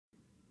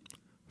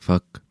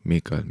Fuck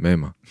Mikael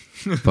Meemaa.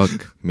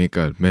 Fuck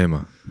Mikael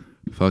Meemaa.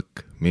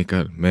 Fuck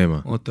Mikael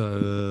Meemaa. Oota,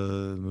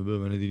 me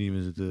peame need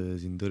inimesed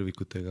siin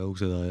tõrvikutega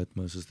ukse taha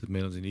jätma, sest et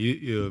meil on siin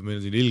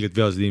ilged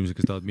veased inimesed,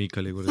 kes tahavad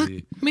Miikali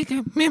kuradi...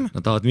 Mikael Meemaa.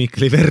 Nad tahavad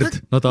Miikali verd.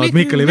 Nad tahavad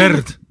Miikali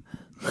verd.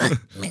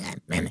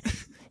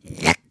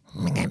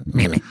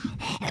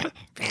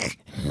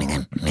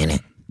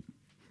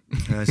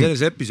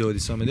 Selles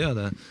episoodis saame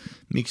teada,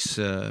 miks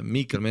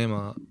Mikael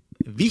Meemaa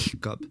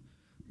vihkab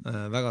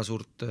väga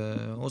suurt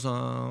osa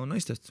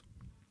naistest.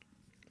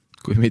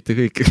 Kui mitte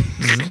kõiki.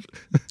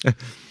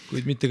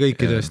 Kuid mitte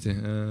kõiki tõesti.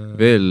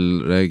 Veel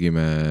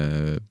räägime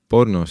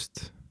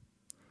pornost.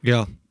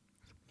 Jaa,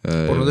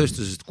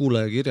 pornotööstusest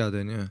kuulajakirjad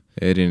on ju.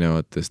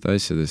 Erinevatest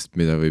asjadest,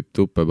 mida võib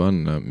tuppe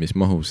panna, mis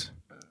mahus.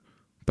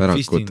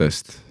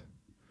 Pärakutest,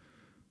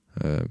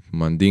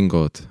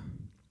 mandingod.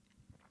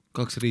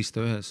 2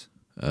 riista ühes.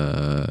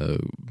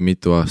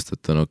 Mitu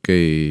aastat on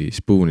okei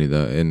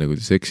spuunida enne, kui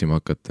te seksima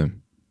hakata.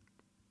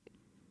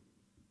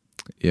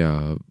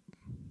 Ja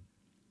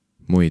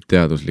muid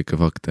teaduslikke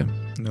fakte.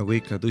 Nagu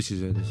ikka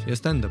tussisöödes. Ja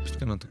stand-upist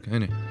ka natuke,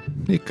 on ju?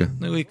 Ikka.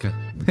 Nagu ikka.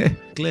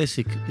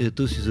 Klassik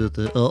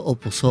tussisööde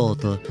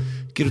oposaada.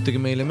 Kirjutage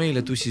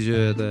meile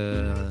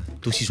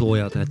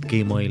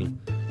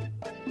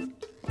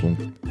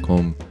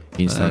tussisoojad@gmail.com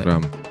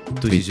Instagram,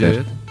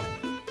 Twitter.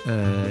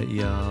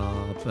 Ja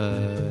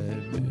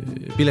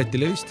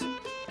Piletilevist.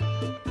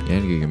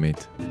 Jälgige meid.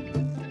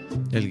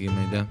 Jälgige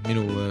meid, jah.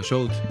 Minu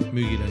showd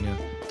müügil on ju.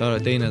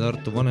 Teine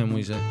Tartu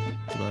Vanemuise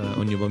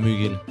on juba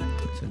müügil.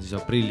 See on siis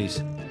aprillis.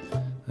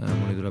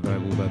 Mul ei tule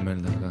praegu kuupäev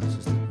meelde, aga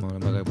sest ma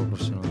olen väga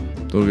ebaprofessionaal.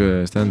 Tulge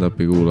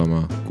stand-upi kuulama,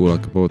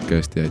 kuulake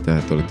podcasti ja aitäh,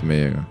 et olete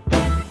meiega.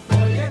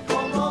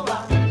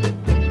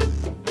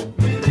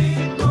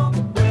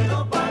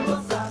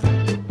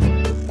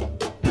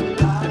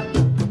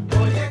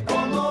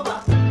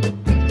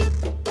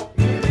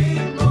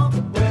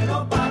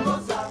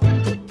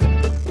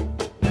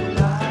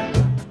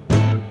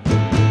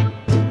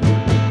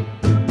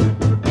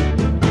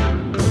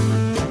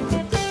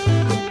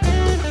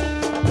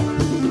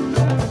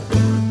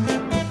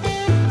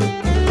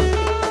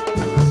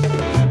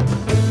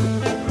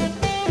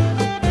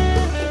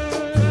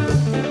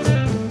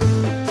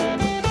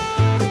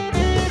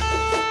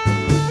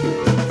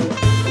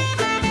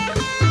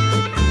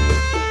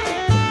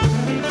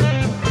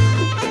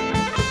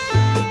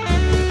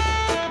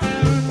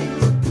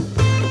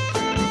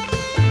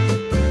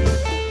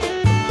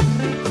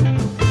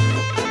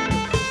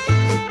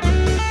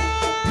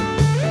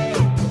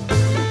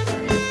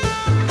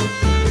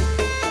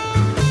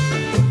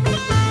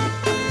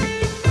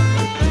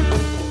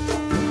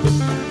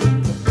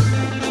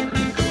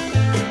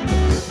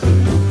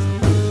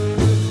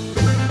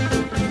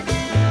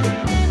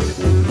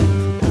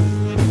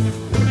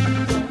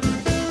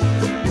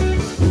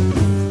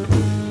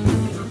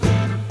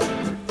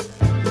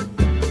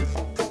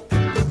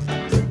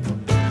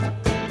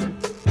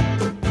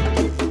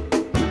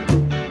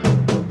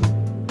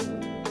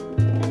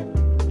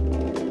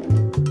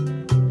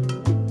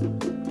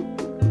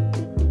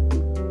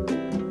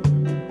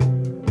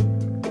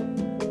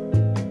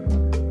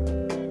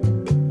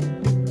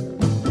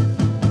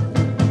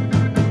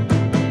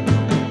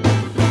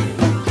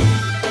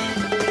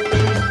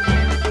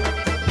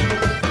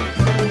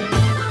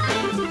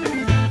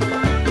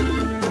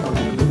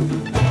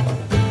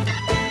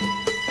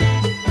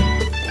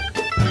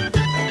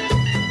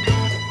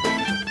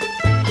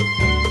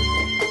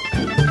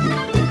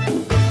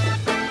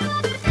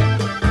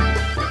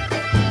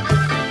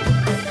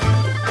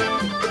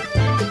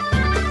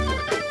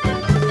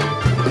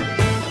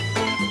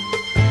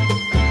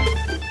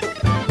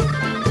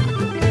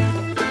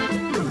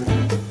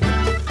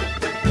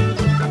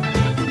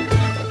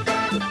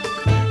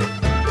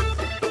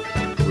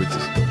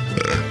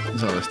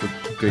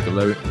 Kõik on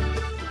läbi.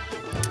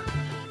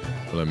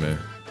 Oleme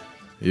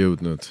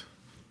jõudnud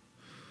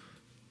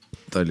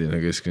Tallinna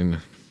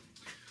kesklinna.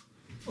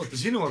 Oota,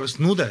 sinu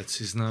arust nuded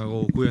siis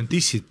nagu, kui on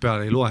dissid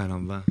peal, ei loe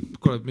enam või?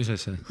 Kuule, mis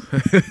asja?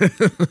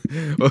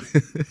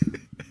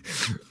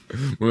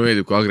 Mulle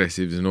meeldib, kui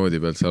agressiivse noodi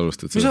pealt sa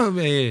alustad.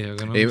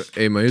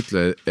 Ei, ma ei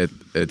ütle,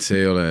 et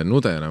see ei ole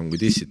nude enam, kui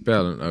dissid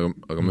peal on,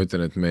 aga ma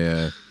ütlen, et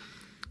meie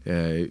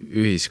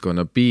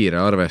ühiskonna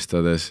piire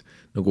arvestades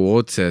nagu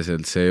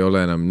otseselt see ei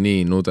ole enam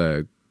nii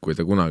nude, kui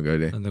ta kunagi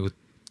oli. Nagu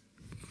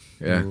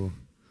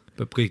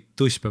peab kõik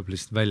tuss peab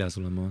lihtsalt väljas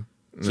olema.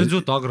 See on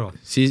suht agro.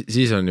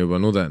 Siis on juba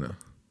nudena.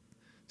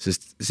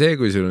 Sest see,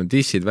 kui sul on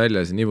dissid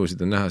väljas ja nibusid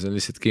on näha, see on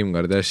lihtsalt Kim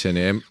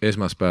Kardashiani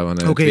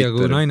esmaspäevane Twitter. Ja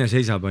kui naine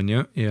seisab on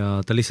ju,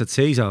 ja ta lihtsalt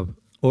seisab,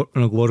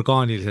 nagu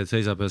orgaaniliselt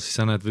seisab ja siis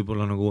sa näed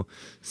võib-olla nagu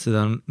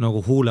seda nagu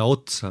huule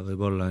otsa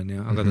võib-olla on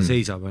ju, aga ta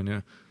seisab on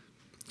ju.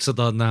 Sa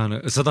tahad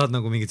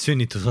nagu mingit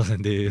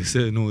sünnitusasendi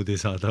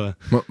nuudi saada või?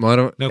 Ma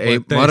arvan,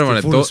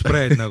 et full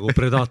spread nagu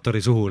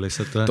Predatori suhu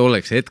lihtsalt või?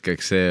 Tolleks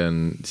hetkeks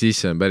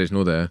siis see on päris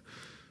nude.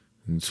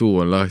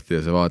 Suu on lahti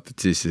ja sa vaatad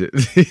siis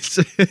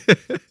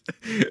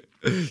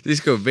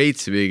kui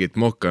veits mingit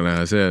mokka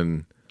näha, see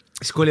on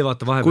siis kui oli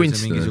vaata vahepeal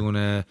see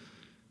mingisugune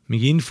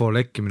mingi info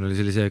lekkimine oli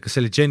sellise, kas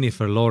see oli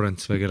Jennifer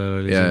Lawrence või kellel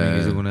oli see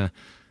mingisugune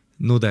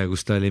nude,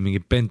 kus ta oli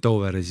mingi bent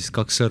over ja siis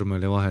 2 sõrme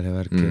oli vahel ja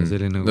värk ja see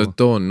oli nagu... No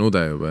too on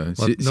nude juba.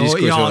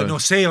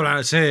 See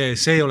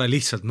ei ole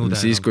lihtsalt nude.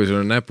 Siis kui sul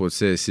on näpud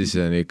sees, siis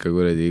see on ikka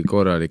kuradi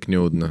korralik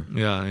nude, noh.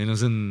 Jaa, ei no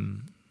see on...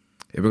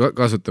 Ja me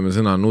kasutame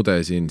sõna nude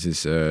siin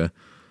siis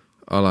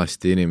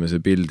alasti inimese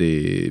pildi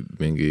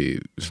mingi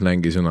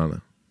slängi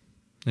sõnana.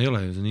 Ei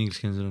ole ju, see on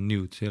ingliskeelne, see on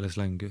nude, see ei ole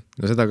släng.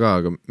 No seda ka,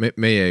 aga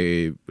meie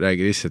ei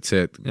räägi lihtsalt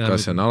see, et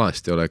kas see on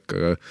alasti olek,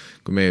 aga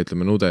kui meie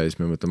ütleme nude, siis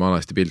me mõtleme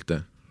alasti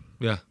pilte.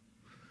 Jah,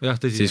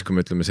 tõsi. Siis kui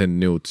me ütleme send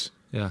nudes.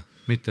 Jah,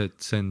 mitte et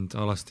send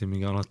alasti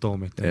mingi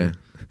anatoomiat.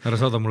 Ära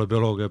saada mulle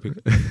bioloogia õpik.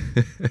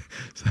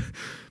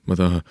 Ma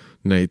tahan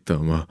näita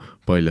oma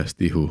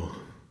paljast ihu.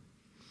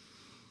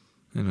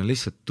 Ei no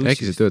lihtsalt tussis.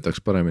 Äkki see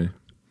töötaks paremini?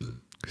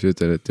 Kas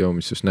ütled, et joo,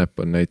 mis su snap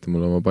on, näita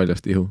mulle oma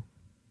paljast ihu?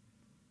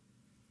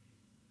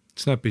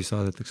 Snapis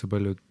saadetakse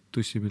palju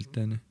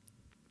tussipilte, nii?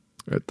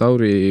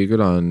 Tauri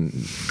küla on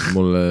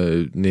mulle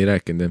nii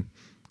rääkinud.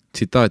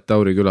 Tsitaat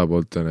Tauri küla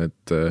poolt on,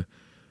 et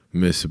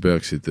mees sa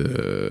peaksid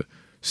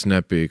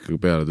snapi ikkagi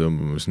peale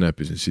tõmbama,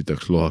 snapis on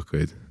sitaks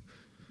lohakaid.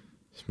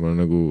 Siis mul on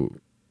nagu,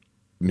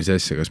 mis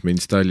asja, kas ma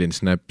installin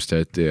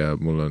Snapchati ja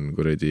mul on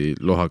kuradi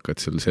lohakad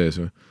seal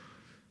sees või?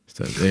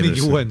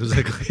 Mingi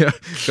uuendusega.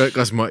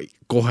 Kas ma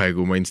kohe,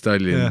 kui ma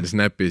installin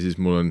Snapi, siis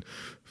mul on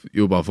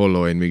juba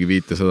follow-in mingi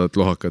 500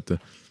 lohakat.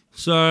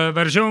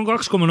 Versioon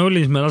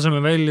 2.0 me laseme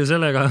välja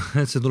sellega,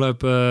 et see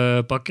tuleb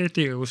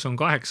paketiga, kus on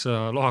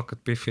 8 lohakat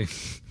piffi.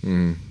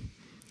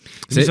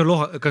 Mis on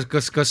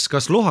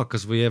kas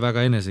lohakas või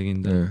väga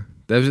enesekindel?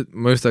 Täpselt,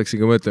 ma just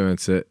hakkasin ka mõtlema,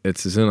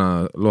 et see sõna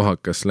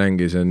lohakas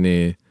slängis on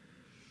nii...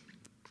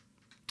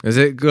 Ja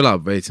see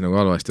kõlab veits nagu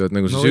halvasti,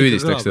 nagu sa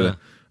süüdistaks seda.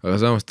 Aga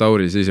samas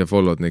Tauri siis ja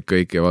follow'd neid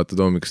kõik ja vaatad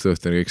hommikust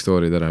õhtuni kõik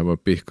story'd ära ja ma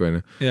pihku on.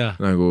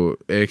 Nagu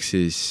ehk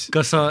siis...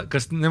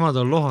 Kas nemad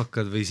on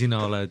lohakad või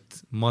sina oled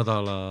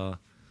madala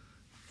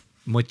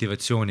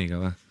motivatsiooniga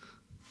või?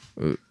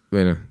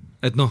 Või noh?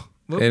 Et noh,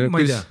 ma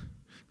ei tea.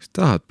 Kas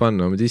tahad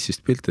panna oma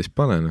tissist pilte, siis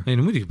pane. Ei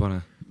no muidugi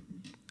pane.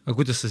 Aga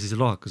kuidas sa siis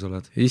lohakas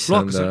oled?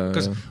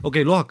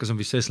 Lohakas on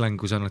vist see släng,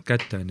 kui sa annad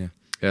kätte, on ju?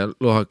 Ja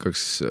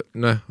lohakaks,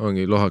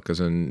 ongi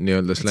lohakas on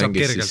nii-öelda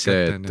slängis siis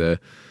see,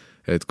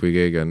 et kui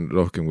keegi on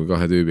rohkem kui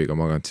 2 tüübiga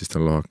maganud, siis ta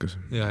on lohakas.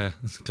 Jah,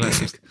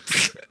 klassik.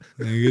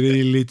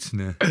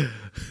 Litsne.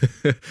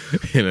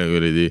 Ja nagu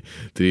oli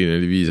Triin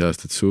oli 5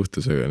 aastat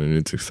suhtes, aga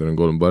nüüdseks tal on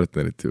 3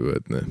 partnerit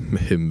juba, et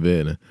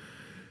MV,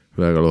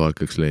 väga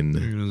lohakaks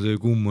lenne. No see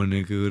kumm on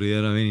ikka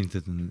ära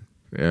venitatud.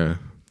 Jah,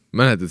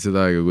 mäletad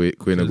seda aega,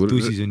 kui nagu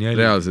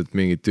reaalselt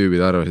mingid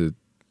tüübid arvasid,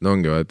 et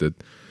ongi vaata, et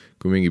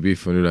kui mingi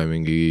pihv on üle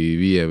mingi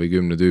 5 või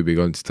 10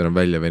 tüübiga olnud, siis ta on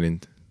välja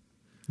veninud.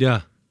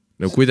 Jah.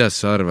 No kuidas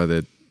sa arvad,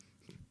 et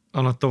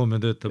anatoomia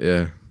töötab.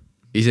 Jah.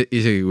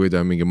 Isegi kui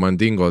ta on mingi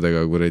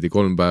mandingodega kuradi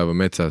 3 päeva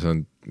metsas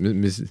on,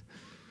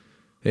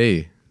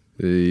 ei,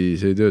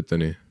 see ei tööta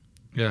nii.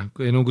 Jah,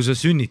 kui sa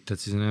sünnitad,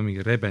 siis on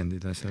mingi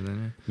rebendid asjad.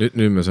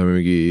 Nüüd me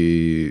saame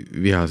mingi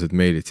vihased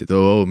meilid, et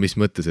mis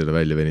mõtte selle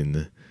välja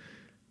veninud.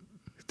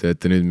 Te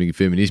olete nüüd mingi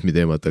feminismi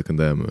teemat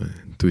hakanud ajama,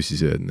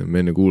 tussisööd.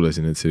 Ma enne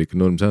kuulasin, et see oli ikka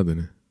norm saada.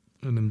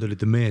 Nüüd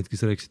olite mehed,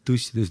 kes rääkisid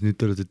tussidest,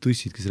 nüüd olete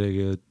tussid, kes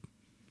räägivad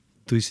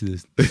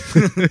tussidest.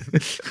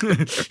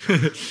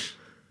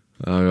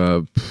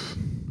 Aga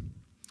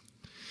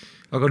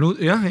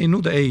jah,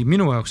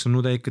 minu jaoks on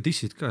nude ikka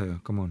tissid ka ju,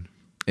 come on.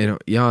 Ei no,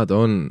 jaa ta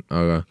on,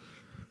 aga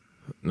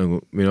nagu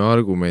minu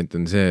argument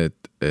on see,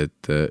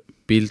 et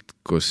pilt,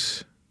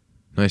 kus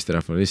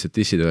naisterahval on lihtsalt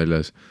tissid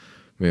väljas,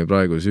 meie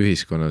praeguses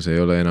ühiskonnas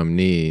ei ole enam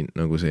nii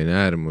nagu selline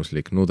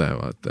äärmuslik nude,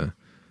 vaata.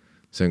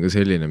 See on ka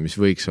selline, mis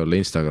võiks olla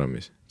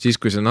Instagramis. Siis,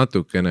 kui sa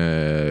natukene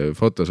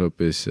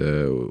Photoshopis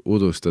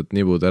udustad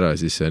nibud ära,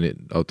 siis see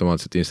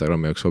automaatselt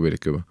Instagrami jaoks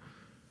sobilik juba.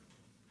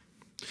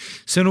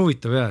 See on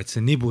huvitav jah, et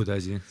see nibude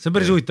asi. See on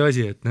päris huvitav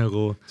asi, et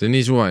nagu... See on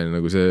nii suvaline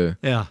nagu see...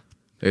 Jaa.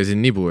 Ega see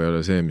nibu ei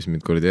ole see, mis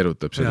mind kordi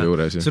erutab selle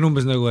juures. See on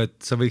umbes nagu, et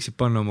sa võiksid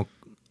panna oma...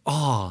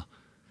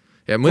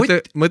 Ja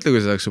mõtle,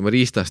 kui sa saaks oma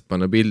riistast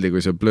panna pildi,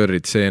 kui sa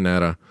blurrid seene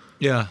ära.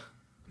 Jaa.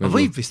 Nagu...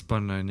 võib vist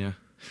panna, on ju.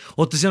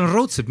 Oota, seal on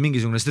raudselt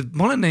mingisugune, sest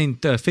ma olen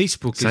näinud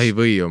Facebookis... Sa ei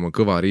või oma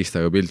kõva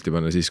riistaga pilti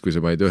panna siis, kui sa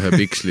panid 1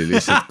 piksli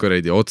lihtsalt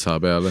korredi otsa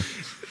peale.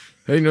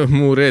 Ei noh,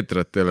 muu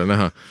reetrat ei ole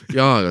näha.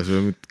 Jaa, aga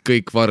sul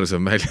kõik vars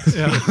on väljas.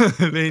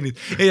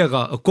 Ei,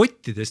 aga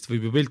kottidest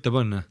võib ju pilte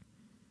panna.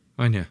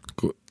 On ju?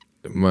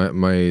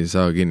 Ma ei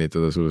saa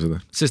kinnitada sulle seda.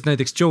 Sest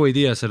näiteks Joey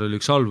Diaz'el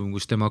oli üks album,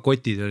 kus tema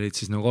kotid olid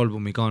siis nagu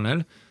albumi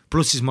kaanel.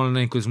 Pluss siis ma olen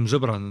näinud, kuidas mu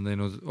sõbrad on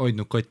teinud,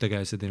 hoidnud kotte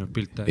käes ja teinud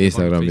pilte.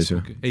 Instagramis ju.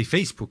 Ei,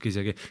 Facebook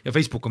isegi. Ja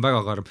Facebook on väga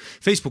karm.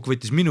 Facebook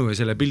võttis minu ja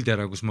selle pildi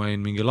ära, kus ma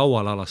olin mingi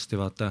laual alasti,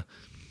 vaata.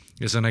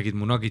 Ja sa nägid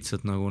mu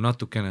nagitsad nagu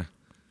natukene.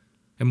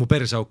 Ja mu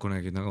persauku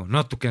nägid nagu,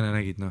 natukene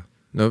nägid, noh.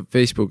 No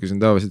Facebookis on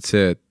tavaliselt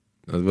see, et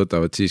nad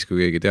võtavad siis, kui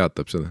keegi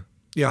teatab seda.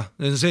 Jah,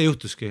 see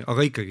juhtuski,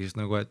 aga ikkagi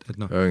nagu, et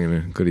noh.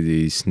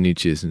 Kuridi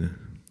snitches.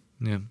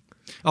 Jah.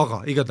 Aga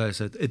igatahes,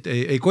 et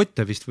ei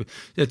kotte vist või,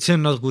 et see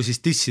on nagu siis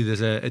tisside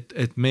see,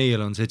 et meil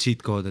on see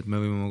cheat code, et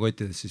me võime oma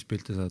kottides siis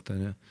pilte saata,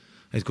 ja.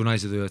 et kui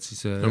naised võivad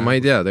siis no ma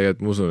ei tea,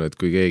 tegelikult ma usun, et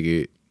kui keegi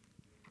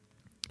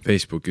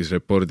Facebookis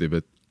reportib,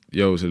 et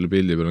jõu, selle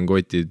pildi peal on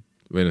kotid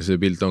või no see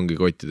pilt ongi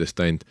kottidest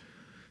ainult,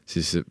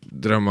 siis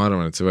ma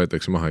arvan, et see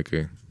võetakse maha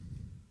ikkagi.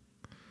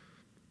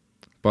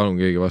 Palun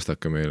keegi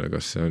vastake meile,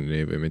 kas see on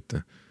nii või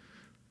mitte.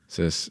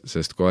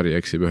 Sest kui Ari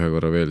eksib ühe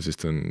korra veel, siis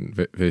ta on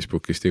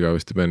Facebookist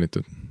igavesti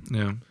bännitud.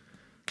 Jah.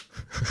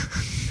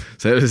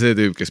 see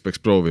tüüp, kes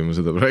peaks proovima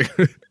seda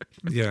praegu.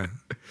 Jah.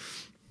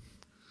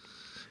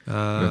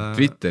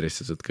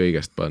 Twitterisse saad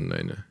kõigest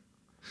panna, on ju.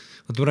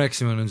 Ma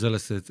rääksime nüüd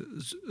sellest, et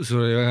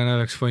sul oli väga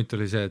näljaks point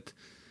oli see, et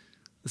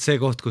see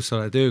koht, kus sa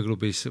oled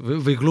ööklubis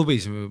või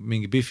klubis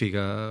mingi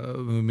Biffiga,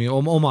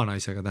 oma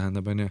naisega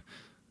tähendab, on ju.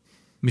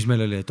 Mis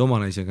meil oli, et oma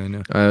naisega, on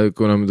ju?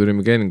 Kuna me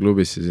tulime Ken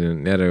klubisse, siis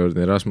on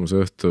järjekordne Erasmuse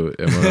õhtu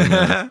ja ma olen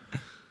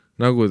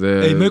nagu te...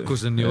 Ei,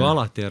 Mökus on ju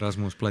alati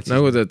Erasmus platsis.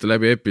 Nagu te olete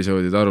läbi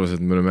episoodid arvas,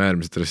 et me oleme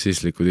äärmiselt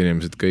rassistlikud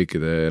inimesed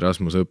kõikide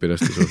Erasmuse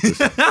õpilaste suhtes.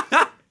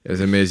 Ja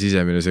see meie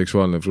sisemine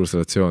seksuaalne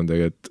frustratsioon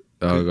tegelikult,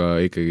 aga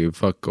ikkagi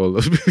fuck all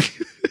those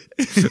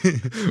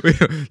või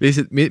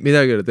lihtsalt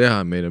midagi ei ole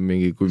teha, meil on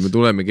mingi, kui me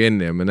tuleme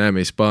Kenni ja me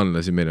näeme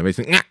hispaanlasi, meil on veits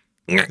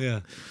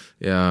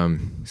ja...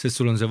 Sest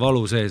sul on see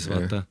valu sees,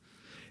 vaata.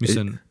 Mis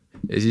on?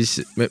 Ja siis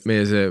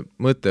meie see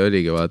mõte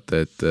oligi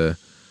vaata,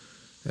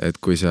 et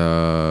kui sa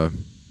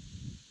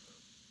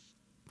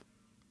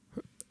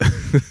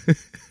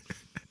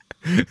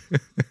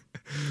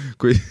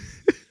kui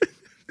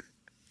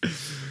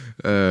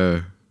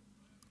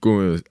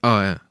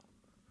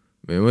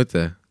meie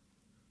mõte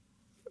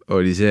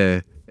oli see,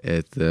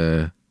 et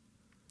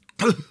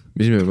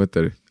mis meie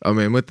mõte oli?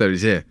 Meie mõte oli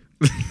see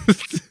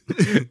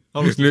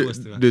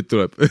nüüd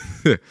tuleb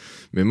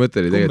meie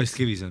mõte oli kummest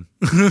kivis on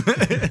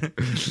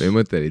meie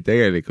mõte oli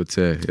tegelikult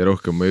see ja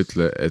rohkem ma ei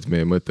ütle, et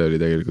meie mõte oli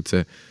tegelikult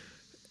see,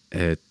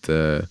 et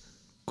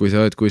kui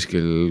sa oled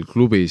kuskil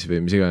klubis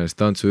või mis iganes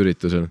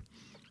tantsuüritusel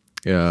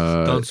ja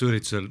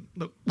tantsuüritusel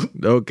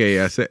okei,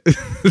 ja see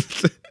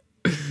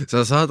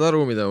sa saad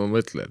aru, mida ma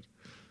mõtlen.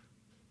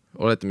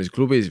 Olete mis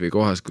klubis või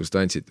kohas, kus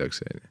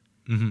tantsitakse,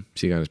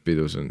 mis iganes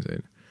pidus on see.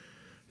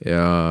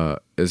 Ja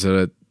sa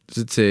oled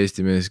see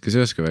Eesti mees, kes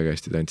ei oska väga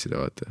hästi tantsida,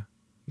 vaata.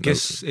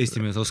 Kes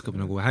Eesti mees oskab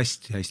nagu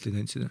hästi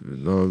tantsida?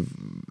 No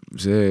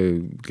see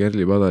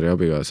Kerli Padari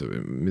abikaasa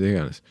või mida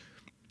iganes.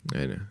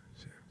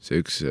 See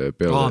üks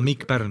peole...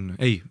 Mikk Pärn,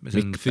 ei,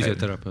 see on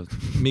füsioterapeut.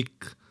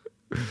 Mikk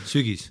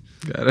Sügis.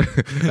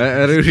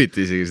 Ära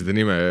ürita isegi seda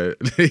nime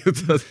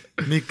leiutada.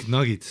 Mikk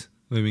Nagits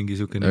või mingi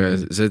siuke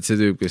nime. See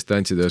tüüp, kes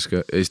tantsida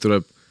oska, ja siis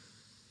tuleb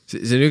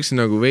see on üks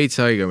nagu veits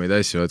haigamaid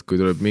asju, et kui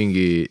tuleb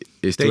mingi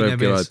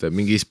vaata,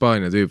 mingi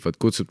Hispaania tüüp,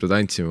 kutsub ta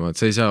tantsima,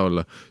 sa ei saa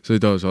olla, sa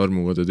ei taha see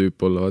armukode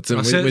tüüp olla, vaat see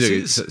on muidugi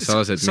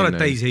sa oled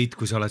täisheit,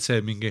 kui sa oled see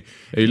mingi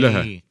ei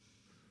lähe.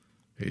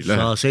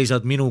 Sa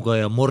seisad minuga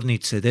ja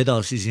mornitsed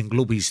edasi siin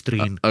klubis,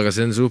 Triin. Aga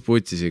see on suht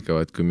putsis ikka,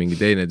 vaat kui mingi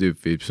teine tüüp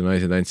viib su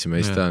naise tantsima,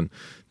 siis ta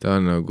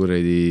on nagu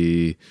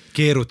kuredi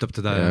keerutab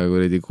teda ja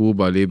kuredi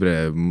Cuba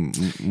Libre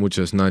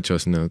muchos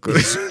nachos nagu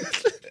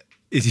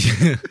ja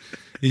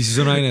siis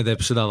su naine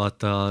teeb seda,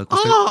 vaata,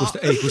 kus ta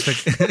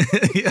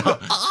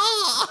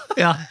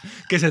ja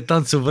keset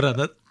tantsu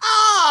põrandad.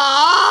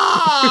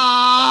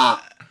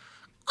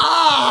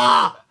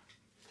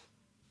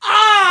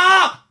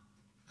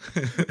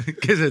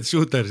 Keset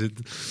shootersid.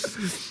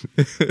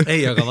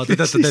 Ei, aga vaata,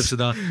 ta teeb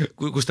seda,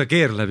 kus ta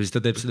keerleb, siis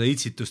ta teeb seda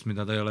itsitust,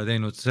 mida ta ei ole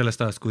teinud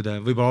sellest ajast, kui ta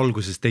võib-olla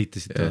alguses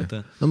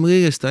teitasite. No me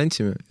kõigest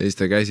tantsime. Ja siis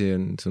ta käsi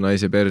on su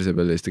naise perse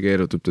peal ja siis ta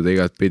keerutub teda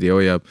igat pidi,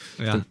 hoiab.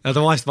 Ja ta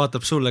vahest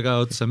vaatab sulle ka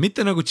otsa.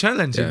 Mitte nagu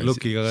challenging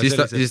lookiga.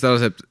 Siis ta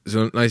laseb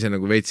su naise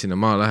nagu veits sinna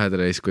maa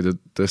lähedale ja siis kui ta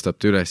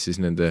tõstab ta üles, siis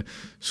nende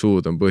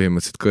suud on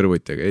põhimõtteliselt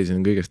kõrvuti, aga ei, see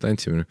on kõigest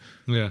tantsimine.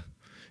 Jah.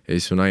 Ja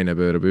siis su naine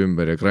pöörab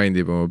ümber ja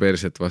grindib oma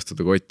perset vastu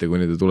ta kotte,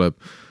 kuni ta tuleb.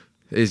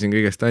 Ei, see on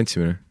kõigest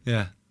tantsimine.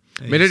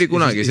 Meil oli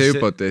kunagi see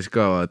hüpotees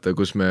ka, vaata,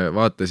 kus me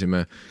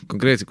vaatasime,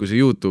 konkreetselt kui sa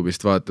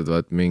YouTube'ist vaatad,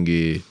 vaat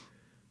mingi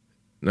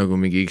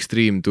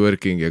extreme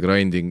twerking ja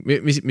grinding,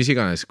 mis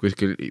iganes,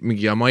 kuskil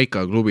mingi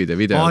Jamaica klubide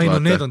videod vaata.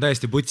 Need on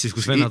täiesti putsis,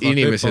 kus vennad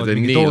hüppavad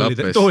mingi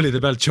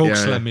toolide pealt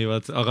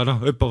chokeslammivad, aga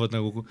hüppavad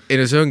nagu... Ei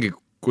no see ongi,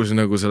 kus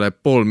nagu sa läheb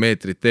 5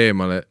 meetrit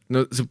eemale,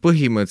 no sa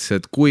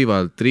põhimõtteliselt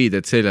kuivalt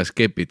riided seljas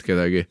kepid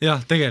kedagi.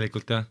 Jah,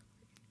 tegelikult jah.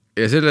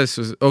 Ja selles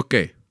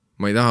okei,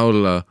 ma ei taha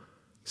olla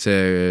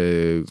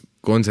see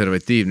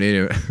konservatiivne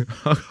inimene,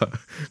 aga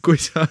kui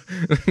sa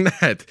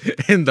näed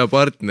enda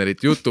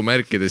partnerit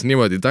jutumärkides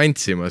niimoodi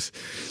tantsimas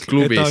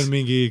klubis. Et ta on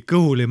mingi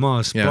kõhuli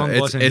maas,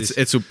 plangu asendis.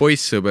 Et su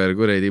poissõber,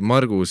 kuredi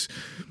Margus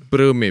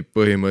prõmmib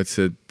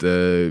põhimõtteliselt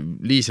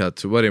Liisat,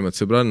 su parimat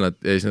sõbrannat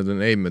ja siis nad on,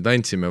 ei, me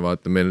tantsime,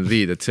 vaata, meil on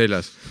riided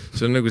seljas.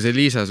 See on nagu see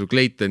Liisa, su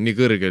kleit on nii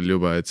kõrgel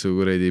juba, et su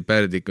kuredi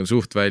pärdik on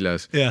suht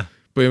väljas.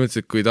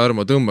 Põhimõtteliselt, kui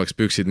Tarmo tõmbaks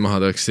püksid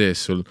maha, ta oleks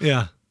sees sul.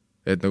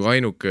 Et nagu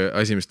ainuke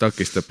asi, mis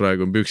takistab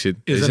praegu on püksid.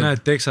 Ja sa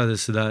näed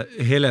Texades seda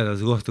heledas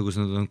kohta, kus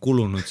nad on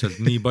kulunud sealt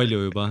nii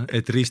palju juba,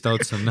 et riista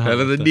otsa on näha. Ja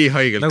nad on nii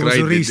haigelt nagu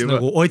su riist juba.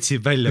 Nagu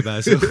otsib välja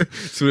pääsu.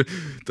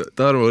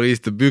 Tarmo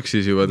riistab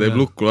püksis juba, teeb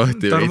lukku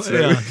lahti.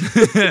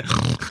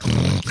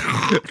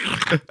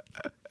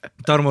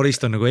 Tarmo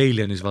Rist on nagu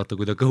Alienis, vaata,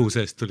 kui ta kõhu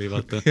seest tuli,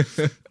 vaata.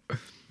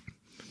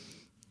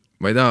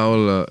 Ma ei taha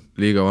olla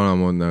liiga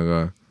vanamoodne, aga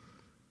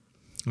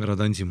ära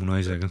tantsi mu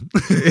naisega.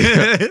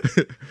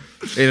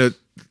 Ei no,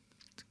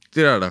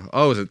 tirada,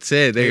 ausalt,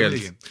 see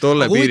tegelikult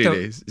tolle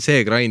piirini,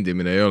 see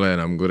grindimine ei ole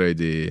enam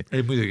kuradi.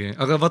 Ei muidugi,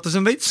 aga vaata,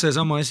 see on veits see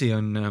sama asi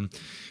on,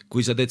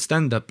 kui sa teed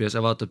stand-upi ja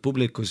sa vaatad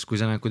publikus, kui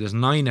sa näed, kuidas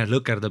naine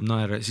lõkerdab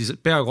naera, siis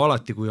peaaegu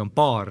alati, kui on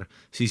paar,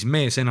 siis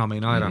mees enam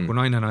ei naera, kui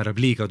naine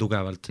naerab liiga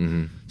tugevalt.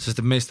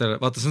 Sest et meestel,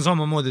 vaata, see on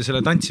samamoodi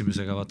selle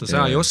tantsimisega, vaata,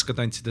 sa ei oska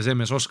tantsida, see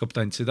mees oskab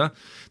tantsida,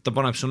 ta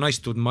paneb su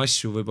naist tundma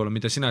asju võib-olla,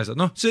 mida sina ei saa,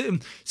 noh, see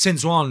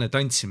sensuaalne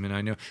tantsimine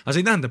on ju, aga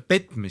see ei tähenda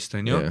petmist,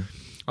 on ju,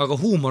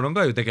 aga huumor on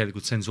ka ju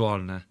tegelikult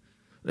sensuaalne.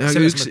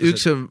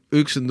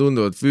 Üks on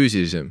tunduvalt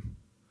füüsilisem.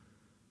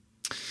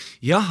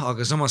 Jah,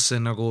 aga samas see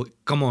nagu,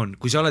 come on,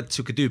 kui sa oled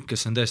siuke tüüp,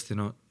 kes on tõesti,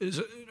 no,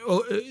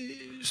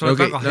 sa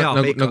oled väga hea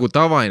peika. Nagu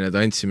tavaine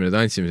tantsimine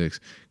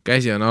tantsimiseks,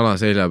 käsi on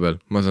alaselja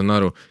peal, ma saan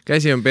aru,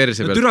 käsi on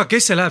perse peal. No türa,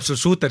 kes see läheb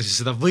sul Suutersis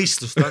seda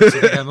võistlust tantsu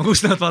tegema,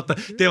 kus nad vaata,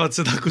 teevad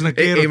seda, kus nad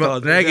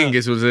keerutavad. Ma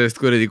räägingi sul sellest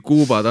kuradi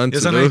Kuuba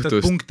tantsude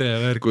õhtust,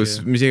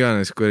 kus mis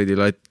iganes kuradi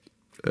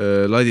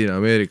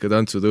Ladina-Ameerika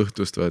tantsud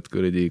õhtust, vaat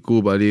kuradi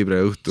Kuuba Libre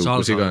õhtu,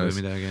 kus iganes.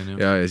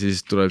 Ja siis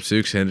tuleb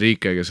see üks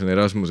Enrique, kes on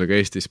Erasmusega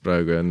Eestis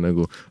praegu ja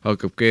nagu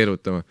hakkab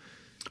keerutama.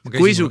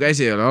 Kui su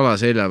käsi ei ole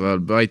alaselja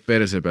peal, vaid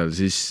perse peal,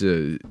 siis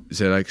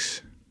see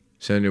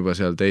on juba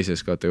seal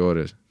teises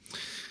kategoorias.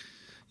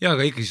 Ja,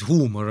 aga ikkagi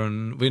huumor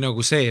on, või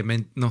nagu see,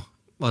 noh,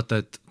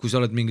 vaata, et kui sa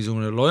oled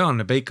mingisugune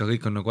lojaalne peika,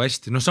 kõik on nagu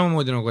hästi, noh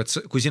samamoodi nagu, et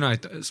kui sina,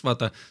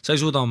 vaata, sa ei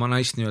suuda oma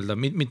naist nii-öelda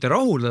mitte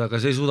rahuldada, aga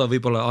sa ei suuda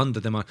võib-olla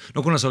anda tema,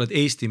 no kuna sa oled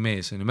Eesti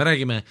mees, on ju, ma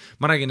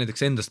räägin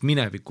näiteks endast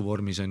mineviku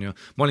vormis, on ju,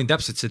 ma olin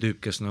täpselt see tüüp,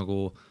 kes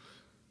nagu,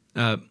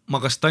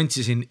 ma kas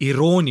tantsisin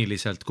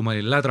irooniliselt, kui ma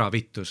olin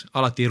lädravittus,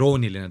 alati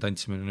irooniline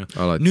tantsimine,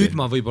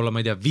 nüüd ma võib-olla, ma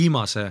ei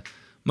tea,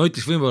 ma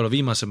ütleks võib-olla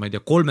viimase, ma ei tea,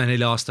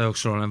 3-4 aasta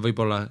jooksul olen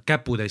võib-olla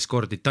käputäis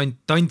kordi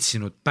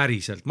tantsinud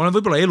päriselt. Ma olen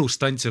võib-olla elus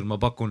tantsinud, ma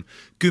pakun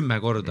 10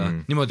 korda,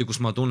 niimoodi, kus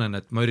ma tunnen,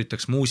 et ma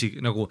üritaks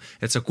nagu,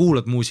 et sa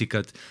kuulad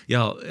muusikat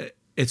ja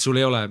et sul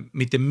ei ole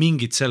mitte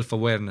mingit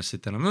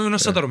self-awareness'it enam. No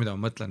saad aru, mida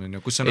ma mõtlen,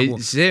 kus sa nagu...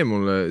 See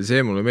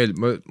mulle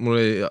meeldib, mul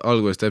oli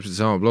alguses täpselt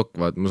sama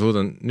plokk, vaat ma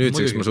suudan,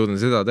 nüüdseks ma suudan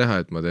seda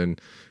teha, et ma teen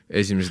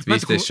esimesed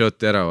 15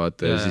 shotti ära,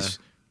 vaata, ja siis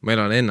ma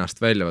elan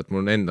ennast välja, vaat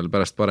mul on endal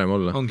pärast parem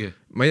olla.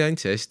 Ma ei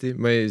tantsi hästi,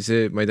 ma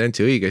ei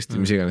tantsi õigesti,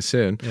 mis iganes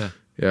see on.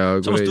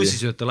 Samas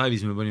tussisööta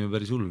laivis me panime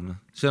päris hullu.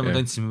 Seda me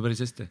tantsime päris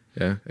hästi.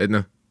 Jah, et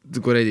noh,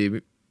 kuredi,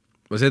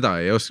 ma seda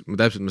ei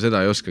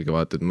oskagi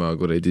vaata, et ma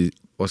kuredi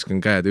oskan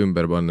käed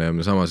ümber panna ja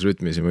me samas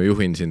rütmis ja ma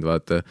juhin sind,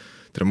 vaata.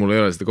 Mul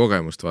ei ole seda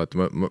kogemust,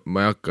 vaata, ma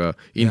ei hakka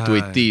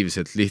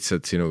intuitiivselt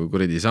lihtsalt sinuga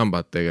kuredi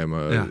sambat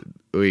tegema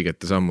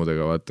õigete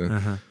sammudega,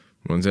 vaata.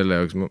 Mul on selle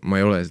jaoks, ma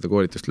ei ole seda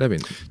koolitust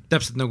läbinud.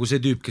 Täpselt nagu see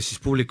tüüp, kes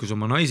siis publikus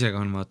oma naisega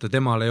on, vaata,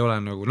 temal ei ole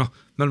nagu, noh,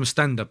 me oleme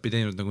stand-upi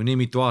teinud nagu nii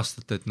mitu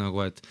aastat, et nagu,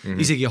 et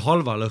isegi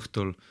halval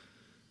õhtul,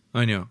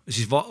 on ju,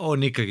 siis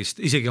on ikkagist,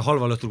 isegi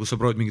halval õhtul, kus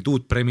sa proovid mingit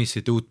uut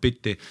premissit, uut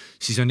bitti,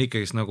 siis on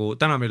ikkagist nagu,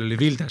 täna meil oli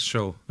Vildes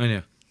show, on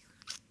ju,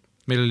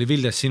 meil oli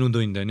Vildes sinu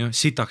tund, on ju,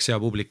 sitaks hea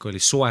publik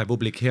oli, soe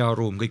publik, hea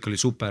ruum, kõik oli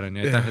super,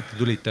 on ju, et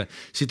te tulite,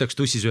 sitaks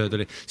tussisööd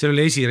oli, seal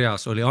oli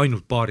esireas, oli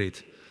ainult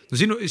baarid. No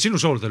sinu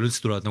show'del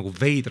üldse tulevad nagu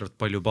veidrat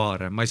palju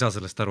baare, ma ei saa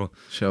sellest aru.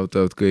 Shout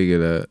out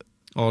kõigile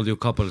all you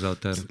couples out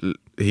there.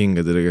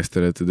 Hingadele, kes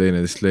te olete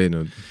teineteist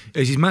leidnud.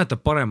 Ja siis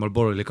mäletab, paremal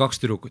pool oli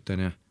 2 tüdrukut,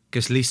 on ju,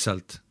 kes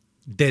lihtsalt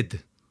dead,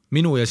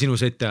 minu ja sinu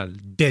seti ajal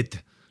dead,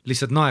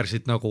 lihtsalt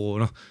naersid nagu,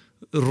 noh,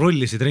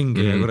 rollisid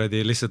ringi ja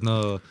kuradi lihtsalt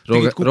no...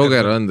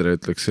 Roger Andre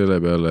ütleks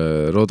selle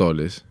peale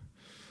Rodolis.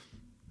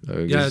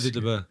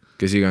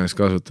 Kes iganes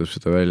kasutab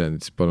seda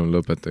väljendit, siis palun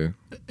lõpetage.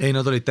 Ei,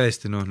 nad olid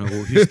täiesti nagu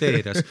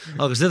hüsteerias.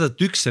 Aga seda,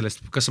 et üks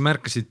sellest, kas sa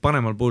märkasid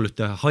panemal pool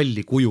ühte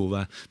halli kuju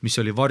või, mis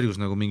oli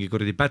varjus nagu mingi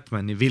kuradi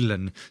Batmani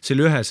villain, see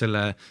oli ühe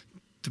selle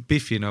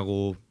Biffi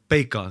nagu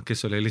peika,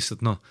 kes oli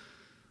lihtsalt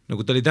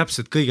nagu ta oli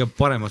täpselt kõige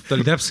paremat, ta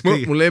oli täpselt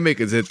kõige... Mul lemmik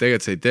on see, et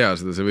tegelikult sa ei tea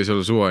seda, see võis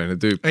olla suvaline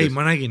tüüp. Ei,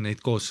 ma nägin neid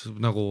koos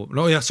nagu,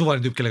 no jah,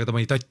 suvaline tüüp, kellega ta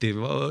pani tatti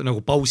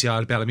nagu pausi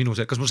ajal peale minu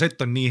see, kas mu set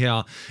on nii hea,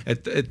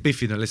 et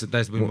Biffid on lihtsalt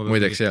täiesti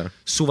muideks,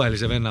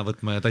 suvelise venna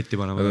võtma ja tatti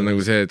panema. Ta on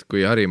nagu see, et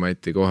kui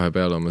Harimati kohe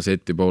peale oma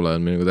seti poole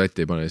on minuga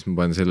tatti pane, siis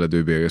ma panen selle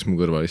tüübiga, kes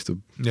mu kõrval istub.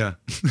 Jah.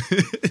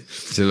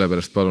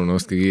 Sellepärast palun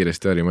ostke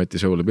kiiresti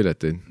Harimati show'le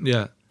pileteid.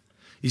 Jah.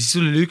 Ja siis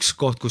sul oli üks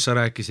koht, kus sa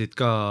rääkisid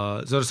ka,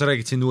 sa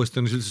räägid sind uuesti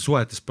üldse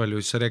suhetest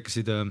palju, siis sa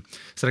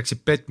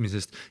rääkisid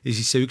petmisest ja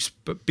siis see üks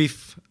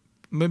Biff,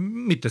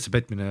 mitte et see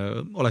petmine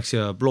oleks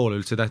ja loole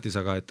üldse tähtis,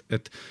 aga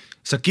et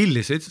sa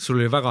killisid, sul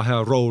oli väga hea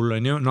roll,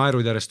 on ju,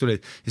 naerud järjest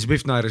tulid ja see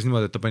Biff naeris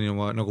niimoodi, et ta pani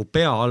oma nagu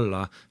pea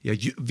alla ja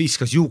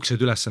viskas juuksed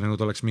üles, nagu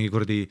ta oleks mingi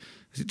kordi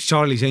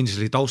Charlie's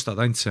Angels'i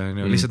taustatantse,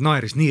 on ju, lihtsalt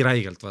naeris nii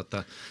räigelt,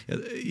 vaata.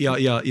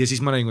 Ja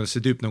siis ma nägin, kuidas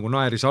see tüüp nagu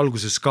naeris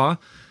alguses ka,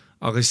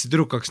 aga siis see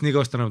tüdruk hakkas nii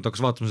kõvasti enam, et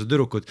hakkas vaatama seda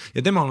tüdrukut ja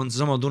temal on see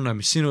sama tunne,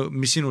 mis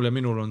sinul ja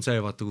minul on see,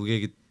 vaata, kui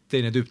keegi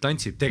teine tüüp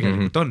tantsib,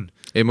 tegelikult on.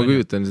 Ei, ma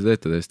kujutan seda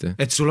ette tõesti.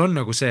 Et sul on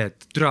nagu see,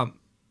 et türa,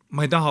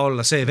 ma ei taha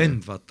olla see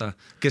vend, vaata,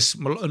 kes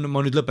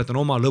ma nüüd lõpetan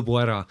oma lõbu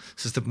ära,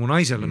 sest et mu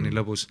naisel on nii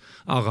lõbus,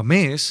 aga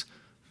mees,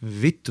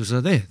 vittu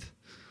sa teed.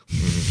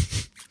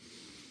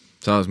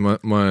 Saas ma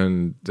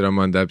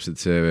olen täpselt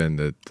see vend,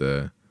 et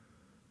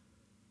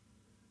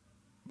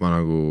ma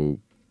nagu,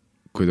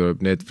 kui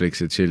tuleb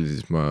Netflixi chill,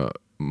 siis ma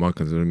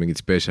hakkan sulle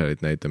mingit spetsialit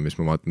näitama, mis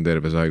ma vaatan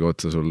terve aega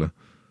otsa sulle.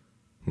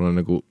 Mul on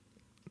nagu,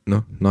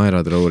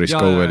 naerad Rory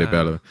Scoveli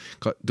peale.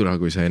 Tule,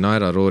 kui sa ei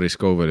naera Rory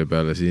Scoveli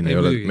peale, siin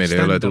meil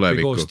ei ole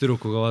tulevikku. Koos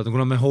türukuga vaata,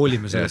 kuna me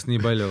hoolime sellest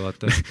nii palju,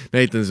 vaata.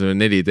 Näitan sulle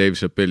 4 Dave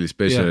Chappelli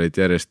spetsialit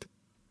järjest.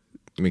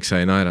 Miks sa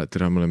ei naera?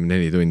 Tere, me oleme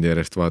 4 tundi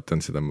järjest vaatan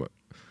seda.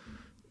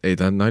 Ei,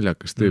 ta on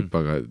naljakas tüüp,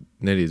 aga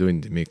 4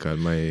 tundi, Mikael,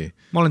 ma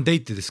olen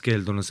date'ides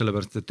keeldunud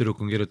sellepärast, et tüdruk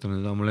on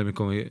kirjutanud, et mu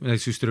lemmikomi,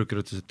 näiteks üks tüdruk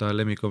kirjutas, et ta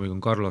lemmikomi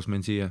on Carlos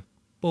Mencia.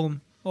 Boom,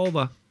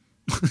 over.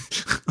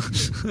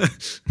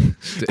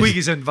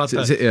 Kuigi see on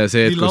vaata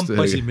nii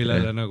lampasi,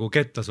 millele nagu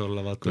kettas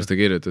olla, vaata. Kus ta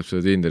kirjutab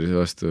seda Tinderis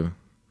vastu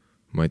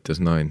Mattias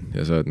 9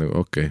 ja sa oled nagu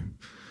okei.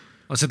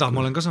 Seda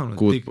ma olen ka saanud.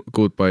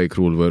 Goodbye,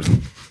 cruel world.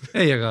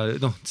 Ei,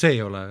 aga see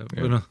ei ole,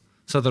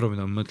 saad aru,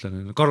 mida ma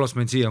mõtlen. Carlos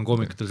Mencia on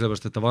koomikutel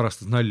sellepärast, et ta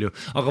varastas nalju,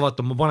 aga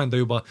vaata, ma panen ta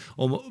juba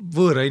oma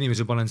võõra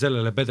inimesi panen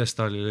sellele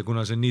pedestaalile,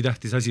 kuna see on nii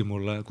tähtis asi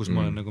mulle, kus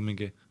ma olen nagu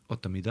mingi,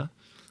 oota, mida?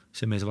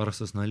 See mees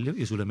varastas nalju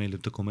ja sulle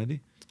meeldib ta komedi?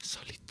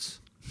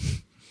 Salits.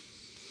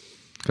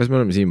 Kas me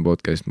oleme siin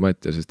podcast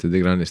Mattiasest ja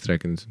Tigranist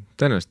rääkinud?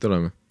 Tõenäoliselt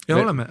oleme. Ja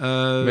oleme.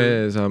 Me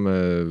saame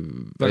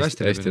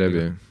hästi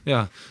läbi.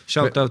 Jaa,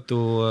 shout out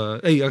to...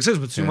 Ei, aga selles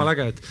mõttes jumal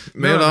äge, et...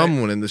 Me ei ole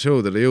ammu nende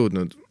showdele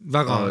jõudnud.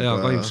 Väga, jaa,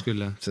 kahjuks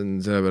küll, jah. See on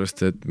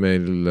sellepärast, et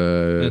meil...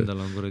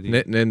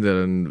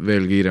 Nendel on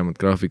veel kiiremad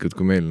graafikud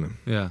kui meil.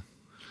 Jaa.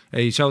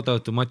 Ei, shout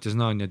out to Mattias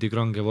Naan ja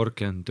Tigran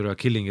Gevorkian, türa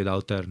Killing It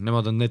Out There.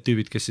 Nemad on need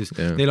tüübid, kes siis,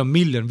 neil on 1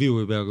 miljon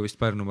view'i peaaegu vist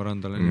Pärnumaa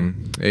randal.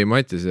 Ei,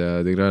 Mattias ja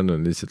Tigran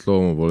on lihtsalt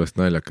loomu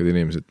poolest naljakad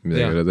inimesed,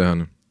 midagi üle teha.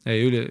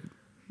 Ei,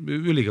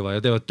 ülikõva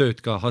ja teevad tööd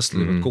ka,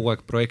 hustlevad kogu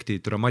aeg projekti,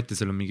 türa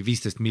Mattiasel on mingi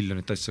 15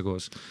 miljonit asja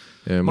koos.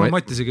 Ma olen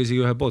Mattiasega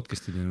isegi ühe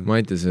podcasti teinud.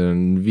 Mattiasel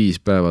on 5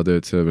 päeva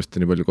tööd, sellepärast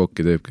nii palju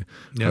kokki teebki.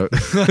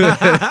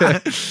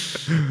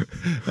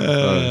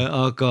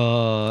 Aga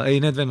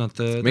ei, need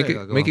vennad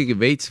ma ikkagi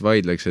veits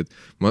vaidleks, et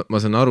ma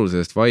saan aru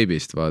sellest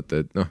vibe'ist,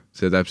 vaata, et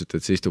see täpselt,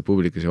 et see istub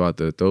publikus ja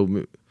vaata, et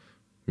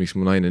miks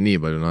mu naine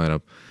nii palju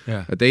naerab.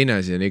 Ja teine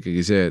asi on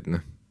ikkagi see, et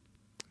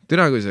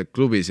türa, kui sa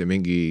klubis ja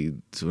mingi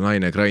su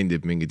naine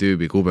grindib mingi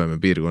tüübi kubeme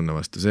piirkonna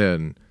vastu, see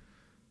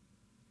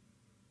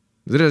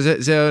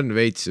on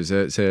veits ju,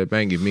 see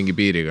mängib mingi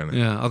piiriga.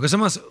 Ja, aga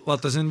samas,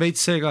 vaata, see on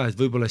veits see ka, et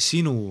võib-olla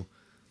sinu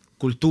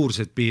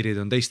kultuursed piirid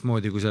on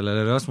teistmoodi kui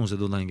sellele Rasmuse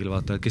tudengil,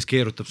 vaata, kes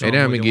keerutab ei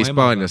näe mingi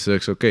Hispaanias, see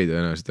oleks okei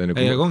tõenäoliselt.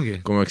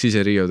 Kui ma oleks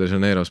ise Rio de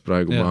Janeiros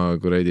praegu, ma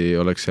kuradi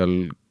oleks seal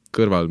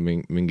kõrval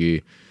mingi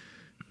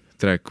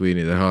track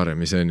queenide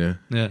haaremis on ju.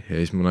 Ja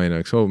siis mu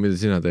naine oleks, mida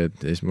sina teed?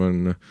 Ja siis ma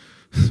olen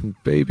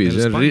baby,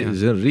 see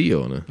on Rio.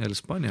 El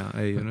Spania,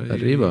 ei.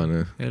 Riba.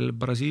 El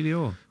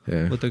Brasilio.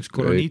 Võta üks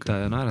koronita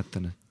ja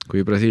naeratane.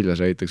 Kui Brasiilias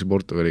räägitakse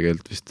portugali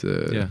keelt vist,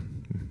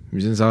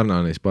 mis on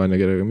sarnane Hispaania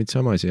keelega, mitte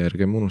sama asi,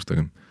 ärgem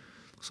unustagem.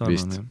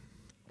 Sarnane,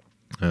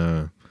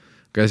 jah.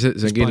 See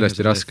on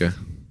kindlasti raske.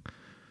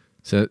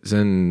 See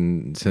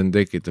on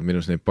tekitab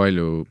minus neid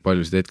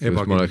paljusid hetki,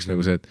 kus ma oleks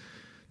nagu see, et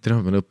tere,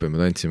 ma pean õppima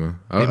tantsima.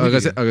 Aga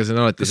see on alati see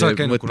mõte. Kas sa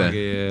käinud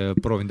kunagi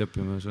proovinud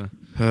õppima?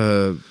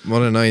 Ma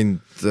olen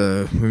ainult,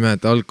 ma ei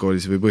mäleta,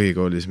 algkoolis või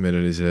põhikoolis meil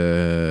oli see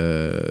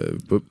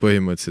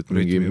põhimõtteliselt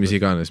mis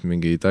iganes,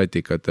 mingi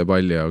tatikate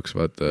palli jaoks,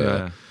 vaata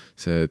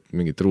see, et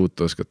mingit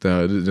ruutu oskad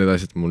teha, need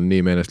asjad mul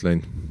nii meelest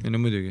läinud. Ja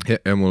muidugi.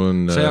 Ja mul on...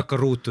 Sa ei hakka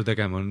ruutu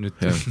tegema nüüd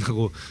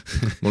nagu...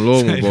 Mul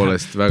loomu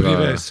poolest väga...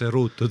 Priveesse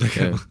ruutu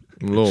tegema.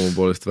 Mul loomu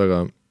poolest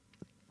väga...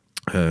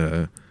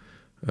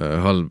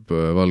 halb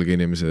valge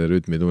inimese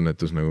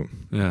rütmitunnetus nagu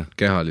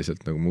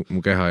kehaliselt, nagu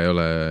mu keha ei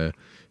ole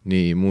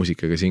nii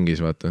muusikaga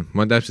singis, vaata.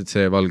 Ma olen täpselt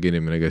see valge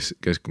inimene,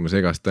 kes kui ma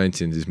segast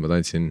tantsin, siis ma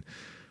tantsin,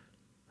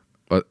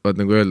 vaat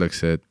nagu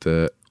öeldakse,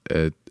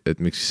 et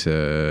miks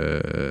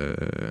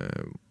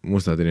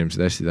mustad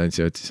inimesed hästi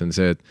tantsivad, siis on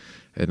see,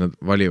 et nad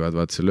valivad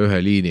vaat selle ühe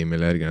liini,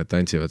 mille järgi nad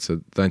tantsivad, sa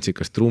tantsid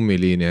kas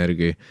trummiliini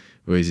järgi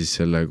või siis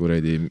selle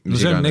kuredi no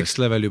see on next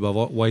level juba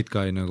white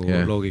guy nagu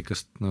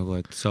loogikast, nagu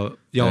et sa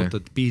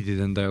jaotad beatid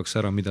enda jaoks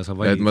ära, mida sa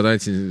valid. Et ma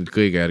tantsin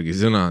kõige järgi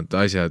sõnad,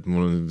 asjad,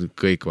 mul on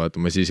kõik, vaata,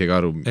 ma siis isegi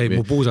aru. Ei,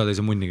 mu puusad ei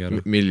saa munnigi aru.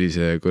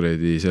 Millise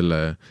kuredi selle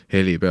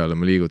heli peale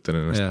ma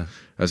liigutan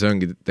ennast. Aga see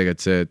ongi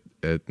tegelikult see,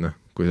 et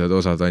kui sa oled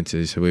osa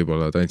tantsi, siis sa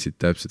võib-olla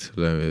tantsid täpselt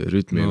selle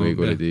rütmi või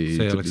kuredi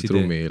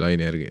trummi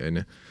laine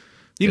järgi.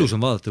 Ilus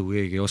on vaadata, kui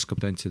keegi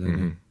oskab tantsida.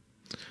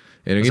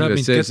 Ei, no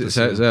kindlasti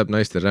see jääb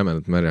naistel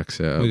rämedalt märjaks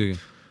ja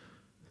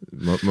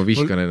ma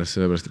vihkan ennast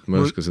sellepärast, et ma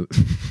ei oska seda.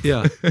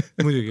 Jaa,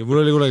 muidugi.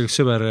 Mul oli kunagi üks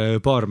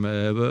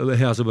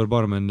hea sõber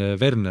baarmen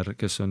Werner,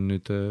 kes on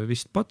nüüd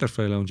vist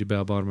Butterfly Lounge'i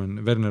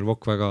peabaarmen. Werner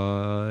Vokk, väga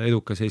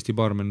edukas Eesti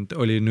baarmen,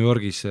 oli New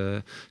Yorgis,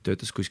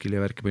 töötas kuskil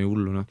ja värki pani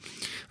hulluna.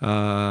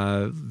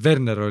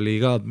 Werner oli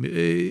ka,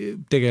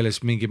 tegeles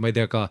mingi, ma ei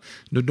tea ka,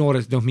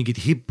 noored, mingid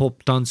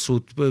hip-hop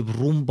tantsud,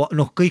 rumba,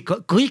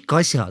 kõik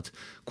asjad,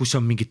 kus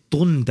on mingid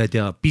tunded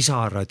ja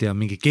pisarad ja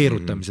mingi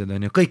keerutamised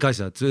on ju, kõik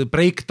asjad,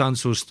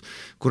 breiktantsust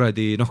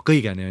kuradi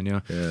kõigeni on ju.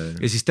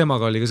 Ja siis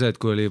temaga oli ka see, et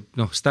kui oli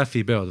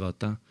staffi peod,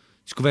 vaata,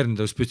 siis kui Vern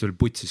tõus püsti oli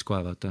putsis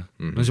kohe, vaata.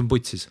 No see on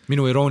putsis,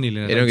 minu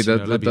irooniline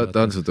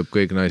tantsutab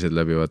kõik naised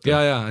läbi, vaata.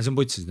 Ja, see on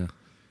putsis, noh.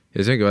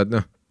 Ja see ongi,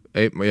 vaat,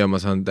 ja ma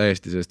saan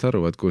täiesti sellest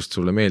aru, et kust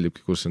sulle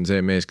meeldibki, kus on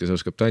see mees, kes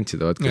oskab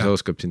tantsida, vaat, kes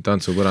oskab siin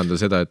tantsupõrandal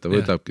seda, et ta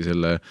võtabki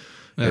selle,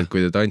 et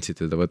kui te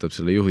tantsite, ta võtab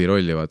selle juhi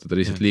rolli, vaata, ta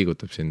lihtsalt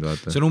liigutab sind,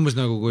 vaata. See on umbes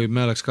nagu, kui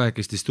me oleks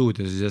kahekesti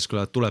stuudios, siis järsku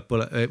lähevad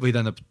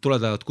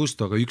tuled lähevad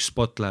kustu, aga üks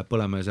spot läheb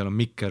põlema ja seal on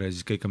mikker ja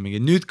siis kõik on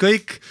mingi, nüüd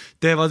kõik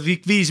teevad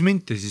 5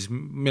 minti, siis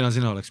mina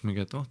sina oleks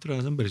mingi, et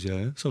tere, see on päris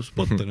hea, saab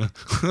spotta,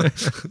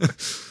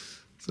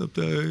 saab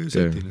teha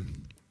setina.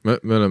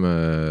 Me oleme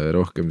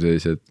rohkem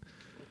sellised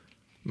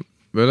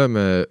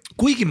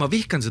kuigi ma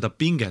vihkan seda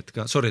pinget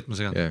ka, sorry, et ma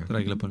segan,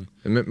 räägi lõpuni.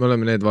 Me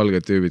oleme need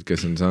valged tüübid,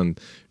 kes on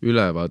saanud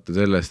ülevaate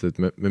sellest, et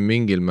me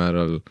mingil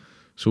määral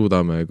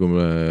suudame, kui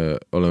me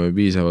oleme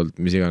piisavalt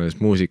mis iganes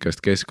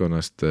muusikast,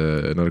 keskkonnast,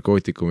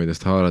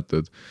 narkootikumidest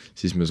haaratud,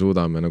 siis me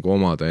suudame nagu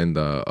omada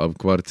enda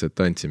abkvartset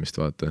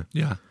tantsimist, vaata.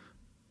 Jah.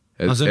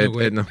 Ma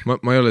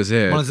ei ole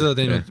see... Ma olen seda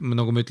teinud,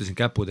 nagu ma ütlesin,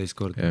 käpu teist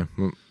korda.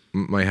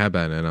 Ma ei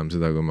häbene enam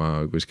seda, kui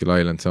ma kuskil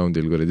Island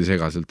Soundil kuradi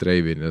segaselt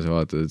reivin ja sa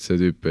vaatad, et see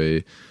tüüp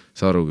ei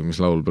saarugi, mis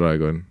laul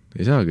praegu on.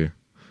 Ei saagi.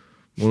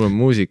 Mul on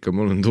muusika,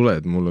 mul on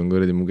tuled, mul on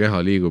kuradi, mu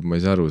keha liigub, ma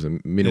ei saa aru, see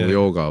minu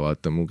jooga,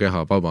 vaata, mu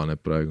keha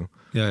vabaneb praegu.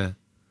 Ja.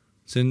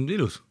 See on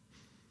ilus.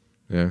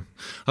 Yeah.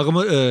 Aga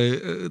ma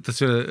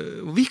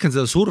vihkan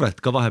seda survet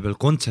ka vahepeal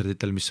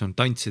kontserditel, mis on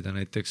tantsida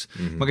näiteks.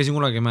 Ma käisin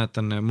kunagi,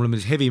 mäletan, mulle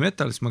meeldis heavy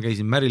metal, siis ma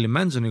käisin Marilyn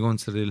Mansoni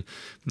kontserdil,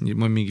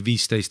 ma olin mingi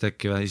 15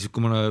 äkki või, siis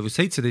kui ma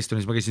 17 olin,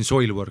 siis ma käisin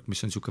Soilwork,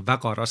 mis on siuke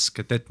väga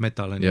raske death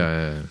metal.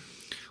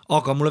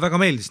 Aga mulle väga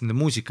meeldis nende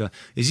muusika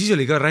ja siis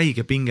oli ka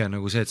räige pinge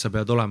nagu see, et sa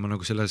pead olema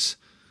nagu selles,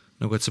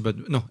 nagu et sa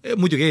pead,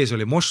 muidugi ees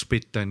oli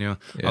moshpit on ju,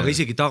 aga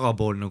isegi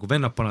tagapool nagu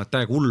vennad panevad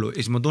täiega hullu ja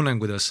siis ma tunnen,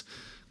 kuidas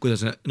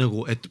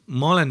nagu, et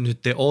ma olen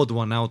nüüd the odd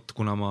one out,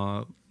 kuna ma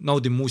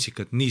naudin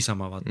muusikat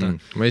niisama, vaata.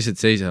 Ma lihtsalt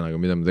seisan, aga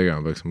mida ma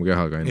tegema peaks mu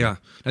kehaga. Ja,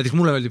 näiteks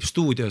mulle meeldib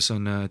stuudios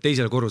on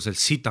teisel korrusel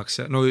sitaks,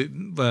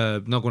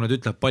 nagu nad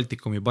ütlevad,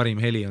 Baltikumi parim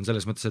heli on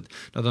selles mõttes,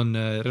 et nad on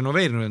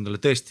renoveerinud endale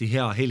tõesti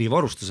hea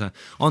helivarustuse.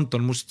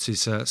 Anton Must,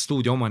 siis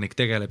stuudio omanik,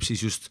 tegeleb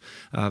siis just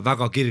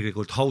väga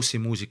kirglikult house'i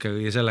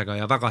muusikaga ja sellega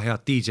ja väga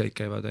head DJ-d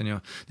käivad, on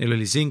ju. Neil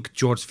oli Zink,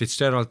 George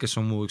Fitzgerald, kes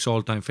on mu üks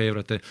all-time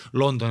favorite,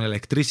 London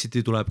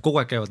Electricity tuleb, kogu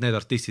aeg käivad need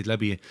artistid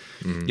läbi.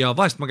 Ja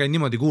vahest ma käin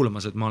niimoodi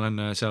kuulamas, et ma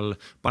olen seal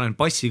panen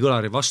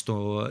bassikõlari vastu,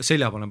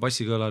 selja panen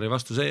bassikõlari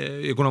vastu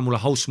ja kuna mulle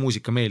house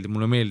muusika meeldib,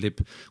 mulle meeldib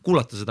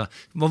kuulata seda,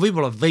 ma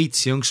võib-olla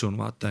veits jõnksun,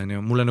 vaata,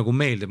 mulle nagu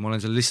meeldib, ma olen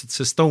seal lihtsalt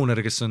see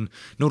stoner, kes on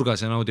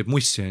nurgas ja naudib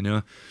mussi,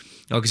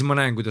 aga siis ma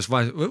näen, kuidas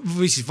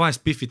või siis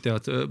vahest piffid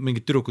teevad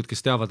mingid tüdrukud,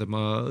 kes teavad, et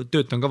ma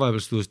töötan ka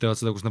vahepeal stuudios, teevad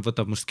seda, kus nad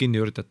võtab must kinni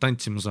ja üritavad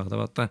tantsima saada,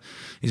 vaata.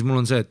 Ja siis mul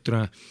on see, et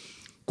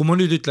kui ma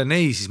nüüd ütlen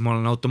ei, siis ma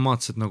olen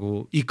automaatselt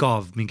nagu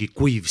igav mingi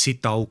kuiv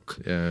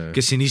sitaauk,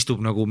 kes siin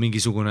istub nagu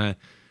mingisugune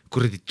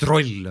kuradi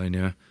troll, on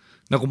ju.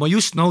 Nagu ma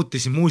just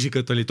nautisin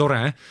muusikat, oli tore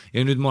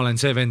ja nüüd ma olen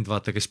see vend,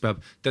 vaata, kes peab,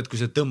 tead, kui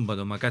sa tõmbad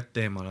oma kätt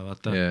eemale,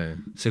 vaata,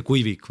 see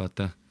kuivik,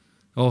 vaata.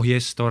 Oh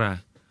jess, tore.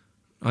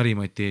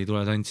 Harimati ei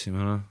tule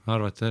tantsima,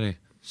 arvata oli,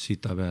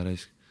 sita peale.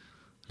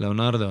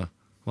 Leonardo,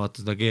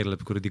 vaata, ta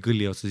keerleb kuradi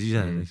kõlli otsas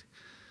ise.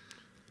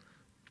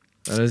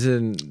 See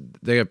on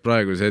tegelikult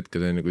praeguse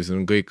hetked, kui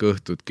sul on kõik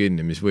õhtud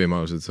kinni, mis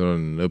võimalused sul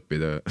on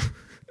õppida.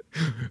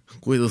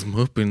 Kuidas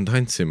ma õpin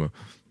tantsima?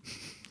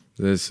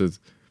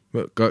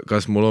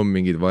 Kas mul on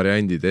mingid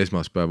variandid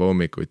esmaspäeva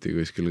hommikuti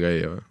kuskil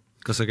käia või?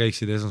 Kas sa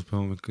käiksid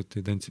esmaspäeva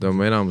hommikuti tantsima?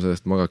 Ma enamus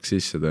sellest magaks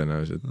sisse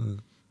tõenäoliselt.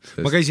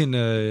 Ma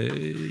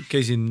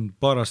käisin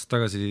paar aastat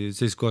tagasi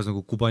sellises kohas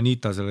nagu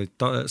Kubanita, seal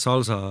olid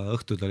salsa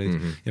õhtud olid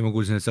ja ma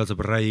kuulsin, et seal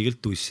saab räigelt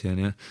tussi.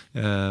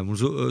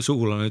 Mul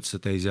sugulane ütles,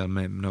 et ei, seal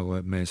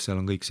mees, seal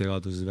on kõik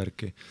segaduses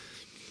värki.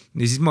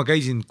 Ja siis ma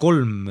käisin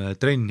 3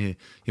 trenni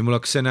ja mul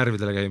hakkas see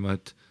närvidele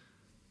käima, et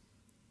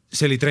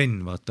see oli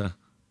trenn, vaata.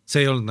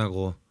 See ei olnud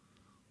nagu,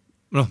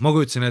 ma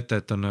kujutsin ette,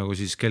 et on nagu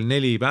siis kell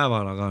 4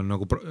 päeval, aga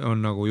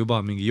on nagu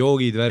juba mingi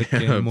joogid,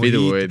 värki.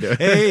 Pidu võid.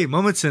 Ei,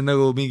 ma mõtlesin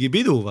nagu mingi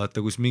pidu,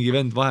 vaata, kus mingi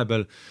vend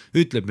vahepeal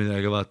ütleb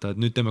midagi, vaata,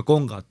 et nüüd teeme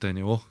kongat,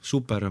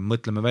 super,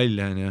 mõtleme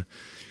välja.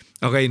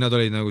 Aga ei, nad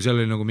olid nagu, seal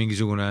oli nagu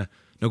mingisugune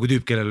nagu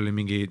tüüp, kellel oli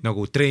mingi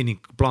nagu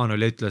treeningplaan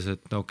oli ja ütles,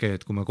 et okei,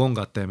 et kui me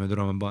kongat teeme,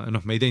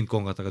 me ei teinud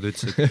kongat, aga ta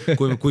ütles, et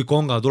kui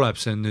konga tuleb,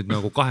 see on nüüd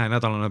nagu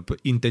 2-nädalane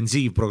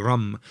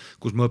intensiivprogramm,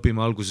 kus me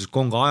õpime alguses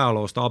konga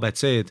ajaloost,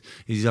 ABC-d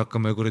ja siis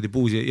hakkame kuradi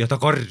puusi ja ta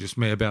karjus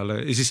meie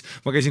peale ja siis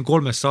ma käisin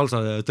 3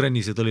 salsa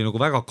trennis ja ta oli nagu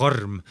väga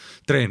karm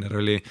treener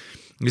oli ja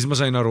siis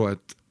ma sain aru,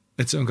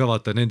 et see on ka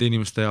vaata, nende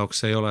inimeste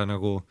jaoks ei ole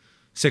nagu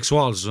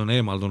seksuaalsus on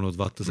eemaldunud,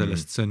 vaata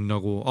sellest, see on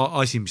nagu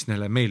asi, mis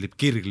neile meeldib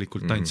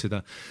kirglikult tantsida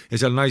ja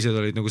seal naised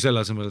olid nagu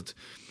selle asemel, et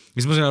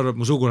Siis ma sain aru, et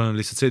mu sugulane on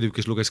lihtsalt see tüüp,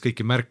 kes luges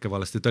kõiki märke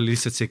valesti, ta oli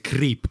lihtsalt see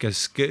kriip,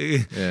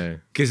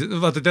 kes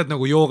vaata tead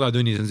nagu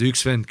joogatunnis on see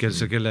üks vend,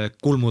 kelle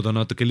kulmud on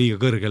natuke liiga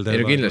kõrgel.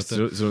 Ei no kindlasti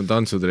sul on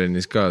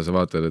tantsutrennis ka, sa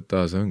vaatad, et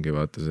see ongi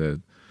vaata see,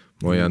 et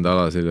ma hoian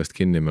tala sellest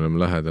kinni, me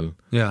oleme lähedal.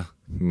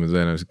 Me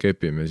tõenäoliselt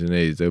kepime ja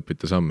neid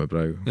õpita samme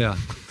praegu. Ja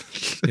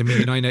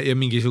mingi naine ja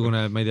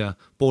mingisugune, ma ei tea,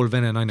 pool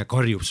vene naine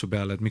karjub su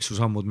peale, et miks su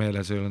sammud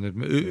meeles ei ole.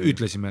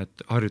 Ütlesime,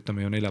 et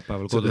harjutame ju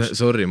neljapäeval kodus.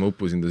 Sorry, ma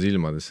uppusin ta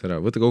silmadesse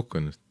ära. Võta kokku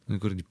ennast.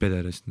 Kuradi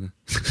pederist.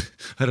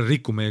 Ära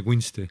rikku meie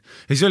kunsti.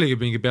 Ja siis oligi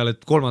mingi peale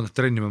 3.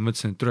 trenni, ma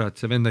mõtlesin, et türa, et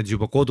see vend andis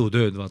juba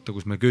kodutööd, vaata,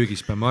 kus me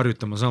köögis peame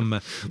harjutama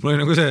samme. Mul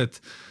oli nagu see,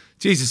 et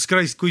Jesus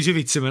Christ, kui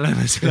süvitsi me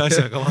läheme selle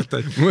asjaga, vaata.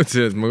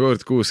 Mõtlesin, et ma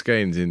kord kuus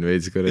käin siin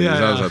veits kuradi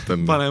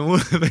salsatan. Pane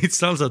veits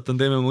salsatan,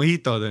 teeme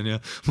mojitod ja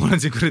ma olen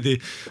siin kuradi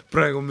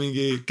praegu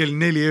mingi kell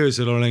 4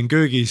 öösel olen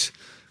köögis,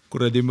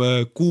 kuradi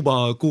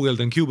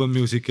guugeldan Cuban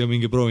music ja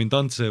mingi proovin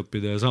tantse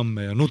õppida ja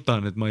samme ja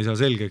nutan, et ma ei saa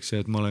selgeks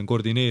ja et ma olen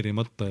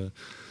koordineerimata.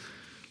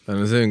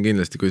 No see on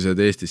kindlasti, kui sa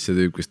oled Eestis see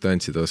tüüp, kes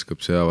tantsida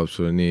oskab, see avab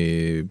sulle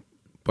nii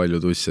palju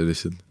tusse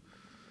lihtsalt.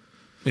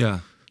 Jaa.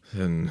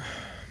 See on...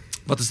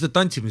 Vaata seda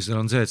tantsimisel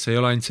on see, et see ei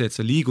ole ainult see, et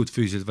sa liigud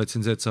füüsiliselt, vaid see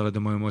on see, et sa oled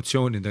oma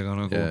emotsioonidega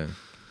nagu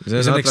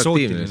see on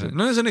eksootiline.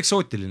 No see on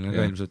eksootiline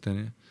ka ilmselt.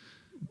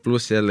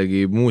 Pluss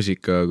jällegi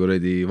muusika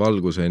kuradi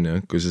valgus on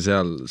ju, kui sa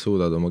seal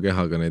suudad oma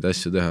kehaga neid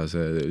asju teha,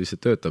 see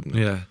lihtsalt töötab.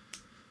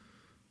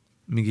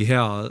 Mingi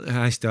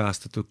hästi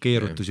ajastatud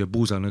keerutus ja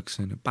puusanõks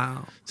on ju.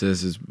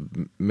 Selles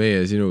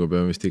meie sinuga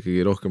peame vist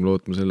ikkagi rohkem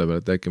lootma selle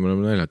peale, et äkki me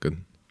oleme naljakad.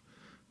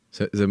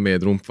 See on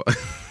meie trumpa.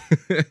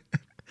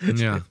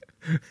 Jaa.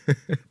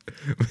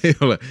 Me ei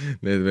ole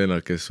need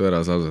vennad, kes su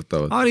ära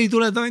salsatavad. Ari,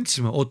 tule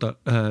tantsima. Oota,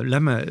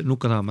 lähme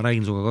nukka taha, ma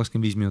räägin suga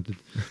 25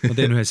 minutit. Ma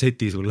teen ühe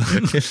seti sulle.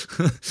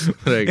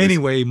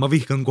 Anyway, ma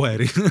vihkan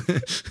koeri.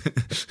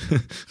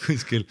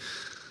 Kuskil.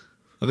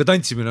 Aga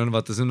tantsimine on,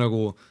 vaata, see on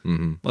nagu,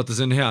 vaata,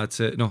 see on hea, et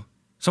see,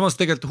 samas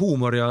tegelikult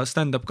huumor ja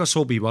stand-up ka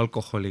sobib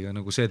alkoholiga,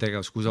 nagu see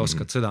tegevus, kui sa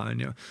oskad seda,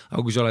 on ju.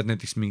 Aga kui sa oled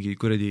näiteks mingi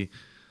kuradi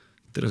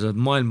tere, sa oled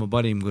maailma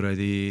parim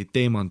kuradi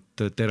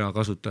teemant tera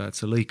kasutaja, et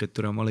sa lõikad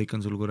türa, ma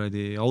lõikan sul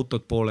kuradi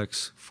autot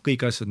pooleks,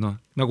 kõik asjad,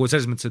 nagu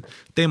selles mõttes,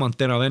 et teemant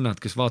tera vennad,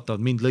 kes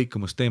vaatavad mind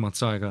lõikamust teemant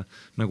saega,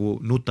 nagu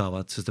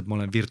nutavad, sest et ma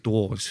olen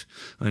virtuoos,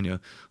 on ju.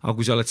 Aga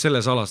kui sa oled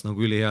selles alas nagu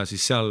ülihea,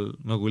 siis seal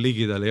nagu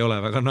ligidal ei ole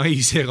väga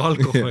naisi ega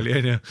alkoholi,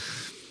 on ju.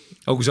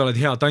 Aga kui sa oled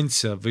hea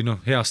tantsija või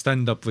hea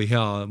stand-up või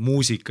hea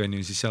muusika, on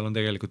ju, siis seal on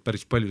tegelikult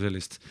päris palju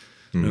sellist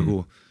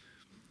nagu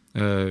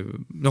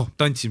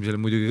tantsimisele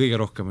muidugi kõige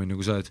rohkem on,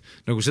 kui sa oled,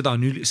 nagu seda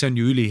on, see on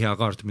ju ülihea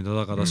kaart, mida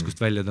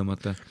tagataskust välja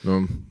tõmmata.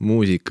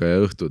 Muusika ja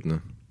õhtud,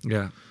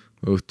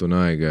 õhtune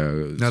aeg ja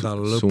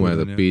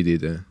sumedad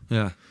biidid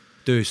ja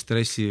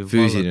tööstressi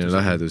füüsiline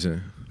lähedus ja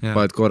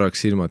paned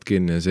korraks silmad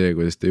kinni ja see,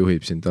 kuidas ta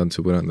juhib sind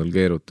tantsupõrandal,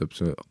 keerutab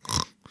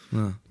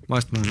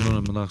vahest mul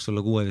on, ma tahaks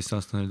olla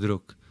 16-aastane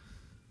tüdruk,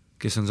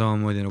 kes on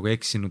samamoodi nagu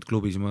eksinud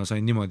klubis, ma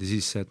sain niimoodi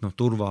sisse, et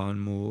Turva on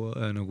mu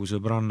nagu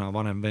sõbranna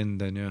vanem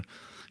vend on ju,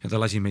 ja ta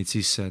lasi meid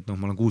sisse, et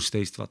ma olen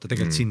 16, vaata,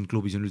 tegelikult siin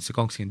klubis on üldse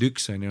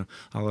 21 on ju,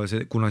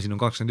 aga kuna siin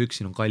on 21,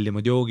 siin on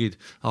kallimad joogid,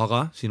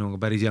 aga siin on ka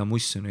päris hea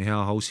muss, on ju,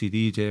 hea house'i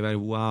DJ,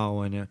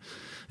 wow on ju,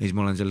 ja siis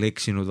ma olen seal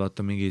eksinud,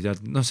 vaata mingi,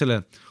 selle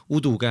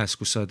udu käes,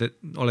 kus sa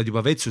oled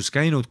juba vetsus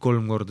käinud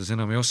 3 korda, sa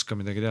enam ei oska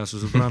midagi teha, su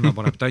sõbranna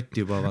paneb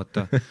tatti juba,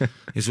 vaata,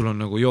 ja sul on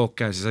nagu jook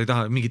käes ja sa ei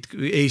taha, mingid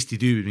Eesti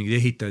tüübid, mingid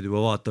ehitajad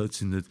juba vaatavad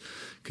sind, et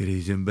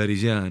see on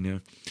päris hea, on ju.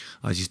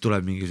 Aga siis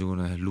tuleb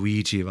mingisugune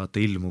Luigi,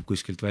 vaata, ilmub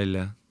kuskilt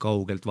välja,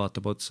 kaugelt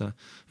vaatab otsa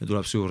ja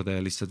tuleb su juurde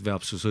ja lihtsalt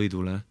veab su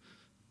sõidule.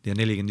 Ja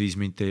 45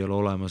 minti ei ole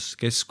olemas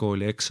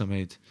keskkooli,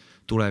 eksameid,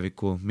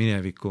 tuleviku,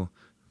 mineviku,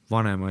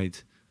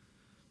 vanemaid.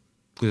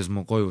 Kuidas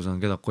ma koju saan,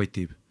 keda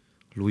kotib?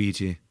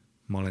 Luigi,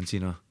 ma olen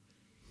sina.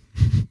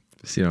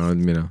 Sina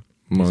oled mina,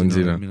 ma olen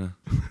sina.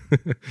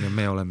 Ja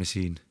me oleme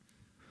siin.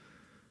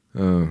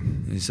 Ja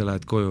siis sa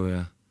lähed koju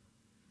ja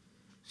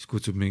siis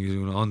kutsub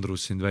mingisugune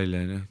Andrus sind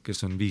välja,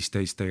 kes on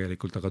 15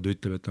 tegelikult, aga ta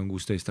ütleb, et on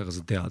 16, aga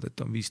sa tead,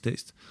 et on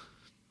 15.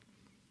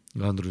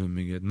 Ja Andrus on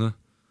mingi, et ma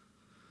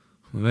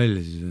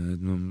välja siis,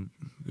 et ma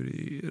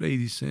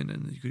reidis sain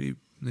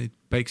neid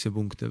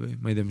päiksepunkte või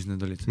ma ei tea, mis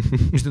need olid.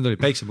 Mis need olid,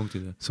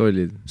 päiksepunktid või?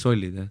 Sollid.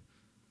 Sollid, jah?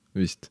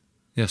 Vist.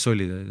 Jah,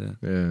 sollid olid, jah.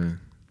 Ja.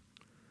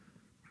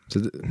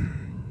 See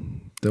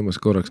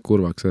tõmbas korraks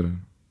kurvaks ära.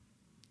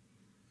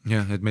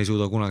 Jah, et me ei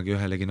suuda kunagi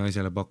ühelegi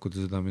naisele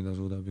pakkuda seda, mida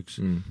suudab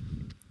üks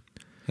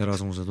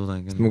Erasmuse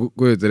tudeng. Ma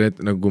kujutan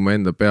ette, nagu kui ma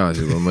enda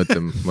peas juba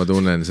mõtlen, ma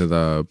tunnen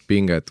seda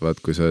pinget, vaat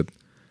kui sa oled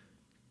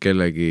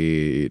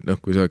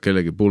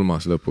kellegi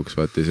pulmas lõpuks,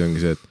 vaata, see ongi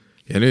see, et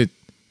ja nüüd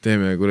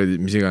teeme kuradi,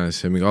 mis iganes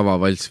see mingi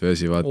avavalts või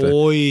asi, vaata.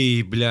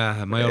 Oi,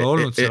 ma ei ole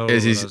olnud seal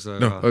olukorras.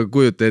 Aga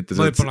kujuta ette,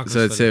 sa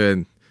oled see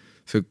vend,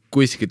 sa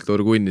kuskilt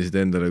orgunnisid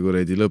endale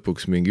kuradi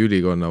lõpuks mingi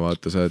ülikonna,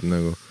 vaata, sa oled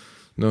nagu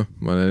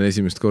ma olen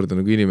esimest korda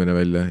nagu inimene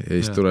välja ja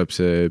siis tuleb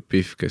see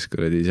Pihv, kes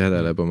kuradi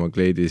sädeleb oma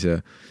kleidis ja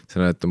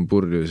sa näed, ta on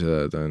purjus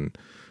ja ta on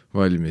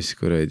valmis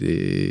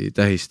kuradi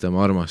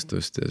tähistama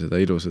armastust ja seda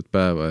ilusat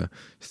päeva ja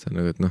siis ta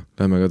on nagu, et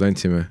lähme ka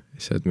tantsime.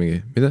 Siis sa oled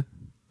mingi, mida?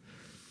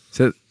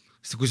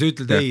 sest kui sa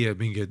ütled ei ja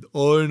mingi, et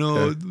oi no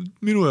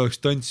minu jaoks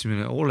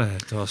tantsimine, ole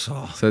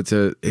tasa.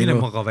 Mine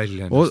maga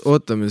välja.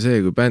 Ootame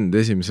see, kui bänd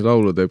esimese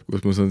laulu teeb,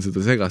 kus ma saan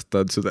seda segast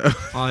tantsu teha.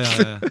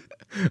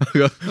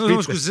 No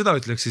samas, kui sa seda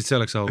ütleksid, see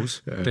oleks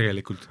aus,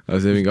 tegelikult. Aga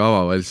see mingi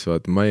avavalss,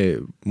 vaata,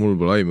 mul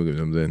pole aimugi,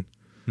 mida ma teen.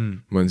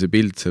 Ma on see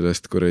pilt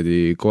sellest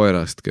kuradi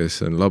koerast,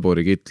 kes on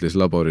laborikitlis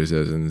laboris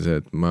ja see on see,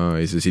 et ma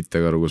ei saa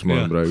sitta karu, kus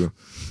ma olen praegu.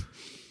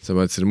 Sa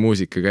pead selle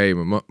muusika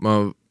käima, ma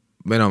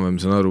enam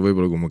saan aru,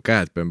 võib-olla kui ma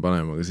käed pean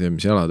panema, aga see,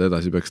 mis jalad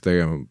edasi peaks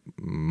tegema,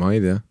 ma ei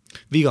tea.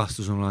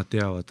 Vigastus on alati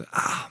hea, vaata,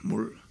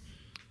 mul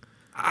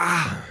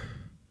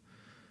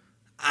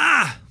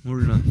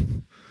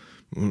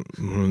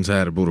on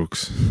säär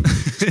puruks.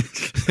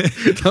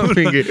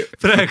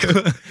 Praegu.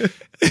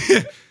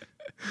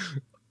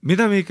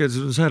 Mida Mihkel,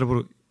 sul on säär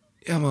puruks?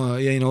 Ja ma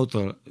jäin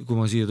autole, kui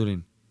ma siia tulin.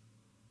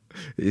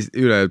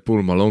 Üle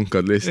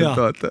pulmalonkad lihtsalt,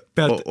 vaata.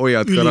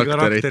 Hoiad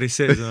karakteris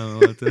sees olema,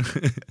 vaata.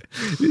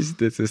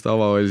 Lihtsalt, et sellest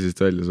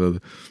avavalsist välja saada.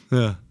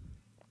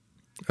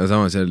 Aga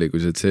samas jälle, kui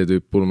see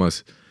tüüp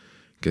pulmas,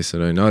 kes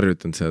on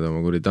harjutanud seda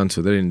oma kuri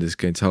tantsutrenides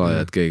käinud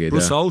salajad, keegi ei tea.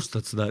 Plus sa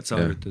austad seda, et sa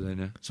harjutad,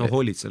 sa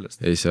hoolid sellest.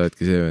 Ei, sa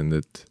oledki see vend,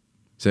 et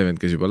see vend,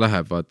 kes juba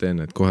läheb, vaata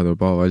enne, et kohe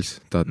tuleb avavals,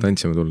 tahad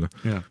tantsima tulla.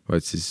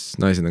 Vaat siis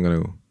naised on ka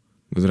nagu,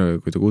 no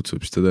tere, kui ta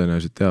kutsub, siis ta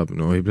tõenäoliselt teab,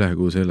 no ei plähe,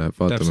 kuhu see läheb,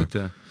 vaatame. Täpselt,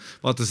 jah.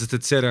 Vaata, sest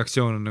et see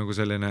reaktsioon on nagu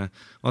selline,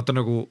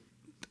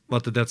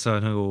 vaata tead sa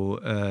nagu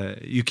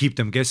you keep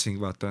them guessing,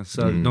 vaata,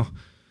 sa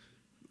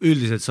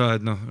üldiselt sa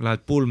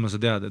lähed pulma, sa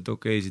tead, et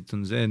okei, siit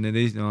on see, need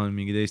Eesti on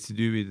mingid Eesti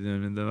tüübid,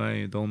 nende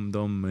väi, Tom,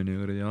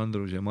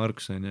 Andrus ja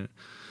Marks on ja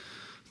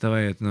ta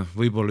väi, et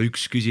võib-olla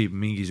üks küsib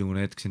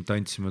mingisugune hetk siin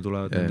tantsima,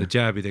 tulevad nende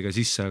jääbidega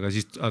sisse, aga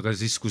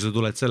siis, kui sa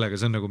tuled sellega,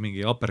 see on nagu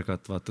mingi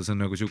uppercut, vaata, see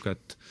on nagu siuke,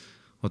 et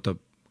oota,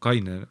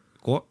 kaine,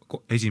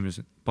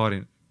 esimese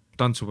paari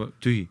tantsu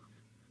tühi.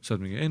 Saad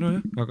mingi, ei no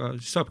jah, aga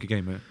siis saabki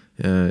käima.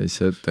 Ja siis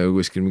sa oled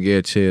kuskil mingi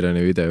Ed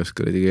Sheerani videos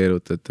kuradi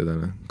keerutad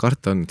teda.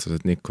 Karta on, et sa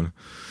saad nikkuna.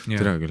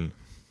 Tere küll.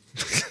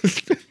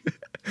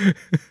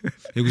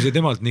 Ja kui see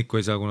temalt nikku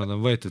ei saa, kuna ta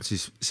on võetud,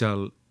 siis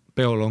seal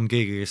peol on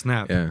keegi, kes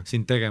näeb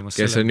sind tegemas.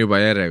 Kes on juba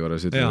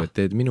järjekorras, ütleb, et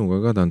teed minuga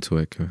ka tantsu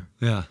äkki või?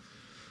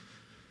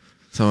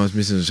 Samas,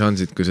 mis on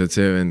šansid, kui sa oled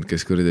see vend,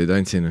 kes kuradi ei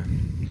tantsina?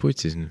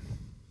 Putsis.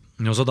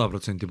 No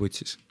 100%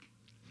 putsis.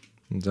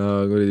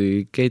 Sa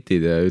kuradi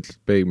ketid ja ütled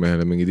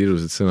peigmehele mingid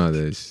ilusad sõnad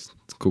ja siis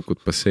kukud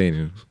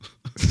basseini.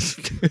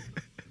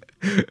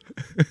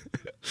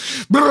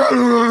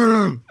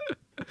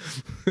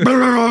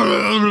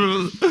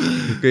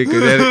 Kõik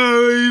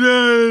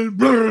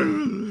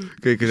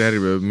on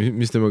järgi,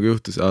 mis temaga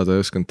juhtus? Ta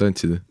ei osanud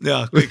tantsida.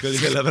 Jaa, kõik oli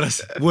selle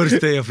pärast.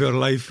 Worst day of your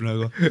life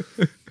nagu.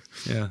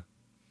 Jaa.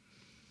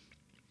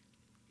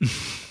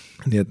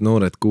 Nii et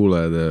noored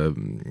kuulajad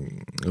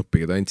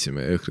õppige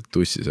tantsima ja jõhkrat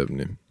tussi saab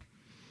nii.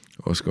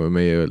 Oskame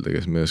meie öelda,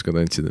 kes me ei oska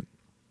tantsida.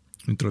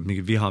 Nüüd tuleb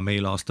mingi viha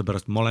meil aasta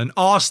pärast. Ma olen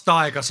aasta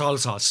aega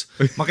salsas.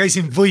 Ma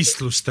käisin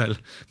võistlustel.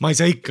 Ma ei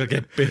saa ikka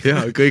keppi.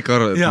 Ja, kõik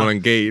arvad, et ma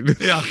olen gein.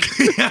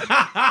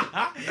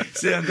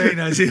 See on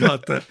teine asi,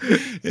 vaata.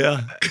 Ja,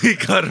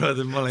 kõik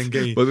arvad, et ma olen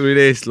gein. Ma tulin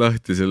eest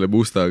lahti selle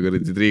musta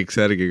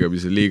triiksärgiga,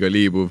 mis on liiga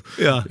liibuv.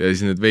 Ja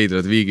siis need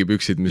veidrad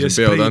viigipüksid, mis on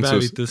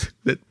peotantsus.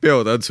 Need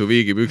peotantsu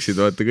viigipüksid,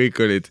 vaata, kõik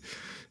olid.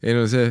 Ei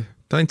no see,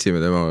 tantsime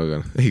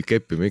temaga. Ei,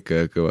 keppime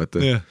ikka jäkka, vaata.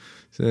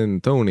 See on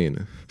Tony.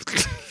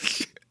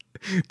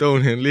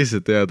 Tony on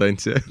lihtsalt hea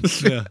tantsija.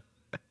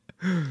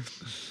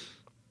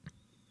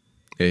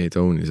 Ei,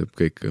 Tony saab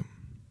kõike.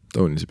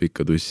 Tony saab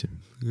ikka tussi.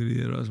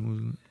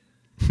 Erasmus.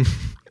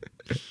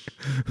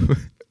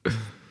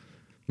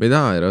 Me ei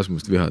taha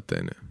Erasmust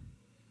vihata, enne.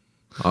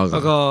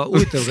 Aga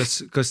huvitav,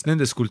 kas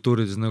nendes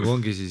kultuurides nagu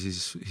ongi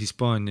siis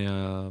Hispaania...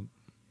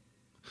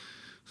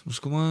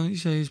 Kui ma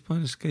ise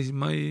Hispaanias käisin,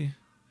 ma ei...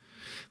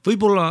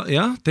 Võib-olla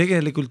jah,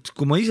 tegelikult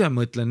kui ma ise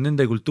mõtlen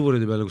nende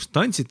kultuuride peale, kus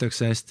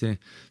tantsitakse hästi,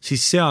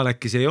 siis seal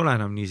äkki see ei ole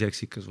enam nii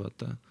seksikas,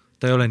 vaata.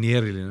 Ta ei ole nii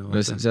eriline.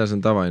 No seal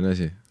on tavaline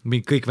asi.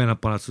 Kõik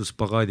vennad paned su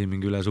spagaadi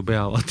mingi üle su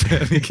pea, vaata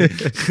ja mingi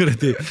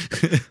kuradi.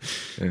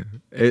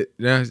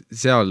 Jah,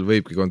 seal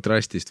võibki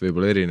kontrastist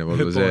võib-olla erinev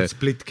olla see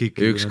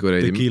üks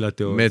kuradi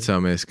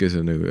metsamees,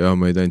 kes on nagu,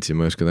 ma ei tantsi,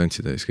 ma ei oska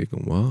tantsida, siis kõik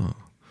on,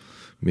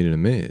 milline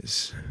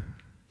mees.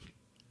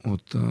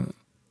 Oota,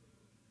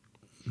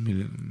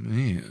 milline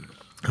mees?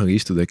 Aga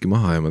istud äkki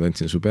maha ja ma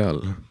tantsin su peal.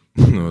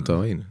 No ta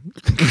aine.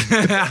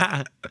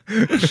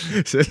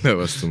 Selle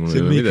vastu mul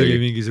ei ole midagi. See oli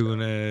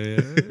mingisugune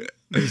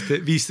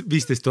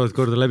 15,000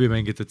 korda läbi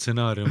mängitud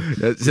stsenaarium.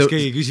 Siis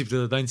keegi küsib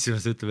teda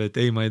tantsimast ja ütleb, et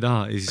ei, ma ei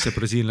taha. Ja siis see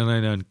brasiilne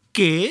naine on,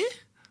 kee?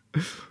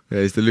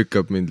 Ja siis ta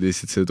lükkab mind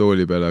lihtsalt selle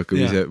tooli peale,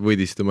 hakkab ise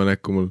võidistama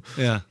näkku mul.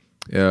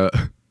 Ja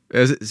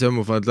see on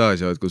mu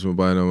fantaasia, kus ma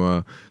panen oma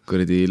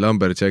kuradi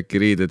Lumberjacki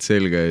riided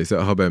selga ja siis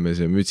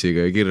habemes ja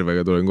mütsiga ja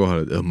kirvega tulen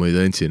kohale, et ma ei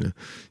tantsina.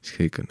 Siis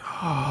kõik on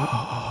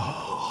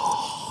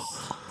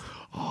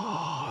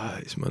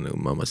siis ma nagu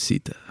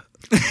mamacita.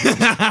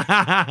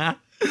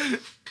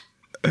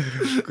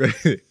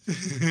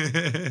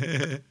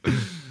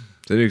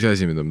 see on üks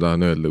asi, mida ma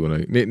tahan öelda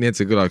kunagi. Nii et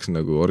see kõlaks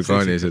nagu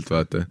orgaaniliselt,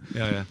 vaata.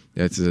 Ja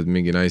et sa saad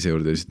mingi naise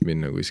juurde lihtsalt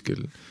minna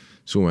kuskil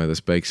sumedas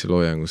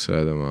päikseloojangus, sa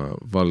oled oma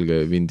valge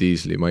Vin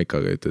Diesli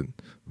maikaga, ütled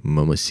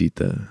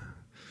mamacita,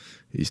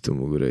 istu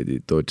mu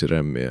kuradi Dodge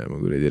Rammi ja ma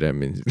kuradi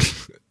rämmin.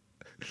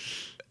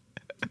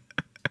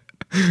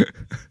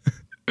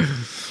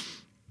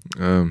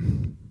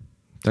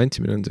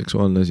 Tantsimine on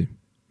seksuaalne asi,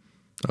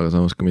 aga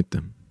samas ka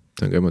mitte.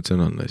 See on ka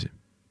emotsionaalne asi.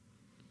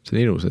 See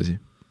on ilus asi.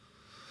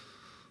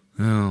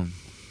 Jaa.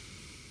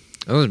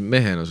 Aga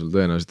mehena sul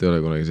tõenäoliselt ei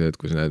ole kunagi see, et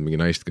kui sa näed mingi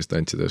naist, kes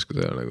tantsida osku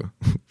teha nagu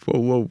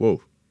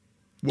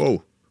wow.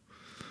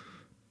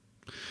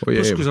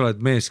 Plus kui sa oled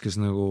mees, kes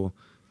nagu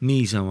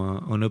niisama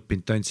on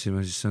õppinud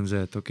tantsima, siis see on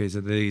see, et okei, sa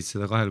tegid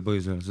seda 2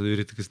 põhjusel, sa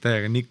üritad kas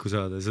täiega nikku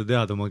saada ja sa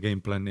tead oma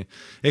gameplani.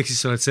 Ehk siis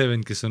sa oled see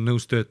vend, kes on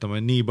nõus töötama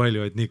nii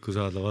palju, et nikku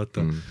saada,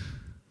 vaata.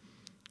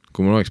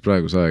 Kui mul oleks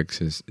praegu aeg,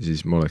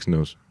 siis ma oleks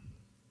nõus.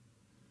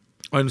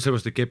 Ainult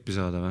seepärast, et keppi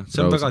saada või?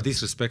 See on väga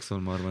disrespectful,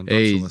 ma arvan.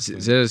 Ei,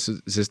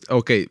 sest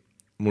okei,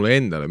 mulle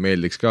endale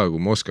meeldiks ka, kui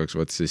ma oskaks,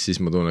 vaata,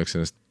 siis ma tunneks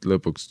ennast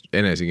lõpuks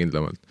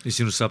enesekindlamalt. Ja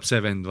sinust saab see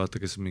vend, vaata,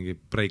 kes mingi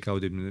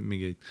breakoutib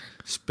mingi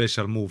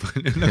special move,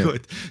 nagu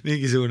et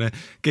mingisugune,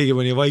 keegi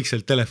pani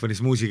vaikselt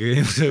telefonis muusika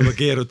ja sa juba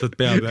keerutad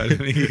pea peal ja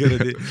mingi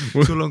kuradi,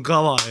 sul on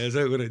kava ja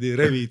sa kuradi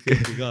revid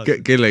kõiki kaasa.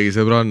 Kellegi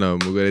sõbranna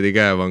on mu kuradi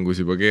käevangus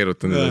juba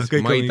keerutanud,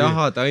 ma ei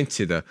taha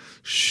tantsida.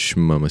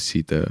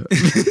 Mamacita.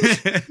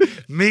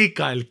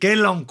 Mikael,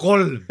 kell on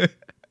 3.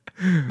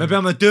 Me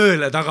peame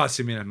tööle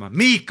tagasi minema.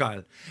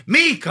 Mikael!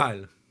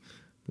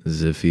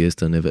 The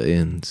fiesta never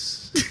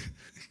ends.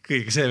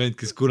 Kõik see vend,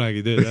 kes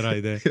kunagi tööd ära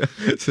ei tee.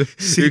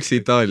 Üks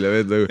Itaalia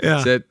vend nagu.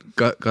 See,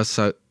 kas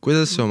sa,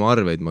 kuidas sa oma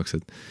arveid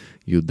maksad?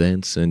 You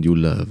dance and you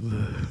love.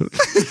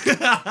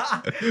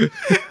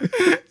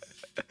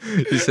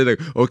 Siis see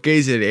nagu,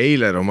 okei, see oli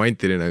eile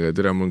romantiline, aga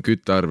türa mul on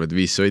küttearved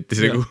 5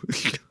 soitis nagu.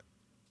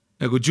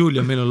 Nagu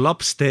Julia, meil on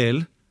laps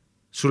teel,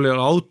 sul ei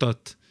ole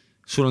autot,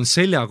 sul on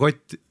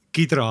seljakott,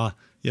 kidra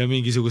ja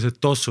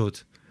mingisugused tossud.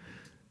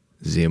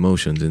 The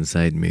emotions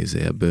inside me,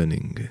 they are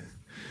burning.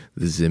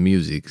 The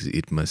music,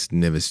 it must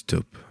never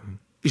stop.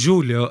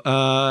 Julio,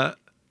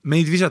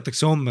 meid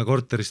visatakse homme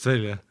korterist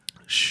välja.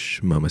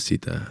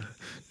 Mamacita,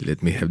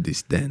 let me have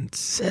this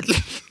dance.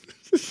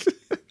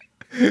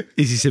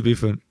 Ja siis see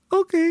pihv on,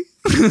 okei.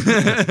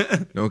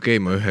 No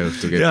okei, ma ühe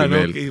õhtu kepin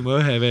veel. Ja, okei, ma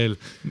ühe veel.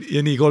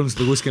 Ja nii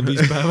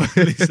 365 päeva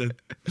lihtsalt.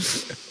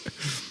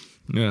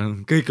 Ja,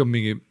 kõik on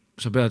mingi,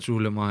 sa pead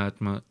Julio maha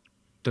jätma,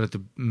 te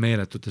olete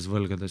meeletutes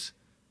võlgades.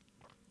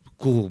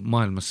 Kuhu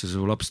maailmasse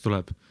su laps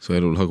tuleb? Su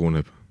elu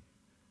laguneb.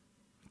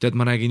 Tead,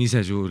 ma räägin ise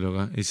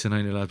Julioga, ja siis see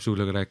naine läheb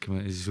Julioga rääkima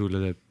ja siis Julio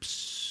teeb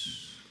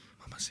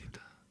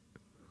mamacita.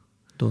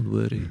 Don't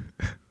worry.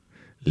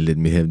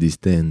 Let me have this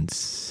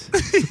dance.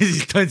 Ja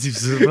siis tantsib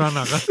see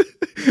sõbrannaga.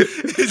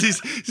 Ja siis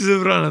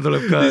sõbranna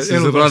tuleb ka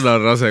siis sõbranna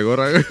on rase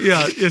korraga.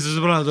 Ja see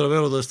sõbranna tuleb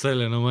elutõest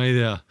välja, no ma ei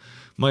tea.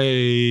 Ma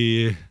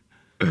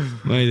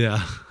ei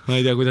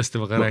tea, kuidas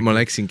temaga rääkida. Ma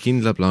läksin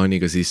kindla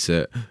plaaniga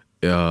sisse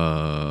ja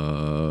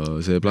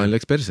see plaan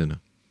läks persena.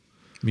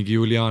 Mingi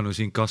Julianus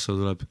Inkasso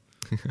tuleb.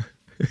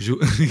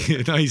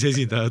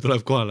 Naisesindaja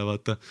tuleb kohale,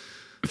 vaata.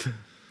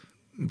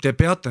 Te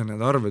peate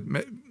need arved.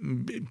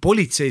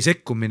 Politsei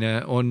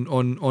sekkumine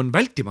on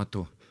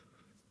vältimatu.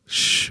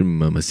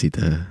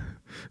 Mamacita,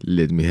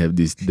 let me have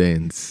this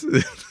dance.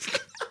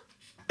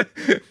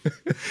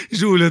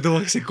 Julio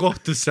tuuakse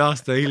kohtusse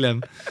aasta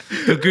hiljem.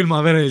 Ta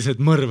külmavereliselt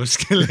mõrvas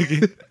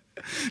kellegi.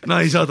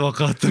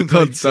 Naisadvokaat on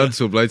kaitse.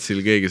 Tantsuplatsil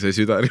keegi sai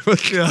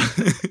südarimalt.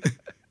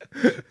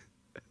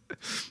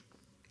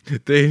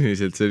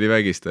 Tehniliselt see oli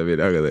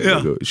vägistamine, aga ta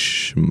nagu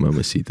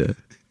mamacita.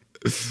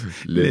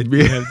 Let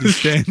me have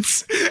this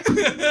dance.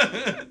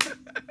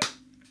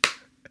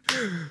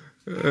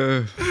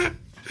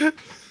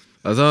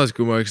 Aga samas,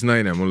 kui ma oleks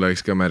naine, mul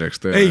läheks ka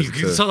märjaks tõenäoliselt.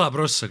 Ei,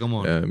 100%,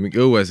 come on.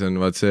 Mingi õues on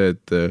vaat see,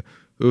 et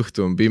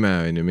õhtu on pime,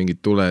 on ju, mingid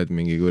tuled,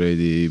 mingi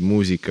kuredi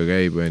muusika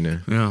käib, on ju.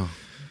 Jaa.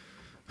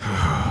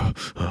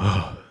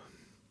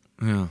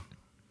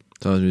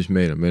 Samas, mis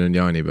meil on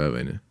jaanipäev,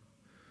 on ju.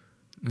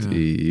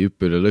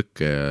 Hüppe üle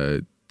lõkke ja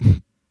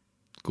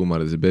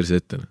kumarada see perse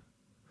ette.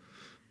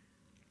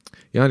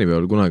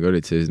 Jaanipäeval kunagi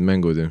olid sellised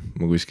mängud,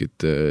 ma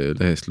kuskilt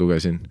lehest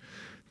lugesin,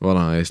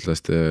 vana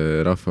eestlaste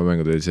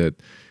rahvamängud oli see, et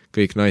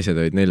kõik naised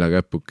olid 4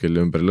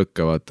 käpukil ümber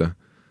lõkka, vaata,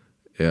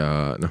 ja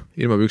noh,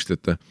 ilma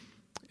püksteta,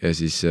 ja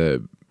siis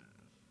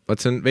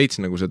vaat see on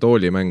veits nagu see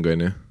toolimäng,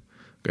 on ju,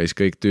 käis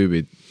kõik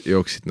tüübid,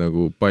 jooksid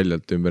nagu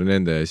paljalt ümber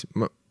nende ja siis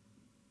ma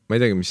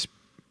ei teagi, mis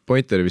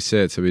point oli vist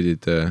see, et sa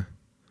pidid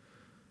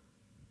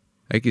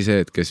äkki see,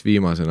 et kes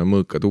viimasena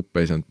mõõka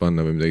tuppe ei saanud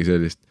panna või midagi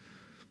sellist.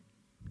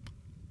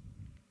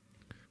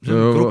 See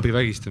on grupi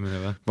vägistamine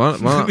või?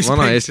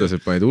 Vana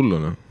eestlased panid hullu,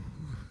 noh.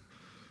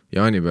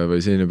 Jaanipäev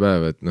oli selline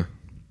päev, et noh.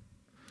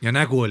 Ja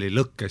nägu oli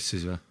lõkkes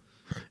siis või?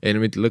 Ei, no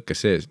mitte lõkkes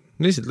sees.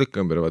 Lihtsalt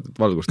lõkke ümber, vaata, et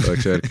valgust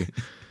oleks järgi.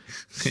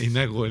 Ei,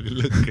 nägu oli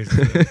lõkkes.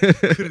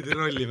 Kurdi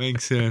rollimäng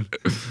see on.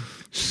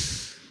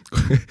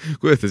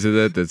 Kuidas te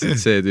seda teete,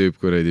 et see tüüp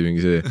kuradi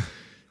mingi see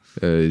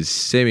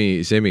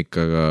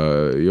semikaga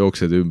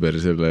jooksed ümber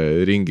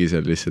selle ringi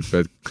seal, lihtsalt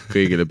pead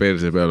kõigile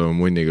perse peale oma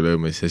munniga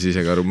lööma, siis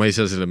ise ka aru, ma ei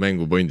saa selle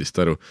mängu pointist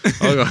aru,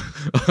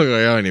 aga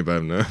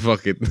jaanipäev, no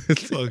fuck it.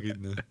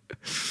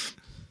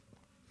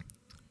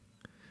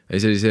 Ei,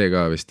 see oli see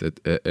ka vist,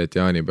 et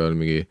jaanipäeval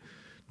mingi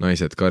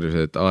naised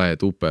karjusid, et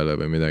aed upele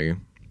või midagi.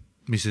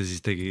 Mis see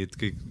siis tegi, et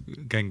kõik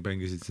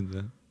gangbängisid sind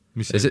või?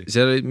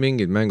 Seal olid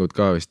mingid mängud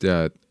ka vist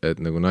ja,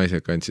 et nagu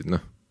naised kandsid,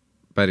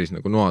 päris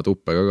nagu noa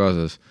tuppe ka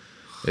kaasas.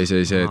 Ei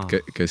see oli see,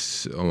 et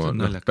kes oma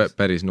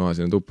päris noa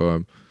sinna tuppe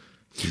vajab.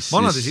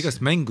 Vanades igast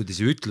mängudes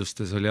ja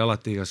ütlustes oli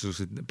alati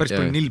igasugused, päris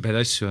palju nilbeid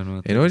asju on.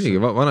 Ei no oligi,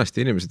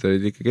 vanasti inimesed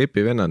olid ikka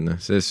kepivennad,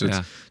 selles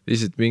suhtes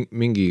lihtsalt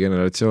mingi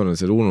generatsioon on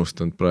seal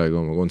unustanud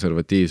praegu oma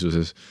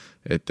konservatiivsuses,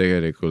 et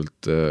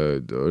tegelikult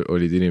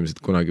olid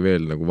inimesed kunagi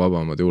veel nagu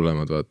vabamad ja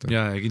hullemad, vaata.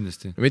 Ja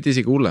kindlasti. Mitte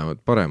isegi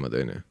hullemad, paremad,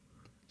 on ju.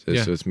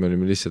 Selles suhtes me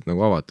olime lihtsalt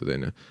nagu avatud,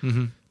 on ju.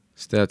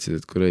 Siis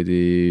teadsid, et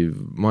kuradi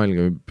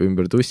maailm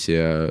ümber tussi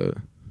ja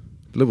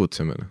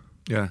lõbutseme.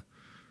 Jah,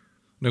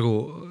 nagu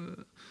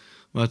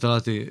ma vaatan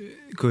alati,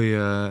 kui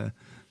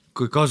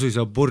kasu ei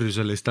saa purjus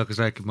olla, siis ta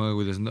hakkas rääkima,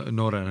 kuidas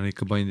noorena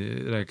ikka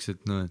rääkis,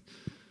 et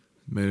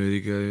meil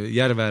oli ikka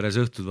järve ääres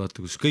õhtud,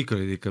 vaata, kus kõik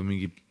olid ikka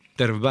mingi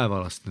terve päev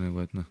alast,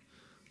 nagu, et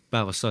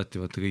päevast saati,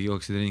 vaata, kõik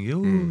jooksid ringi,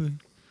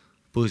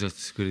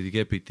 põõsastas kuradi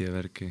kepiti ja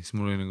värki, siis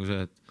mul oli nagu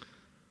see, et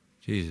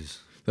Jesus.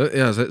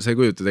 Ja sa ei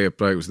kujuta tegelikult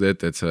praegu seda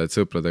ette, et sa oled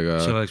sõpradega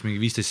seal oleks mingi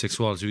 15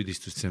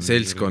 seksuaalsüüdistust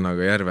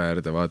seltskonnaga järve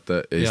äärde,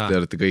 vaata, ja siis te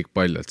olete kõik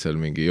paljad seal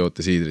mingi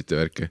joote siidrit ja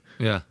värki.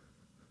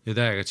 Ja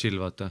täiega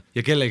chill, vaata.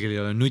 Ja kellelgi ei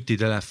ole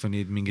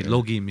nutitelefonid, mingid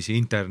logimisi,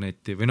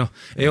 internetti või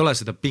ei ole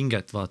seda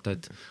pinget, vaata,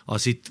 et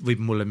siit võib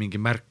mulle mingi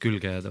märk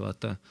külge jääda,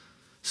 vaata.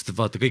 Sest et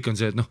vaata, kõik on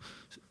see, et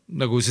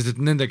nagu sest, et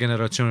nende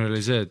generatsioonil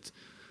oli see, et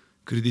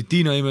kuradi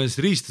Tiina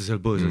imeles riista seal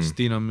põõsas,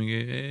 Tiina on mingi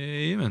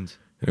ei imend.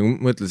 Nagu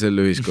mõtle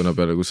selle ühiskonna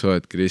peale, kus sa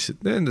oledki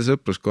lihtsalt nende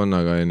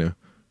sõpruskonnaga, on ju,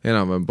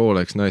 enam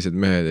pooleks naised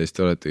mehed ja siis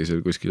te oletegi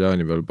seal kuskil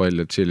jaani peal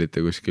palju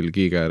chillite kuskil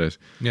kiige ääres.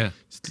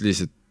 Sest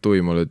lihtsalt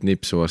tuim oled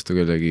nipsu vastu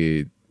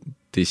kellegi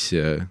tissi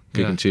ja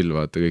kõik on chill,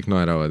 vaata, kõik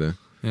naeravad.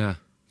 Ja,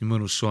 nii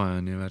mõnus soe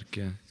on ja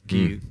värk ja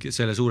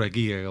selle suure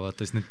kiigega,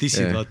 vaata, siis need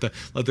tissid, vaata,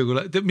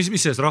 mis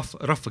selles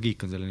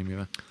rahvakiik on selle nimi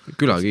või?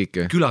 Külakiik,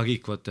 jah.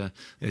 Külakiik, vaata,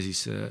 ja siis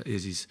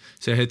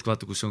see hetk,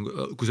 vaata, kui sa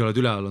oled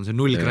üleal, on see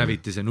 0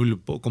 gravity, see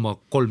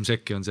 0,3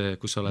 sekki on see,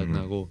 kus sa oled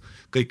nagu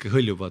kõik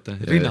hõljub, vaata,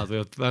 rinnad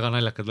võivad väga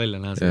naljakad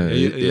välja näha.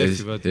 Ja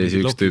siis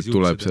üks tüüp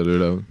tuleb seal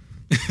üle.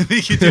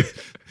 Mingi tüüp,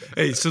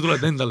 ei, sa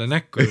tuled endale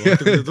näkku,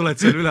 vaata, kui sa tuled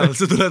seal üleval,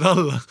 sa tuled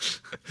alla.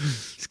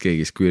 Siis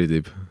keegi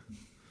skvirdib.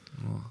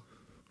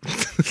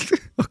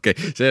 Okei,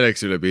 see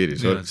läks üle piiri,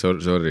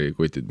 sorry,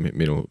 kutid,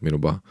 minu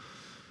paha.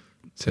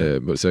 See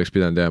oleks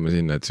pidanud jääma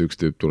sinna, et see üks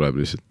tüüp tuleb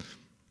lihtsalt.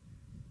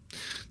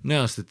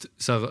 Näast, et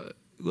sa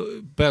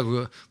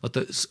peaaegu,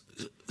 vaata,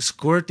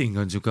 squirting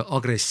on siuke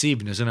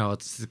agressiivne sõna,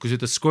 vaata, kui sa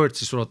ütled squirt,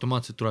 siis sul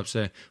automaatselt tuleb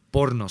see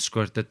porno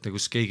squirt ette,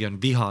 kus keegi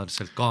on vihad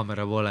sealt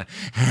kaamera poole.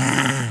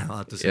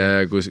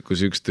 Ja kus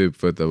üks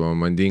tüüp võtab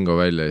oma mandingo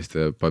välja ja siis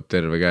ta paneb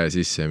terve käe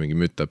sisse ja mingi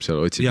mütab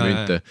seal, otsib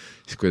münte.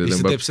 Siis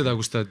ta teeb seda,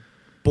 kus ta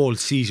pool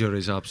seizuri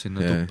saab sinna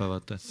tuppe,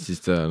 vaata.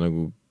 Siis ta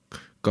nagu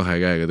 2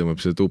 käega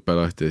tõmbab seda tuppe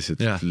lahti ja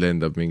siis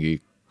lendab mingi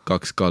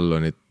 2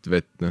 gallonit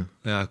vett,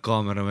 Ja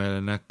kaamera meile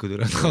näkku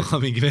türa, aga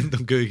mingi vend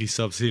on köögis,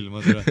 saab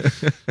silma türa.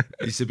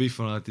 Siis see pihv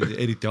on alati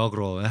eriti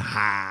agro.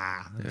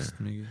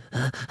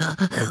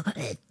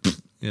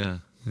 Ja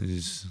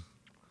siis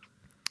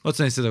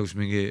otsa näist seda, kus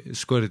mingi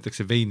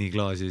skoritakse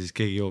veiniklaasi ja siis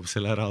keegi joob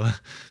selle ära või?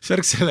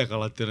 Särk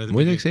sellega alati on.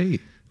 Muideks ei.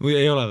 Või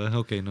ei ole või?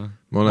 Okei,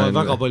 Ma olen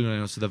väga palju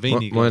näinud seda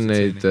veiniklaasi. Ma olen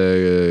neid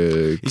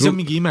see on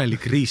mingi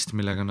imelik riist,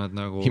 millega nad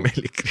nagu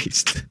imelik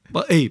riist.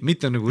 Ei,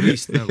 mitte nagu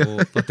riist, nagu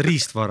vaata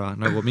riistvara,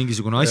 nagu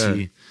mingisugune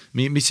asi,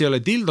 mis ei ole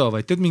dildo,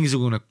 vaid tead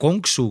mingisugune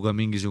konksuga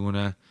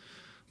mingisugune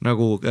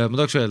nagu, ma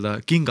tahaks öelda,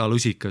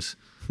 kingalusikas,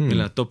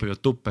 mille nad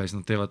topivad tuppe ja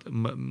siis nad teevad,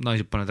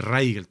 naised panevad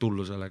räigelt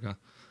hullu sellega.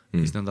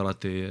 Siis nad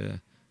alati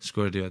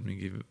squirdivad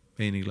mingi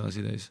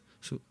veiniklaasi täis.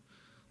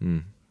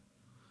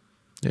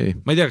 Ei.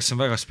 Ma ei tea, kas see on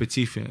väga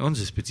spetsiifiline, on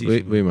see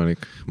spetsiifiline?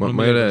 Võimalik, ma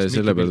ei ole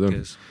selle peale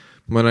tulnud.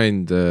 Ma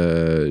olen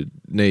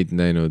neid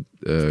näinud,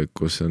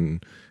 kus on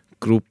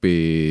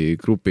grupi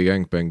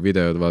gangbang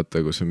videod, vaata,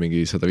 kus on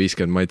mingi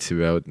 150 matsi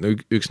peavad,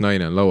 üks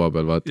naine on laua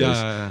peal, vaata,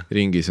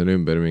 ringis on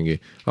ümber mingi,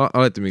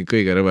 alati mingi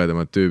kõige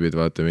rõvedamad tüübid,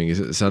 vaata, mingi,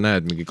 sa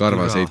näed mingi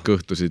karvaseid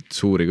kõhtusid,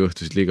 suuri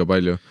kõhtusid liiga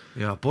palju.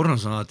 Ja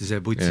pornos on alati see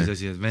putsis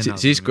asi, et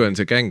vennad. Siis kui on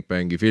see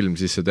gangbangi film,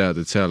 siis sa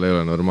tead, et seal ei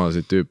ole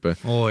normaalseid tüüpe.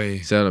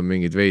 Seal on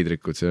mingid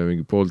veidrikud, seal on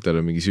mingi pooltel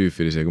on mingi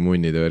süüfilisega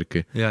munnid ja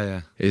värki.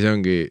 Ja see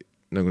ongi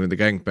nagu nende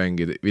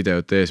gangbangi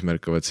videote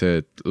eesmärkavad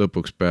see, et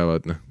lõpuks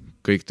peavad,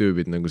 kõik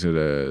tüübid nagu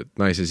selle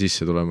naise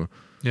sisse tulema.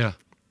 Ja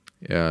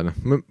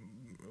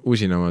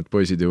usinamad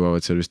poisid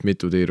jõuavad seal vist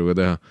mitu tiiruga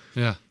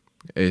teha.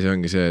 Ei, see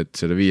ongi see, et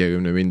selle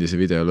 50 mindise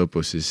video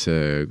lõpus siis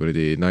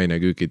kuradi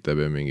naine kükitab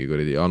ja mingi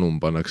kuradi anum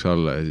pannakse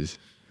alla ja siis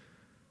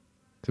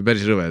see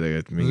päris rõve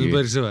tegelikult.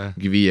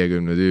 Mingi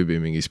 50 tüübi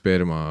mingi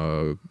sperma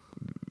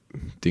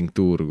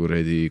tinktuur,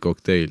 kuredi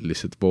kokteil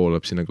lihtsalt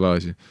voolab sinna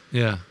klaasi.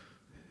 Yeah.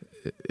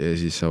 Ja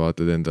siis sa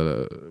vaatad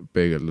endale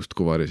peegeldust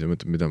kuvaris ja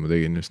mõtled, mida ma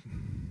tegin just.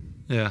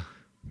 Yeah.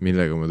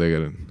 Millega ma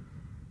tegelen.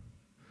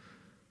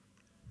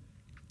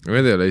 Aga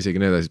need ei ole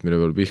isegi need asjad, mille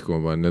peal pihku ma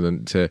panen. Need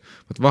on see,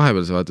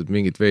 vahepeal sa vaatad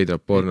mingit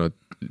veidrat pornot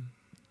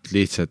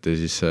lihtsalt ja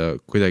siis sa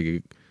kuidagi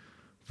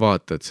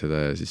vaatad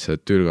seda ja siis sa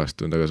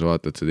tülgastunud, aga sa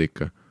vaatad seda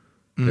ikka.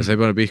 Ja sa ei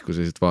pane pihku,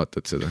 sa lihtsalt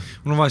vaatad seda.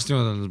 Mul on vahest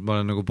niimoodi, et ma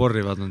olen nagu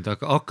porri vaadanud ja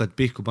hakkad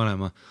pihku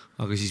panema,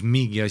 aga siis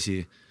mingi asi,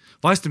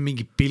 vahest on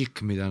mingi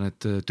pilk, mida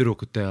need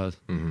türukud teevad.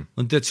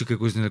 On tead siuke,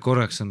 kus neil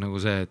korraks on nagu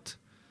see, et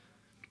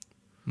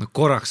nad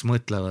korraks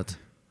mõtlevad,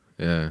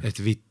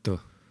 et vittu,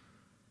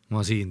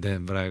 ma siin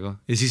teen praegu.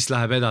 Ja siis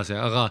läheb edasi,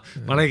 aga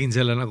ma nägin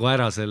selle nagu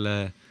ära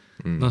selle,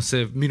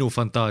 see minu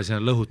fantaasia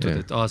on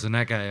lõhutud, et see on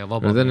äge ja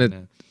vaba. Need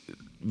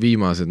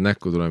viimased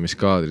näkku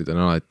tulemiskaadrid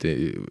on alati,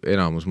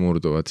 enamus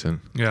murduvad seal.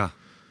 Ja.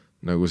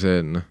 Nagu see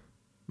on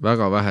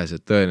väga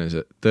vähesed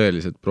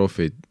tõeliselt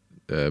profid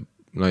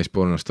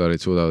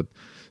naispornostaarid suudavad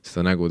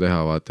seda nägu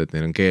teha, vaata, et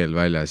neil on keel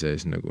väljas ja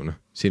siis nagu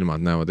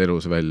silmad näevad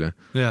elus välja.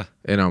 Yeah.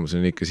 Enamus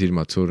on ikka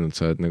silmad surnud,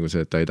 sa oled nagu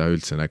see, et ta ei taha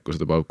üldse näkku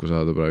seda pauku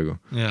saada praegu.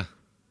 Yeah.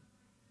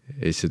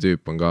 Ja siis see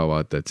tüüp on ka,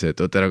 vaata, et see,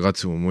 et ära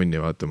katsu mu munni,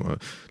 vaata, ma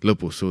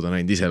lõpus suudan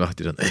ainult ise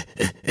lahti saada.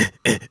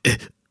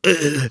 Ja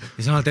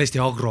see on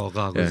täiesti agro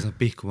ka, kuidas nad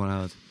pihku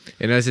panevad.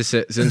 Ei no, siis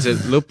see on see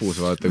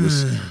lõpus, vaata, kus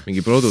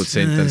mingi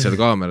produtsent on seal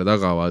kaamera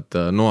taga,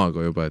 vaata,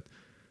 noaga juba, et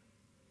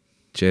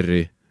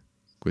Jerry,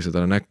 kui sa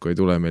talle näkku ei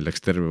tule, meil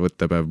läks terve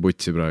võttepäev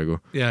putsi praegu.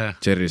 Yeah.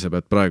 Jerry, sa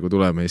pead praegu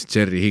tulema ja siis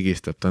Jerry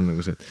higistab, ta on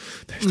nagu see, et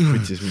täiesti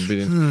putsis, ma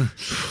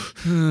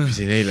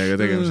pidin eile ka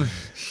tegema.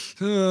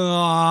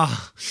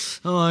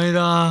 Ma ei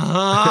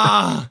taha.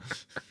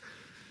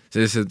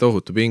 See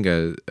tohutu pinge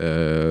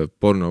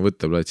porno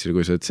võtteplatsil,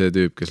 kui sa oled see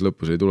tüüp, kes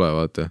lõpus ei tule,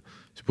 vaata,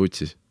 see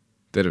putsis.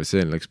 Terve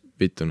seen läks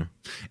vituna.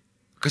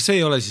 Kas see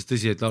ei ole siis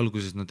tõsi, et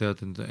alguses nad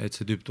teavad, et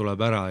see tüüp tuleb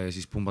ära ja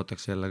siis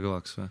pumbatakse jälle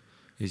kõvaks või?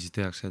 Ja siis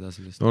tehakse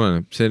edasi lihtsalt?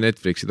 Oleneb, see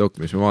Netflixi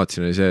dok, mis ma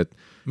vaatasin, oli see, et...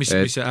 Mis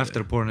see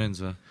After Porn Ends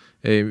või?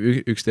 Ei,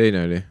 üks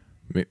teine oli.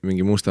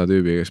 Mingi musta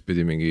tüübi, kes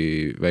pidi mingi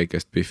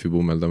väikest piffi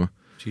pummeldama.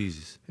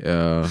 Jesus.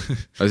 Ja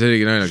see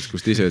oligi naljakas,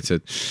 kus ta ise ütles,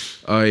 et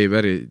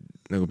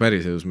nagu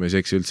päris elus ma ei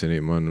seksi üldse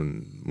nii,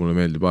 mulle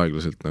meeldib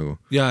aeglaselt nagu.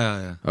 Ja.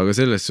 Aga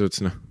selles suhtes,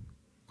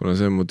 kuna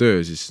see on mu töö,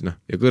 siis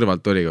ja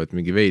kõrvalt oli ka, et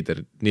mingi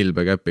veider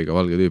nilbe käpiga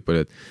valge tüüp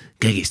oli, et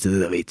kägista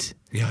teda veits.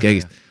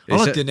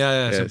 Alati on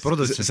see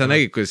produtsent. Sa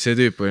nägid, kuidas see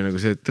tüüp oli nagu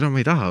see, et ma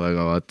ei taha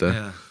väga vaata,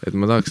 et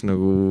ma tahaks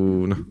nagu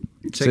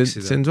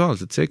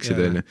sensuaalselt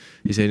seksida.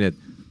 Ja see nii, et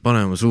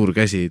pane oma suur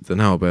käsi ta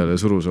näo peale ja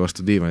suru see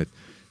vastu diivanit.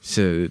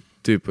 See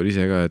tüüp oli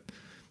ise ka,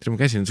 et mu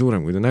käsi on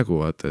suurem kui ta nägu,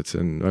 vaata, et see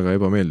on väga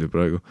ebameeldiv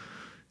praegu.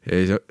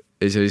 Ja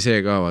see oli see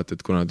ka, vaata,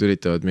 et kuna nad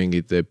üritavad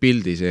mingid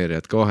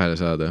pildiseeriad ka vahele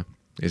saada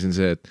ja see on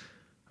see, et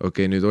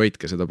okei, nüüd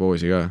hoidke seda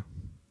poosi ka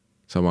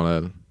samal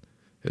ajal,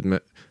 et me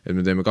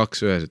teeme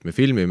 2 ühes, et me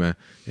filmime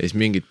ja siis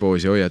mingit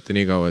poosi hoiate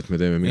nii kaua, et me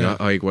teeme mingi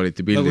high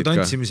quality pildid ka.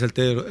 Nagu tantsimiselt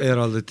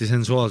eraldati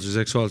sensuaalsus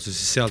ja seksuaalsus,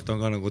 siis sealt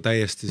on ka nagu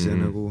täiesti see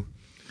nagu...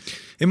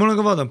 Ei, ma olen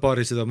ka vaadanud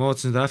paari seda, ma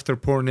vaatasin seda After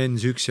Porn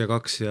Ends 1 ja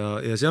 2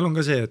 ja seal on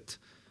ka see, et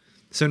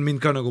see on mind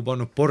ka nagu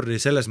pannud porri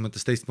selles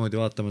mõttes teistmoodi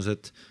vaatamas,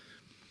 et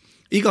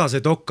iga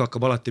see dok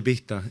hakkab alati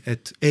pihta,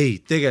 et ei,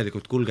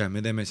 tegelikult kulge,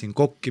 me teeme siin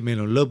kokki, meil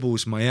on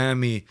lõbus,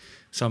 Miami,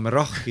 saame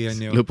rahki on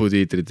ju.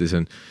 Lõputiitrites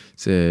on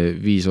see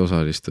 5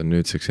 osalist on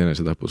nüüdseks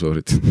enesetapu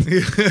sooritanud.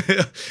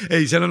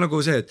 Ei, seal on nagu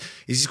see, et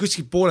ja siis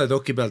kuskil poole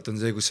doki pealt on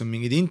see, kus on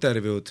mingid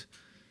intervjuud,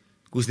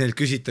 kus neil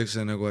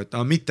küsitakse nagu, et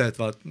mitte, et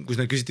kus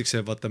neil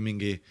küsitakse, vaata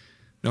mingi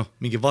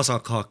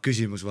vasakhaak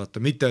küsimus, vaata,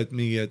 mitte, et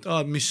mingi, et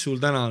mis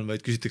sul täna on,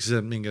 vaid küsitakse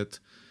see mingi,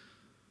 et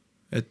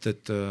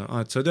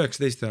sa oled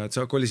 19 ja et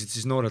sa kolisid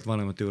siis noorelt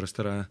vanemate juurest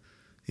ära ja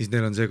siis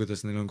neil on see,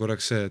 kuidas neil on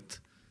korraks see, et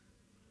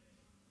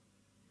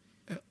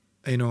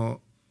ei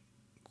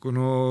kui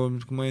ma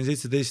olin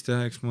 17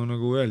 ja eks ma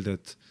nagu öeldi,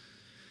 et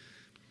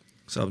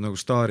saab nagu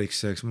staariks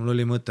ja eks mul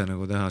oli mõte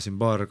nagu teha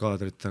siin paar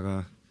kaadrit, aga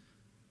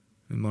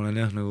ma olen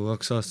nagu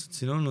 2 aastat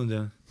siin olnud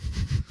ja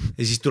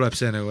siis tuleb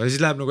see nagu, ja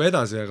siis läheb nagu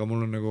edasi, aga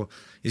mul on nagu,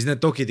 ja siis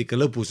need dokid ikka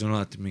lõpus on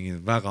alati mingi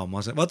väga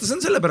mase, vaata see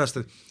on sellepärast,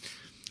 et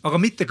aga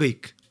mitte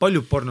kõik,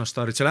 paljud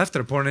pornostaarid, seal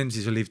After Porn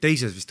Endsis oli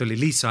teises vist oli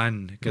Lisa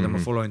Ann, keda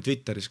ma followin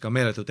Twitteris, ka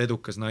meeletult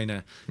edukas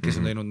naine, kes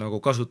on teinud nagu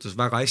kasutas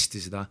väga hästi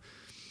seda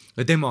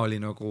ja tema oli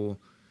nagu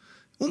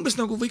umbes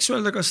nagu võiks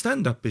öelda ka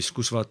stand-upis,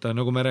 kus vaata,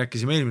 nagu me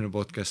rääkisime eelmine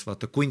podcast,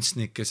 vaata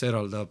kunstnik, kes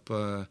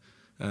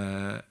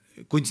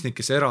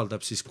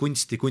eraldab siis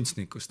kunsti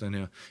kunstnikust, on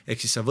ju.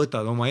 Ehk siis sa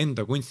võtad oma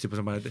enda kunsti,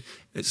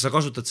 sa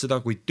kasutad seda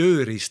kui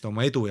tööriist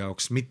oma edu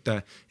jaoks, mitte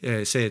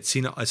see, et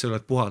sa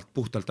oled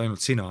puhtalt ainult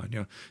sina, on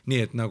ju.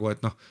 Nii, et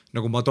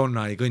nagu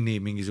Madonna ei kõnni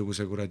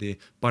mingisuguse kuradi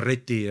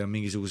barreti ja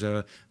mingisuguse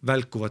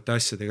välkuvate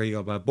asjadega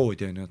iga päev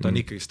poodi, on ju. Ta on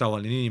ikkagi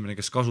tavaline inimene,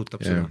 kes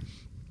kasutab seda.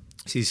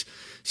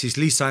 siis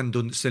Lisa Ann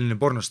tundus selline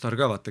pornostar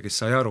ka, vaata, kes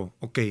sai aru,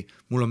 okei,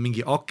 mul on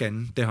mingi aken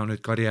teha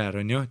nüüd karjäär,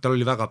 on ju, tal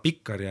oli väga pikk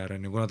karjäär,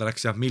 on ju, kuna ta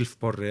läks MILF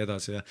porri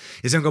edasi ja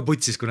see on ka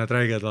putsis, kui nad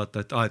räägivad, vaata,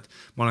 et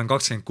ma olen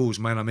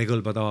 26, ma enam ei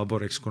kõlba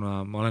tavaporiks, kuna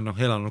ma olen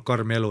elanud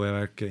karmi elu ja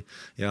värki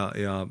ja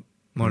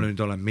ma nüüd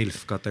olen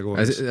MILF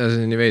kategoorias. See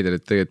on nii veider,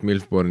 et tegelikult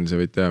MILF porni sa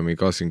võid teha mingi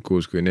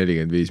 26 kui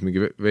 45, mingi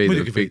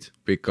veider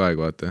pikk aeg,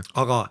 vaata.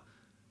 Aga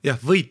jah,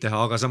 võid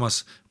teha, aga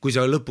samas, kui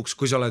sa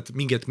oled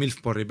mingi et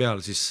MILF porri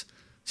peal, siis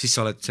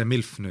sa oled see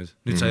MILF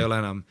nüüd sa ei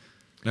ole enam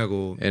nagu...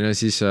 Ei no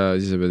siis sa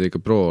pead ikka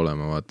pro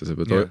olema, vaata, sa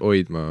pead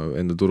hoidma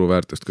enda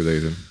turuväärtust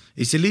kuidagi seal.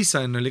 Ja see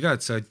Lisa Ann oli ka,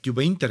 et sa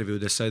juba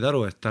intervjuudes said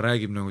aru, et ta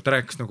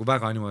rääkis nagu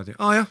väga niimoodi,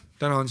 jah,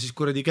 täna on siis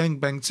kuradi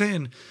gangbang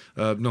tseen,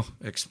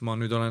 eks ma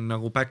nüüd olen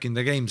nagu back in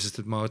the game,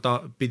 sest et ma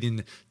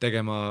pidin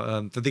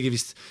tegema, ta tegi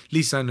vist,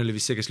 Lisa Ann oli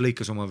vist see, kes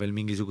lõikas oma veel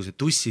mingisuguse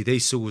tussi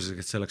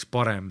teistsuguseks, et see oleks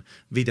parem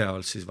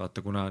videol siis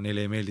vaata, kuna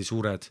neile ei meeldi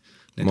suured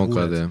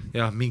mokad,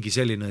 jah, mingi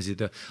selline asi,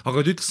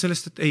 aga ta ütles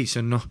sellest, et ei,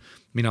 see on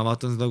mina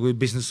vaatan seda kui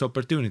business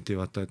opportunity,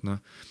 vaata, et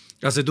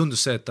ja see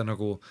tundus see, et ta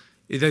nagu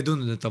ta ei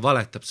tundnud, et ta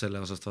valetab selle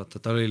osast, vaata,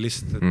 ta oli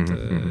lihtsalt,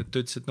 et ta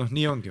ütles, et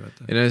nii ongi,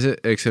 vaata. Ja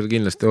eks seal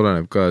kindlasti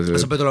oleneb ka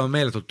see... Sa pead olema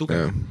meeletult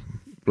tugev.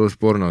 Pluss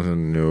pornos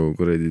on ju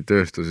kuradi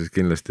tööstuses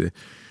kindlasti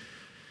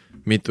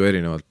mitu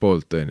erinevat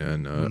poolt,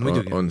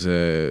 on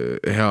see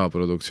hea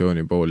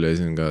produktsiooni pool ja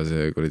siis on ka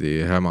see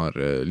kuradi hämar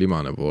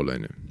limane pool,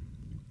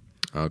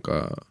 aga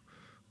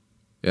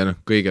ja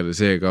kõigele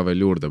see ka veel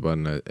juurde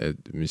panna,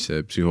 et mis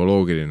see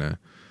psühholoogiline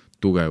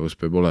tugevus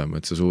peab olema,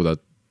 et sa suudad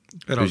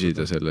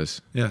püsida selles.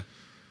 Jah.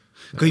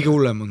 Kõige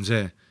hullem on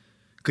see,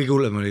 kõige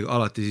hullem oli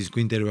alati siis,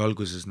 kui intervjuu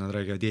alguses nad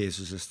räägivad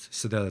Jeesusest,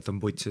 siis sa tead, et ta on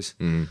putsis.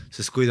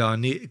 Sest kui ta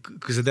on nii,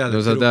 kui sa tead,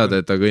 sa tead,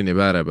 et ta kõnnib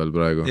ääre peal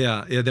praegu.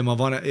 Ja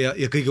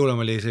kõige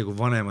hullem oli see, kui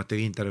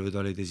vanematega intervjuud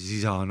olid ja siis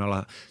isa on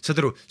saad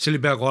aru, see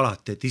oli peaaegu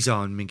alati, et isa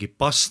on mingi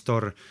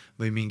pastor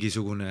või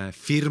mingisugune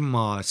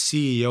firma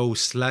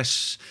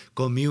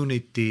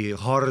CEO/community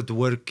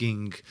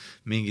hardworking,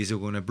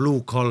 mingisugune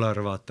blue collar,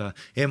 vaata,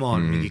 ema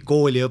on mingi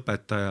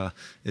kooliõpetaja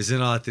ja see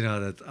on alati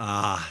näed, et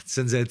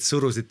see on see, et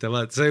surusite,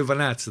 vaata, sa juba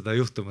näed seda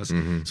juhtumas,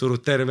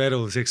 surud terve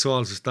elu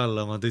seksuaalsust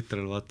alla oma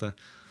tütrel, vaata.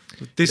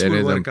 Ja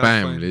need on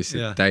päm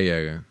lihtsalt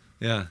täiega.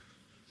 Jah.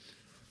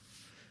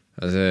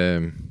 Aga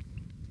see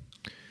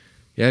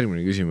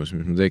järgmine küsimus,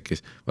 mis mul tekkis,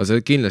 sa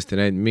kindlasti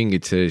näid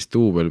mingit sellist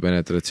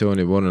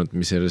duubelpenetratsiooni pornot,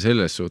 mis ei ole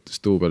selles suhtes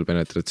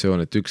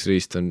duubelpenetratsioon, et üks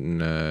riist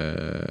on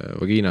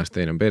vagiinas,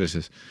 teine on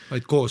perses.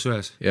 Vaid koos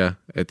ühes. Jah,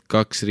 et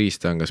 2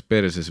 riista on kas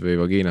perses või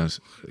vagiinas.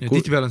 Ja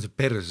tihti peal on see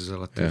perses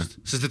alati just,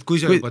 sest et kui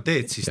sa juba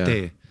teed, siis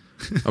tee.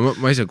 Aga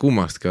ma ei saa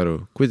kummastki aru,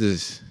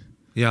 kuidas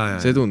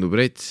see tundub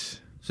rets.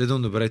 See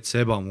tundub rets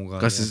ebamugav.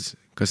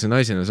 Kas see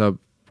naisena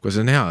saab, kas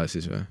see on hea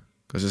siis või?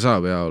 Kas see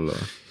saab hea olla?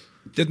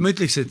 Tead, ma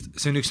ütleks, et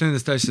see on üks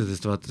nendest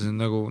asjadest, vaata, see on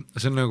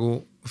nagu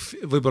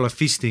võib-olla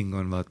fisting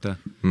on, vaata.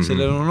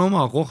 Sellel on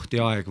oma koht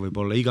ja aeg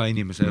võib-olla iga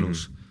inimese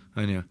elus,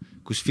 on ju,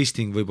 kus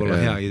fisting võib olla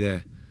hea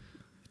idee.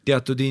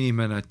 Teatud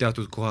inimene,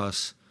 teatud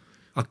kohas,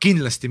 aga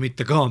kindlasti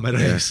mitte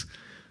kaamera ees.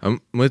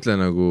 Ma ütlen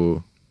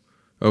nagu,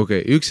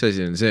 üks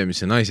asi on see,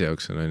 mis see naise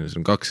jaoks on, see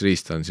on 2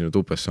 riista on sinu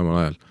tupes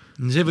samal ajal.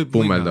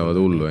 Pummeldavad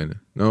hullu,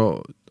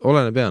 no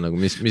oleneb hea, nagu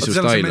mis su stail on.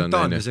 See on see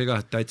mentaalne see ka,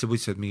 et täitsa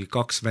putsi, et mingi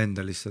 2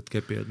 venda lihtsalt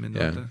kepivad mind.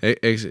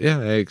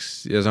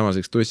 Ja samas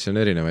eks tussi on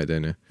erinevaid,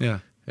 on ju.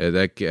 Et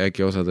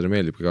äkki osadele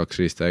meeldibki 2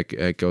 riista,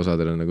 äkki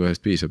osadele nagu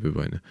ühest piisab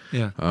juba, on ju.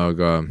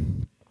 Aga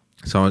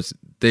samas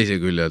teise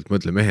küljelt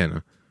mõtle mehena.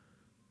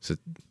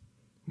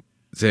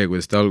 See,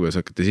 kuidas te alguses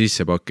hakkate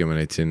sisse pakkima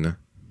neid sinna.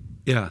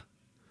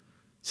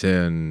 See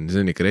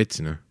on ikka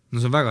rets, no. No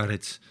see on väga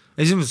rets.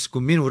 Esimesest,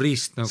 kui minu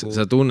riist nagu...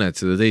 Sa tunned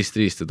seda teist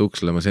riista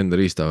tukslemas enda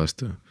riista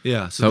vastu.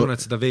 Jaa, sa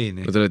tunned seda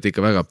veeni. Te olete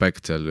ikka väga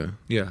backed seal ju.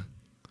 Jaa.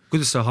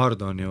 Kuidas sa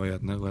hard-on'i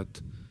hoiad nagu,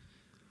 et...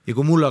 Ja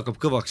kui mulle hakkab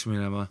kõvaks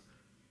minema...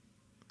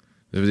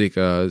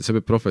 Sa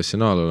pead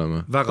professionaal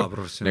olema. Väga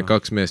professionaal. Need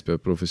 2 meest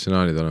peab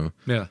professionaalid olema.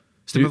 Jaa.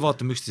 Sest me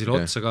vaatame üksteisele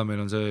otsa ka,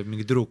 meil on see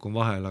mingi tüdruk on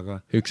vahel,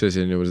 aga... Üks asi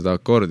on juba seda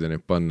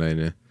akordionit panna, on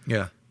ju.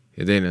 Jaa.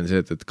 Ja teine on see,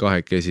 et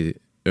 2 kesi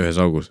ühes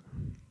augus.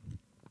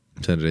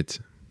 See on rets.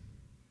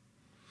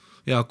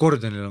 Ja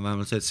akordionil on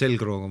vähemalt see, et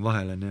selgroog on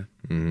vahel, on ju.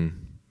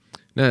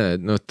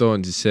 No too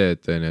on siis see,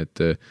 et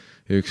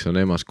üks on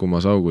emas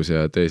kummas augus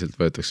ja teiselt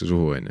võetakse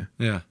suhu, on ju.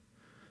 Jah.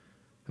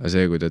 Aga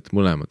see, kui teed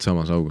mõlemad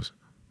samas augus.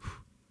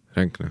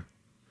 Ränkne.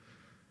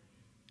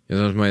 Ja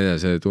samas ma ei tea,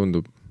 see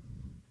tundub,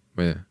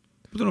 ma ei tea.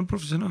 Pead olema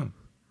professionaal.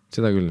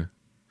 Seda küll.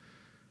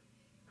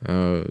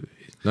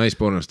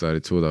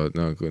 Naispornostaarid suudavad,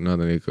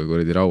 nad on ikka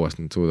kuradi rauast,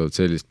 nad suudavad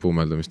sellist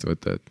puumeldamist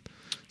võtta, et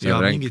ja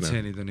mingid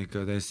seenid on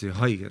ikka täiesti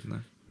haiged,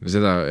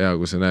 Seda,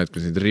 kus sa näed,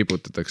 kus neid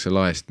riputatakse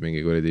laest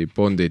mingi kuradi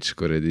bondage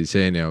kuradi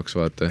seeni jaoks,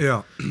 vaata.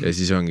 Ja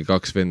siis ongi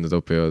 2 venda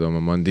topivad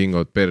oma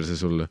mandingot perse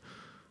sulle.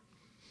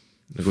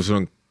 Nagu sul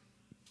on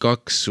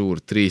 2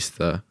 suurt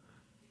riista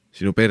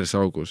sinu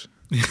persaugus.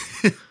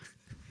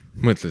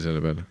 Mõtle selle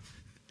peale.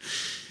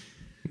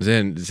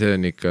 See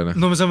on ikka...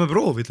 No me saame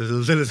proovida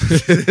seda selles.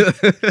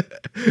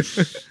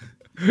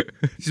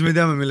 siis me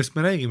teame, millest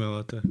me räägime,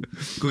 vaata.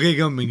 Kui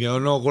keegi on mingi,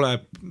 no kuule,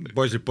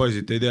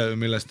 poisid, ei tea,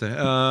 millest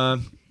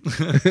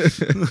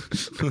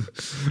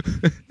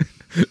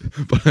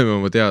paneme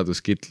oma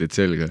teaduskitlid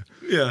selga.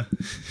 Jah,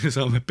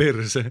 saame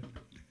perse.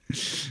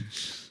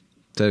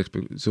 Selleks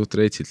suht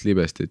reitsit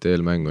libestit ja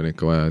eelmängu on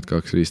ikka vaja, et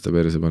 2 riista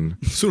perse panna.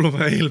 Sul on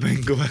vaja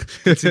eelmängu või?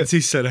 Et sind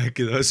sisse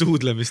rääkida,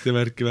 suudlemist ja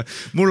värki või?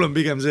 Mul on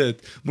pigem see, et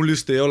mul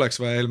just ei oleks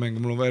vaja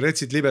eelmängu, mul on vaja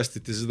retsit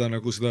libestit ja seda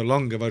nagu seda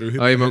langevarju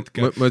hüppe hetke,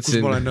 kus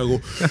ma olen nagu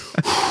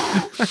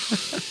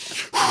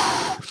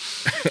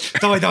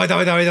Davai,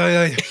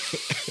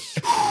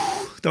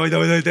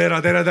 tere,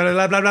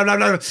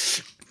 läheb.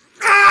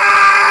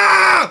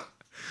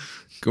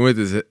 Kui ma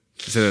ütlen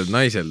sellel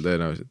naisel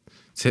tõenäoliselt,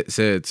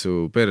 see, et su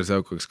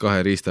perseauk oleks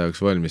 2 riista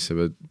jaoks valmis, sa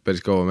pead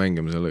päris kaua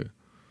mängima sellega.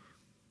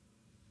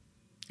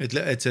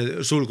 Et see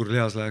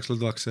sulgurlihas läheks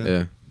lõdvaks, jah?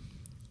 Yeah.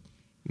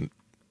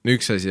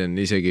 Üks asi on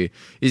isegi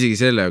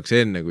selle jaoks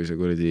enne, kui sa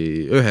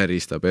kuradi 1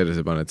 riista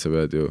perse paned, sa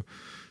pead ju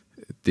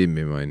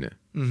timmima, on ju.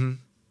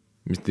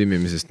 Mis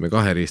timmimisest me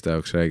 2 riista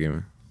jaoks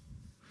räägime.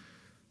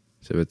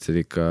 Sa pead seal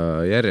ikka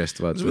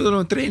järjest vaatama. Sa pead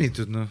olema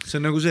treenitud, noh. See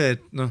on nagu see,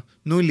 et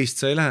nullist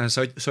sa ei lähe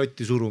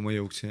sotti suruma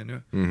jõuksi, on ju.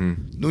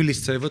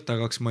 Nullist sa ei võta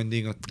 2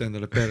 mandingat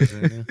endale perse,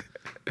 on ju.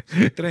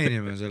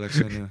 Treenime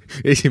selleks, on ju.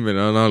 Esimene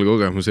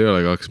anaalkogemus ei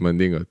ole 2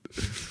 mandingat.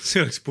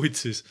 See oleks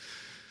putsis.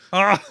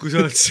 Kui sa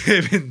oled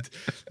see vend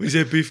või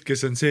see pihv,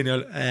 kes on seeni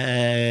all,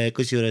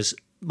 kus juures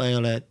ma ei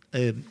ole,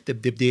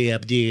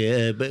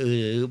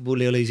 mul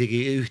ei ole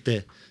isegi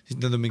ühte.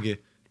 Siis nad on mingi,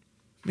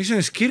 miks sa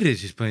ennast kirja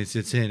siis panid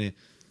siia seeni?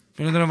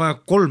 Meil on vaja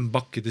 3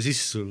 pakkida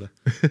sisse sulle.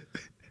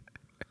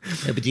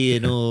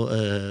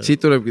 Siit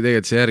tulebki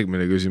tegelikult see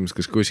järgmine küsimus,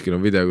 kas kuskil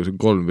on video, kus on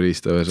 3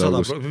 riista ühes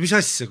augus. Mis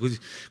asja, kui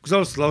sa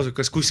alustad laused,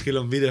 kas kuskil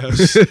on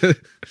videos?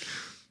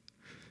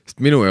 Sest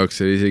minu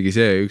jaoks oli isegi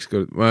see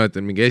ükskord, ma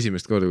mäletan mingi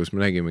esimest korda, kus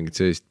ma nägin mingit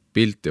sellist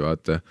pilti,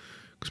 vaata,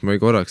 kus ma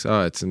ei korraks,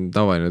 et see on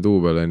tavaline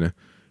duubel, on ju.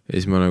 Ja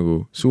siis ma nagu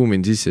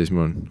zoomin sisse ja siis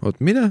ma olen, oot,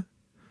 mida?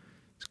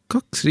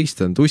 2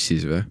 riista on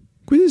tussis või?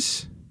 Kuidas?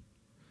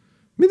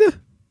 Mida?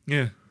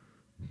 Jah.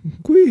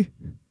 Kui?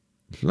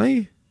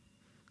 Lai?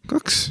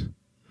 2?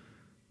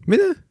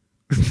 Mida?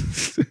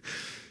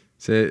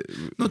 see...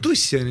 No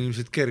tussi on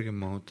ilmselt kergem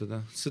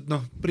mahutada, sest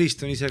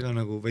priist on ise ka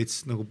nagu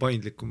veits nagu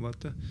paindlikum,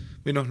 vaata.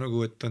 Või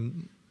nagu, et on,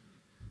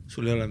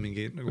 sul ei ole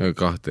mingi nagu...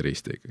 2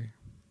 riista ikkagi.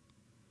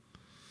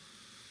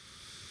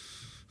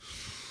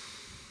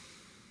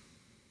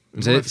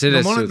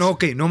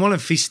 Ma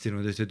olen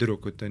fistinud ühte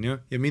tüdrukut, on ju,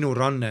 ja minu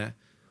ranne,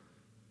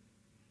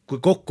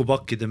 kui kokku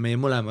pakkida meie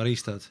mõlema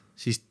riistad,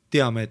 siis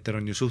diameeter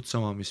on ju suht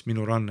sama, mis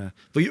minu ranne.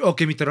 Või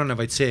mitte ranne,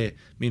 vaid see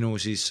minu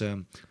siis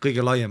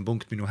kõige laiem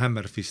punkt, minu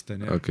hammerfist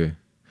on ju.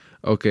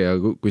 Okei,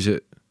 aga kui see,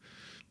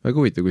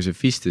 väga huvitav, kui see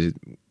fistisid,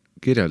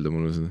 kirjelda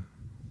mulle seda.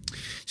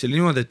 See oli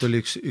niimoodi, et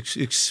oli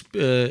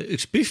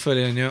üks pihv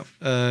oli, on ju,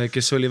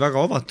 kes oli väga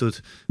avatud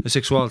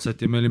seksuaalselt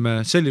ja me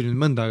olime, see oli nüüd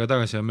mõnda aega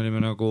tagasi ja me olime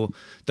nagu,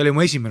 ta oli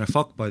mu esimene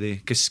fuckbuddy,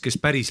 kes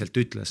päriselt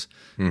ütles,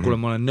 kuule,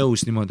 ma olen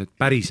nõus niimoodi, et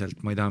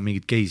päriselt ma ei taha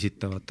mingit gei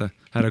sitta, vaata,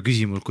 ära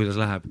küsi mul, kuidas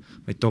läheb,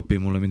 vaid topi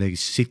mulle midagi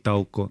sitta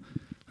auku,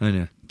 on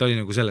ju, ta oli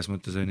nagu selles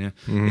mõttes, on ju,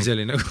 ja see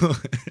oli nagu,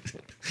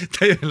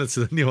 ta ei öelnud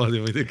seda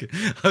niimoodi muidugi,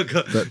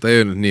 aga ta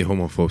ei öelnud nii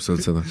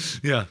homofoobselt seda.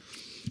 Jah.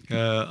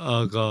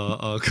 Aga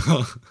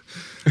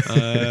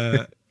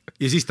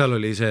ja siis tal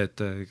oli see,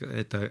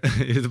 et ta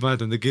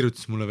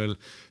kirjutas mulle veel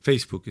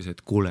Facebookis,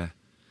 et kuule,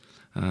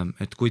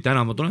 et kui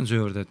täna ma tulen su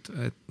juurde,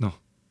 et ma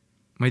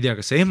ei tea,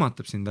 kas see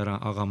ehmatab sind ära,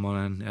 aga ma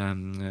olen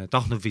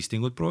tahtnud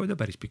fistingut proovida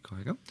päris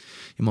pikka aega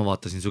ja ma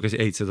vaatasin su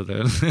käsi, seda ta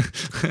ei olnud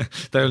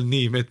ta ei olnud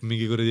nii, et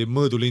mingi kuradi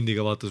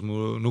mõõdulindiga vaatas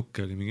mu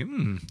nukke, oli mingi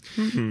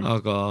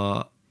aga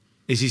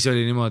ja siis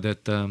oli niimoodi,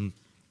 et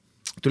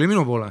tuli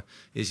minu poole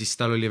ja siis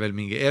tal oli veel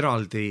mingi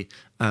eraldi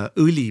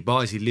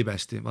õlibaasil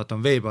libesti, vaata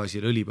on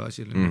veebaasil,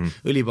 õlibaasil.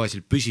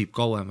 Õlibaasil püsib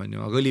kauem, on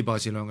ju, aga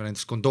õlibaasil on ka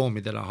näiteks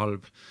kondoomidele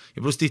halb. Ja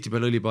pluss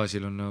tihtipeale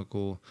õlibaasil on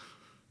nagu,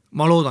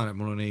 ma loodan, et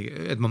mul on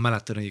et ma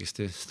mäletan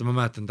õigesti, sest ma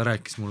mäletan, ta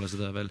rääkis mulle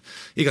seda veel.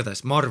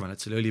 Igatahes ma arvan,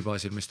 et selle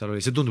õlibaasil, mis tal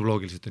oli, see tundub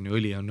loogiliselt, on ju,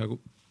 õli on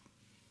nagu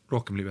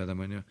rohkem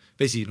libedam, on ju.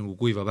 Vesi nagu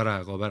kuivab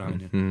ära ja kaob ära, on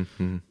ju.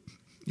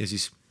 Ja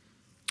siis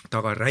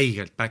taga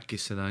räigelt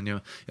päkkis seda, on ju,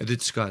 ja ta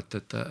ütles ka,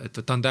 et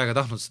ta on täiega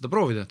tahtnud seda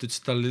proovida, ta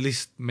ütles, et tal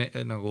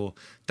lihtsalt nagu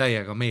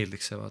täiega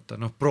meeldiks see, vaata,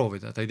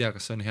 proovida, ta ei tea,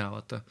 kas see on hea,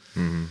 vaata.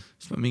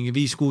 Siis ma mingi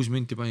 5-6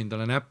 minti panin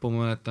talle näppu,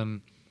 ma mäletan,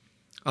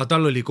 aga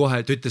tal oli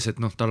kohe, ta ütles,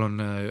 et tal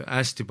on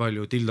hästi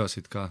palju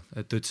dildosid ka,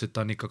 et ta ütles, et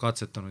ta on ikka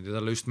katsetanud ja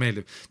talle just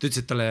meeldib. Ta ütles,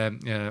 et talle,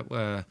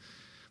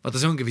 vaata,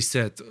 see ongi vist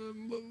see, et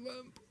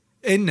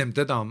ennem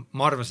teda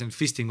ma arvasin, et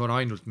fisting on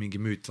ainult mingi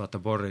müüt, vaata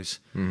porris.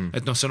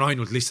 Et see on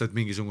ainult lihtsalt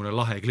mingisugune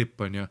lahe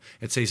klipp, on ju,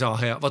 et see ei saa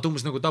hea, vaata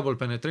umbes nagu double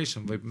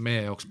penetration võib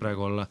meie jaoks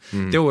praegu olla.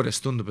 Teoorias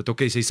tundub, et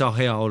okei, see ei saa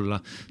hea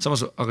olla,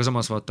 aga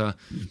samas vaata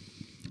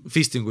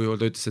fistingu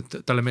juurde ütles,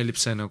 et talle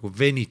meeldib see nagu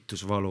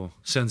venitusvalu,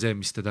 see on see,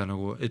 mis teda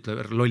nagu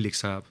ütleb,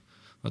 lolliks ajab.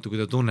 Vaata, kui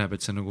ta tunneb,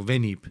 et see nagu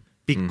venib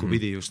pikku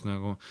pidi just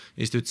nagu,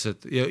 ja siis ta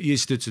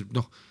ütles, et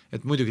noh,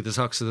 et muidugi ta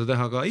saaks seda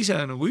teha ka ise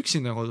nagu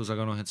üksinda kodus,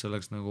 aga noh, et see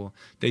oleks nagu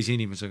teise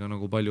inimesega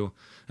nagu palju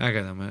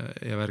ägedam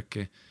ja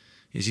värki.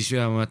 Ja siis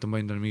ma mäletan,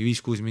 panin talle mingi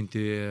 5-6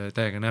 minti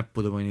täiega näppu,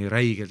 ta pani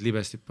räigelt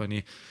libestit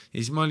pani, ja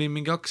siis ma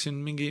olin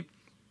hakkasin mingi,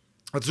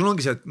 vaata sul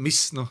ongi see, et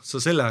mis, noh,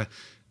 sa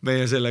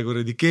meie selle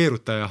kuradi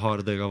keerutaja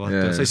haardega,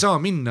 vaata, sa ei saa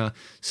minna,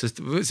 sest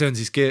see on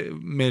siis,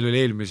 meil oli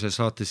eelmises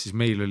saates, siis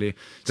meil oli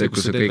see,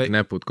 kus sa kõik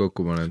näpud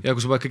kokku paned. Ja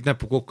kui sa paned kõik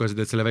näppu kokku ja sa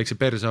teed selle väikse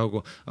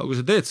persaugu, aga kui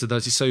sa teed seda,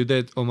 siis sa ju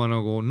teed oma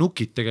nagu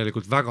nukid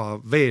tegelikult väga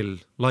veel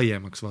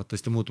laiemaks, vaata,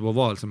 siis ta muutub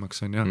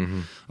ovaalsemaks, on ja.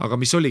 Aga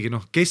mis oligi,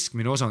 noh,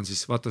 keskmine osa on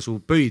siis, vaata, su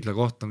pöidla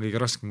koht on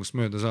kõige raskem, kust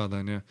mööda saada,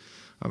 on ja.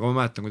 Aga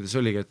ma mäletan, kuidas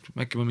oligi, et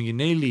äkki ma mingi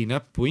 4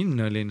 näppu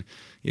inna olin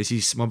ja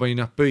siis ma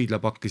panin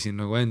pöidla pakkisin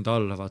nagu enda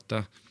alla,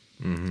 vaata.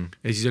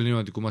 Ja siis oli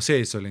niimoodi, kui ma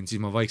sees olin,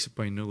 siis ma vaikselt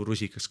panin nagu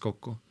rusikas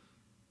kokku.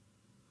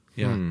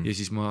 Ja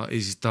siis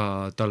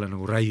talle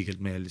nagu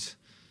räigelt meeldis.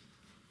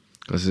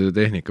 Kas selle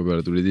tehnika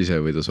peale tulid ise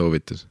või ta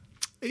soovitas?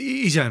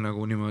 Ise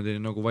nagu niimoodi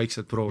nagu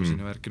vaikselt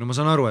proovisin ja värki. No ma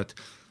saan aru, et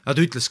ta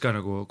ütles ka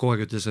nagu kogu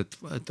aeg ütles, et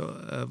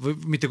või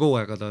mitte kogu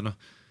aeg, aga noh,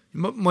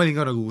 ma olin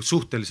ka nagu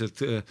suhteliselt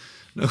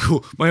nagu,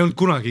 ma ei olnud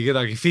kunagi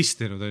kedagi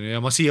fistinud ja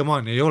ma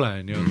siiamaani ei ole,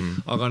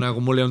 aga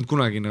nagu mul ei olnud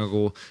kunagi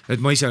nagu, et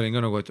ma ise olin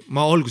ka nagu, et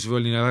ma alguses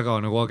olin väga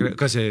nagu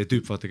ka see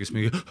tüüp, vaata, kes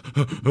mingi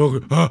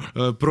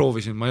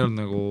proovisin, ma ei olnud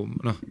nagu,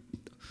 noh,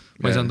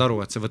 ma ei saanud aru,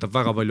 et see võtab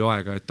väga palju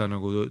aega, et ta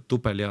nagu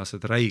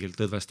tupelihased räigelt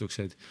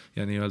õdvestuksid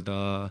ja nii-öelda,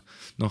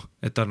 noh,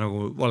 et ta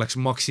nagu oleks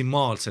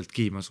maksimaalselt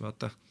kiimas,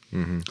 vaata.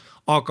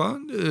 Aga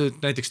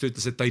näiteks ta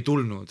ütles, et ta ei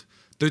tulnud.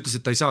 Ta ütles,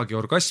 et ta ei saagi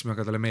orgasmi,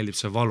 aga talle meeldib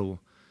see valu.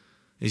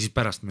 Ja siis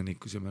pärast me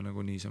nikkusime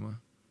nagu niisama.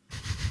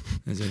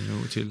 Ja see oli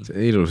nagu chill.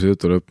 See ilus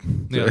jutu lõpp.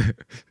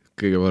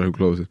 Kõige varem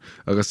closer.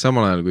 Aga kas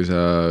samal ajal,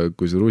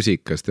 kui see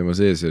rusikas tema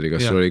sees oli,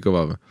 kas sul oli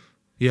kõva või?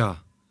 Jaa.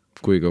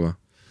 Kui kõva?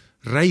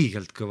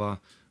 Räigelt kõva.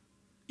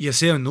 Ja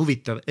see on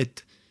huvitav,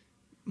 et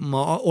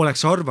ma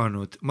oleks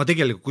arvanud, ma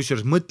tegelikult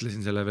kusjuures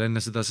mõtlesin selle veel enne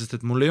seda, sest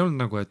et mul ei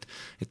olnud nagu, et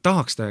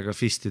tahaks täiega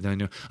fistida,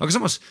 on ju. Aga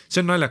samas see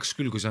on naljakas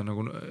küll, kui sa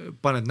nagu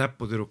paned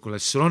näppu tüdrukule,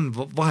 siis sul on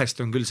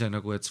vahest on küll see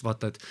nagu, et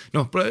vaata, et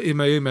noh,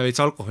 me jõime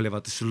veits alkoholi,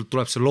 vaata, sul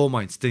tuleb see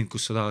loomainstinkt,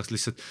 kus sa tahaks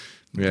lihtsalt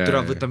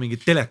võtta mingi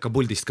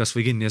telekapuldist kas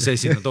või kinni ja see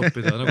sinna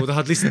toppida, nagu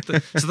tahad lihtsalt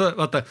seda,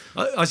 vaata,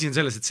 asi on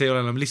selles, et see ei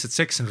ole enam lihtsalt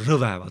seks, see on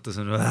rõve, vaata,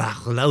 see on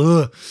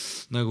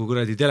nagu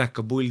kuradi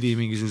telekapuldi,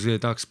 mingisuguse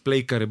tahaks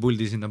pleikari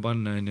puldi sinna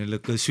panna ja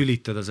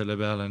sülitada selle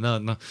peale,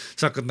 noh,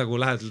 sa hakkad nagu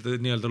lähed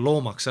nii-öelda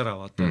loomaks ära,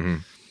 vaata.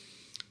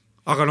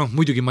 Aga noh,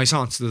 muidugi ma ei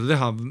saanud seda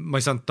teha, ma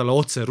ei saanud talle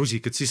otse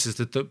rusikat sisse,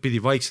 sest et pidi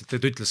vaikselt,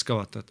 et ütles ka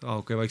vaata, et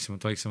okei,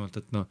 vaiksemalt,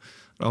 et noh,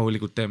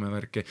 rahulikult teeme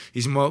värki. Ja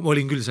siis ma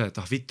olin küll see,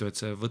 et vittu,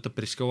 et see võtab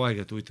päris kaua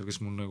aega, et huvitav,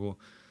 kas mul nagu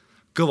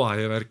kõva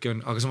ja värki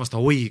on, aga samas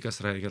ta hoigas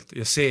räigelt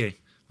ja see,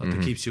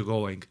 vaata, keeps you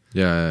going.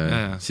 Ja.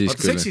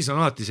 Vaata, seksis on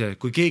alati see,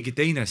 kui keegi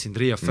teine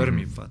sind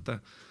reaffirmib, vaata.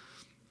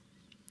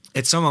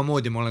 Et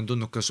samamoodi ma olen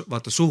tundnud ka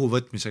vaata suhu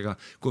võtmisega,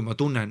 kui ma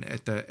tunnen,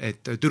 et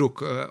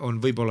tüdruk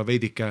on võib-olla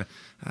veidike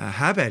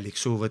häbelik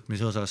suhu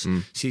võtmise osas,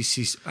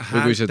 siis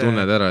või kui sa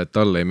tunned ära, et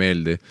talle ei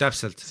meeldi,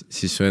 täpselt.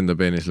 Siis su enda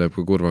peenis läheb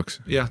ka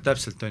kurvaks. Jah,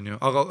 täpselt on ju,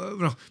 aga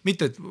noh,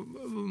 mitte,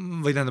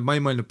 või tähendab, ma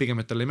ei mõelnud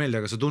pigem, et talle ei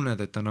meeldi, aga sa tunned,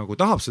 et ta nagu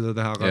tahab seda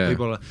teha, aga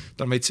võib-olla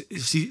ta on veits,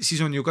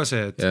 siis on ju ka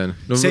see, et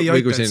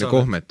või kui selline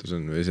kohmetus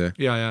on või see.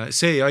 Ja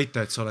see ei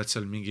aita, et sa oled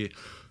seal mingi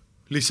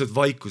lihtsalt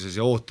vaikuses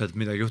ja ootad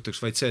midagi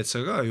juhtuks, vaid see, et sa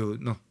ka ju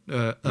noh,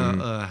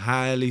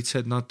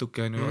 häälitsed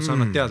natuke, sa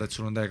annad teada, et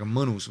sul on täiega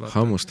mõnus.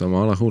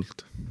 Hammustama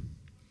alahuult.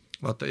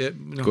 Vaata,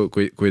 no.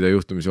 kui ta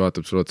juhtumisi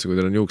vaatab sul otsa, kui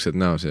teil on juuksed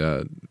näos ja,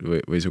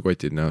 või su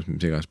kotid näos,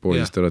 mis iganes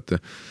poolist te olete,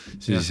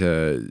 siis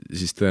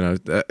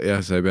tõenäoliselt,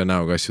 sa ei pea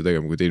näoga asju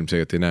tegema, kui ta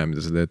ilmselgelt ei näe,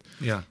 mida sa teed.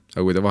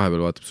 Aga kui ta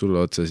vahepeal vaatab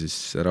sulle otsa,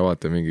 siis ära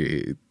vaata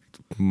mingi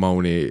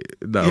Mauni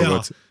näoga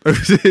otsa.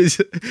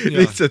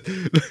 Lihtsalt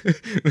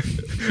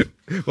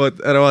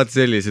ära vaata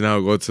sellise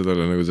näoga otsa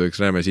talle, nagu see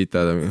oleks räme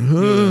sitada.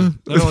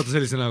 Ära vaata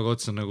sellise näoga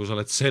otsa, nagu sa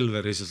oled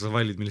Selveris ja sa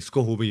valid millist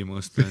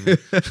kohupiima osta.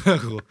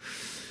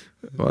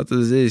 Vaata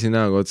sellise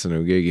näoga otsa,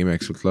 nagu keegi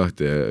imeks sult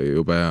lahti ja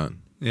jube hea on.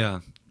 Jaa.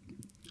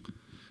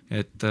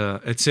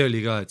 Et see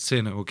oli ka, et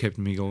see nagu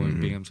kept me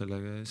going pigem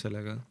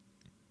sellega.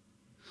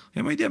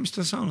 Ja ma ei tea, mis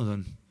ta saanud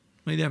on.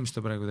 Ma ei tea, mis ta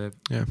praegu teeb.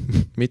 Ja,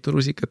 mitu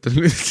rusikatel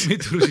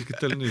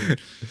nüüd.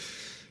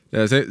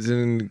 Ja see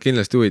on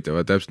kindlasti huvitav,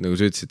 täpselt nagu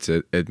sa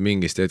ütlesid, et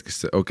mingist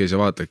hetkest, okei, sa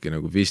vaatadki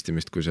nagu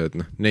fistimist, kui sa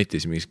oled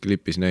netis mingis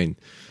klipis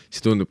näinud,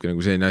 siis tundubki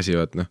nagu selline asi,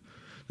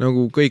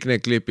 nagu kõik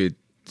need klipid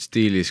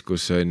stiilis,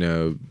 kus on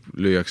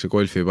lüüakse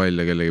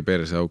golfipalle kellegi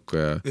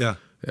perseauku ja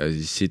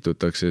siis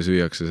situtakse ja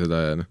süüakse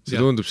seda ja see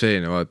tundub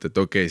selline, vaata,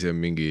 et okei, see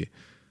on mingi,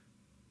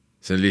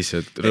 see on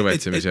lihtsalt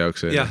rõvetsemise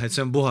jaoks. Jah, et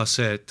see on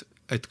puhas see,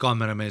 et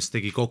kaameramees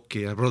tegi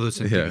kokki ja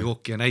produtsent tegi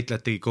kokki ja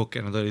näitlejad tegi kokki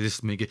ja nad olid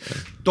lihtsalt mingi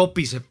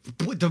topise,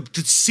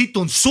 siit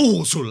on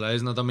suhu sulle ja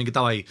siis nad on mingi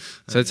tavai.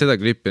 Sa oled seda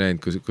klippi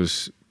näinud,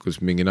 kus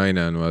mingi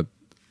naine on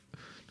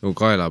nagu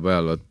kaela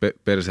peal,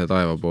 perse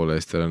taeva poole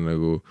ja siis tal on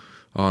nagu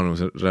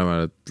aanus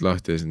rämelad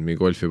lahti ja siis mingi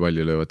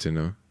golfipalli löövad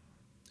sinna?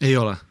 Ei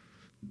ole.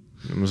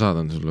 ma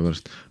saadan sulle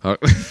pärast.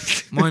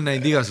 Ma olen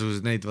näinud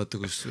igasuguseid neid,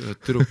 vaata, kus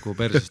tüdruku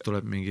persest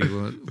tuleb mingi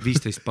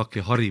 15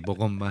 pakki Haribo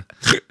komme.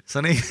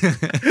 Sa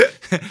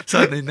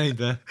oled neid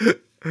näinud või?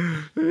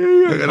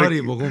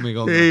 Haribo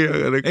kummikomme. Ei,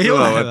 aga need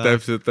kõlavad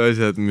täpselt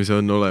asjad, mis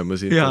on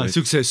olemas. Jaa,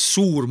 siukse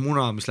suur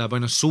muna, mis läheb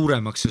aina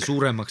suuremaks ja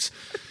suuremaks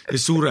ja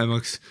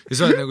suuremaks ja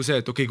sa oled nagu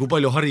see, et okei, kui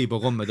palju Haribo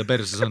komme ta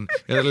perses on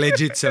ja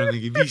legit seal on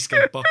mingi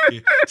 50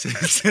 pakki,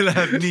 see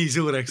läheb nii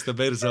suureks ta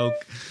persauk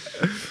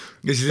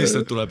ja siis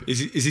lihtsalt tuleb ja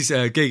siis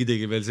keegi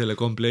tegi veel selle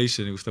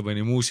compilationi, kus ta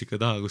pani muusika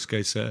taha, kus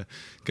käis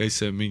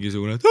see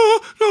mingisugune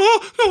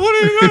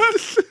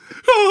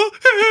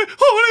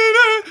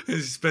ja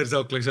siis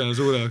persauk läks aina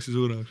suuremaks ja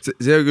suuremaks.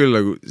 See on küll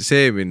nagu,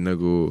 see mind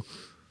nagu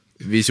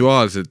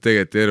visuaalselt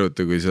tegelikult ei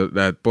eruta, kui sa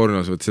lähed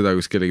pornos, võt seda,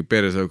 kus kellegi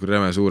persauk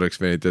räme suureks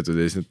venitatud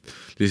ja siis nad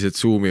lihtsalt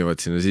zoomivad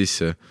sinna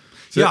sisse.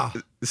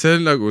 See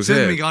on nagu see.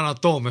 See on mingi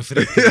anatoomia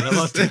friikidele,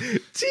 vaata.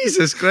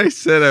 Jesus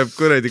Christ, see näeb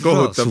kuradi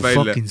kohutab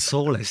välja. Su fucking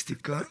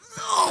soolestika.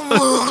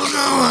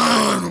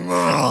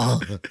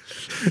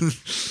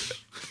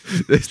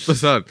 Sest ma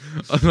saan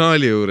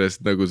anaali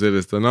juurest nagu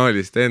sellest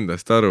anaalist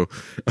endast aru,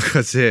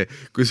 aga see,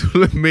 kui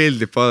sulle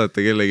meeldib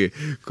vaadata kellegi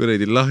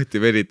kuradi lahti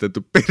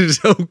veritatud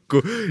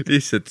persauku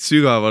lihtsalt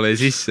sügavale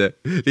sisse,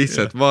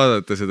 lihtsalt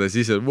vaadata seda,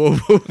 siis on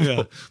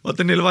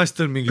vaata, neil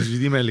vahest on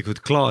mingisugused imelikud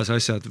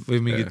klaasasjad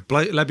või mingid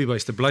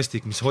läbipaistev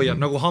plastik, mis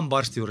hoiab nagu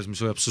hambaarsti juures,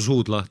 mis hoiab su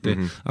suud lahti,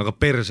 aga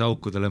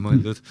persaukudele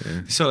mõeldud.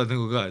 Siis sa oled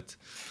nagu ka,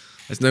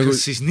 et nagu...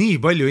 kas siis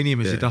nii palju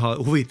inimesi taha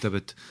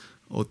huvitab, et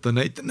oota,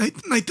 näita.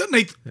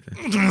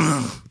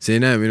 See ei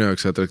näe minu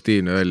jaoks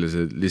atraktiivne välja,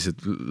 see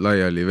lihtsalt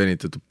laiali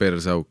venitatud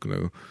persauk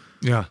nagu.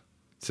 Ja.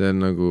 See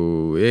on nagu,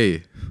 ei,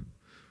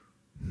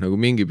 nagu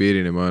mingi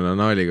piirini ma olen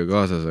anaaliga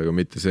kaasas, aga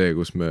mitte see,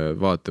 kus me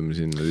vaatame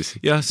sinna lihtsalt.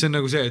 Jah, see on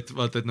nagu see, et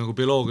vaata, et nagu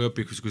bioloogia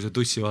õpikus, kui sa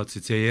tussi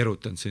vaatasid, see ei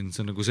erutanud sind,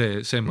 see on nagu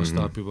see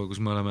mastaap juba,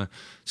 kus me oleme,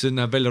 see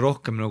näeb välja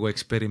rohkem nagu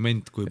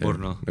eksperiment kui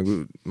porno.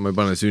 Nagu ma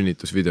ei pane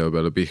sünnitusvideo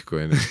peale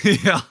pihku,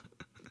 jah.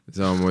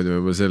 Samamoodi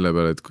võib-olla selle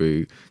peale, et kui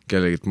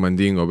kellegit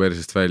mandingo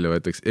persest välja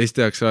võetakse, siis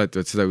tehakse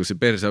alati seda, kus see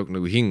persauk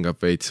nagu hingab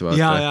veits,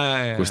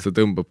 vaata, kus ta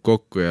tõmbab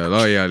kokku ja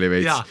laiali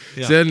veits.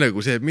 See on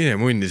nagu see, et mine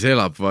munni, see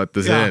elab,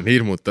 vaata, see on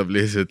hirmutab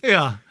lihtsalt.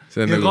 Ja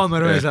nagu,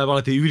 kaamera vees läheb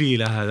alati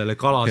ülilähedale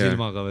kala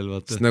silmaga veel,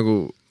 vaata. Sest nagu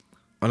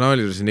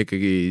anaalirus on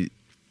ikkagi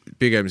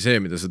pigem see,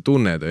 mida sa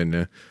tunned, on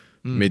ju,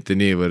 mitte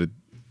niivõrd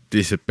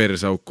lihtsalt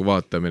persauku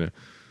vaatamine.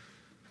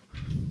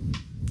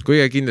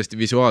 Kuigi kindlasti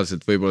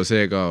visuaalselt võib-olla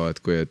see ka,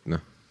 et kui, et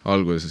noh,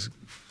 alguses,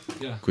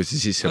 kui see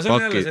sisse paki. See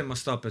on jälle see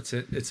mastaap, et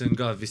see on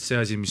ka vist see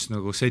asi, mis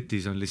nagu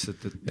setis on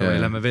lihtsalt, et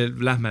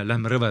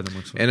lähme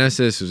rõvedamaks. Ennast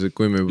selles suhtes, et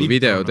kui me juba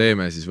video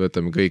teeme, siis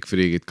võtame kõik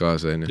friigid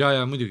kaasa.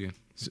 Ja, muidugi.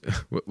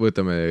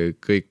 Võtame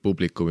kõik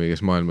publikumi,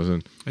 kes maailmas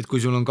on. Et kui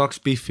sul on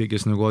 2 piffi,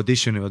 kes nagu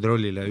auditionivad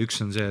rollile,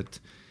 üks on see,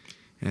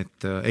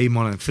 et ei,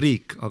 ma olen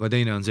friik, aga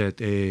teine on see,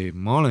 et ei,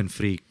 ma olen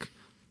friik,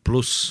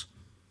 pluss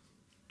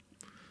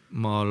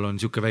maal on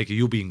siuke väike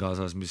jubin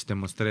kaasas, mis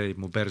demonstreerib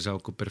mu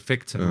persauku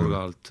perfektse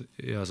nurga alt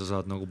ja sa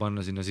saad nagu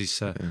panna sinna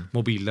sisse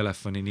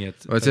mobiiltelefoni, nii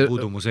et ta ei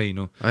puudu mu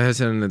seinu. Ja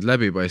see on need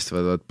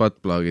läbipaistvad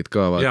buttplugid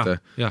ka, vaata,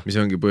 mis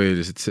ongi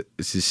põhiliselt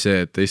siis see,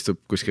 et ta istub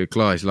kuskil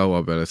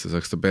klaaslaua peal, et sa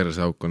saaks ta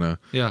persauku näha.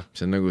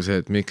 See on nagu see,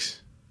 et miks?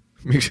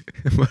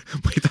 ma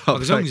ei taha.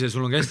 Aga see ongi see,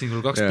 sul on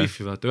castingul 2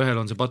 piffi, vaata, ühel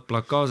on see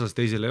buttplug kaasas,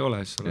 teisel ei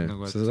ole. Sa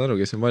saad aru,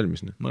 kes on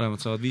valmis.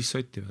 Mõlemad saavad 5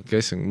 sotti.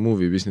 Kes on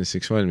movie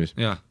businessiks valmis.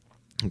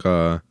 Aga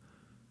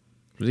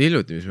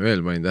hiljuti, mis me veel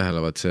panin tähele,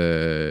 vaat see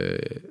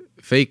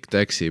Fake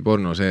Taxi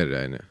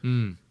pornoseeria,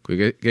 kui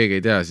keegi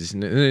ei tea, siis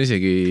need on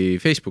isegi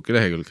Facebooki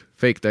lehekülg,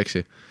 Fake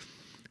Taxi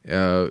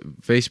ja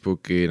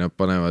Facebooki nad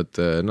panevad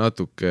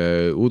natuke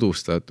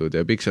udustatud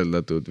ja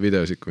pikseldatud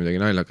videosid, kui midagi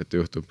naljakat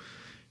juhtub.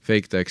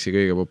 Fake Taxi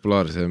kõige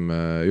populaarsem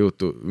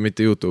YouTube,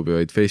 mitte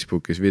YouTube'i, vaid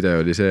Facebookis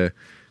video oli see,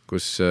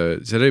 kus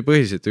seal oli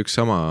põhiliselt üks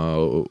sama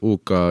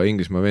UK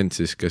Inglismaa vend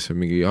siis, kes on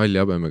mingi halli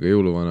habemega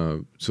jõuluvana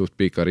suht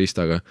pika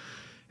ristaga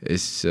ja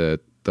siis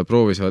ta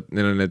proovis,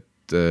 neil on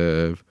need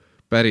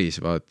päris,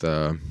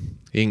 vaata,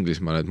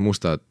 Inglismaa need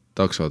mustad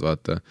taksod,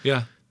 vaata.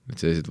 Need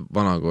sellised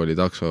vanakooli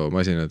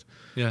taksomasinad.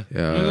 Ja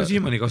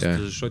siiamaani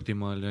kasutuses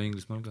Šotimaal ja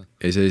Inglismaal ka.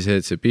 Ja see oli see,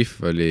 et see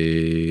Biff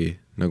oli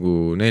nagu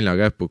 4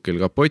 käpukil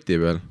kapoti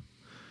peal.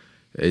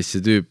 Ja siis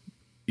see tüüp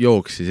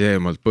jooksis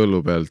eemalt põllu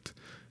pealt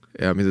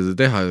ja mida ta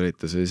teha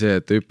üritas, oli see,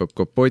 et ta hüppab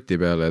kapoti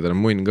peale ja tal on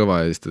munn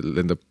kõva ja siis ta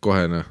lendab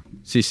kohe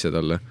sisse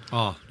talle.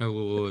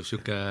 Nagu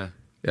siuke...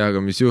 Ja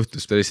aga mis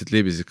juhtus, ta lihtsalt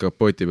liibises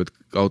kapoti pealt,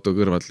 auto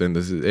kõrvalt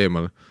lendas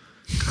eemal.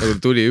 Nagu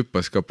tuli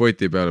hüppas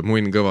kapoti peale,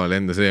 munn kõva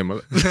lendas eemal.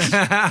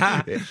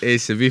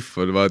 Ees see Biff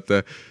on,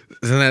 vaata,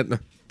 sa näed,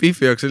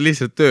 Biffi jaoks on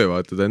lihtsalt töö,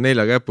 vaata, ta on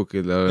 4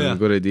 käpukil, ta on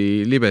kuradi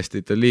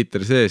libestit, ta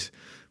liiter sees,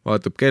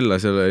 vaatab kella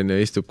seal ja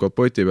istub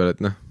kapoti peale,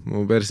 et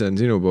mu perse on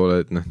sinu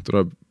poole, et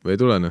tuleb või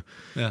ei tule.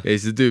 Ja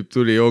siis see tüüp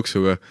tuli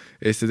jooksuga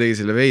ja siis ta tegi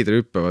selle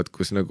veidra hüppevat,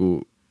 kus nagu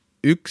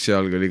üks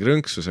jalg oli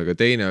krõnksus, aga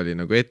teine oli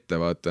nagu ette,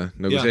 vaata,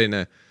 nagu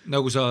selline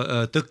nagu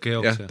sa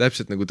tõkkejooksu. Jah,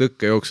 täpselt nagu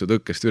tõkkejooksu,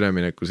 tõkkest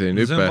ülemineku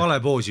selline hüpe. See on vale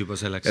poos juba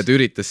selleks. Ja ta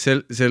üritas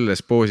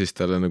selles poosis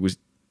talle nagu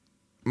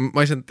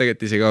ma ei saanud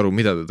tegelikult isegi aru,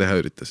 mida ta teha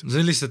üritas.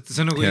 See on lihtsalt,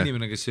 see on nagu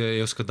inimene, kes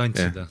ei oska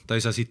tantsida, ta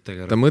ei saa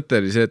sittagi aru. Ta mõte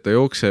oli see, et ta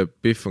jookseb,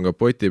 Biff on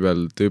kapoti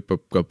peal,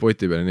 tüüpab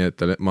kapoti peale nii, et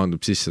ta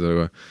maandub sisse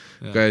taga.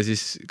 Ja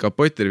siis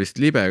kapoti oli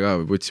vist libe ka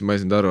või putsi, ma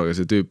ei saanud aru, aga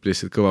see tüüp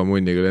lihtsalt kõva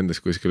munniga lendas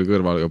kuskil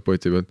kõrval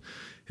kapoti pealt.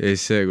 Ja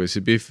siis see, kui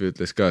see Biff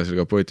ütles ka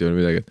selle kapoti peal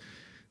midagi, et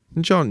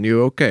John,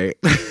 you okay?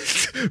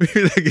 või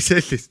midagi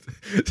sellist.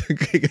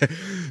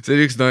 See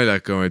oli üks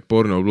naljakamaid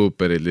porno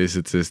blooperid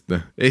lihtsalt, sest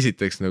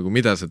esiteks nagu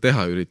mida sa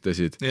teha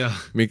üritasid,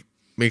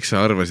 miks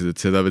sa arvasid,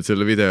 et seda veel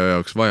selle video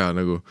jaoks vaja,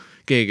 nagu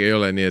keegi ei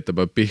ole nii, et ta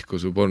peab pihku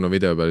su porno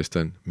video peal, siis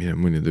ta on, mine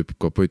munni tüüpib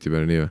kapoti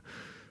peale nii või,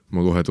 ma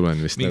kohe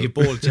tulen vist. Mingi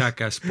pool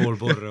jackass, pool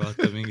porre,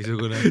 vaata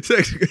mingisugune. See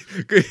oleks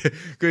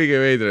kõige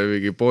veidra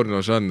mingi porno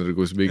žanr,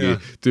 kus mingi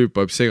tüüp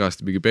peab segast,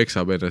 mingi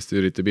peksab ennast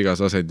ja üritab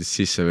igas asendis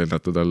sisse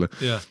lennata talle.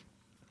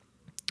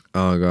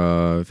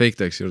 Aga Fake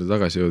Taxi juurde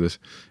tagasi jõudes,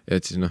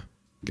 et siis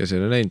kes ei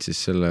ole näinud, siis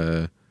selle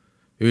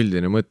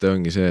üldine mõte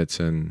ongi see, et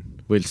see on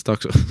võlts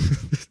takso.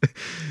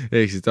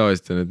 Ehk siis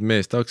tavaliselt on need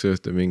mees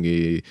taksojuht ja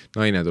mingi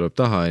naine tuleb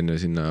taha enne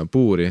sinna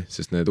puuri,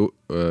 sest need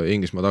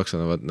Inglismaa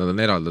taksod, nad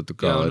on eraldatud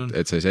ka,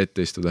 et sa ei saa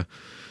ette istuda.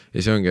 Ja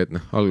see ongi, et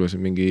alguses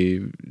on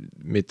mingi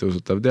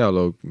mitteusutav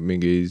dialoog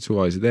mingi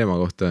suvalise teema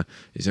kohta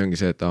ja see ongi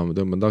see, et ma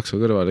tõmban takso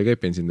kõrvale ja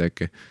kepin sind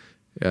äkki.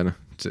 Ja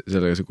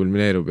sellega see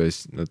kulmineerub ja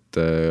siis nad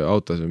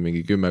autos on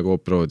mingi 10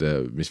 GoPro'd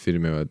ja mis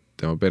filmivad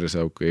tema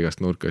persauku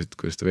igast nurkasid,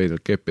 kuidas ta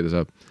veidalt keppida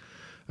saab.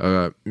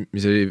 Aga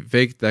mis oli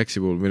Fake Taxi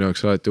puhul minu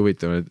jaoks alati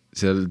huvitav, et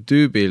seal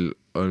tüübil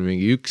on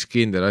mingi üks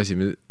kindel asi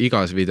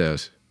igas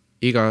videos.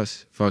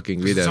 Igas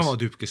fucking videos. Sama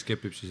tüüp, kes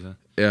kepib siis või?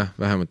 Jah,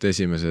 vähemalt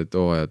esimesed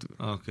hooajad.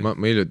 Okay. Ma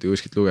hiljuti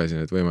kuskilt lugesin,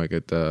 et võimalik,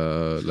 et ta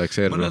läks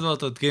erru. Mõned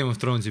vaatavad Game of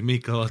Thronesi,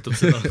 Mika vaatab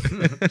seda.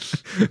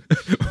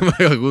 Ma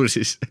väga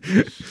kursis.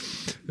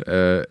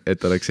 Et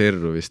ta läks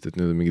erru vist, et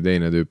nüüd on mingi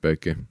teine tüüp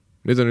äkki.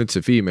 Nüüd on üldse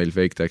female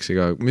Fake Taxi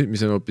ka,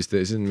 mis on hoopis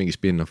see on mingi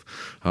spin-off.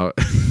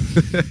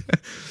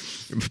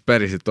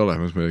 Päriselt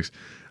olemas mõeleks.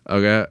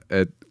 Aga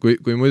et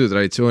kui muidu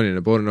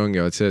traditsiooniline porno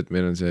ongi see, et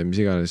meil on see mis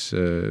iganes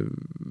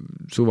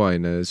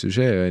suvaline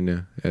süžee on ju,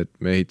 et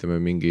me ehitame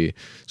mingi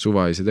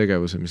suvalise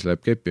tegevuse, mis läheb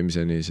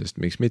keppimiseni, sest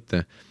miks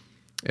mitte.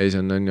 Ja siis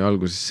on ju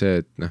alguses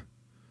see, et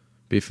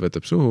Biff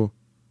võtab suhu,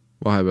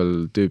 vahepeal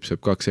tüüp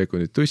saab 2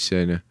 sekundit tussi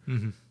on ju,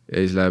 ja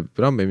siis läheb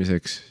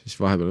rammimiseks, siis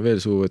vahepeal on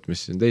veel suhu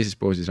võtmist, siis on teises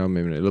poosis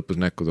rammimine ja lõpus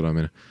näkku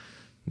tulemine.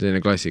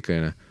 Selline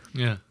klassikaline.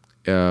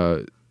 Ja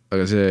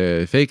aga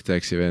see Fake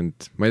Taxi vend,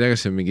 ma ei tea, kas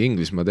see on mingi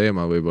Inglismaa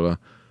teema võib-olla,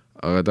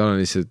 aga ta on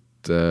lihtsalt,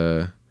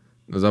 ta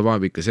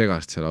paneb ikka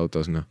segast seal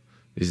autos,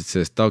 lihtsalt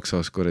sellest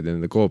taksos korredi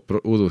nende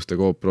uduste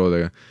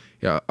GoPro-dega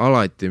ja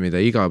alati, mida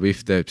iga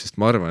Biff teeb,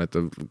 sest ma arvan, et ta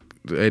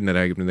enne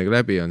räägib nendega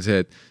läbi, on see,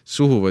 et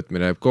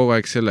suhuvõtmine jääb kogu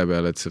aeg selle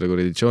peale, et selle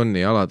korredi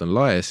Johni jalad on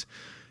laes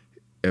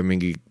ja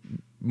mingi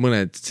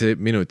mõned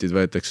minutid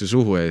võetakse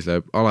suhu ja siis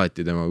läheb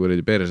alati tema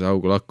kuradi perse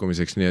augu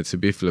lakkumiseks, nii et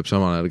see Biff lööb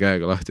samal ajal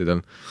käega lahti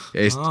tal.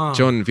 Ja siis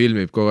John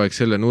filmib kogu aeg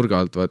selle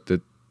nurga alt, vaat,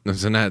 et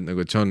sa näed nagu,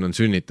 et John on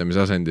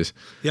sünnitamisasendis.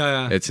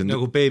 Ja,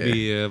 nagu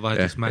baby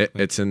vahetaks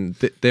märkme. Et see on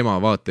tema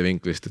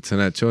vaatevinklist, et sa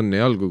näed Johni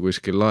jalgu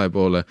kuskil lae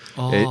poole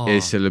ja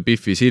siis selle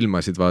Biffi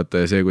silmasid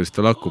vaata ja see, kuidas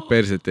ta lakkub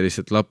perset ja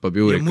lihtsalt lappab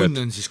juurikat. Ja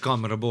munn on siis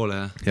kaamera poole,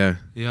 jah?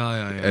 Ja.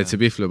 Et see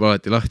Biff lööb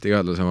alati lahti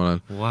ka tal samal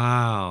ajal.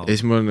 Wow. Ja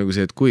siis mul on nagu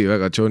see, et kui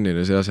väga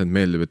Johnile see asend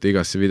meeldib, et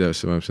igasse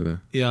videosse paneb seda.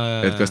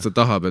 Et kas ta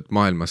tahab, et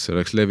maailmas see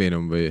oleks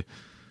levinum või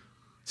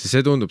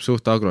see tundub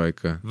suht agro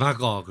ikka.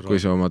 Väga agro. Kui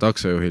sa oma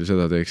taksojuhil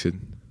seda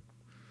teeksid.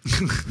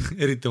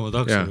 Eriti oma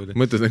taksojuhil.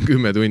 Mõtled, on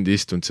 10 tundi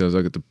istunud seal,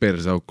 sa hakatud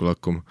perse auku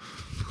lakkuma.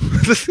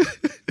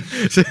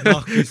 see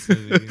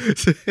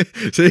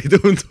ei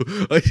tundu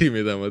asi,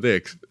 mida ma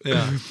teeks.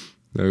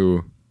 Nagu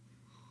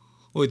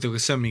huvitav,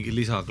 kas see on mingi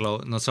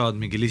nad saavad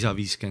mingi lisa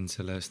 50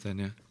 selle eest,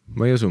 on ju?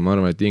 Ma ei usu, ma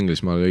arvan, et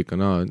Inglismaal kõik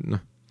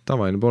on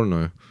tavaline porno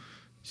ju.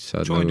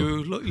 Join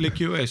you like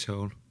you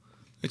asshole.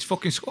 It's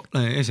fucking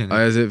Scotland esine.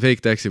 Ja see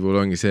Fake Taxi puhul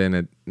ongi see,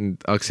 need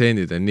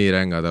aktsendid on nii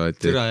rängad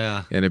alati. Ja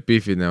need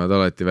Biffid näevad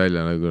alati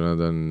välja, nagu nad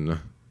on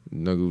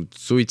nagu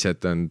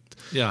suitsetanud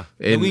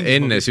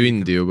enne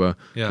sündi juba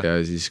ja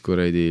siis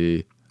kuredi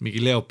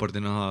mingi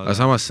leopardi naha. Aga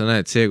samas sa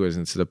näed see, kuidas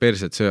nad seda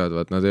perset söövad,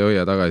 vaat nad ei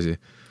hoia tagasi.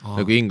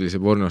 Nagu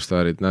inglise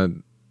pornostaarid, nad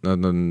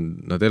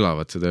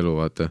elavad seda elu,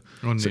 vaata.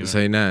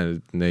 Sa ei näe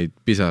neid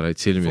pisaraid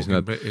silmis,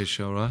 nad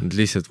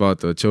lihtsalt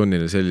vaatavad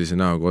Johnile sellise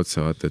näoga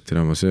otsa, vaata, et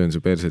ma söön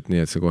su perset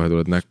nii, et sa kohe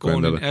tuled näkku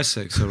endale. Born in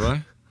Essex,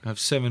 right? I have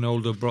 7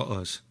 older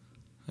brothers.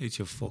 It's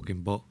your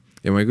fucking bot.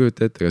 Ja ma ei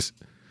kujuta ette, kas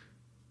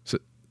sa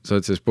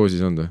oled selles poosis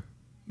olnud või?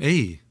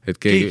 Ei,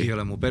 keegi ei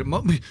ole mu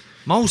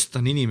ma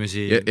austan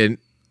inimesi,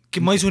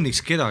 ma ei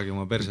sunniks kedagi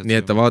oma perset. Nii,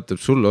 et ta vaatab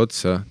sulle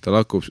otsa, ta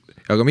lakub,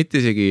 aga mitte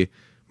isegi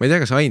ma ei tea,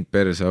 kas ainult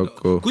perse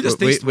auku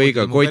või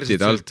ka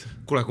kottide alt.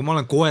 Kuule, kui ma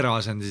olen koera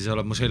asend, siis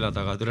oled mu selja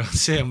taga,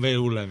 see on veel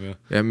hullem ju.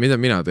 Ja mida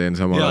mina teen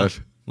samal ajal?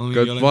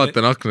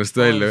 Vaatan aknast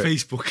välja.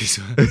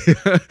 Facebookis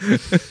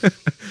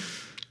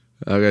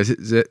aga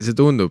see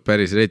tundub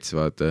päris rets,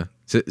 vaata.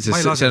 See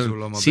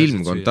on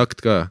silmkontakt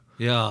ka.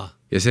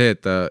 ja see,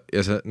 et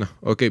ja sa, noh,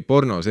 okei,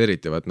 pornos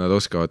eriti, vaat nad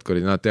oskavad,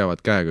 kui nad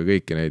teavad käega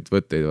kõiki neid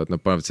võtteid, vaat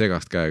nad panevad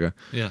segast käega.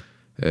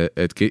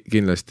 Et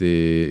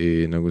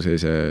kindlasti nagu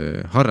sellise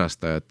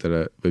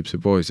harrastajatele võib see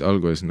poos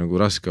alguses nagu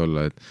raske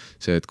olla, et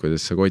see, et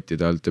kuidas sa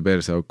kottide alt ja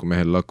perseauku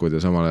mehel lakud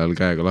ja samal ajal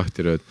käega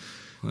lahti rööd.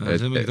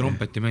 See on mingi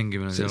trompeti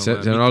mängimine. See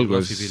on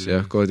alguses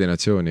jah,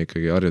 koordinatsiooni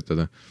ikkagi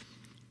harjutada.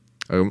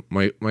 Aga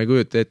ma ei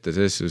kujuta ette,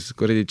 selles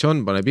kuradi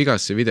John paneb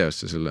igasse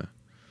videosse selle.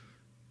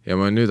 Ja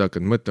ma nüüd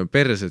hakanud mõtlema,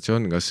 perse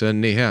John, kas see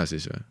on nii hea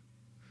siis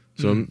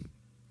või?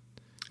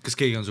 Kas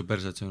keegi on su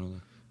perset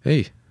söönud?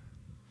 Ei.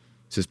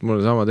 Sest mul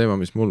on sama teema,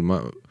 mis mul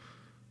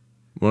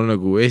on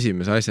nagu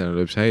esimese asjana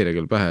lööb see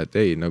häirekell pähe, et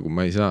ei, nagu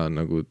ma ei saa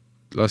nagu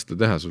lasta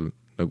teha sul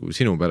nagu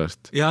sinu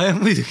pärast. Ja,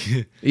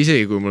 muidugi.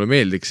 Isegi kui mulle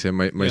meeldiks see,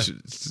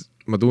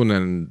 ma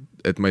tunnen,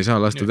 et ma ei saa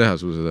lasta teha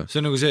sul seda.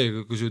 See on nagu see,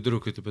 kui su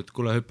tüdruk ütleb, et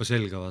kuule hüppa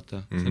selga,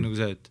 vaata. See on nagu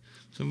see, et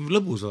see on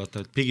lõbus,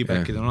 vaata, et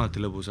pigipäkid on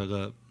alati lõbus,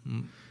 aga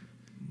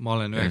ma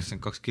olen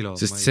 92 kilo.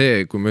 Sest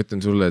see, kui ma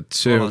ütlen sulle, et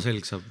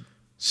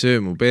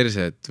söö mu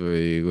perset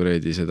või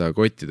kuredi seda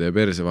kottide ja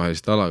perse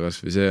vahelist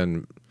alakasv või see on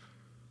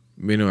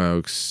minu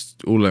jaoks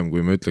hullem,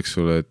 kui ma ütleks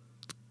sulle,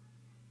 et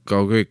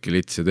kao kööki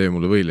lits ja tee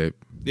mulle võileib.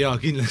 Jaa,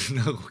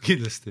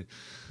 kindlasti.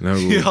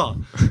 Nagu... Jaa.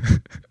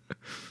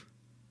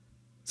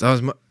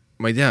 Samas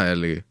ma ei tea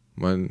jällegi.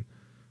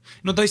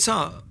 No ta ei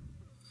saa...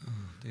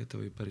 Tegelikult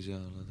ta võib päris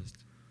hea olla tõesti.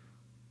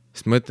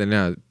 Sest mõtlen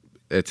jah,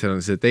 et seal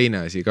on see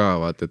teine asi ka,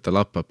 vaata, et ta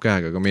lappab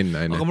käega ka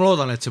minna. Aga ma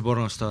loodan, et see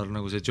pornostar,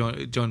 nagu see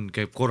John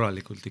käib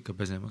korralikult ikka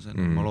pesemas.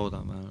 Ma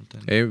loodan vähemalt.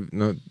 Ei,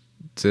 no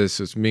selles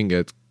suhtes mingi,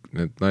 et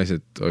need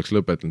naised oleks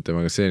lõpetanud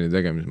temaga stseeni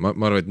tegemise. Ma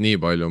arvan, et nii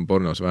palju on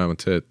pornos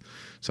vähemalt see, et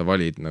sa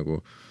valid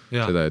nagu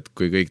seda, et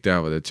kui kõik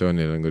teavad, et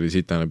Johnil on kui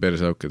sitane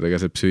perseauk ja ta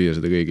käseb süüa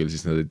seda kõigil,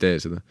 siis nad ei tee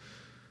seda.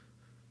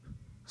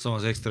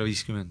 Samas ekstra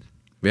 50.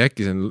 Või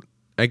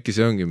äkki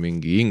see ongi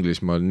mingi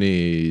Inglismaal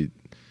nii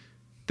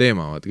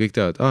teema, vaata, kõik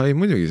teavad, ei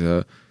muidugi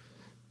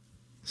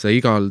sa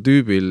igal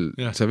tüübil,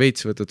 sa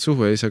veits võtad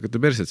suhu ja siis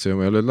hakata perset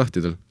sööma ja lööd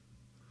lahti tal.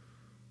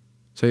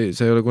 Sa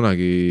ei ole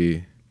kunagi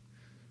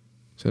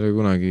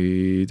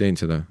teinud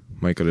seda,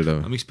 ma ikka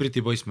lööda. Miks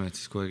Briti poissmehed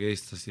siis kogu aeg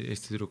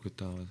Eesti tüdrukud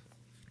tahavad?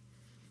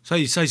 Sa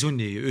ei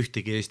sunni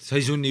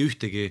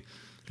ühtegi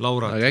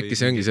Laurat. Aga äkki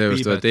see ongi see,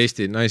 et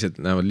Eesti naised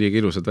näevad liiga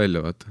ilusad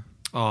välja, vaata.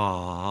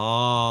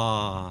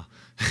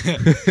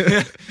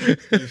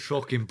 You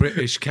fucking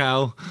British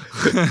cow.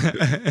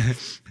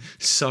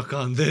 Suck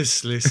on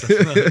this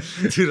lihtsalt.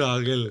 Türa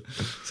küll.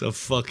 Sa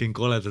fucking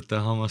koledate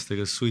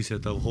hammastega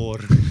suisetav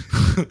hoor.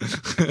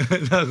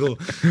 Nagu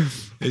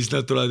ja siis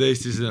nad tulevad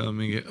Eestis ja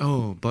mingi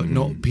but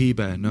not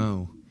Piibe,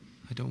 no.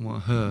 I don't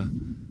want her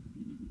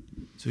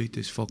to eat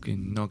this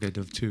fucking nugget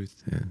of tooth.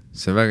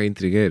 See on väga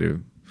intrigeeriv.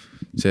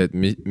 See, et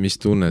mis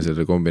tunne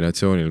selle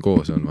kombinatsioonil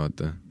koos on,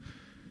 vaata.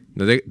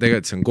 No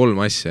tegelikult see on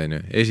 3 asja, on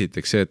ju.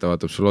 Esiteks see, et ta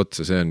vaatab sul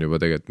otsa, see on juba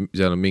tegelikult,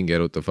 seal on mingi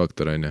erutav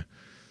faktor, on ju.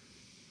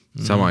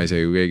 Sama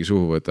isegi, kui keegi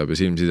suhu võtab ja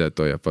silmsidet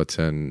hoiab, vaat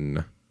see on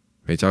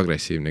veits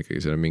agressiivne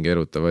ikkagi, see on mingi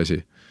erutav asi.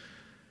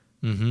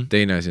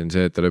 Teine asi on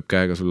see, et ta lööb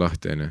käega sul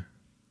lahti, on ju.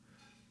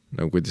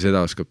 Nagu kui ta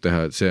seda oskab teha,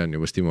 see on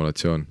juba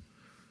stimulatsioon.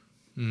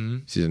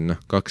 Siis on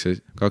 2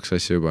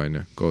 asja juba, on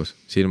ju, koos.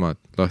 Silmad,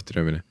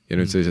 lahtiröömine. Ja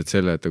nüüd sa lihtsalt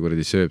selle, et ta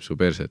kuradi sööb su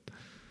perset.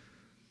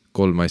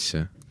 3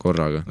 asja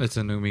korraga. Et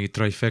see on nagu mingi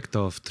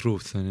trifecta of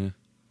truth, on ju.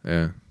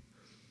 Jah.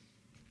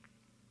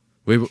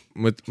 Või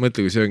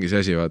mõtle, kui see ongi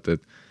see asi, vaata,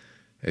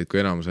 et kui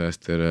enamus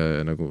ajast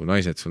nagu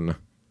naised sul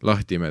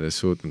lahti imedes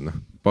suutnud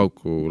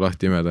pauku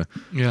lahti imeda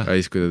ja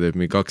siis kui ta teeb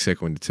mingi 2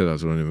 sekundit seda,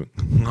 sul on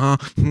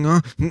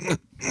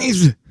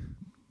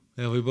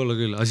ja võib-olla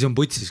küll, aga siis on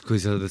putsis, kui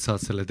sa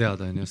saad selle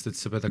teada, on just, et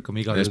sa pead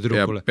hakkama igale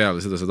tüdrukule peale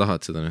seda sa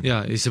tahad seda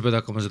ja siis sa pead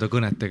hakkama seda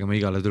kõnet tegema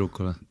igale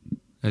tüdrukule,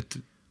 et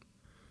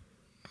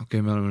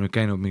okei, me oleme nüüd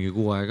käinud mingi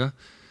 6 aega.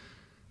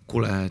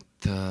 Kuule,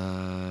 et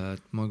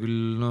ma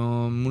küll,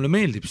 mulle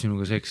meeldib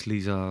sinuga seks,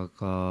 Liisa,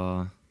 aga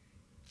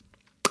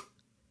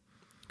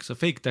kas sa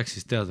fake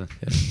taxist tead?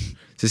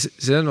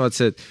 See on vaat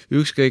see, et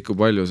ükskõik kui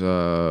palju sa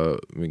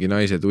mingi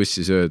naise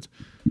tussi sööd,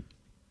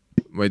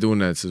 ma ei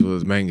tunne, et sa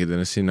suudad mängida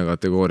ennast sinna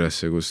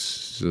kategooriasse, kus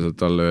sa saad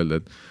talle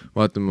öelda, et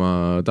vaata, ma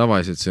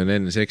tavaliselt söön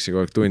enne seksi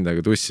kogu aeg tund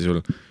aega tussi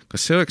sul.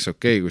 Kas see oleks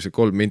okei, kui sa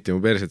 3 minti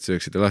mu perset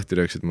sööksid ja lahti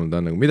rööksid, mul ta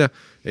on nagu, mida?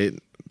 Ei,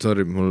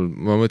 sorry,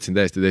 ma mõtlesin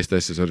täiesti teist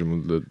asja, sorry,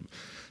 ma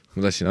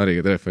tahtsin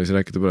Hariga telefonis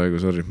rääkida praegu,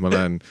 sorry, ma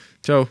lähen,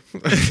 tšau.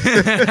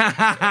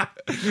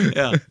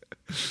 Jaa.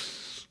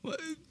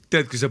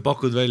 Tead, kui sa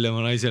pakud välja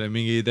oma naisele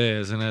mingi idee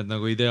ja sa näed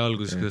nagu idee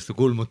alguses, kuidas ta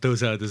kulmud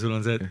tõusevad ja sul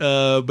on see, et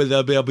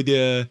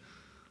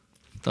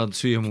tahad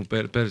süüa mu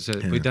perse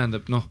või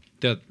tähendab,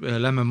 tead,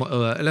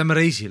 lähme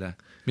reisile.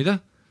 Mida?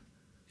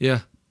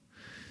 Jah.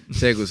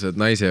 See, kus saad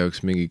naise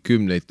jaoks mingi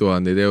 10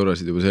 000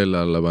 eurosid juba selle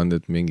alla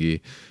pandud, mingi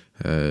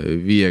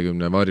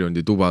 50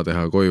 varjundi tuba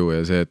teha koju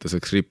ja see, et ta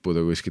saaks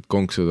rippuda kuskilt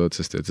konksuda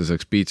otsast, et sa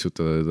saaks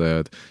piitsutada teda ja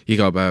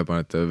iga päev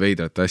panete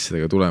veidrate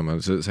asjadega tulema.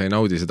 Sa ei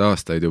naudi seda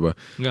aastaid juba.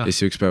 Ja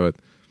siis üks päev, et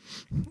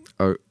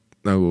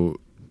nagu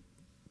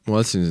ma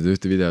vaatasin seda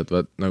ühte videot,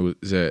 nagu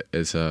see,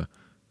 et sa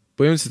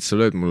põhimõtteliselt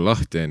sa lööd mulle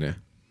lahti, on ju.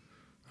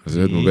 sa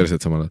sööd mu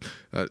perset samal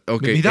ajal.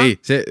 Okei,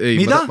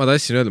 ei, ma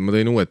tahtsin öelda, ma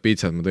tõin uued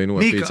piitsad, ma tõin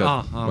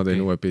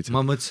uued piitsad.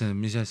 Ma mõtlesin,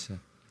 mis asja.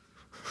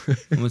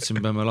 Ma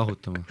mõtlesin, peame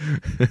lahutama.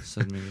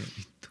 Saad mingi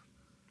vittu.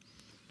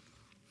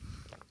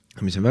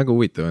 Mis on väga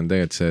huvitav on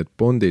tegelikult see, et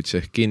bondage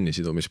ehk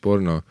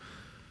kinnisidumisporno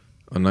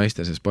on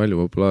naiste sees palju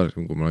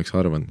populaarsem, kui ma oleks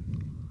arvanud.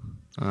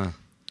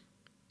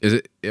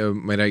 Ja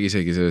ma ei räägi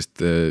isegi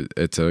sellest,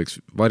 et see oleks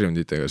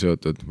varjunditega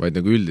seotud, vaid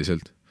nagu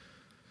üldiselt.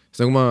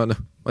 Sest nagu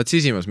vaat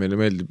sisimas meile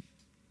meeldib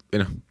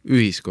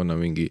ühiskonna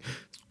mingi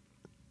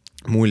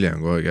mulje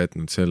on kogu aeg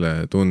jätnud selle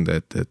tunde,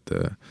 et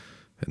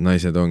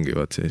naised ongi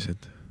vaat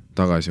sellised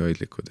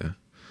tagasihoidlikud ja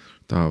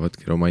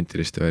tahavadki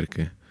romantiliste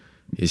värki.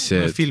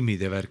 Filmid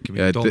ja värki,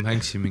 mingi Tom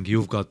Hanksi mingi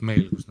You've Got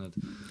Mail, kus nad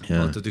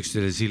vaatavad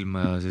üksteise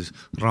silma ja siis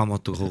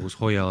raamatukogus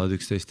hoiavad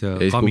üksteist ja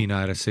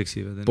kamina ääres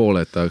seksivad.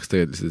 Pooled tahaks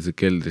tegelikult see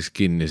keldris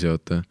kinni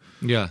seota.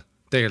 Ja,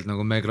 tegelikult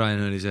nagu Meg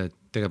Ryan oli see, et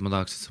tegelikult ma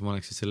tahaks, et sa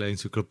paneksid selle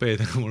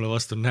entsüklopeediaga mulle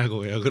vastu nägu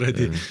ja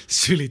kuradi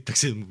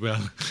sülitaksid mu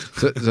peale.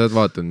 Sa oled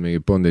vaatanud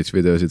mingi bondage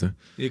videosid või?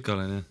 Ikka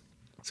olen, jah.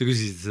 Sa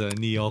küsisid seda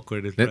nii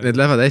awkward. Need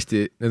lähevad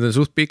hästi, need on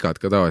suht pikad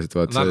ka tavaliselt,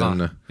 vaata.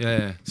 Väga,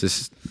 jah.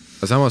 Sest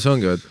samas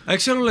ongi, vaat.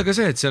 Eks seal ole ka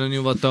see, et seal on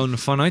ju, vaata, on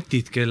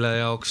fanatid, kelle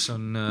jaoks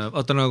on,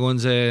 vaata nagu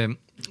on see,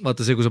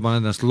 vaata see, kui sa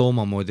paned ennast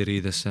loomamoodi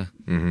riidesse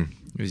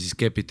või siis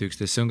kepite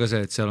üksteist, see on ka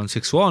see, et seal on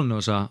seksuaalne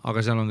osa,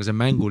 aga seal on ka see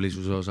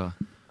mängulisuse osa.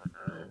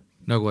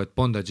 Nagu, et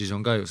bondage'is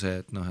on ka ju see,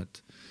 et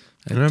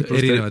et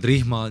erinevad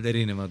rihmad,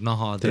 erinevad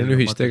nahad. See on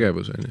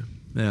ühistegevus, on ju.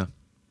 Jah.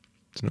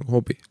 See on nagu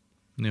hobi.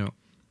 Jah.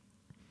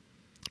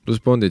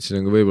 Plus bondage'is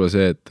on ka võib-olla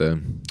see, et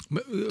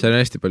see on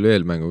hästi palju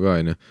eelmängu ka,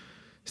 on ju.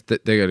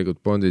 Tegelikult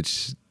bondage,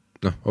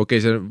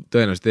 see on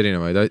tõenäoliselt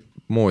erinevaid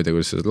moodi,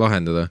 kuidas seda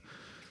lahendada,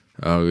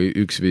 aga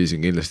üks viis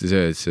on kindlasti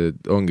see, et see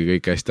ongi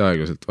kõik hästi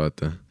aeglaselt,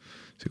 vaata.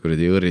 See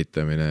kuradi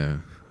õrritamine ja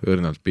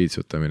õrnalt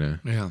piitsutamine.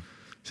 Jah.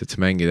 See, et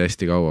sa mängid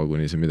hästi kaua,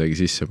 kuni sa midagi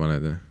sisse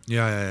paned.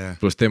 Ja.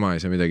 Plus tema ei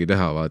saa midagi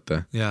teha,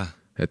 vaata. Ja.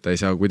 Et ta ei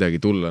saa kuidagi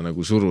tulla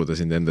nagu suruda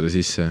sind endale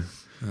sisse.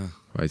 Ja.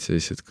 Vaid sa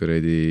lihtsalt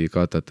kuradi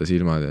katata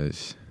silmad ja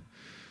siis...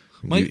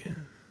 Ma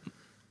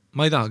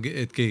ei taha,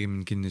 et keegi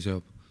mind kinni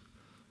seob.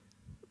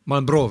 Ma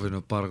olen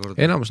proovinud paar korda.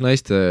 Enamus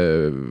naiste,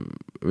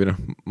 või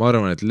ma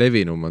arvan, et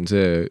levinum on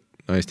see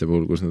naiste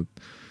puhul, kus nad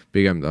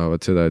pigem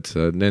tahavad seda, et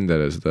sa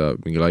nendele seda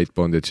mingi light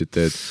bondage'it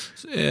teed.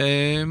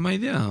 Ma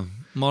ei tea.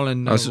 Ma olen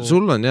nagu...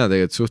 Sul on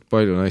tegelikult suht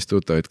palju naist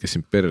tuttavaid, kes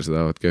sind perse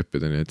tahavad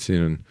keppida, nii et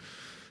siin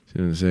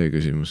on see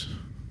küsimus.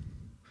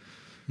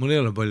 Mul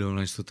ei ole palju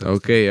naist tuttavaid.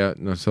 Okei,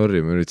 ja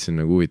sorry, ma üritasin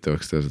nagu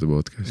huvitavaks teha seda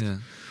podcasti.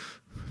 Yeah.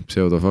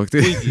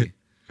 Pseudofakti. Kuigi,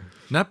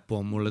 näppu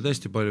on mulle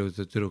tõesti palju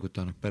tüdrukut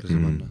tahanud perse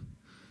panna.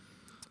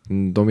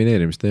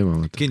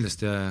 Domineerimisteema.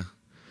 Kindlasti, jah.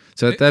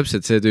 Sa oled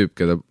täpselt see tüüp,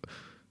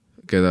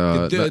 keda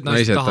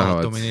naised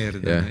tahavad.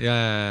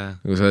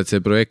 Nagu sa oled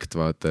see projekt,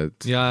 vaata,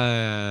 et... Ja.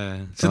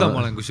 Seda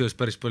ma olen kusjuures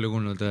päris palju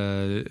kuulnud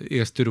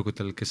igast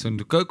tüdrukutel, kes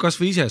on kas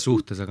või ise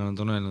suhtes, aga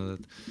nad on öelnud,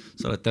 et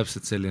sa oled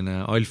täpselt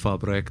selline alfa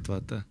projekt,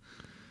 vaata.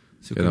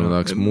 Keda ma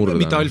tahaks murda.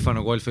 Mitte alfa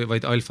nagu alfa,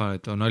 vaid alfa,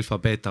 et on alfa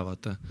beta,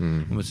 vaata.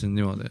 Ma mõtlesin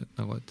niimoodi,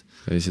 nagu, et...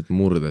 Ja lihtsalt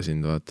murda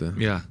sind, vaata.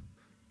 Jah.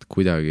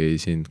 Kuidagi ei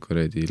sind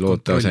kuredi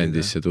loote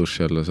asendisse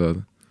duši alla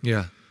saada.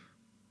 Jah.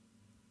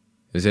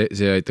 Ja see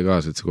ei aita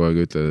kaasa, et sa kogu aeg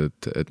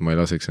ütled, et ma ei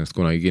laseks ennast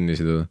kunagi kinni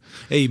sidada.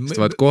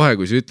 Sest vaat kohe,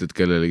 kui sa ütled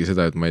kellelegi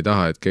seda, et ma ei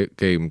taha, et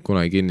keegi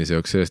kunagi kinni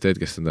seoks sellest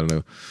hetkest, on tal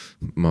nagu,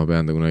 ma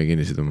pean ta kunagi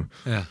kinni siduma.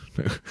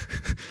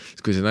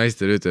 Kui sa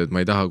naistele ütled, et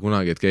ma ei taha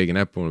kunagi, et keegi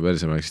näppu mulle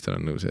persema, siis tal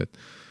on nagu see,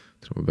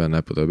 et ma pean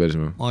näppu talle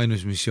persema.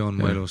 Ainus missioon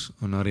mu elus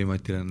on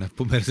Harimatile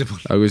näppu persema.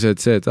 Aga kui sa et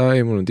see, et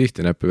ei, mul on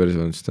tihti näppu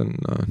persema, siis ta on,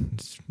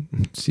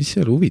 siis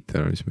see on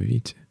huvitav, mis ma ei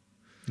viitsi.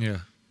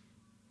 Jah.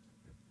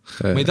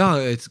 Ma ei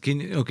taha, et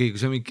kui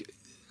sa mingi...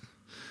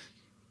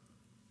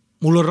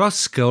 Mul on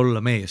raske olla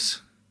mees,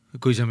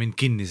 kui sa mind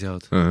kinni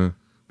seod.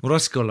 Mul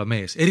raske olla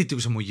mees, eriti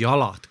kui sa mu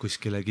jalad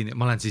kuskile kinni,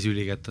 ma lähen siis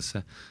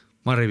ülikettasse.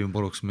 Ma rebin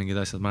poluks mingid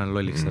asjad, ma lähen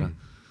lolliks ära.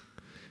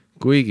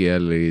 Kuigi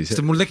jällegi...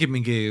 Sest mul tekib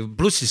mingi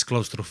plussis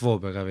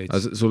klaustrofoobia ka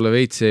veits. Sulle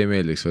veits see ei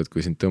meeldiks,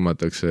 kui sind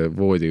tõmmatakse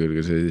voodi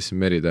külge sellise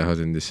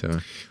meritähasendisse.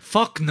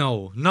 Fuck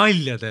no,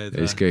 nalja teed.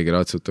 Ja siis keegi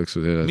ratsutaks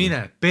su seljas.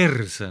 Mine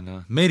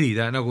persena,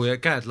 meritähe nagu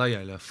käed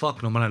laiali.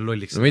 Fuck no, ma lähen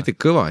lolliks ära. No mitte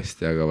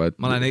kõvasti, aga vaat...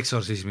 Ma lähen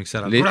eksorsismiks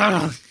ära.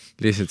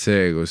 Lihtsalt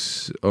see, kus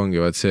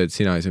ongi vaat see, et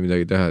sina ei saa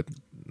midagi teha, et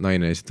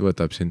naine lihtsalt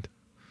võtab sind.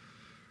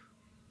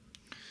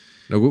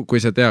 No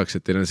kui sa teaks,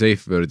 et teil on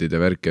safe word'id ja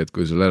värki, et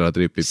kui sul ära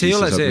tripib, siis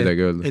sa saab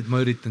midagi öelda. Et ma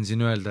üritan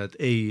siin öelda, et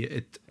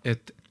ei,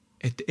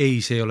 et ei,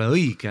 see ei ole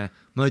õige.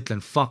 Ma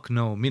ütlen fuck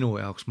no minu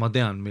jaoks, ma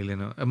tean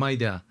milline, ma ei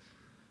tea.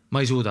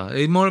 Ma ei suuda.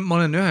 Ei, ma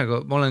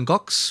olen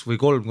 2 või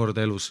 3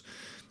 korda elus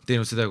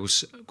teinud seda,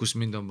 kus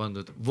mind on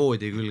pandud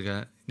voodi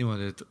külge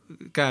niimoodi,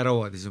 et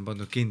käerauadis on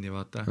pandud kinni,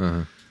 vaata.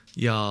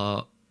 Ja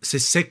see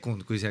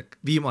sekund, kui see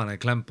viimane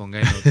klämp on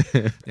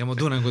käinud ja ma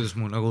tunnen, kuidas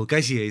mu nagu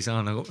käsi ei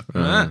saa nagu,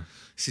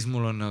 siis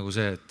mul on nagu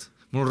see, et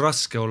mul on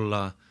raske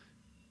olla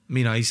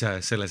mina ise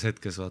selles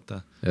hetkes,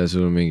 vaata. Ja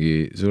sul on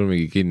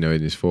mingi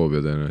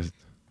kinnihoidmisfoobia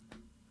tõenäoliselt.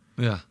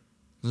 Jah.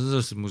 no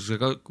sellest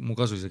mu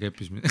kasuisa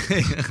keppis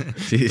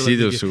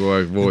sidus su kogu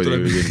aeg voodi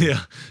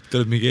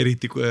tuleb mingi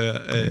eriti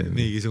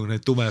mingisugune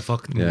tume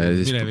fakt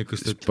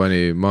minevikust, siis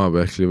pani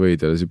maapähkli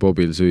võid ja lasi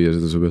Bobil süüa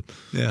seda su pealt.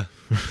 Jah,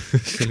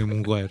 see oli mu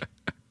koer.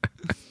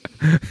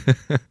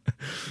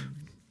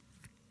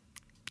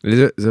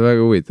 See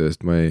väga huvitav,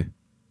 sest ma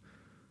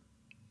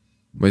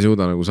ei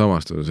suuda nagu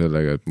samastuda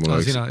sellega, et mul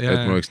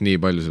oleks nii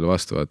palju selle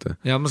vastu, vaata.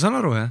 Ja ma saan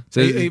aru, jah.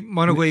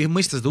 Ma nagu ei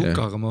mõista seda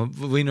hukka, aga ma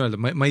võin öelda,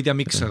 ma ei tea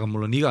miks, aga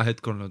mul on iga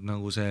hetk olnud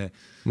nagu see...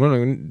 Mul on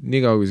nagu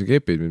nii kaua, kui sa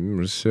kepid,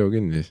 minu arust seo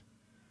kinni.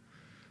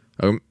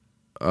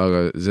 Aga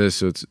selles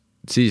suhtes,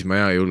 siis ma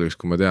ei julgeks,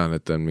 kui ma tean,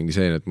 et on mingi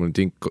sein, et mul on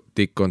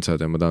tikk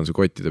kontsad ja ma tahan su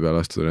kottide peale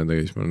astuda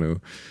nendega, siis ma olen nagu...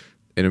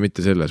 Ei no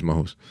mitte selles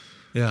mahus.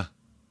 Jah.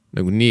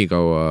 Nagu nii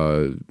kaua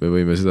me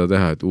võime seda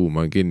teha, et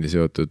ma olen kinni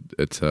seotud,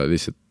 et sa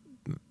lihtsalt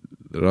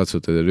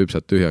ratsutad ja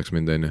lüpsad tühjaks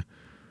mind, on ju.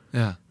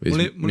 Jah,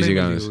 mul ei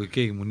meeldi, kui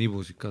keegi mu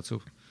nibusid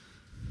katsub.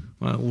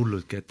 Ma olen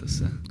hullult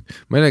ketasse.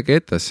 Ma ei ole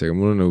ketasse, aga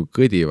mul on nagu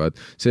kõdivad.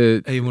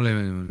 See ei, mul ei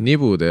meeldi.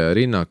 Nibude ja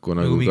rinnaku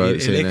nagu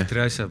mingi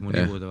elektriasjad mu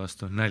nibude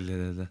vastu, nälja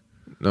teada.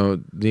 No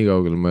nii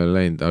kaugel ma ei ole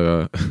läinud,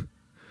 aga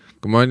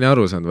kui ma olen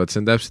aru saanud, vaat see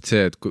on täpselt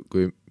see, et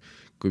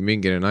kui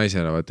mingine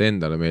naisena vaat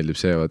endale meeldib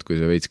see, vaat kui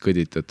sa veits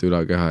kõditad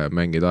ülakeha ja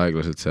mängid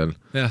aeglaselt seal.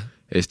 Ja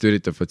siis ta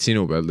üritab vaat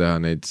sinu peal teha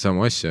neid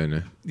samu asju, on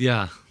ju.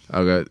 Jaa.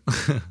 Aga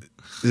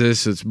selles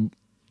suhtes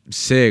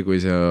see,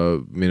 kui sa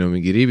minu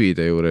mingi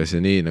ribide juures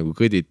ja nii nagu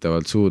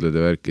kõditavalt suudled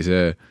ja värki,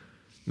 see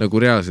nagu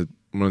reaalselt,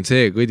 mul on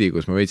see kõdi,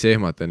 kus ma veits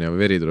ehmatan ja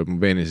veri tuleb mu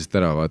peenisest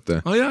ära, vaata.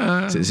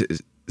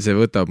 See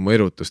võtab mu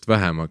erutust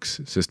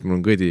vähemaks, sest mul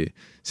on kõdi.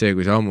 See,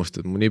 kui sa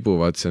ammustad mu nibu,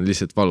 vaat see on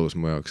lihtsalt valus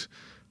mu jaoks.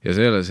 Ja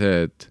see ei ole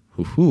see, et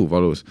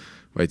valus,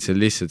 vaid see on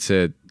lihtsalt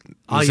see, et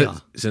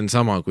see on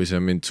sama, kui sa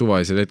mind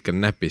suvalisel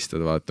hetkel näpistad,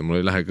 vaata, mul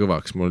ei lähe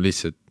kõvaks, mul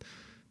lihtsalt,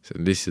 see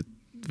on lihtsalt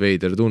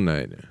veider tunne,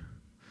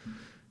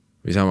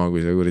 või sama,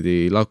 kui sa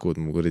kuridi lakud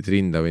mu kuridi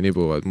rinda või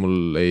nibuvad,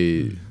 mul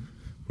ei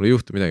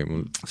juhtu midagi.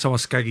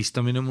 Samas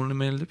kägistamine mulle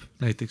meeldib,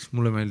 näiteks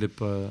mulle meeldib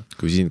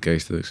kui sind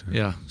kägistatakse?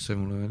 Jah, see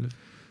mulle meeldib.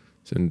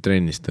 See on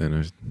trennis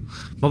tõenäoliselt.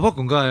 Ma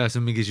pakun ka, jah, see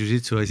on mingi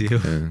jiu-jitsu asi ju.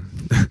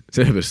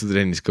 Sellepärast su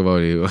trennis kõva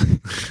oli ju.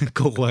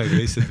 Kogu aeg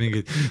lihtsalt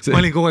mingi ma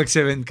olin kogu aeg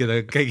see vend, keda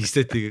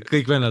kägistati,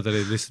 kõik vennad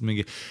olid lihtsalt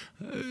mingi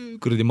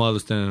kuradi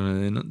maadust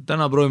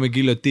täna proovime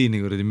giljotiini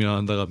kuradi, mina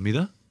olen taga,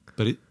 mida?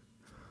 Päris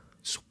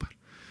super.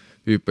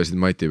 Hüppasid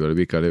mati peale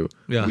pikali ju.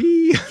 Jah.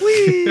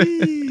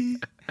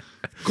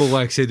 Kogu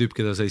aeg see tüüp,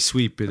 keda sai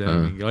sweepida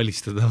ja mingi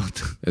alistada.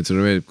 Et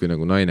sulle meeldib, kui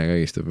nagu naine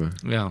kägistab või?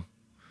 Jaa.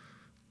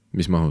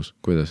 Mis mahus?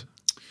 Kuidas?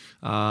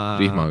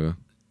 Rihmaga?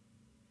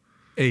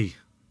 Ei.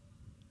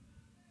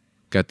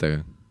 Kätega?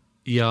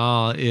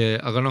 Jaa,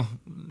 aga noh,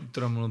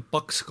 mul on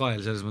paks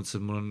kael selles mõttes,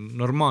 et mul on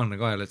normaalne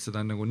kael, et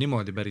seda on nagu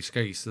niimoodi päris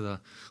kägistada,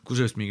 kui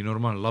sellest mingi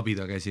normaalne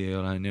labida käsi ei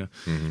ole, on ju.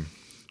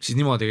 Siis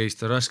niimoodi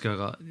kägistada raske,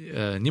 aga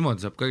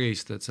niimoodi saab ka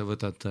kägistada, et sa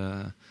võtad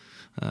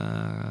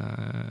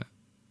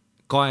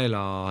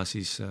kaela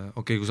siis,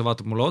 kui sa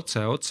vaatad mulle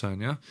otsa,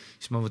 on ju,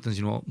 siis ma võtan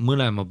sinu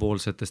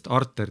mõlemapoolsetest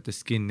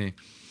arteritest kinni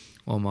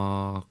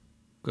oma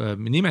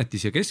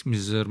nimetis ja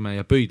keskmise sõrme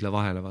ja pöidla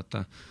vahele, vaata.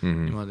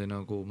 Niimoodi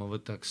nagu ma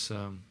võtaks,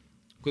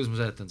 kuidas ma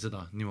seletan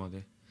seda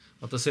niimoodi?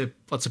 Vaata see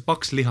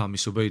paks liha,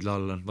 mis su pöidla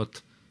all on, vaat.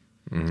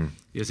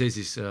 Ja see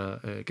siis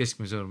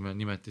keskmise sõrm ja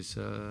nimetis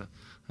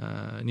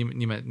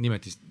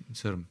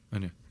sõrm,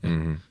 on ju?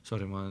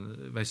 Sorry, ma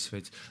väss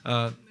veits.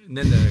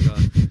 Nendega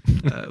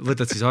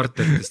võtad siis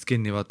arteritest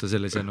kinni, vaata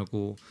sellise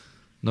nagu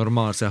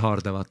normaalse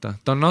haarde, vaata.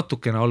 Ta on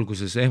natukene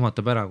alguses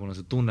ehmatab ära, kuna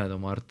sa tunned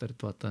oma arterit,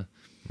 vaata.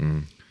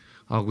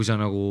 Aga kui sa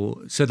nagu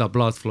seda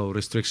blood flow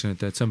restrictionit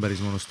teed, see on päris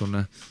mõnus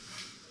tunne.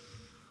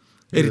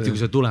 Eriti, kui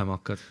sa tulema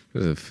hakkad.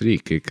 See on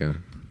freak ikka.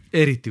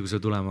 Eriti, kui sa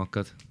tulema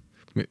hakkad.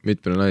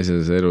 Mitmene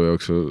naisele sa elu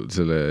jooksul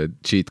selle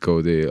cheat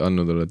code'i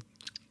andnud oled?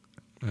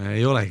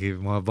 Ei olegi,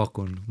 ma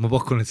pakun,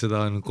 et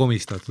seda on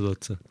komistatud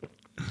otsa.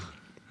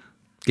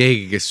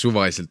 Keegi, kes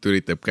suvaliselt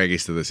üritab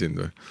kägistada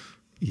sind või?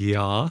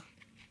 Jaa.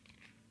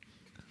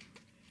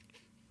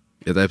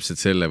 Ja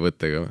täpselt selle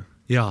võttega või?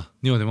 Jaa,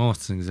 niimoodi ma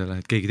avastasingi selle,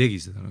 et keegi tegi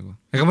seda nagu.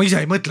 Ega ma ise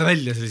ei mõtle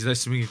välja selliseid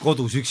asju, mingi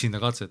kodus üksinda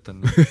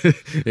katsetan.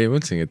 Ei,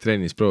 mõtlesingi, et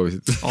trennis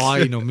proovisid.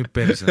 Ai, no mi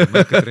perse,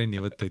 ma ikka trenni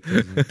võtteid.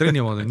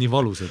 Trenni omad on nii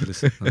valusad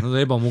lihtsalt, nad on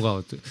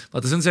ebamugavad.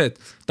 Vaata, see on see, et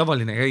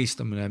tavaline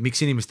kägistamine, miks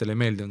inimestele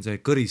ei meeldi, on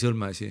see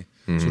kõrisõlme asi.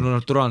 Sul on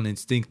naturaalne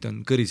instinkt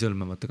on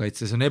kõrisõlme vaata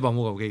kaitse, see on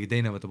ebamugav, keegi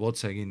teine võtab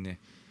otse kinni.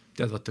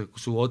 Tead, vaata, kui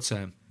su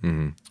otse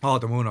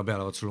Aadama õuna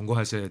peale, vaata, sul on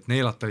kohe see, et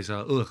neelata ei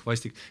saa,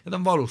 vastik, ja ta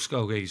on valus ka,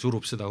 kui keegi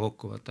surub seda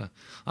kokku, vaata.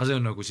 Aga see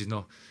on nagu siis,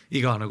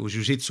 iga nagu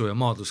jiu-jitsu ja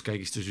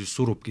maadluskäigistus just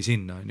surubki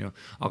sinna, on ju.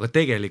 Aga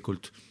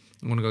tegelikult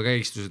on ka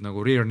käigistused nagu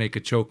rear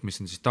naked choke,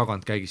 mis on siis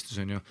tagant käigistus,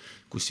 on ju,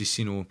 kus siis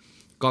sinu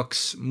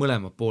kaks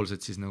mõlemad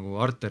poolsed siis nagu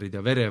arterid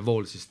ja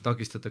verevool siis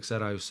takistatakse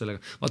ära just sellega.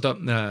 Vaata,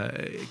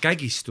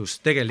 käigistus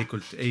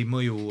tegelikult ei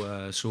mõju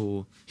su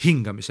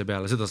hingamise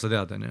peale, seda sa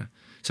tead, on ju.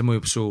 See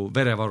mõjub su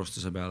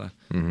verevarustuse peale.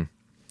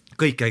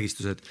 Kõik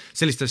käigistused,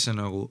 sellist asja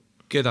nagu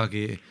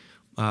kedagi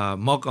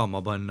magama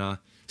panna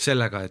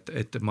sellega,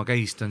 et ma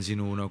kägistan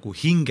sinu nagu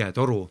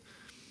hingetoru.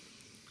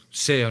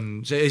 see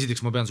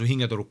esiteks ma pean su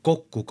hingetoru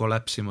kokku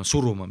kollapsima,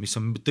 suruma, mis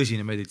on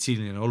tõsine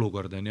meditsiiniline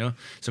olukord, on ju,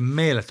 see on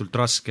meeletult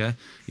raske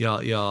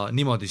ja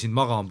niimoodi sind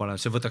magama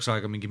paneb, see võtaks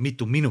aega mingi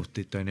mitu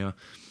minutit, on ju,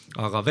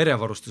 aga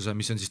verevarustuse,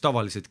 mis on siis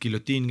tavalised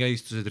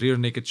giljotiinkägistused, rear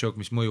naked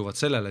choke, mis mõjuvad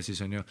sellele siis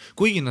on ju,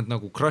 kuigi nad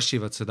nagu crush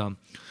ivad seda,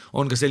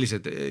 on ka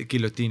sellised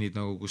giljotiinid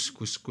nagu kus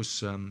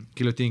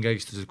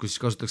giljotiinkägistused, kus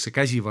kasutatakse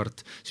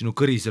käsivart sinu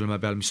kõrisõlme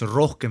peal, mis on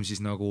rohkem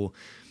siis nagu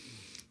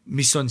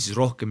mis on siis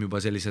rohkem juba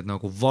sellised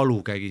nagu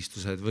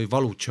valukägistused või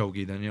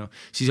valuchoke'id on ju,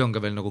 siis on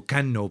ka veel nagu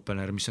can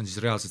opener, mis on siis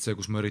reaalselt see,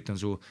 kus ma üritan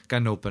su,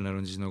 can opener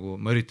on siis nagu,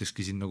 ma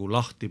üritakski siin nagu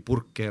lahti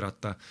purk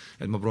keerata,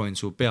 et ma proovin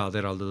su pead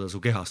eraldada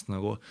su kehast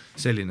nagu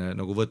selline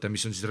nagu võte,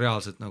 mis on siis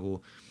reaalselt nagu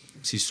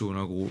siis su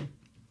nagu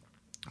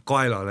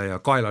kaelale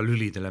ja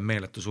kaelalülidele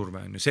meeletu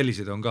surve on ju,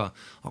 sellised on ka,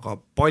 aga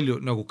palju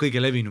nagu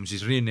kõige levinum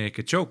siis rear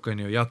naked choke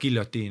on ju ja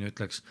giljotiin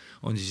ütleks,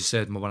 on siis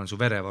see, et ma panen su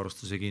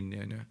verevarustuse kinni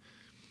on ju.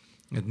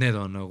 Et need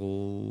on nagu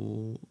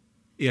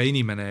ja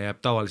inimene jääb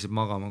tavaliselt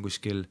magama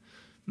kuskil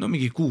no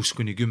mingi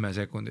 6-10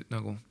 sekundit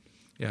nagu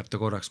jääb ta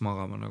korraks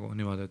magama nagu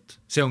niimoodi, et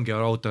see ongi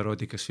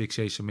autoerotic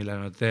asphyxiation, mille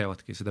nad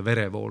teevadki seda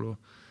verevoolu.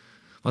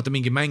 Vaata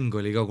mingi mäng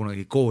oli ka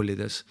kunagi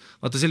koolides,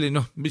 vaata selline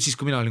noh, siis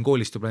kui mina olin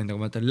koolist juba läinud,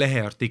 aga ma mõtlen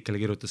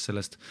leheartikkel kirjutas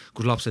sellest,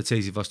 kus lapsed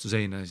seisid vastu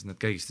seina ja siis nad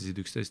kägistasid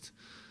üksteist.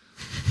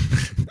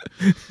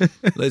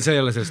 See ei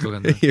ole sellest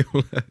lugenud? Ei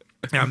ole.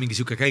 Ja mingi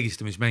siuke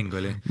kägistamismäng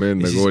oli. Me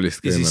enne koolist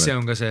käime. Ja siis see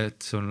on ka see,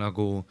 et sul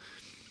nagu,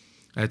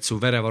 et su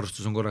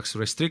verevarustus on korraks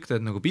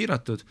restricted, nagu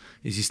piiratud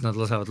ja siis nad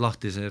lasevad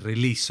lahti, see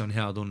release on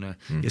hea tunne.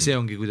 Ja see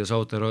ongi, kuidas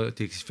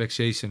autoerotic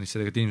asphyxiationis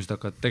sellega, et inimesed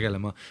hakkavad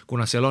tegelema,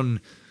 kuna seal on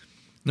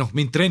noh,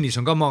 mind trennis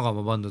on ka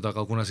magama pandud,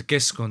 aga kuna see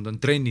keskkond on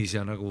trennis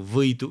ja nagu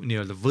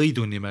nii-öelda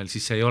võidu nimel,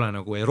 siis see ei ole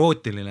nagu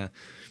erootiline,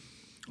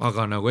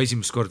 aga nagu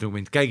esimest kord nagu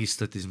mind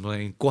kägistati, siis ma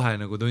kohe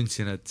nagu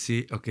tundsin, et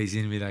okei,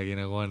 siin midagi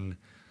nagu on,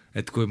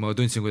 et kui ma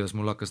tundsin, kuidas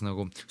mul hakkas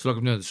nagu, sul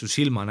hakkab niimoodi, su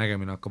silma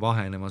nägemine hakkab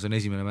ahenema, see on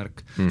esimene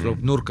märk, sul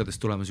hakkab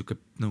nurkadest tulema siuke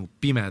nagu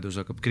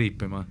pimedus hakkab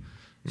kriipima,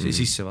 see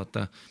sisse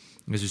vaata,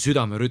 ja su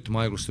südamerütm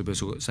aeglustub ja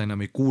sa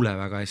enam ei kuule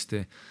väga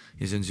hästi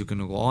ja see on siuke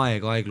nagu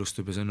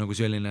aeglustub ja see on nagu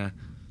selline,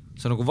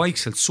 sa nagu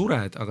vaikselt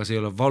sured, aga see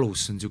ei ole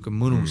valus, see on siuke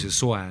mõnus ja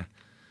soe.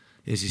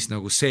 Ja siis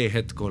nagu see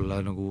hetk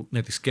olla nagu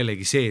näiteks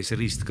kellegi sees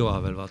riist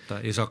kõva veel vaata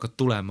ja sa hakkad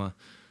tulema.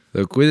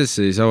 Kuidas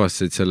sa siis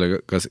avastasid selle,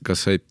 kas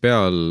said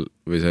peal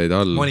või said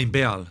all? Ma olin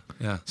peal,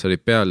 jah. Sa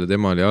olid peal ja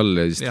tema oli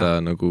all ja siis ta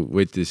nagu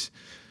võttis,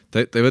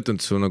 ta ei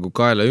võtnud su nagu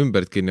kaela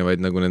ümbert kinni,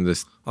 vaid nagu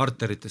nendest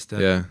arteritest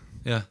ja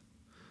ja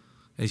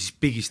siis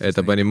pigistas. Et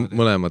ta pani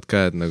mõlemad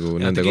käed nagu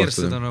ja nende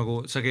kohtade. Nagu,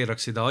 sa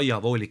keeraks seda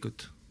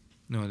aiavoolikut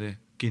niimoodi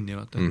kinni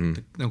vaata,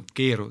 nagu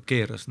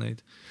keeras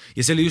neid.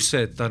 Ja see oli just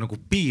see, et ta nagu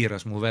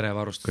piiras mu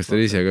verevarustust. Kas ta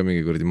oli ise ka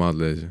mingi kurdi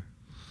maadlees?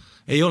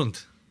 Ei olnud.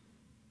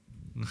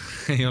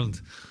 Ei olnud.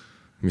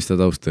 Mis ta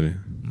taust oli?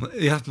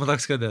 Jah, ma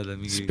tahaks ka teada.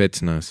 Mingi...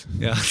 Spetsnaz.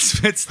 Jah,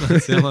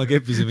 Spetsnaz ja ma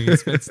keppisin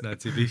mingit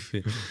Spetsnazi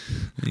biffi.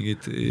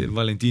 Mingit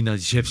Valentina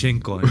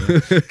Shevchenko,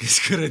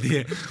 kes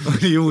kõredi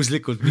oli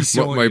juhuslikult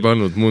missioonil. Ma ei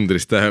pannud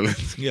mundrist tähele.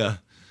 Ja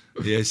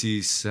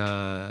siis...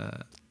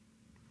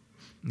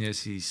 Ja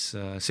siis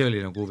see oli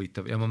nagu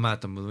huvitav ja ma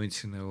mäletan, ma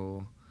tundsin,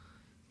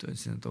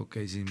 et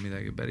okei, siin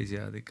midagi päris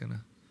head ikka.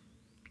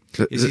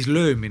 Ja siis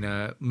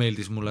löömine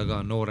meeldis mulle ka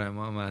noore,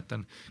 ma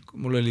mäletan.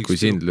 Kui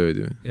sind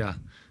löödi või? Jah,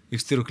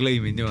 üks tüdruk lõi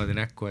mind niimoodi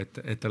näkku, et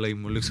ta lõi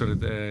mul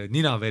ükskord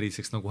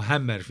ninaveriseks nagu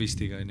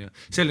hammerfistiga, on ju.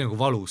 See oli nagu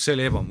valus, see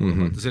oli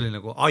ebamulle, see oli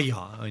nagu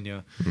aia, on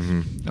ju.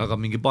 Aga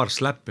mingi paar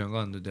släppi on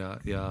kandnud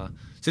ja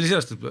see oli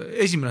sellest, et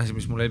esimene asi,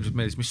 mis mulle ilmselt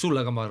meeldis, mis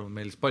sulle ka ma arvan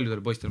meeldis,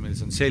 paljudele poistele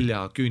meeldis, on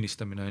selja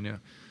küünistamine, on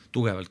ju.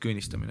 Tugevalt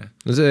küünistamine.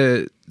 No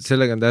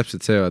sellega on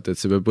täpselt see, vaata, et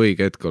see peab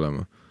õige hetk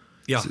olema.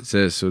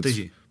 Selles suhtes,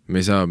 me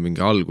ei saa mingi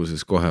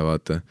alguses kohe,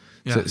 vaata.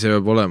 See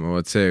peab olema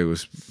vaat see,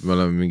 kus me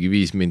oleme mingi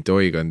 5 minti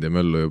oiganud ja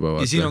möllu juba,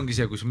 vaata. Ja siin ongi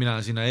see, kus mina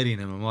sinna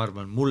erinema, ma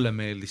arvan, mulle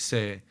meeldis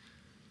see,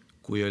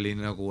 kui oli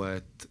nagu,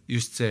 et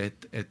just see,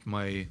 et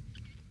ma ei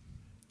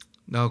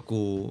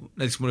nagu,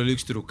 näiteks mul oli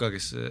üks tüdruk ka,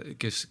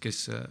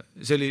 kes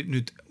see oli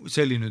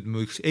nüüd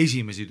mu üks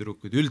esimesi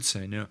tüdrukuid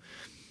üldse, on ju.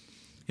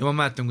 Ja ma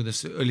mäletan,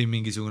 kuidas oli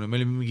mingisugune, me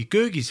olime mingi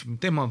köögis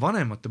tema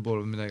vanemate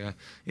pool või midagi ja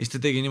siis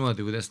ta tegi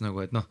niimoodi, kuidas nagu,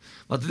 et noh,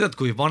 vaata tead,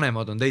 kui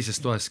vanemad on teises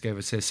toes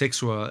käivad, see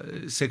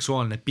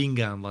seksuaalne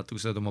pinge on, vaata,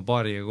 kui sa oled oma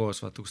paariga koos,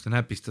 vaata, kus te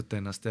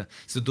näpistate ennast ja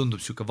see tundub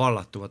siuke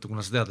vallatu, vaata,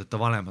 kuna sa tead, et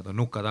ta vanemad on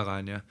nuka taga,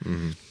 on ju.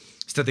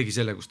 Siis ta tegi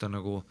selle, kus ta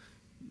nagu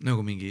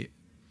mingi,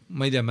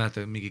 ma ei tea,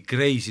 mäeta, mingi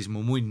kreisis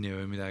mu munni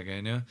või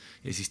midagi, on ju,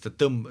 ja siis ta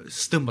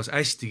tõmbas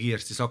hästi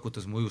kiiresti,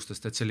 sakutas mu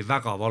ujustast, et see oli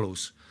väga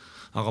valus.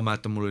 Aga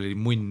mäletan, mul oli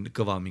munn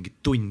kõva mingi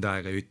tund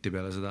aega jutti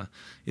peale seda.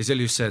 Ja see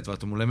oli just see, et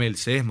vaata, mulle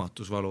meeldis see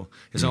ehmatusvalu.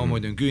 Ja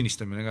samamoodi on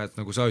küünistamine ka, et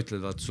nagu sa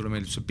ütled, vaata, sulle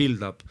meeldis see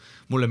build up.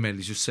 Mulle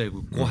meeldis just see,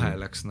 kui kohe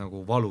läks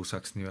nagu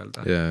valusaks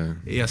nii-öelda.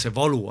 Ja see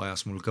valu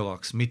ajas mul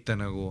kõvaks, mitte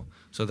nagu,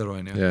 saad aru,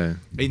 on ju?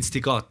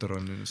 Instigaator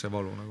on see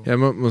valu nagu.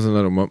 Ja ma saan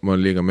aru, ma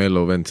olen liiga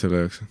mellow vend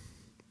selle jaoks.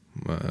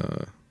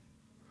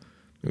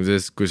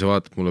 Kui sa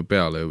vaatad mulle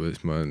peale juba,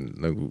 siis ma olen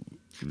nagu...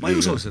 Ma ei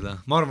usu seda,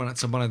 ma arvan, et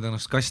sa paned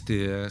ennast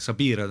kasti, sa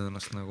piirad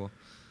ennast nagu.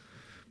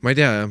 ma ei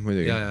tea jah,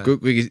 muidugi.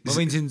 Kuigi... ma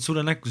võin siin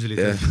sulle näkku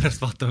sülitada,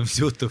 pärast vaatame, mis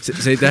juhtub.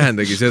 See ei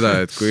tähendagi seda,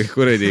 et kui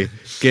kuradi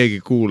keegi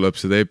kuulab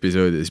seda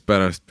episoodi, siis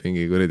pärast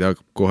mingi kuradi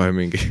hakkab kohe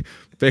mingi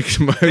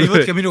peksma. Ei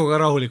võtke minuga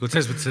rahulikult,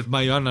 selles mõttes, et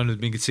ma ei anna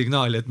nüüd mingit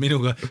signaali, et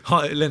minuga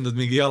lendad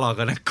mingi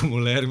jalaga näkku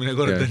mulle järgmine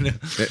kord.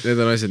 Need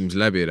on asjad, mis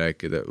läbi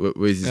rääkida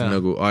või siis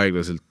nagu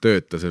aeglaselt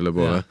tööta selle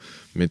poole,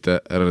 mitte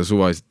ära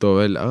suvaliselt too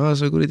välja,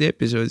 sa kuradi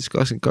episoodis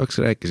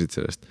 22 rääkisid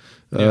sellest.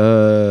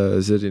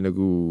 See oli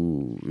nagu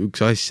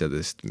üks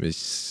asjadest, mis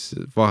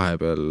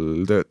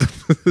vahepeal töötab.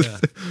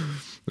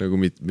 Nagu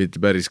mitte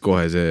päris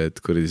kohe see,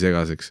 et kuradi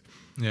segaseks.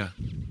 Jah.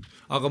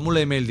 Aga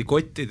mulle ei meeldi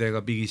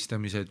kottidega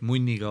pigistamised,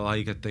 munniga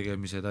haiget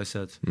tegemised,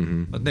 asjad.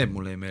 Vaat need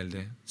mulle ei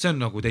meeldi. See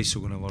on nagu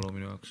teistsugune valu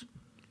minu jaoks.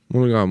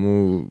 Mul ka,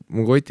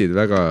 mu kotid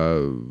väga,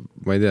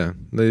 ma ei tea,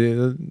 nad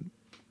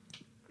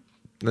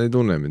ei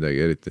tunne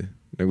midagi eriti.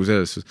 Nagu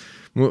selles suhtes.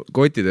 Mu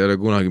kotid ei ole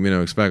kunagi minu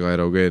jaoks väga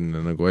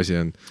erogeenne nagu asi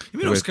on. Ja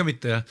minu jaoks ka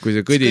mitte, jah. Kui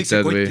sa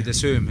kõditad või... kottide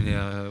söömine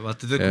ja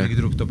vaata, kui mingi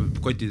tüdruk toob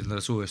kotid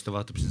endale suu eest ja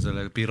vaatab siin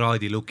selle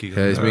piraadi lukiga.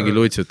 Ja siis mingi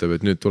lutsutab,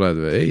 et nüüd tuled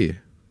või? Ei.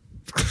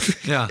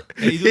 Jaa,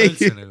 ei tule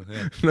üldse nagu.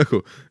 Ja. Nagu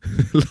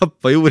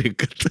lappa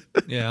juurikat.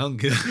 Jaa,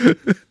 ongi.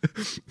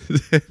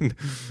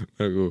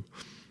 Nagu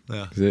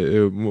see,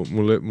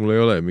 mul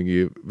ei ole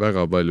mingi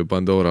väga palju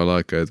Pandora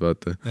laekaid,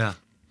 vaata. Jaa,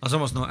 aga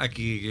samas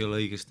äkki ei ole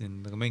õigesti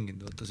nagu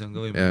mänginud, vaata, see on ka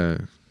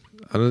võimalik.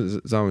 Aga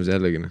samas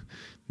jällegi,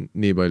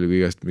 nii palju kui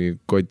igast mingi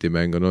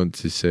kotimäng on olnud,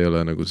 siis see ei ole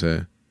nagu see,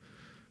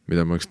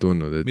 mida ma oleks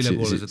tundnud. Mille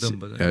poole sa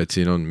tõmbad? Ja, et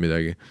siin on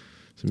midagi.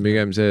 See on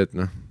pigem see, et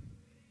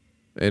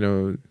ei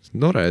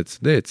nore, et sa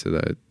teed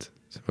seda, et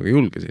see on väga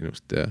julge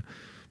sinust ja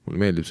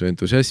mulle meeldib su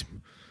entusiasm,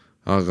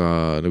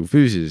 aga nagu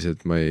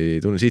füüsiliselt ma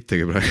ei tunne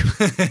sittagi praegu.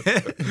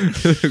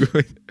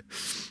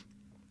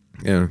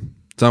 Ja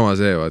sama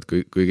see, vaat,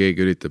 kui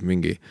keegi üritab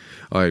mingi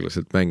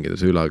aeglaselt mängida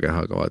su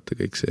ülakehaga, vaata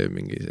kõik see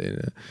mingi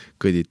selline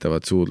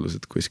kõditavad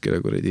suudlused kuskile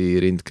kuradi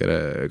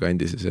rindkere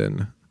kandis ja see on.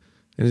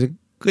 Ja see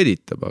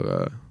kõditab, aga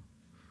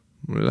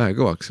mul ei lähe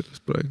kõvaks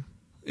sellest praegu.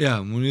 Jaa,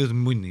 mul ei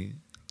jõudnud munni.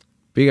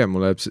 Pigem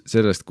mul läheb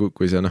sellest,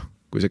 kui sa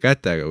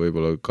kätega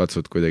võib-olla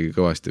katsud kuidagi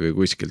kõvasti või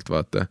kuskilt,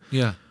 vaata.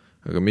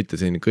 Aga mitte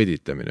selline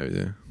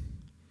kõditamine.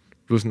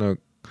 Plus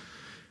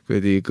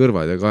kuidagi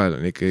kõrvad ja kael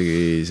on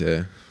ikkagi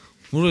see...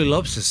 Mul oli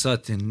lapsest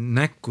saati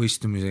näkku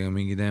istumisega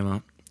mingi teema.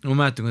 Ma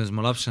mäletan, kuidas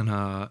ma lapsena,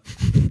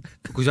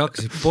 kui sa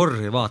hakkasid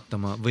porri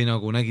vaatama või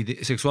nagu nägid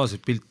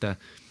seksuaalseid pilte,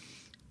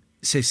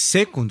 see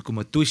sekund, kui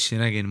ma tussi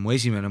nägin, mu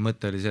esimene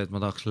mõte oli see, et ma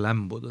tahaks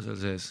lämbuda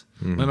seal sees.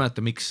 Ma ei mäleta,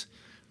 miks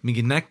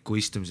mingi näkku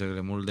istumisega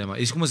oli mul teema.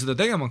 Ja siis, kui ma seda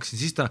tegema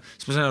hakkasin, siis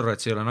ma sain aru,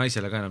 et see ei ole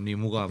naisele ka enam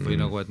nii mugav või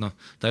nagu, et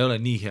ta ei ole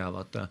nii hea,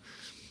 vaata.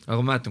 Aga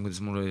ma mäletan,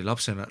 kuidas mul oli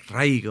lapsena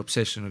räige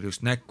obsession oli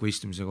just näkku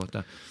istumise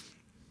kohta.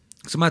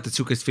 Kas sa mäletad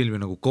sihukest filmi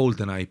nagu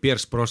GoldenEye,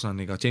 Pierce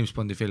Brosnaniga, James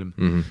Bondi film?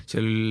 See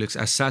oli üks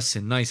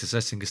assassin, nice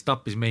assassin, kes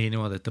tappis mehi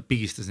niimoodi, et ta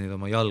pigistas neid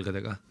oma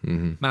jalgadega.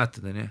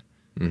 Mäletad, on jah?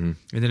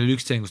 Ja neil oli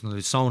üks tseen, kus nad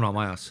olid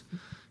saunamajas.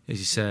 Ja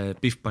siis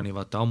Biff pani,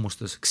 vaata,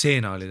 ammustas,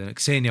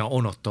 Xenia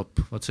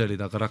Onotop, vaat see oli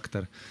ta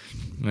karakter.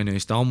 Ja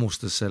siis ta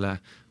ammustas selle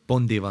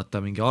Bondi,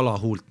 vaata, mingi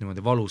alahuult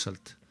niimoodi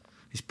valusalt.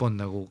 Siis Bond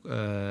nagu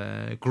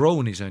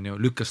Groanis on ju,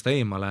 lükkas ta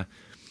eemale.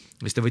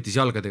 Ja siis ta võttis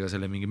jalgadega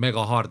selle mingi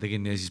mega haarde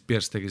kinni ja siis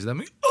Pierce tegi seda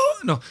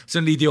see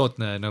on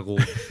idiootne nagu,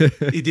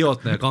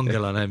 idiootne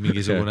kangelane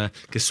mingisugune,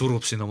 kes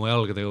surub siin oma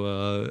jalgadega,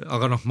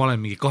 aga ma olen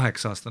mingi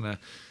 8-aastane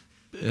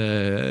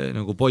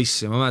nagu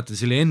poiss ja ma mäletan,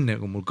 see oli enne,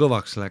 kui mul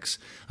kõvaks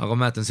läks, aga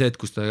ma mäletan see, et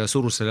kus ta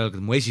surus selle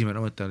jalgada, mu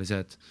esimene mõte oli see,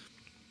 et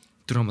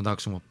türa ma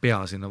tahaks oma pea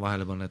sinna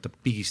vahele panna, et ta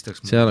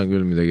pigistaks. Seal on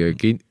küll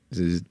midagi,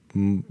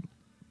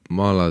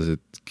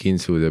 maalased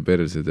kinsud ja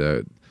persed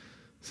ja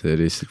see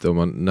lihtsalt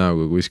oma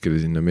näoga kuskile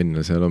sinna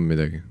minna, seal on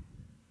midagi.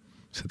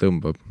 See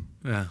tõmbab.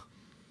 Jah.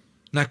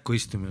 Näkku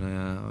istumine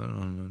ja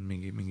on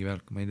mingi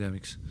värk, ma ei tea,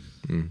 miks.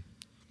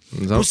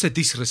 Plus see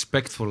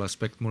disrespectful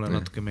aspekt mulle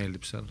natuke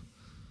meeldib seal.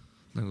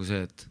 Nagu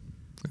see, et...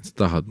 Sa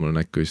tahad mulle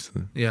näkku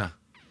istuda? Jah.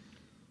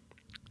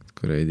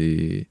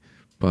 Kuradi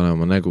pane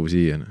oma nägu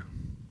siia.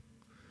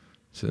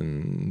 See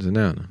on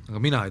hea.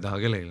 Aga mina ei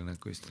taha kellelegi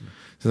näkku istuda.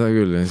 Seda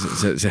küll,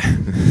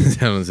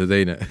 seal on see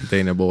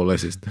teine pool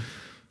asjast.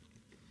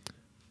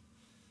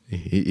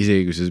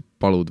 Isegi kui sa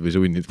palud või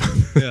sunnid.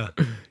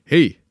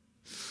 Hei!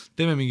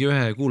 Teeme mingi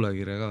ühe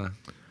kuulajakirja ka või?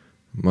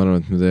 Ma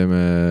arvan, et me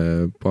teeme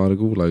paar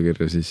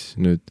kuulajakirja siis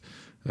nüüd.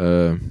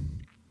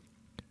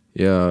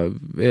 Ja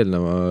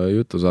eelneva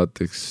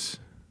jutusaateks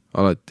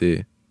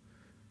alati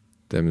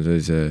teeme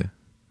sellise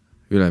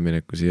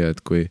ülemineku siia, et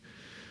kui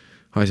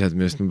asjad,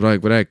 millest me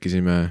praegu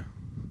rääkisime,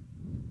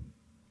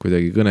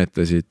 kuidagi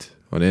kõnetasid,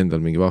 on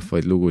endal mingi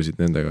vahvaid lugusid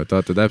nendega,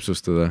 tahate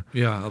täpsustada.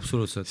 Jaa,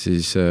 absoluutselt.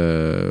 Siis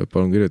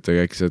palun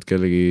kirjutage, äkki saad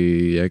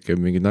kellegi, äkki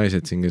mingid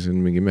naised siin, kes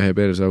on mingi mehe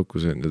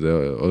persaukus ja te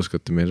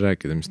oskate meil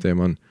rääkida, mis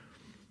teema on.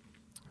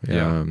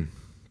 Ja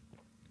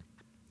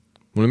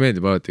mulle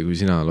meeldib alati, kui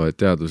sina loed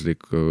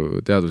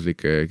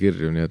teaduslikke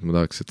kirju, nii et ma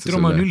tahaks, et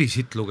ma olen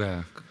ülisitt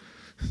lugeja.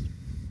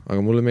 Aga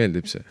mulle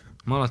meeldib see.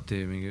 Ma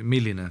alati mingi,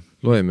 milline?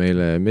 Loe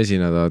meile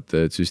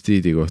mesinadaate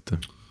tsüstiidi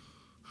kohta.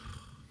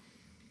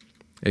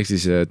 ehk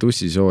siis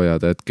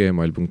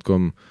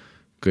tussisoojad@gmail.com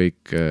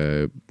kõik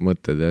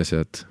mõtted ja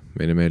asjad.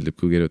 Meile meeldib,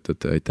 kui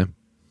kirjutate, aitäh.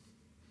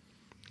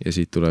 Ja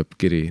siit tuleb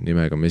kiri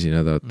nimega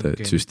mesinädalate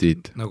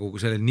süstiit. Nagu kui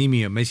selle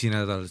nimi on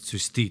mesinädalate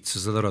süstiit, sa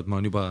saad aru, et ma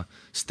olen juba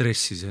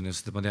stressis,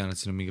 sest ma tean, et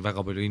siin on mingi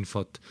väga palju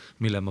infot,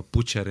 mille ma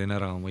butcherin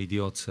ära oma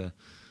idiootse.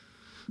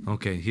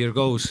 Okay, here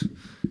goes.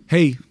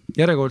 Hei,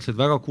 järjekordselt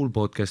väga cool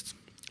podcast.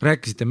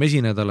 Rääkisite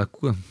mesinädala...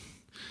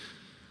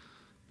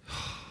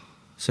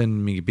 See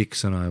on mingi pikk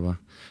sõna juba.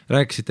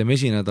 Rääkisite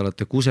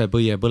mesinädalate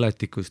kusepõie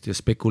põletikust ja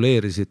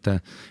spekuleerisite,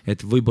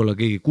 et võib-olla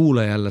keegi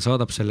kuulaja jälle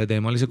saadab selle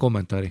teemalise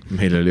kommentaari.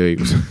 Meil oli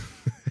õigus.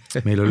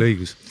 Meil oli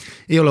õigus.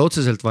 Ei ole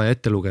otseselt vaja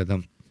ette lugeda.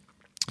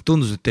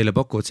 Tundus, et teile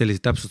pakuvad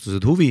sellised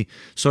täpsustused huvi.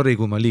 Sorry,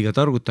 kui ma liiga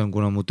targutan,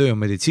 kuna mu töö on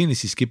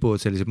meditsiinis, siis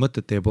kipuvad sellised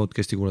mõtted teie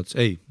podcasti kuulates.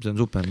 Ei, see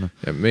on super. No.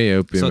 Ja meie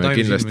õpime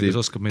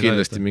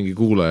kindlasti mingi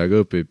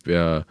kuulajaga õpib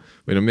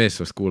või no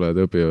meessoost kuulajad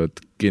õpivad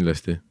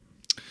kindlasti.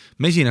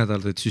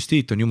 Mesinädalad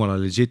süstiit on jumala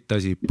legit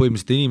asi.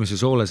 Põhimõtteliselt inimese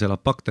sooles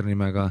elab bakter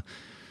nimega.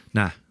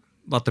 Näe,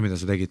 vaata mida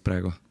sa tegid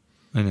praegu.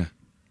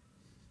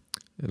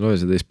 Loe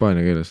seda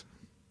hispaania keeles.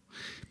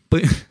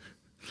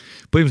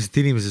 Põhimõtteliselt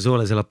inimese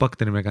sooles elab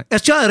bakter nimega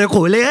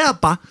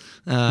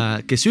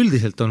kes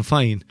üldiselt on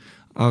fine,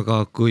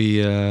 aga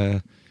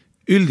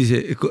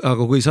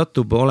kui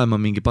satub olema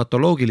mingi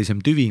patoloogilisem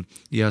tüvi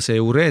ja see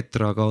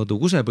ureetra kaudu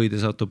kusepõide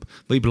satub,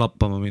 võib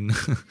lappama minna.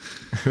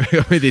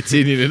 Väga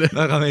meditsiiniline.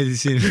 Väga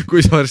meditsiiniline.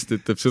 Kui see arst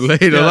ütleb sulle,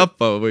 ei no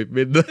lappama võib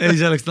minna. Ei,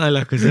 see oleks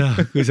naljakas jah,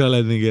 kui sa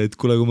oled mingi, et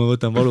kuule, kui ma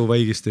võtan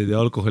valuvaigisteid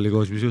ja alkoholi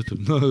koos, mis juhtub?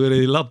 No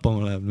kuredi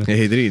lappama läheb.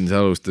 Ei, Triin, sa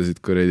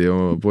alustasid kuredi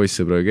oma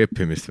poissõbraga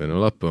keppimist või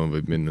no lappama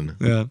võib minna.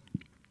 Jah.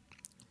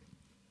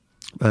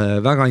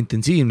 Väga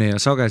intensiivne ja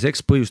sage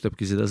seks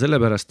põhjustabki seda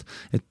sellepärast,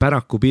 et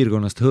päraku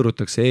piirkonnast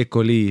hõõrutakse E.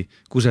 coli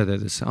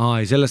kuseteedesse.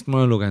 Ei, sellest ma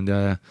olen lugenud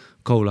ja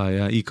Cola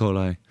ja E.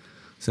 coli.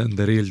 See on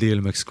the real deal,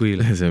 Max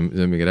Squeal. See on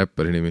mingi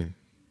räppari nimi.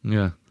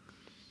 Jah.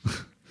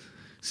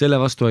 Selle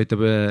vastu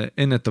aitab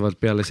ennetavalt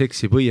peale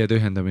seksi põied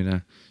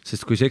ühendamine,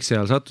 sest kui seksi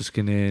ajal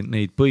sattuski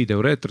neid põide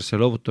ureetrasse,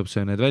 loovutab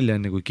see need välja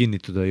enne, kui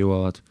kinnituda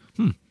jõuavad.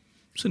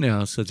 See on hea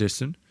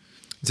suggestion.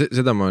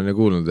 Seda ma olen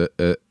kuulnud,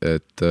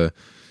 et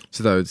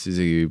seda ütles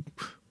isegi...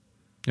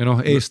 Ja noh,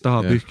 eest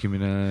taha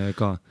pühkimine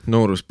ka.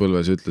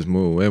 Nooruspõlves ütles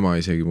mu ema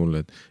isegi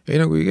mulle, et ei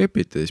nagu ei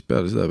kepita, siis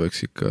peale seda peaks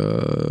ikka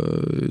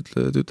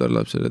ütle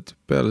tütarlapsele, et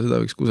peale seda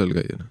võiks kusel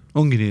käia.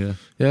 Ongi nii või?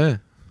 Jaa,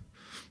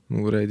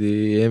 mu kuradi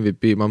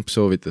MVP mamps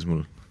soovitas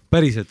mul.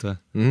 Päriselt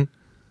või?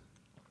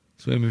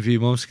 Su MVP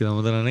mamps, keda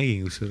ma täna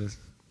nägin kusjuures.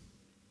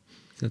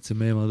 Sealt see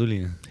meema tuli.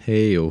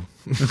 Hei ju.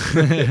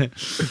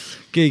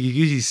 Keegi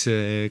küsis,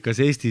 kas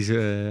Eestis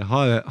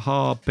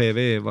HPV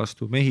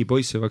vastu mehi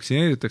poisse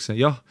vaktsineeritakse.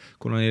 Jah,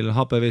 kuna neil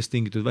HPV-st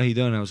tingitud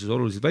vähitõenäosus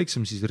oluliselt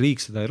väiksem, siis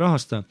riik seda ei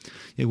rahasta.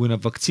 Ja kui nad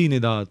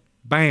vaktsiini tahavad,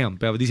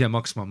 peavad ise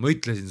maksma. Ma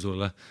ütlesin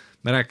sulle,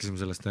 me rääkisime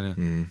sellest.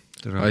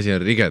 Asi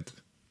on riged.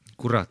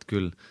 Kurat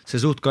küll. See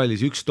suht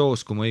kallis üks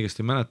doos, kui ma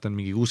õigesti mäletan,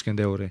 mingi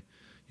 60 €.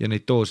 Ja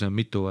neid doose on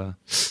mitu vaja.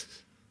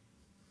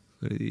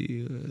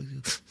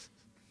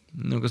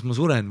 No kas ma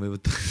suren või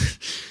võtta?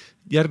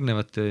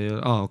 Järgnevat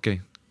okei.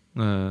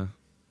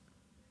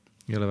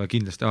 Ei ole vaja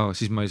kindlasti.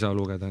 Siis ma ei saa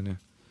lugeda.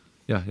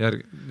 Jah,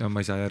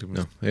 ma ei saa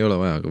järgmist. No, ei ole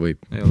vaja, aga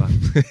võib. Ei ole.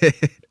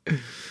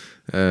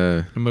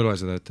 No ma ei loe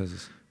seda ette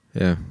siis.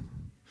 Jah.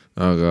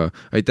 Aga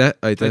aitäh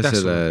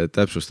selle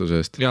täpsustuse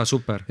eest. Jaa,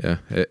 super. Jah,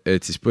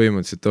 et siis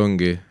põhimõtteliselt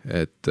ongi,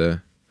 et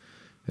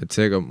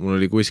seega mul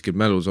oli kuskil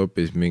mälus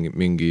hoopis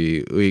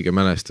mingi õige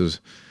mälestus,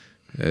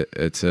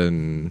 et see on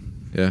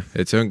jah,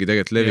 et see ongi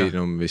tegelikult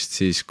levinum vist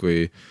siis,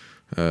 kui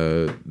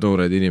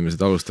noored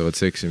inimesed alustavad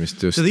seksimist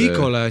just... Seda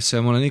Ikole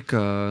asja ma olen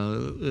ikka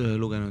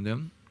lugenud,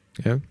 jah.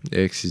 Jah,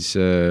 ehk siis...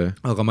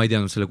 Aga ma ei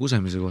teadnud selle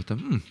kusemise kohta.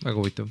 Väga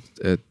huvitav.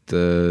 Et...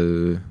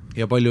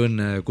 Ja palju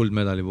õnne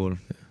kuldmedali puhul.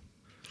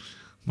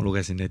 Ma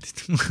lugesin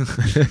netist.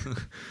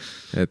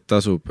 Et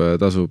tasub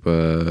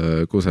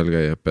kusel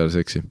käia peale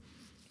seksi.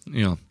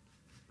 Jaa.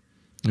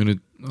 Ja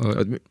nüüd...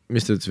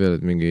 Mis ta ütles veel,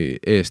 et mingi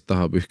eest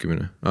taha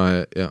pühkimine?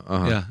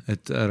 Jah,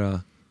 et ära...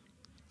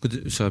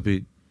 Kuidas sa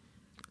püüd?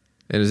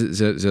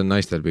 See on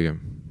naistel pigem.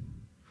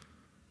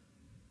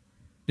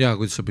 Jaa,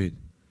 kuidas sa püüd?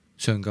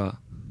 See on ka...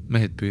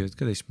 Mehed püüavad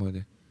ka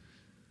teistmoodi.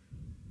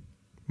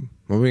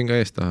 Ma püüin ka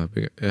eest taha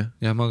pigem, jah.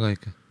 Jah, ma ka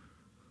ikka.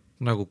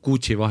 Nagu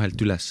kuutsi vahelt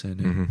üles.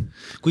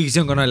 Kuigi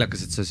see on ka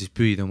naljakas, et sa siis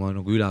püüd oma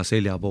nagu üle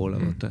selja poole.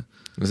 Vaata.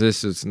 No selles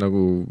suhtes nagu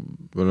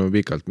ma olen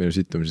pikalt minu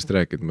sittumisest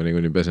rääkinud, ma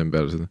nii pesen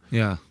peale seda.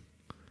 Jaa.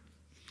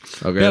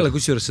 Peale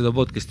kusjuures seda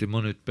podcasti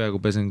ma nüüd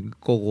peaaegu pesen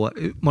kogu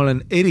aeg. Ma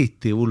olen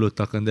eriti hullut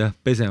hakanud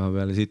pesema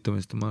peale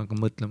sittumist ja ma hakkan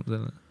mõtlema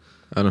selle.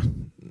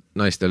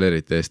 Naistel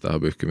eriti eest taha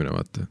pühkimine,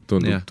 vaata.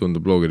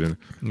 Tundub loogiline.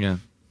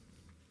 Jah.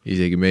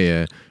 Isegi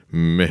meie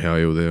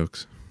meheajude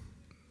jaoks.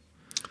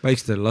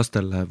 Väikstel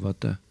lastel läheb,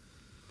 vaata.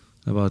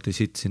 Vaata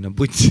sitt sinna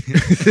putsi.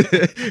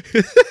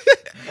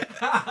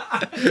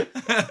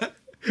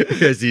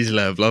 Ja siis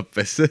läheb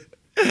lappesse.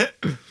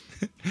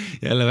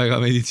 Jälle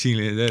väga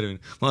meditsiiniline termin.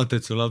 Vaata,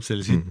 et su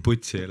lapsel siit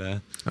putsi ei lähe.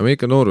 Aga ma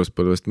ikka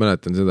nooruspõlvest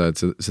mäletan seda,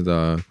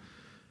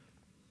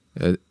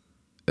 et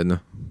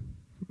noh,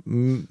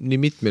 nii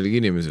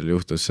mitmelgi inimesel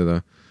juhtus seda,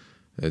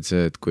 et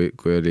see, et kui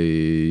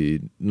oli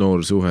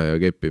noor suhe ja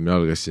keppimine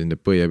algas, siis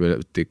need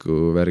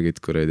põiepiletiku värgid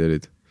kuradi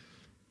olid.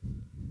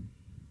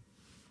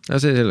 Aga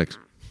see selleks.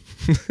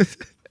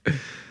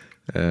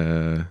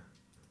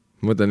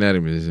 Mõtlen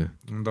järgmise.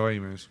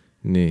 Toimes.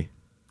 Nii.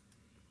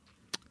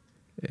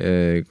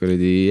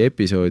 Kuradi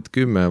episood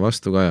 10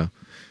 vastu Kaja.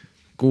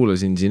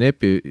 Kuulasin siin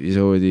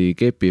episoodi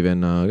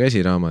Kepivenna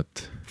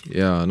käsiraamat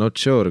ja not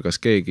sure, kas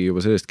keegi juba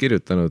sellest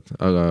kirjutanud,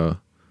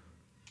 aga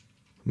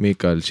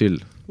Mikael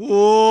chill.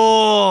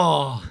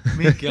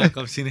 Mikki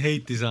hakkab siin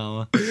heiti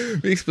saama.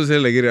 Miks ma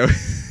selle kirja?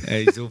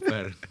 Ei,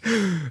 super.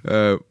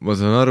 Ma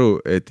saan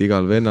aru, et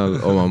igal vennal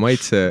oma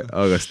maitse,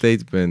 aga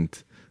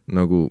statement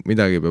nagu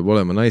midagi peab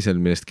olema naisel,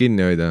 millest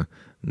kinni hoida.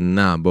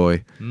 Nah,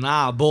 boy.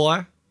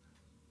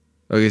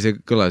 Aga see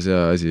kõlas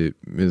hea asi,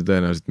 mida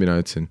tõenäoliselt mina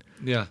ütlesin.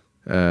 Jah.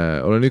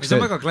 See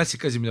on väga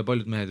klassik asi, mida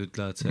paljud mehed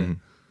ütlevad, see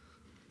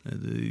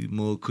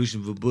ma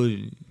küsin või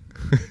põi.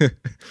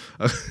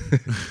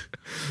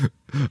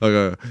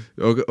 Aga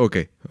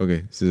okei,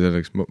 see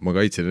selleks, ma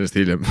kaitsen ennast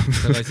hiljem.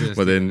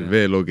 Ma teen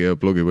V-logi ja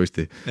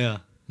blogiposti. Jaa,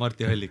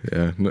 Marti Hallik.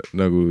 Ja,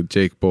 nagu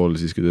Jake Paul,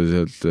 siis kui ta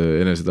sealt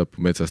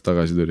enesetapu metsast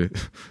tagasi tuli.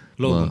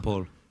 Logan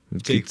Paul,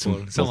 Jake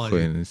Paul,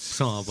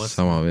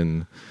 sama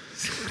venn.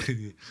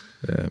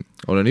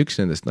 Olen üks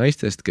nendest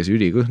naistest, kes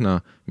ülikõhna,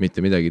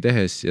 mitte midagi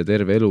tehes ja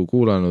terve elu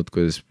kuulanud,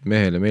 kuidas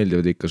mehele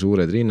meeldivad ikka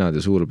suured rinnad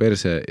ja suur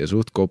perse ja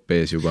suht kopp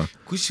ees juba.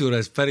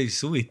 Kusjuures päris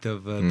huvitav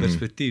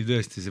perspektiiv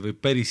tõesti, see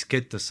võib päris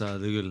kettas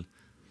saada küll.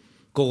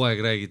 Kogu aeg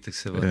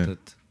räägitakse, vaata,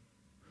 et...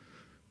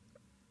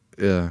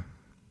 Jaa.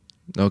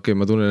 Okei,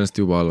 ma tunnen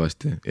ennast juba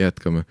halvasti.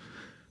 Jätkame.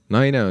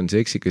 Naine on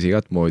seksikas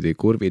igat moodi,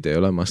 kurvid ei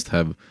ole must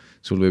have.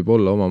 Sul võib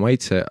olla oma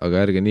maitse,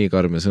 aga ärge nii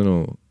karme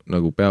sõnu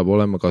nagu peab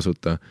olema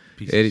kasuta.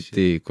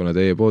 Eriti, kuna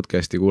teie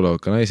podcasti kuulavad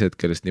ka naised,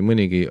 kellest nii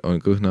mõnigi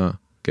on kõhna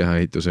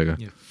kehaehitusega.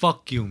 Yeah,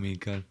 fuck you,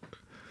 Mikael.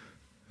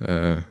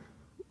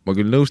 Ma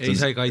küll nõustun... Ei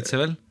sai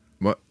kaitse veel?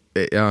 Ma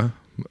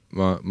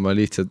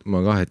lihtsalt,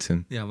 ma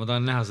kahetsen. Ja, ma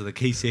tahan näha seda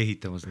case'i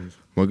ehitamas.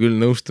 Ma küll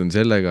nõustun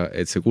sellega,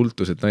 et see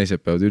kultus, et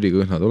naised peavad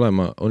ülikõhnad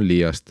olema, on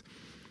liiast.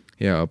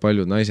 Ja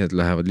paljud naised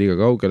lähevad liiga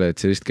kaugele,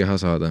 et sellist keha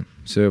saada.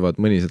 Söövad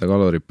mõnisada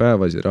kalorit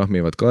päevas ja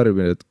rahmivad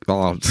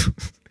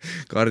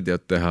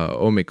kardiat teha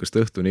hommikust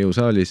õhtuni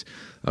jõusaalis,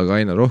 aga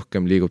aina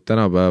rohkem liigub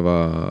tänapäeva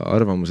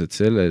arvamused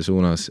selle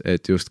suunas,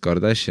 et just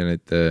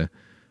Kardashianite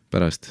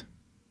pärast.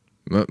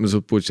 Ma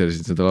suht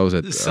butšerisin seda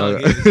lauset.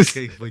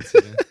 Kõik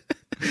võtsin.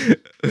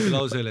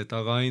 Lause oli, et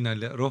aga aina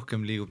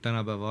rohkem liigub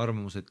tänapäeva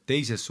arvamused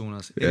teises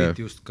suunas,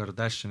 eriti just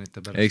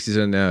Kardashianite pärast. Ehk siis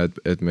on jah,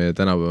 et meie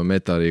tänapäeva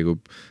meta liigub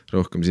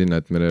rohkem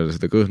sinna, et meil ei ole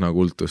seda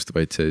kõhnakultust,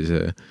 vaid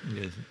sellise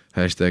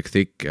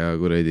 #thick ja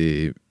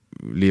kuredi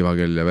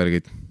liivakell ja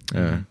värgid.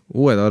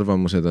 Uued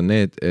arvamused on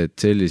need, et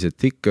sellised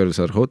thick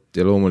girls are hot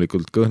ja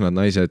loomulikult kõhnad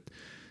naised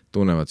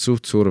tunnevad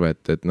suht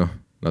survet, et noh,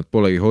 nad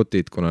polegi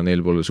hotid, kuna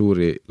neil pole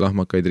suuri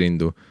lahmakaid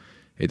rindu.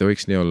 Ei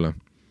tohiks nii olla.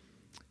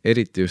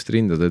 Eriti just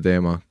rindade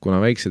teema, kuna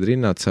väiksed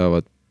rinnad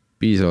saavad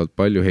piisavalt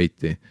palju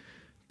heiti.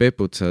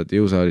 Peput saad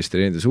jõusaalist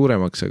treenida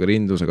suuremaks, aga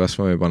rindu sa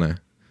kasvama ei pane.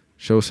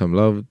 Show some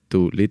love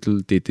to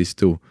little titties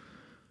too.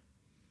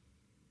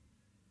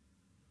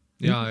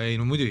 Jaa, ei,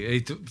 no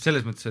muidugi,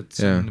 selles mõttes, et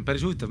see on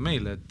päris huvitav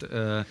meil, et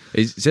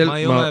ma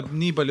ei ole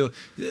nii palju,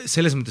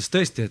 selles mõttes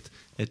tõesti,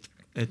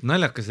 et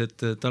naljakas,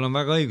 et tal on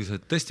väga õigus,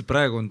 et tõesti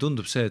praegu on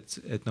tundub see,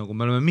 et nagu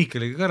me oleme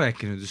Miikeliga ka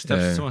rääkinud just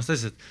täpselt samast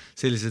asjast,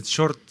 et sellised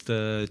short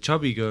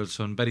chubby girls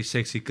on päris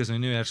seksikas,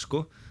 on ju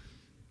järsku.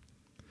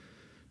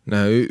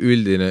 No,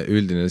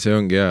 üldine see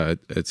ongi hea,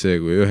 et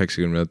see, kui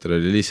 90-ndatel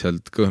oli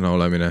lihtsalt kõhna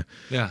olemine,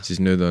 siis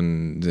nüüd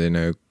on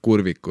selline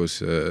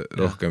kurvikus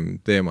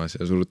rohkem teemas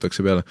ja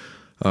surutakse peale.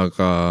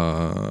 Aga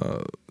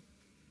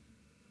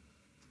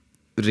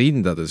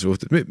rindade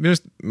suhtes,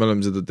 minust me oleme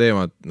seda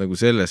teemat nagu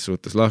selles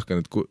suhtes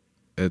lahkanud,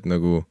 et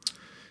nagu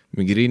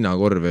mingi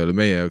rinnakorv ei ole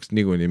meie jaoks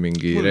niikuinii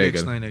mingi reegel. Mul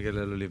üks naine,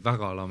 kellel oli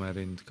väga lame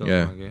rind ka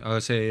kunagi,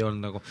 aga see ei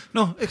olnud nagu,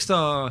 noh, eks ta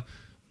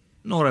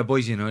noore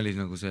poisina oli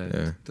nagu see,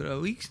 et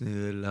võiks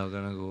nii olla,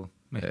 aga nagu...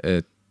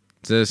 Et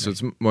selles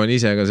suhtes ma olen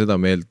ise ka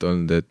seda meelt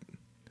olnud,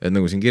 et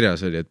nagu siin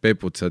kirjas oli, et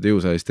peput saad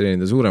jõusaalist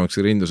treenida suuremaks,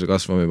 aga rinduse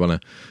kasvama ei pane.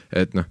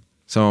 Et noh,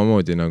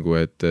 samamoodi nagu,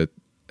 et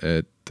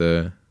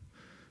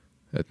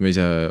ma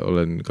ise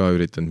olen ka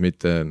üritanud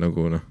mitte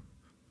nagu noh,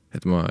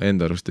 et ma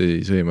enda arust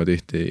ei sõima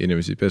tihti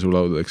inimesi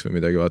pesulaudadeks või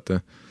midagi, vaata.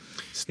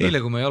 Eile,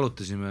 kui me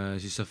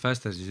jalutasime, siis sa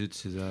Faster siis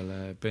ütlesid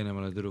ühele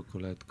peenemale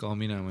tüdrukule, et kao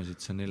minema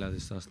siit, see on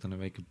 14-aastane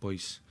väike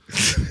poiss.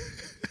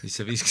 Siis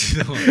sa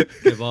viskasid oma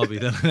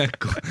kebaabi talle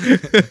näkku.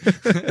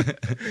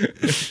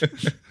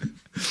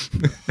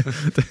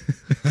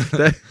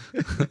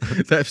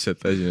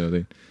 Täpselt asi ma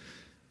tegin.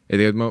 Ei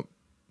tegelikult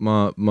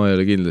ma ei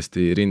ole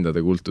kindlasti rindade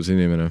kultus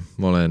inimene.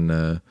 Ma olen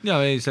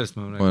sellest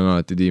ma olen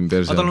alati tiim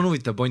perse. Aga tal on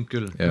huvitav point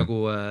küll.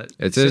 Nagu,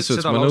 et selles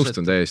suhtes ma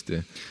nõustun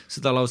täiesti.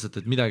 Seda lauset,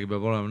 et midagi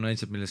peab olema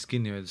naised, millest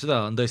kinni hoida.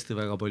 Seda on tõesti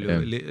väga palju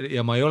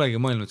ja ma ei olegi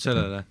mõelnud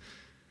sellele.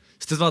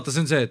 Sest et vaata,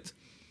 see on see, et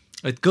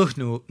et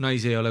kõhnu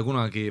naisi ei ole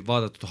kunagi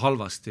vaadatud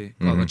halvasti,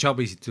 aga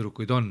chabisid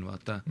tüdrukuid on,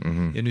 vaata.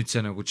 Ja nüüd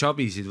see nagu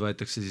chabisid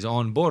võetakse siis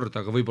on board,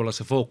 aga võib-olla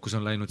see fookus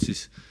on läinud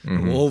siis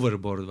nagu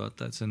overboard,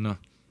 vaata, et see on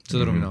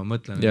seda mida ma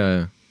mõtlen.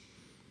 Ja.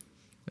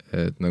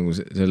 Et nagu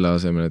selle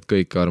asemel, et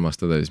kõike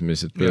armastada, siis me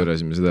lihtsalt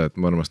pöörasime seda, et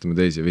me armastame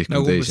teisi ja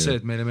vihkame teisi. Nagu see,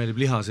 et meile meeldib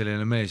liha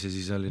selline mees ja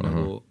siis oli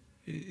nagu,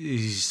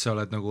 siis sa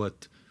oled nagu,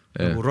 et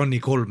nagu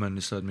Ronnie Coleman,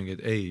 siis sa oled mingi,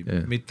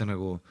 et mitte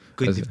nagu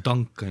kõndiv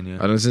tank on.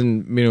 Aga see on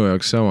minu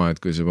jaoks sama, et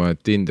kui sa paned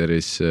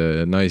Tinderis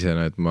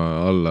naisena, et ma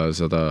alla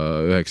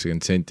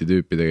 190 senti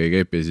tüüpidega ei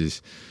kepi,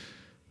 siis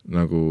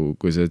nagu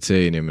kui sa oled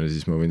see inimene,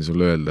 siis ma võin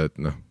sulle öelda, et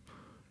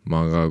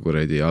ma ka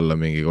kuradi alla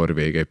mingi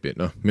korvi ei kepi,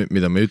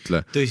 mida ma ei ütle.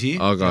 Tõsi,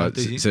 aga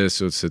selles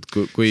suhtes, et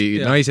kui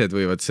naised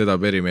võivad seda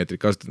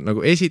perimeetrit kasutada, nagu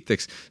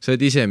esiteks, sa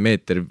oled ise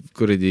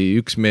kuradi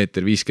 1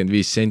 meeter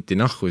 55 senti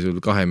nahku, sul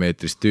 2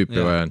 meetrist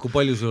tüüpi vajan. Kui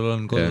palju sul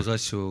on kodus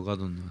asju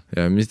kadunud?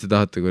 Ja mis te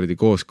tahate kuradi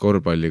koos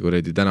korvpalli,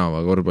 kuradi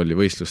tänava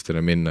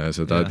korvpallivõistlustele minna ja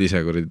sa tahad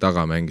ise kuradi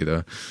taga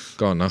mängida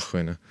ka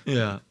nahku,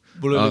 Jaa.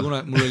 Mul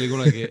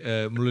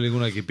oli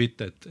kunagi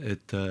bitt,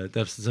 et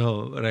täpselt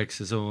sama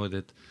rääkis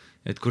samamoodi,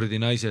 et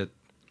kuradi naised,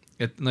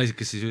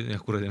 kes siis,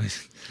 kuradi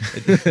naised,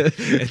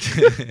 et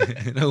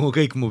nagu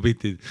kõik mu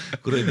bitid,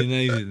 kuradi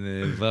naised,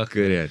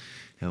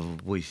 ja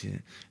poisi,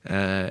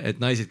 et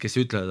naised, kes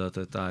ütlevad,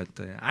 et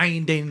I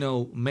ain't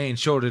no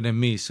man shorter than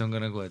me, see on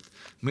ka nagu, et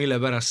mille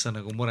pärast sa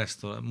nagu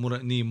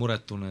nii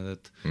muret tunned,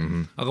 et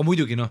aga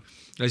muidugi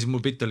siis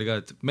mul bitt oli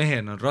ka, et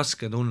mehena on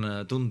raske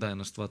tunda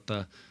ennast,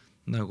 vaata,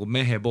 nagu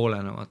mehe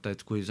poolena, vaata,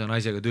 et kui sa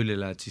naisega tülli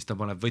lähed, siis ta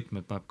paneb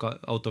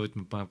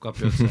autovõtmed paneb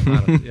kapi otsa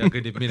ja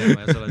kõnnib minema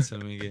ja sa oled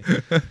seal mingi,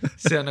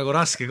 see on nagu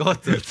raske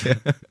koht.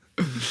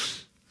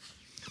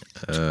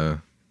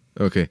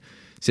 Okei.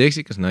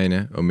 Seksikas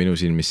naine on minu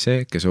silmis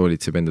see, kes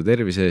hoolitseb enda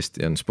tervise eest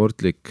ja on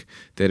sportlik,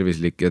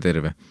 tervislik ja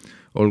terve.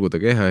 Olgu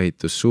ta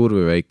kehaehitus suur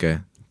või väike,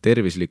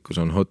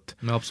 tervislikkus on hot.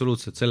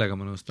 Absoluutselt, sellega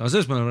ma nõustan. Aga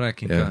sellest ma olen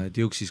rääkinud ka, et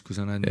jõuksis, kui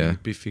sa näed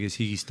piffi, kes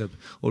higistab,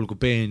 olgu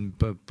peen,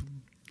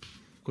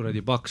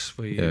 kuradi paks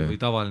või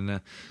tavaline,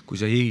 kui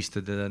sa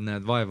higistad ja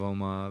näed vaeva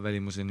oma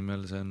välimuse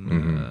nimel, see on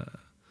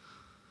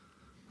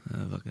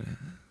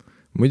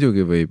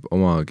Muidugi võib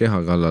oma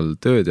keha kallal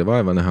tööd ja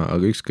vaeva näha,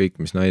 aga ükskõik,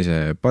 mis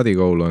naise body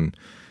goal on,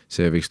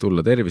 see võiks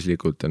tulla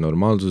tervislikult ja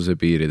normaalsuse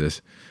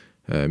piirides.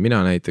 Mina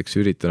näiteks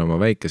üritan oma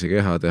väikese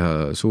keha teha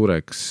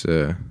suureks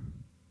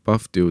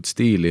buff dude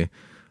stiili,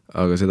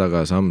 aga seda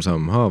ka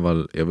samm-samm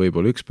haaval ja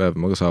võib-olla üks päev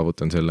ma ka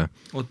saavutan selle.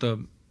 Oota,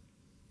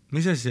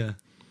 mis asja?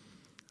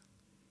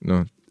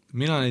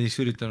 Mina näiteks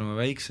üritan oma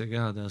väikse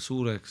keha teha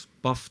suureks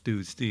buff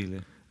dude stiili.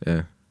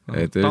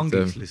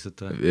 Tangiks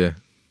lihtsalt või?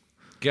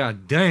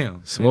 God damn!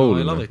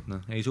 I love it,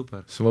 ei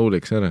super.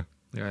 Svooliks ära.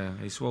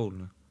 Ei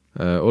svoolne.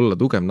 Olla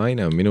tugev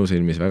naine on minu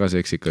silmis väga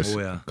seksikas,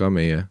 ka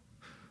meie.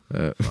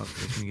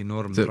 Mingi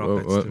norm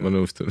trapets. Ma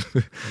nõustun.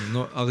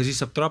 Aga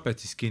siis saab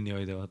trapetsist kinni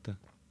hoida, vaata.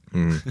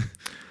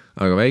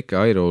 Aga väike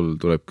eye-roll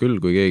tuleb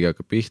küll, kui keegi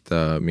hakkab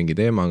pihta mingi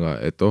teemaga,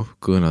 et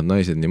kõhnad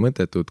naised nii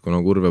mõttetud,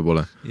 kuna kurve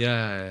pole.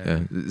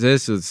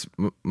 Selles suhtes,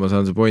 ma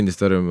saan su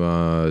pointist aru,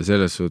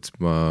 selles suhtes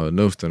ma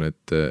nõustun,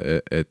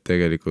 et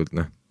tegelikult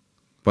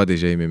body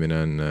shame'imine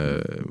on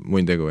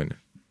munntegu,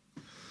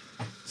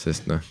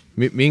 sest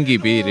mingi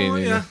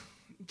piirini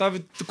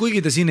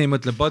kuigi ta siin ei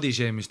mõtle body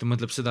shame'ist, ta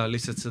mõtleb seda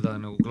lihtsalt seda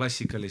nagu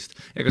klassikalist,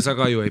 ega sa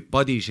ka ju ei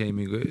body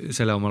shame'i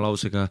selle oma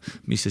lausega,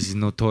 mis sa siis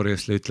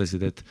Notoriously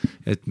ütlesid,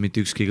 et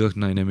mitte ükski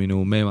kõhnaine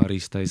minu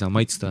meemariista ei saa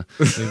maitsta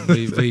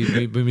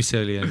või mis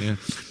see oli,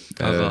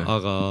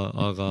 aga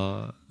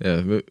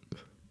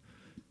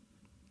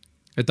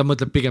et ta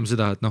mõtleb pigem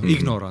seda, et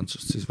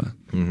ignorantsust siis või?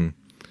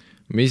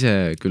 Ma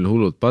ise küll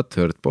hullult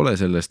butthurt pole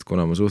sellest,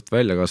 kuna ma suht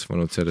välja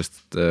kasvanud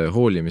sellest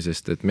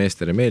hoolimisest, et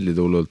meestele meeldid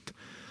hullult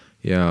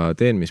ja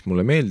teen, mis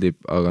mulle meeldib,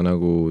 aga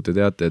nagu te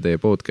teate,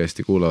 teie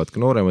podcasti kuulavad ka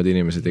nooremad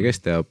inimesed ja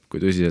kes teab,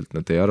 kui tõsiselt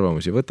nad teie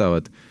arvamusi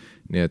võtavad,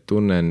 nii et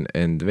tunnen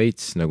end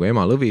veits nagu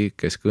ema lõvi,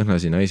 kes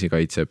kõhnasi naisi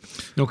kaitseb.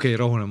 Okei,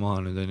 rahune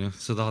maha nüüd, on ju.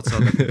 Sa tahad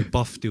saada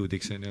buff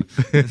dude'iks, on ju.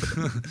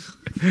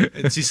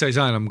 Et siis sa ei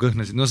saa enam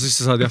kõhnasid. No siis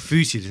sa saad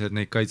füüsiliselt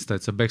neid kaitsta,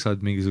 et sa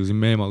peksad mingisuguse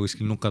meema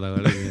kuskil nuka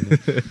taga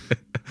läbi.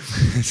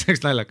 See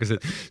oleks naljakas,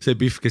 et see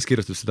Biff, kes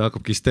kirjutab seda,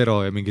 hakkabki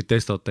stero ja mingit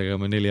testot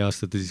tegema 4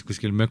 aastat ja siis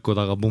kuskil mökku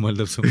taga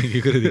pumeldab su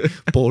mingi kõrdi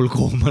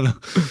poolkoomana.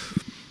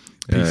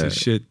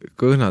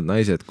 Kõhnad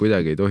naised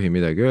kuidagi ei tohi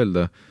midagi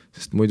öelda,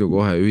 sest muidu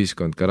kohe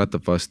ühiskond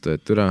käratab vastu,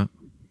 et türa,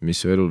 mis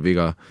su elul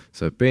viga,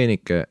 sa oled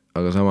peenike,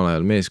 aga samal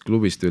ajal mees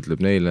klubist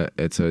ütleb neile,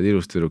 et sa oled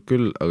ilus tüdruk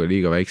küll, aga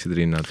liiga väiksed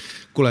rinnad.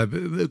 Kuule,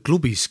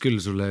 klubis küll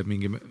sulle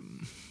mingi...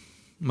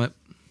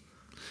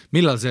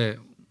 Millal see...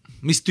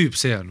 Mis tüüp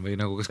see on või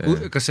nagu,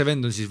 kas see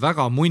vend on siis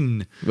väga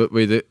munn?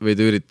 Või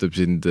ta üritab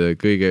sind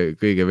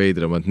kõige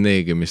veidramat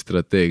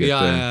neegimisstrateegiat.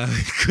 Ja,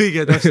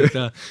 kõige täpselt,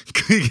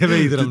 kõige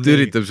veidram. Ta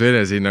üritab su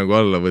eneseid nagu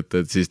alla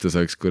võtta, et siis ta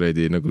saaks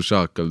kuredi nagu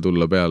šaakal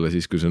tulla peale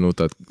siis, kui sa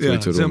nutad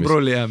suitsuruumis. See on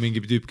prolli ja mingi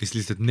tüüp, kes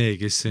lihtsalt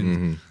neegis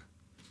sind.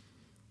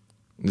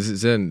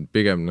 See on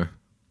pigem,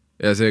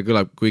 ja see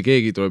kõlab, kui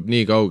keegi tuleb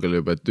nii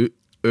kaugele juba, et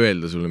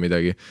öelda sulle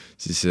midagi,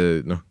 siis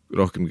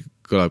rohkem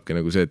kõlabki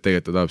nagu see, et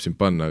tegelikult ta tahab sind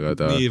panna, aga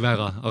ta nii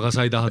väga, aga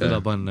sa ei taha teda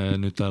panna ja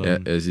nüüd tal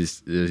on ja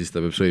siis ta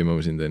peab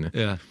sõimama sind, on ju.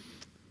 yeah.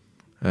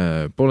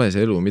 Pole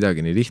see elu midagi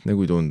nii lihtne,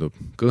 kui tundub.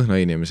 Kõhna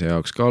inimese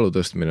jaoks kaalu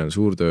tõstmine on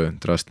suur töö,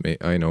 trust me,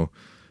 I know.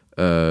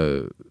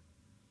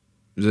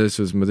 Selles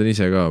suhtes ma teen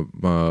ise ka,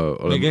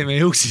 me käime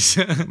jõuksis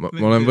ma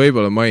olen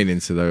võib-olla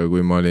maininud seda, aga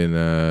kui ma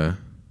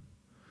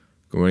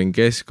olin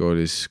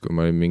keskkoolis,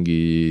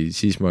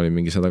 siis ma olin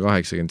mingi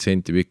 180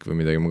 senti pikk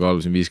või midagi, ma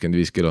kaalusin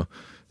 55 kilo,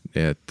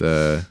 nii et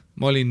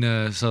ma olin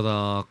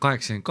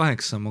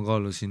 188, ma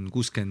kaalusin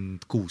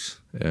 66.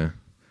 Jah.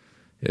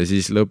 Ja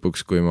siis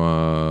lõpuks, kui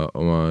ma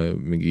oma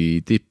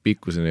mingi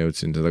tipp-pikkuseni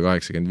jõudsin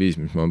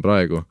 185, mis ma olen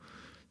praegu,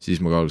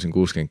 siis ma kaalusin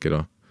 60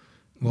 kilo.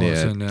 Nii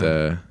et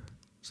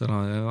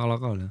sõna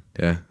alakaal,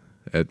 jah,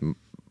 et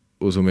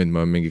usu mind,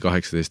 ma olen mingi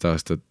 18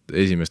 aastat,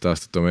 esimest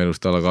aastat oma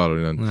elust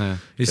alakaaluline on. Ja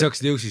siis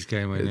hakkasid jõuksis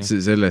käima,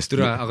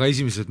 aga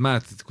esimesed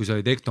mäletad, kui sa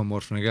olid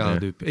ektomorfne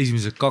kehatüüp,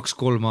 esimesed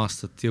 2-3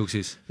 aastat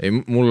jõuksis. Ei,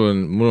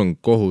 mul on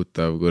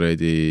kohutav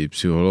kuradi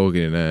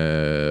psühholoogiline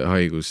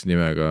haigus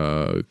nimega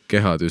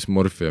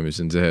kehadüsmorfia,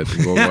 mis on see, et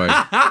kogu aeg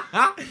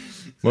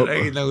sa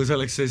räägid nagu see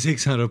oleks see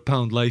 600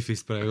 pound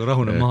life'ist praegu,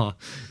 rahune maha.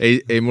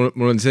 Ei,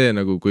 mul on see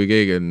nagu, kui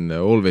keegi on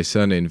Always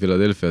Sunny in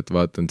Philadelphia't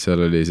vaatanud,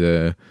 seal oli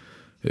see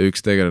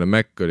üks tegelane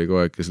Mac oli kogu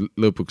aeg, kes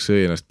lõpuks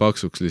sõi ennast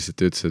paksuks lihtsalt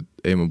ja ütles, et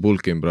ei, ma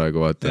bulkin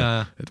praegu,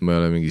 vaata, et ma ei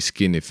ole mingi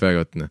skinny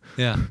faggot.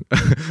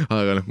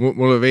 Aga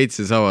mul on veits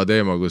see sama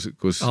teema,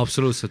 kus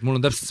absoluutselt, mul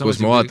on täpselt sama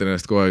kus ma vaatan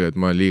ennast kogu aeg, et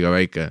ma olen liiga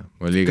väike.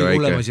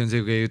 Hullem asi on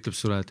see, kui ütleb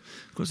sulle, et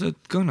kuule, sa oled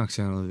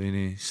kõhnaks jäänud või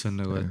nii, siis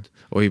on nagu,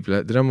 et oi,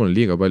 tere, mul on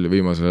liiga palju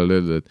viimasel ajal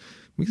öeldud, et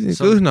miks sa nii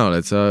kõhna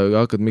oled, sa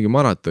hakkad mingi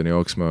maratoni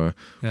jooksma.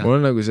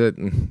 Mul on nagu see, et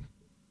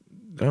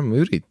ma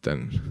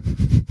üritan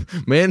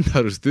ma enda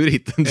arust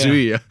üritan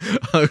süüa,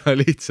 aga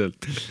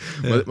lihtsalt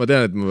ma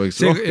tean, et ma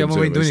võiks rohkem ja ma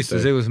võin tunnistada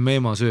see, kuidas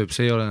Meema sööb,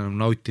 see ei ole enam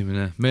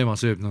nautimine, Meema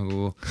sööb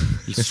nagu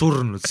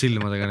surnud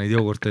silmadega neid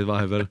jogurteid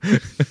vahepeal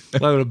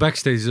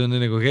backstage'is on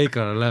enne kui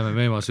Keikale läheme,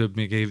 Meema sööb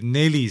mingi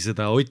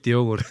 400 Oti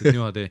jogurtit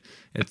niimoodi,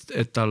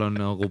 et tal on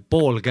nagu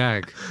pool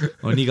käeg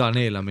on iga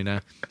neelamine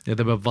ja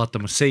ta peab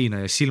vaatama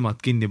seina ja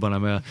silmad kinni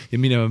panema ja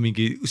minema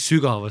mingi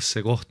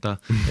sügavasse kohta,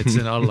 et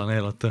sinna alla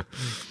neelata.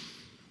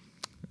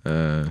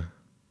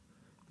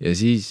 Ja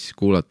siis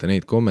kuulata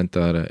neid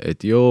kommentaare,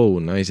 et joo,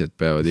 naised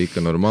peavad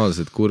ikka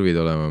normaalsed kurvid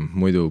olema,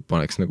 muidu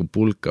paneks nagu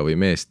pulka või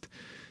meest,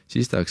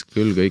 siis tahaks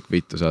küll kõik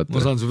vittu saata.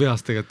 Ma saan su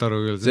vihast tegelikult aru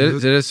küll.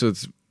 Selles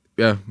suhtes,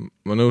 jah,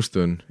 ma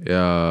nõustun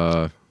ja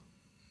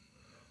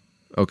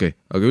okei,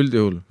 aga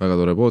üldjuhul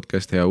väga tore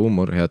podcast, hea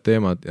huumor, head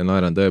teemad ja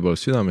naeran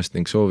tõepoolest südamest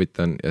ning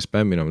soovitan ja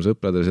spämmin oma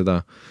sõpradele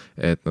seda,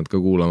 et nad ka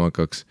kuulama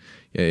hakkaks.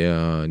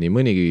 Ja nii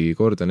mõnigi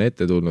kord on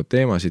ette tulnud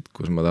teemasid,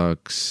 kus ma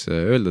tahaks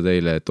öelda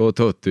teile, et oot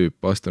tüüp,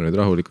 astu nüüd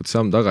rahulikult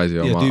samm tagasi.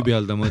 Ja tüübi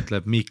all ta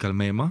mõtleb Miikal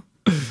Meema.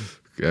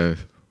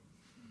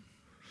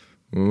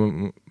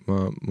 Mul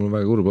on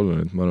väga kurb olla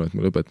nüüd, ma arvan, et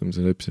me lõpetame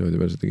selle episoodi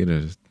peale seda kirja,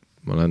 sest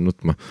ma lähen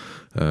nutma.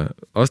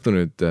 Astu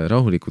nüüd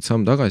rahulikult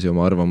samm tagasi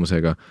oma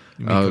arvamusega,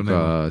 aga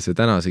see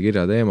tänase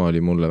kirja teema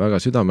oli mulle väga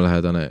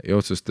südamelähedane ja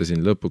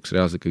otsustasin lõpuks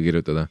reaalselt ka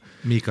kirjutada.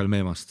 Miikal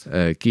Meemast.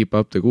 Keep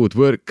up the good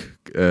work,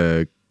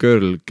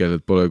 girl,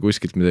 kellelt pole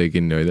kuskilt midagi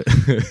kinni hoida.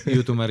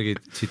 Jutumärgid,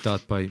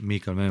 tsitaat by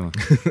Miikal Meema.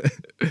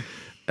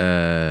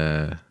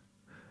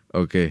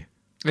 Okei.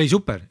 Ei,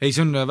 super, ei,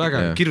 see on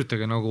väga,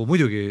 kirjutage nagu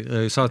muidugi,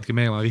 saatke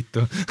Meema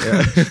vittu.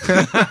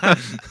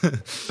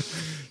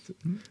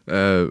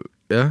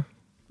 Jah,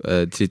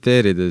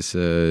 tsiteerides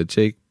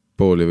Jake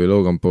Pauli või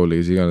Logan Pauli,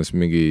 kes iganes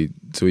mingi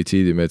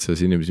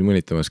suitsiidimetsas inimesi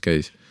mõnitamas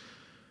käis.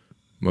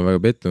 Ma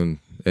väga pettunud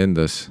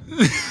endas.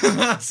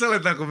 Sa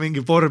oled nagu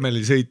mingi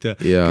pormelisõitja,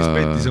 kes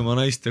pettis oma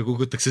naist ja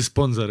kukutakse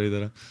sponsorid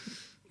ära.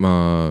 Ma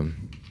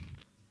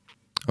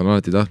olen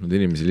alati tahtnud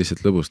inimesi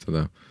lihtsalt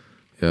lõbustada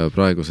ja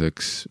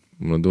praeguseks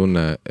mul on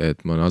tunne, et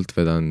ma olen alt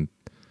vedanud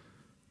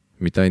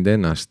mitte ainult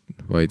ennast,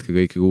 vaid ka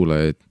kõiki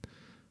kuulajaid,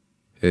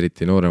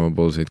 eriti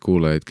nooremapoolseid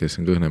kuulajaid, kes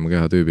on kõhnema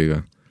kehatüübiga.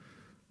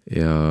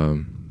 Ja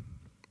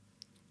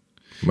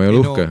ma ei ole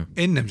uhke.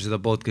 Ennem seda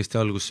podcasti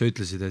algust sa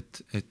ütlesid,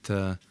 et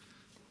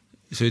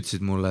sa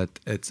ütlesid mulle,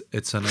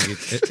 et sa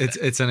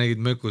nägid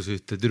mökus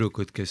ühte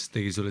tüdrukut, kes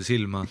tegi sulle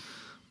silma,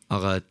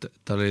 aga et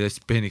tal oli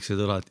hästi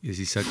peenikesed õlad ja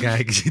siis sa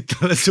käegisid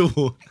talle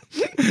suhu.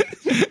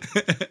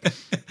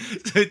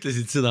 Sa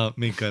ütlesid seda,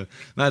 Miikal.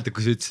 Mäletad,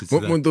 kui sa ütlesid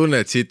seda? Mul tunne,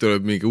 et siit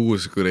tuleb mingi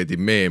uus kuradi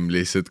meem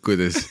lihtsalt,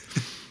 kuidas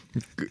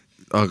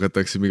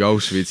hakatakse mingi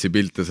Auschwitzi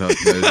pilte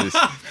saatma ja siis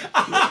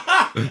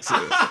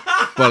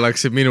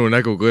pannakse minu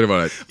nägu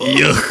kõrvale, et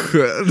jõh.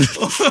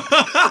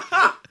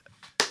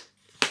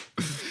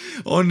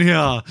 On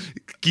hea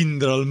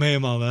kindral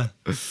Meema või?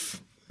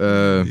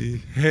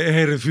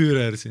 Herr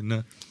Führer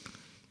sinna.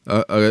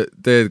 Aga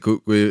teed,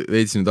 kui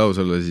veits nüüd aus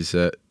olla, siis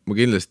ma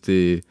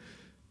kindlasti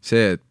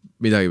see, et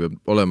midagi peab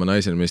olema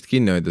naisel meist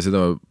kinni hoida,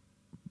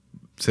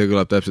 see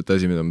kõlab täpselt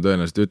asi, mida ma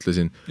tõenäoliselt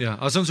ütlesin. Ja,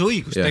 aga see on su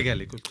õigus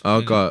tegelikult.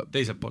 Aga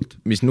teiselt poolt.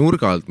 Mis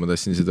nurga alt ma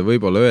tahtsin seda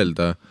võib-olla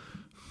öelda,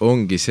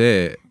 ongi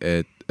see,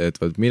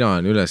 et mina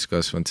olen üles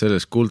kasvanud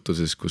selles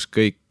kultuses, kus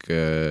kõik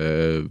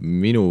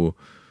minu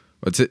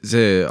Vaat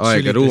see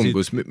aeg ja ruum,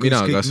 kus mina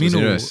kasvasin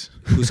üles.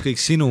 Kus kõik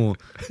sinu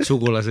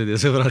sugulased ja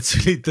sõbrad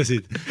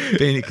sülitasid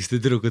peenikeste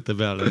tüdrukute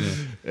peale.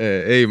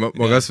 Ei, ma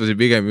kasvasin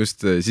pigem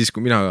just siis,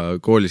 kui mina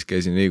koolis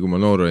käisin, nii kui ma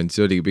noor olin,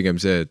 siis oligi pigem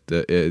see, et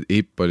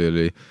hipp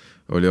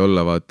oli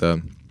olla vaata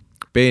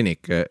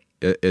peenike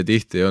ja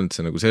tihti ei olnud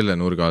see nagu selle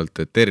nurga alt,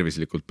 et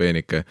tervislikult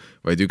peenike,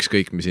 vaid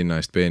ükskõik mis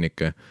hinna eest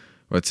peenike.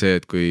 Vaat see,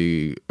 et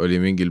kui oli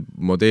mingil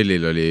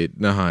modellil oli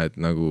näha, et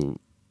nagu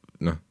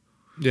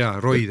ja,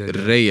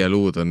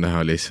 reieluud on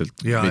näha lihtsalt,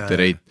 mitte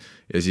reit.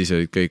 Ja siis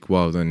olid kõik,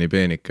 wow, ta on nii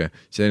peenike.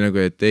 See oli nagu,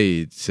 et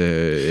ei, see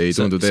ei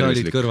tundu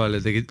tervislik. Sa olid kõrval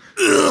ja tegid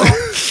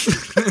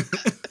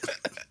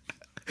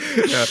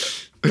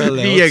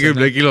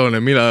 50-kilone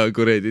mina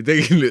kuredi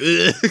tegin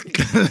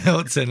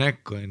otse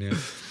näkku on ju.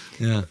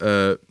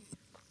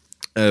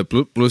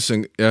 Pluss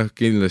on jah,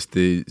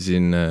 kindlasti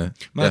siin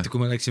Mäletan,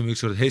 kui me läksime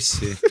ükskord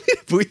Hessi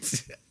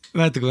putsi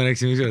Mäletan, kui me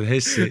läksime ükskord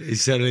Hessi,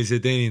 siis seal oli see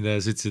teenindaja,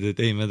 sa ütlesid, et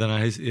ei, me täna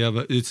Hessi, ja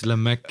ütlesid,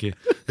 lähen Mäkki.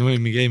 Ja ma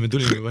olin mingi, ei, me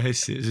tulime juba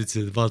Hessi, ja sa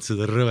ütlesid, et vaata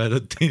seda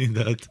rõvedat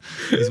teenindajat.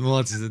 Ja siis ma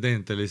vaatasin seda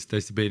teenindajat, oli lihtsalt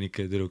hästi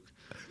peenike tüdruk.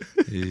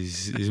 Ja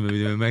siis me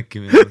pidime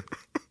Mäkki minema,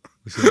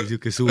 kus oli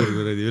siuke suur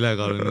kuradi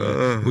ülekaaluline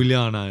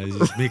Uljana ja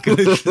siis Mikkel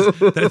ütles,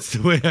 that's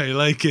the way I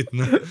like it,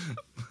 no.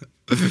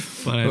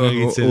 Pane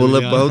nagitseid All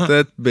about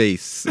that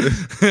bass.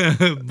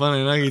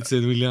 Pane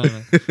nagitseid Uljana.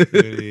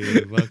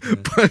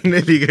 Pane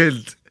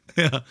 40.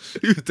 Ja,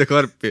 ühte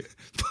karpi.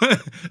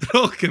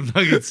 Rohkem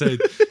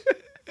nagitsaid.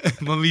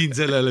 Ma viin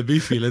sellele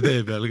Biffile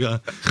tee peal ka.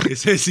 Ja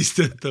see siis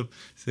töötab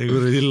see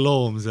kuradi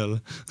loom seal.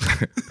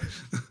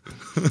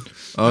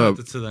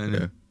 Vaatad seda,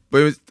 nii?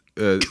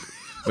 Põhimõtteliselt,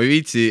 ma ei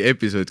viitsi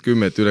episood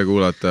 10 üle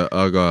kuulata,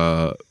 aga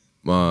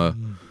ma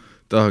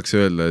tahaks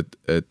öelda,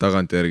 et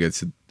tagantjärgi, et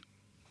see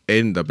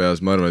enda peas,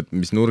 ma arvan, et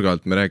mis nurga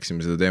alt me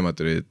rääkisime seda teemat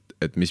oli,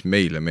 et mis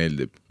meile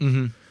meeldib.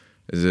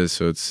 Ja selles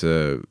suhtes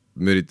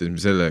me üritasime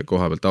selle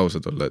koha pealt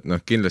ausad olla,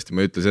 et kindlasti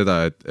ma ei ütle seda,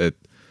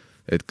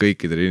 et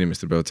kõikidel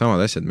inimestel peavad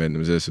samad asjad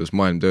meeldima, selles suhtes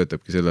maailm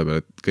töötabki selle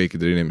peale, et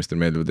kõikidel inimestel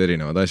meeldivad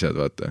erinevad asjad,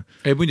 vaata.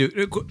 Ei,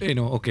 kui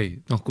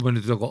me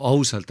nüüd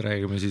ausalt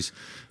räägime, siis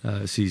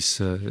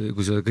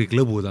kui sa kõik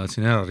lõbu tahad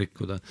siin ära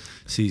rikkuda,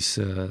 siis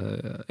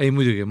ei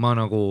muidugi, ma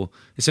nagu,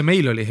 see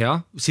meil oli hea,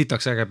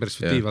 sitaks äge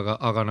perspektiiv,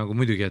 aga nagu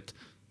muidugi, et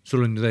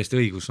sul on ju täiesti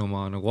õigus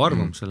oma nagu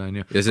arvamusele.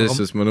 Ja selles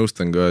suhtes ma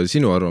nõustan ka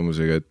sinu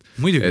arvamusega, et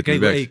muidugi,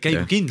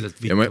 käib kindlalt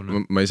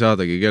vituna. Ma ei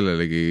saadagi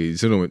kellelegi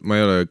sõnumit, ma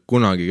ei ole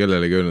kunagi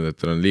kellelegi öelnud, et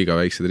tal on liiga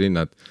väiksed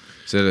rinnad.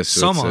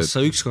 Samas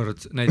sa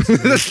ükskord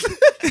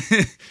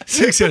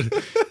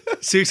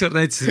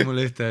näitasid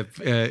mulle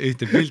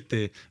ühte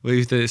pilti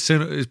või ühte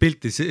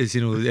pilti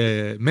sinu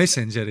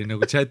Messengeri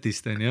nagu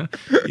chatist, on ju,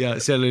 ja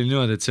seal oli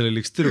niimoodi, et seal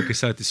oli üks tüdruk,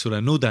 kes saatis sulle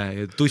nude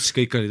ja tuss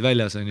kõik olid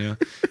väljas, on ju.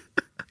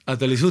 Aga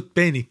ta oli suht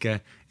peenike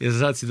ja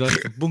sa saatsid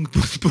vastu ...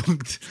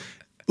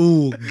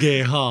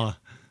 UGH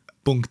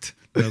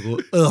nagu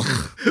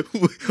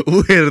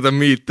Where the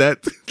meat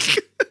that?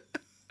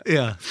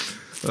 Ja.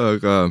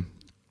 Aga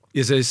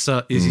ja siis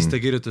ta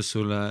kirjutas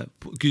sulle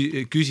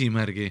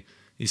küsimärgi ja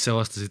siis sa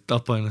vastasid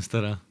tapa ennast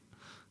ära,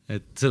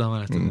 et seda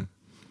mäletame.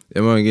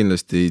 Ja ma olen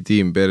kindlasti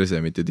tiim perse,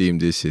 mitte tiim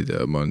dissid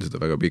ja ma olen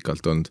seda väga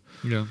pikalt olnud,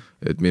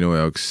 et minu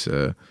jaoks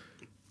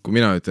kui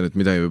mina ütlen, et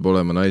midagi võib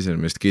olema naisel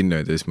millest kinni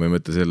hoida, siis ma ei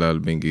mõtle selle all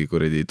mingi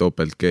kuradi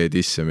topelt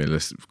G-disse,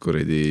 millest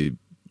kuradi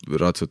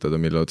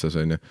ratsutada mille otsas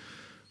on,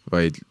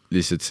 vaid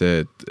lihtsalt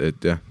see, et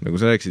jah, nagu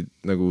sa rääksid,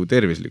 nagu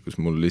tervislikkus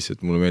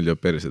mulle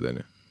meeldivad persed on.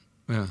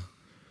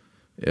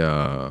 Ja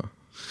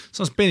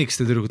samas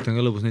peenikeste tüdrukut on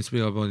ka lõbus, neid saab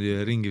iga poodi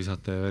ringi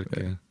visata ja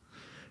värki.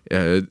 Ja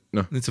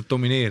neid saab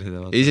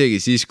domineerida.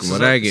 Isegi siis, kui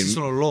ma räägin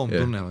sul on loom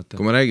tunne.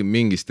 Kui ma räägin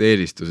mingist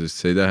eelistusest,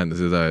 see ei tähenda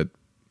seda, et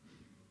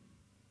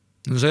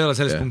no sa ei ole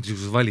selles punktis,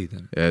 kus valida.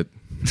 Ja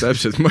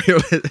täpselt, ma ei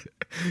ole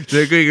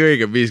see kõige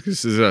õigem viis, kus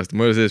sa sõnast,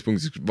 ma ei ole selles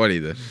punktis, kus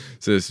valida.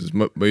 Selles suhtes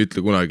ma ei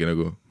ütle kunagi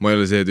nagu, ma ei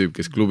ole see tüüp,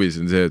 kes klubis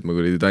on see, et ma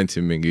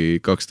tantsin mingi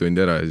 2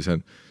 tundi ära ja siis on,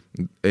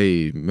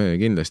 ei, me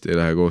kindlasti ei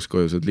lähe koos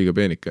koju, sa oled liiga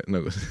peenike,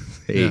 nagu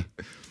ei.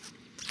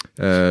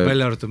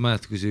 Välja arvatud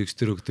mälet, kui see üks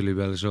tüdruk tuli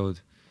peale show'd.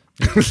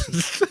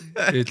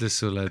 Ütles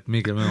sulle, et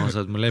Miguel Memo,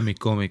 sa oled mu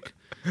lemmikkoomik.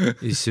 Ja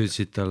siis sa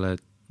ütlesid talle,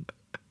 et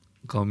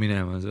kao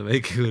minema, see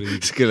väike kurgi.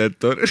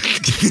 Skeletor.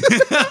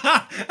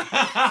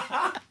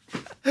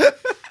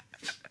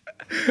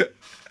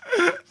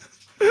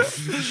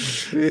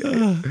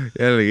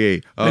 Jällegi ei.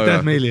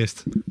 Aitäh meili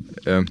eest.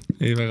 Ja.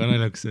 Ei, väga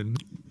naljakas on.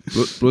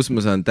 Plus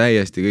ma saan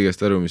täiesti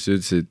kõigest aru, mis sa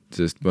ütlesid,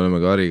 sest me oleme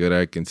ka Hariga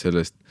rääkinud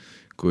sellest,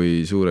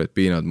 kui suured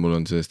piinad mul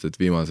on sellest, et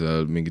viimasel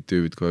ajal mingid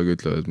tüübid kogu aeg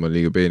ütlevad, et ma olen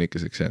liiga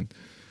peenikeseks jäänud.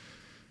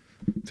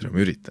 Tere, ma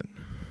üritan.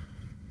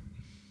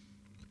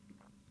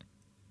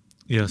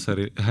 Ja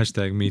sorry,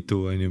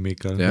 #MeToo on ju,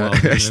 Mikael.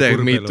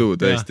 #MeToo,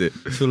 tõesti.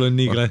 Sul on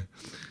nii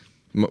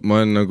ma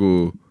olen nagu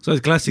sa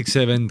oled klassik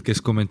see vend,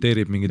 kes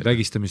kommenteerib mingid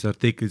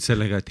vägistamisartiklid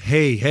sellega, et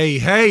hei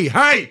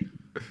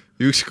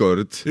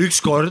ükskord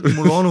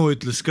mul onu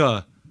ütles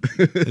ka,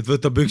 et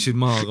võta püksid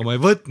maha, aga ma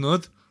ei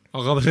võtnud,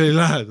 aga see oli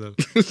lähedal.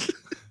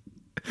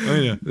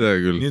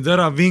 Nii et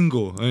ära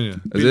vingu.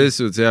 Selles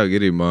suhtes hea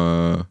kiri,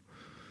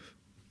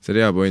 see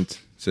oli hea point,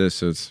 selles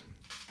suhtes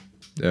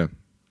jah.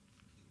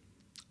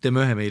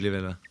 Teeme ühe meili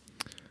veel.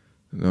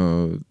 No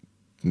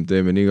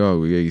teeme nii kaua,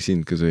 kui keegi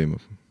sind ka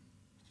sõimab.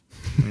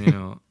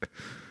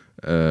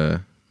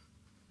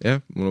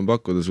 Jah, mul on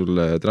pakkuda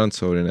sulle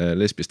transsooline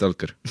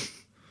lesbistalker.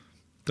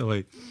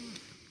 Tavai.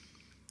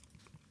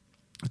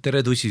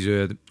 Tere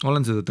tussisööjad,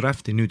 olen seda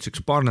drafti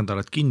nüüdseks 2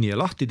 nädalat kinni ja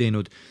lahti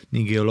teinud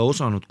ning ei ole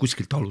osanud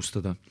kuskilt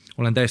alustada.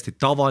 Olen täiesti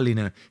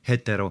tavaline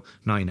hetero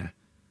naine.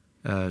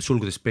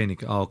 Sulgudes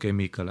peenik, okei,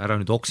 Miikal, ära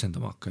nüüd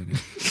oksendama hakka.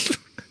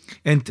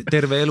 Ent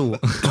terve elu.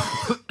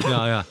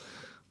 ja.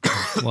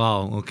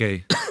 Vau,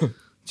 okei.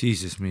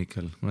 Jesus,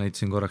 Miikal, ma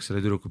näitasin korraks selle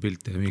tüdruku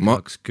pilti ja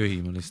Miikal hakkas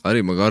köhima lihtsalt. Ari,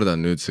 ma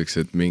kardan nüüdseks,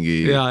 et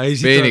mingi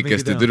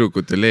peenikeste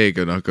tüdrukute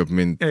leegion hakkab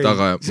mind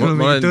taga. Sul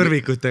mingi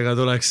tõrvikutega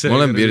tuleks. Ma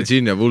olen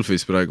Virginia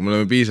Woolfis praegu, me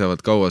oleme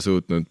piisavalt kaua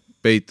suutnud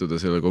peituda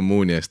selle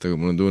kommuuni eest, aga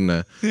mul on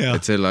tunne,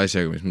 et selle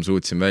asjaga, mis ma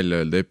suutsin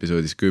välja öelda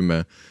episoodis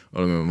 10,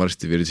 oleme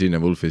varsti Virginia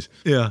Woolfis.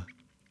 Jah,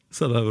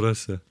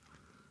 100%.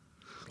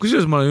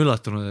 Kusjuures ma olen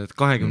üllatunud, et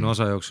 20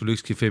 osa jooksul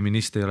ükski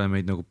feminist ei ole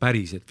meid nagu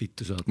päriselt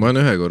vittu saanud. Ma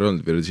olen ühe korra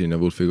olnud Virginia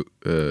Woolfi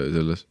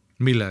selles.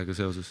 Millega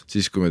seoses?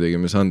 Siis, kui me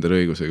tegime Sander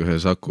Õigusega ühe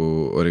Saku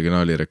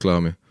originaali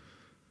reklaami.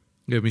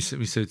 Ja mis sa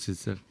ütlesid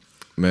seal?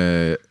 Me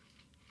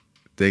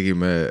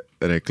tegime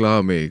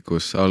reklaami,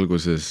 kus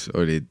alguses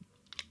olid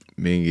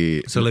mingi...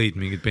 Sa lõid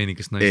mingid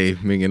peenikest naiste? Ei,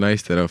 mingi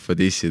naisterahva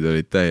dissid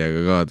olid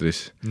täiega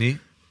kaadris. Nii?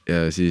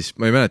 Ja siis,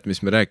 ma ei mäleta, mis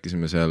me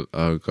rääkisime seal,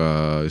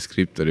 aga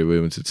skript oli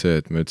põhimõtteliselt see,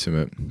 et me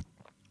ütlesime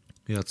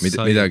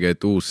midagi,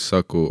 et uus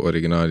Saku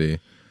originaali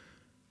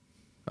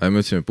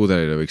me ütlesime,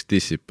 pudelile võiks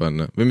dissid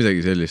panna või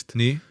midagi sellist.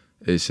 Nii?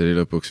 Ja siis oli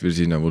lõpuks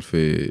Virginia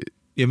Woolfi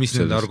ja mis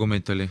nende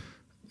argument oli?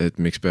 Et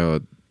miks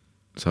peavad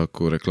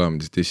Saku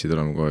reklaamides dissid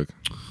olema kogu aeg.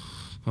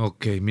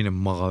 Okei, mine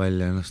maga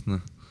välja ennast,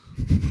 noh.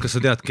 Kas sa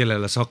tead,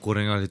 kellele Saku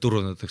originaali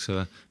turundatakse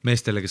või?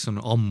 Meestele, kes on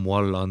ammu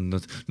alla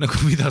andnud.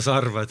 Nagu mida sa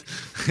arvad?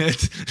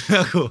 Et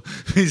nagu,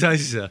 mis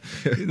asja?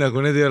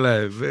 Nagu need ei ole,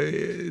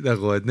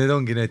 nagu, et need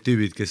ongi need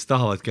tüübid, kes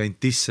tahavadki ainult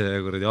tisse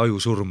ja kuradi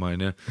aju surma,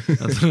 on ja.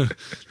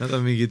 Nad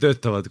on mingi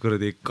töötavad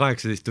kuradi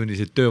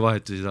 18-tunniseid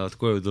töövahetusi, saavad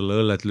koju tulla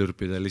õllet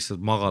lürpida ja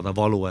lihtsalt magada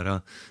valu ära.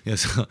 Ja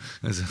sa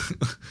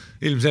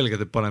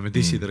ilmselgelt, et paneme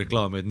tisside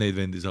reklaami, et neid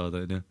vendi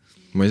saada, on ja.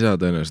 Ma ei saa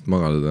tõenäoliselt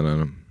magada täna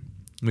enam.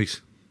 Miks?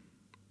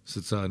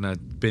 Sa näed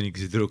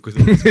peenikesi türukud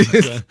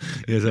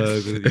ja sa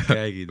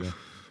käigid.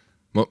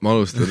 Ma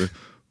alustan.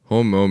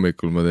 Homme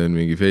hommikul ma teen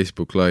mingi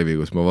Facebook live'i,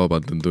 kus ma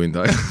vabandan tund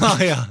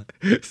aega.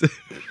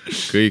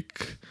 Kõik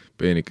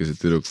peenikesed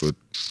türukud,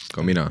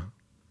 ka mina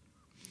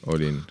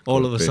olin.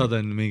 All of a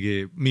sudden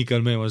mingi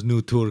Mikael Meemas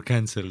new tour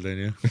cancelled, on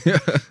ju.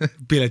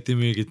 Pileti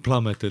müügid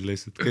plummeted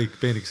lihtsalt.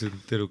 Kõik peenikesed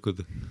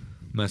türukud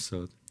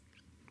mässavad.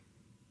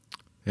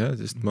 Ja,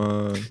 sest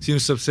ma...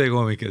 Sinust saab see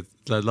koomik,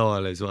 et lähed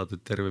lavale ja siis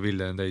vaatad terve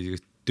Vilja on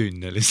täis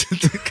tünne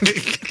lihtsalt.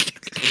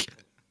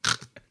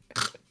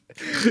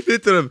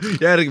 Nüüd tuleb,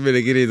 järgmine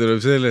kiri tuleb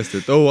sellest,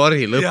 et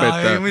Ari,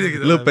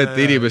 lõpeta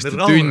inimeste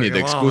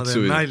tünnideks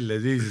kutsumine. Nalja,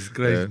 Jesus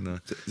Christ, no.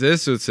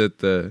 Selles suhtes,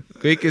 et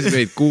kõik, kes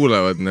meid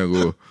kuulavad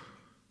nagu,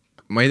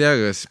 ma ei tea,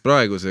 kas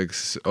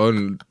praeguseks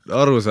on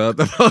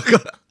arusaadav,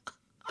 aga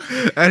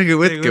ärge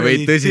võtke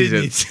meid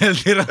tõsiselt.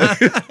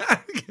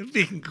 Ärge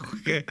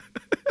pinguge.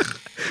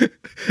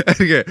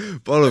 Ärge,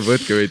 palun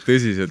võtke meid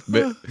tõsiselt.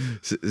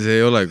 See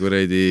ei ole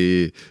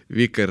kuradi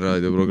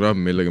Vikerraadio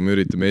programm, millega me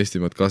üritame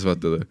Eestimaad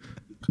kasvatada.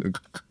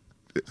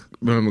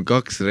 Me oleme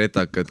 2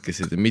 retakat,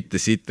 kes ei tea mitte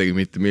sittagi,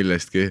 mitte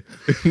millestki.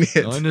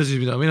 No siis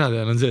mida mina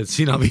tean on see, et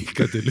sina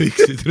vihkad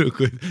lühikesi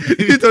tüdrukuid.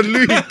 Nüüd on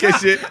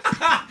lühikesi.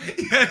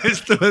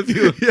 Järjest tuleb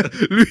ju.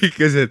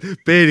 Lühikesed,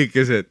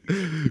 peenikesed.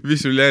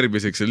 Mis sul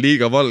järgmiseks on?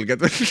 Liiga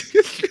valged.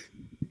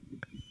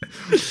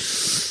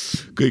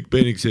 Kõik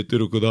peenikesed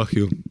tüdrukud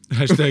ahju.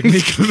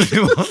 #Mikkel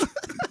Meemaa.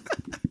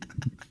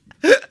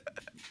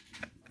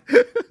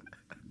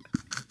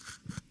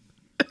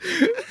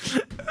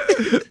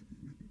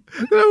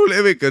 Mul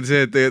lemmik on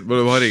see, et tegelikult me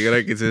oleme Hariga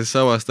rääkinud sellest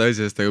samast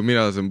asjast, aga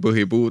mina saan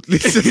põhipuud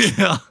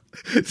lihtsalt.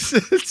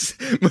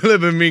 Me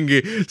oleme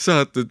mingi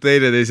saatnud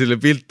teineteisele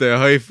pilte ja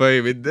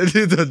high-five'id ja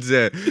nüüd on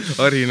see,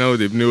 Hari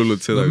naudib nii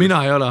hullult seda. No,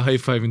 mina ei ole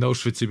high-five'inud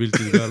Auschwitzi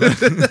piltide peale,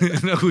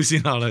 nagu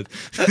sina oled.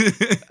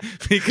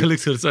 Mikkel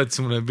ükskord saatis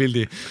mulle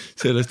pildi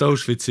sellest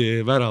Auschwitzi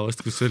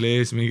väravast, kus oli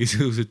ees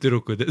mingisugused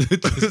türukud ja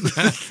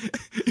ütles,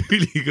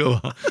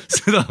 ülikõva,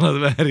 seda nad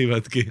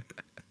väärivadki.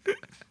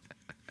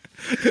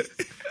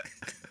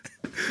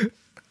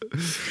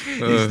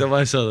 Ja siis ta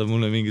vahest saadab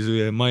mulle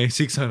mingisugune My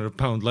 600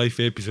 pound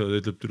life episood ja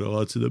ütleb, tule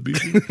vaat seda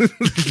pildi.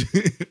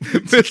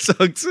 Meil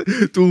saaks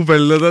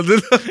tuubeldada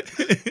teda.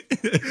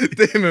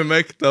 Teeme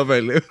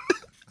Mac-tabeli.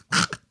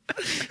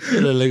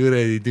 Sellele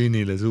kuredi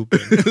tünnile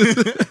super.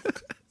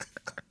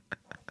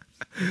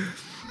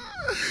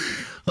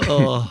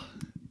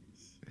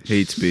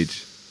 Hate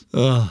speech.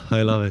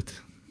 I love it.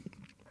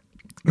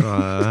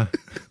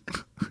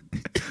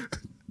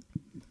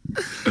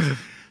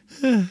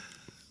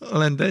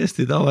 Olen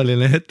täiesti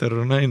tavaline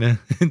hetero naine,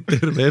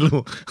 terve elu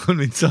on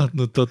mind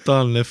saatnud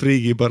totaalne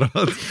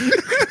friigiparaad.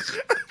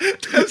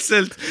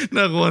 täpselt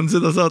nagu on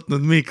seda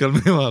saatnud Miikal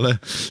Memale.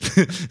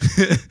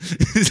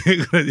 See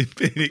kuradi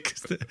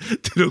peenikeste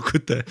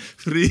tüdrukute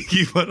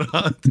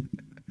friigiparaad.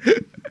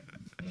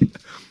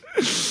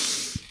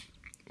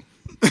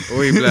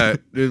 Oi plee,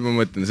 nüüd ma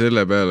mõtlen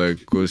selle peale,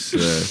 kui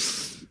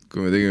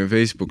me tegime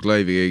Facebook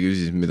live'i, keegi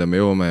küsis, mida me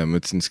joome ja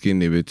ma ütlesin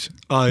skinny bitch.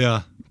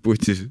 Jaa.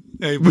 Putsis.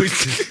 Ei,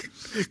 putsis.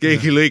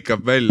 Keegi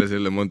lõikab välja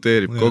selle,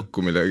 monteerib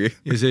kokku midagi.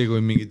 Ja see, kui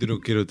mingi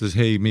tüdruk kirjutas,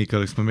 hei Miika,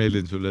 oleks ma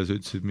meeldin sulle ja sa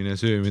ütlesid, mine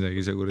söö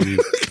midagi, sa kuradi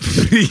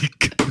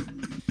friik.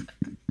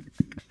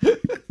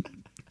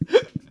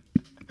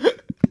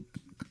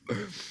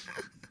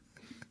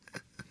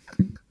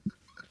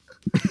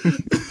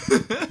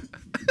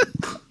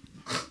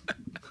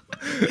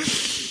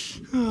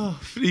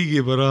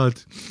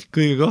 Friigiparaad.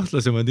 Kõige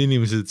kahtlasemad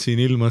inimesed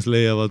siin ilmas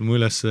leiavad mu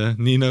ülesse,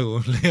 nii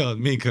nagu leiavad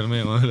Miikal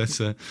Meemaa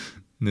ülesse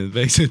need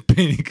väiksed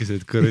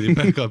peenikesed, kõrdi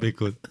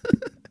päkapikud.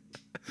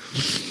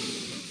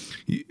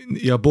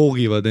 Ja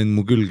poogivad end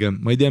mu külge.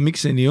 Ma ei tea,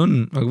 miks see nii on,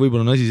 aga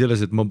võib-olla on asi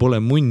selles, et ma pole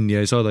munn ja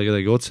ei saada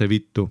kedagi otse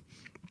vittu.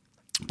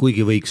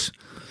 Kuigi võiks.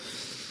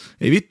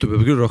 Ei, vittu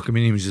peab küll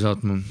rohkem inimesi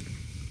saatma.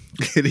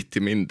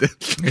 Eriti mind.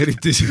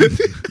 Eriti sind.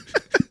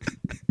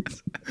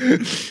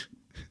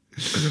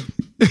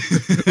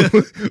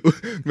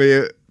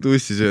 Meie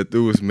tussis, et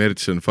uus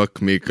merch on fuck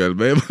Miikal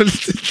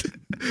Meemalt.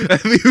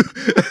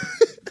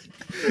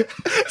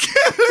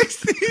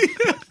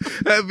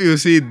 Have you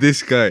seen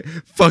this guy?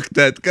 Fuck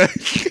that guy.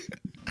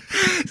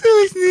 See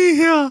oleks nii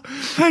hea.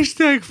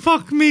 Hashtag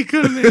fuck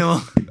Miikal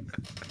Meemaa.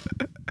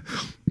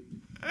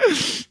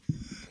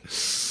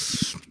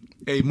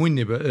 Ei,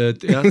 munni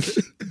jah,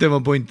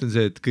 tema point on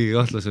see, et kõige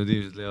kahtlasemad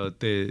inimesed leiavad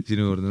tee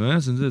sinu juurde. No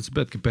jah, see on see, et sa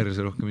peadki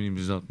perse rohkem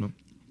inimesi saatma.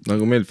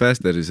 Nagu meil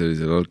Fasteris oli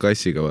seal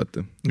Alkassiga,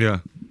 vaata. Ja.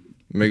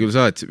 Me küll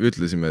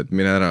ütlesime, et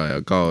mine ära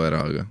ja kao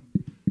ära, aga...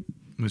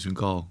 Ma ütlesin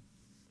kao.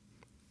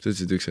 Sa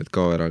ütlesid üks, et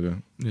kao ära, aga...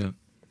 Jah,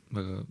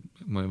 ma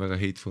olin väga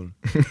hateful.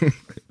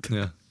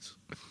 Jah.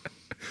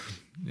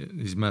 Ja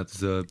siis mäletad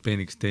seda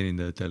peeniks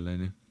teenindajat jälle,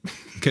 nii.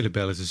 Kelle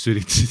peale sa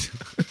sülitasid?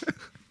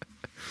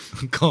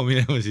 Kao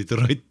minema siit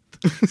rott.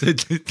 Sa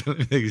ütlesid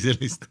talle midagi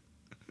sellist.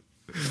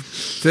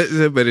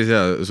 See päris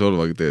hea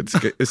solvag teed,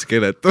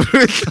 skeletor.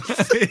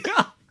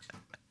 Jah.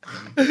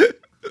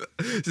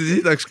 See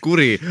sidaks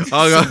kuri,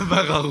 aga... See on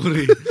väga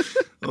kuri.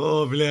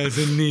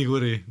 See on nii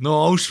kuri. No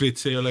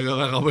Auschwitz ei ole ka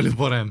väga palju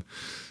parem.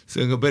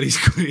 See on ka päris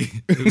kuri.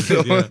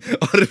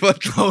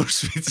 Arvad.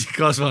 Auschwitzi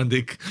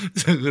kasvandik.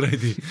 See on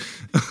kuradi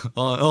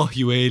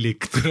ahju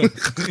eelik.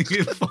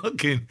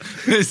 Fucking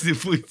hästi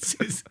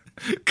putsis.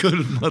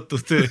 Kõlmatu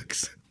tööks.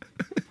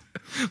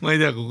 Ma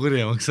ei tea, kui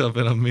kurjamaks saab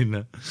enam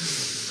minna.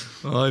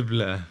 Ai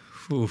plee.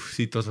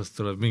 Siit osast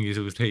tuleb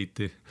mingisugust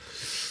heiti.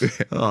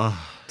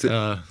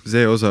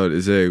 See osa oli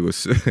see,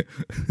 kus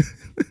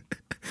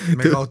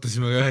me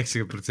kaotasime ka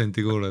 90%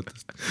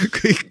 kuulajatest.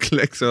 Kõik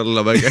läks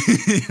alla väge.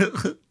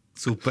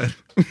 Super.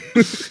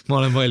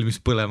 Ma olen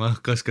valmis põlema,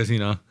 kas ka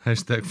sina?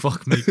 Hashtag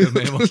fuck Miikal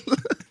Meemaa.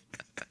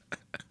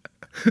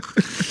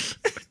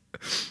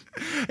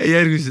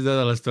 Järgmisest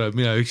nädalast tuleb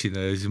mina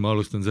üksinda ja siis ma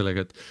alustan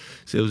sellega, et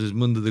seoses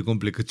mõndade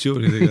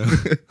komplikatsioonidega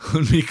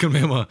on Miikal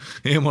Meemaa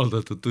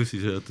eemaldatud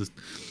tussisöötust.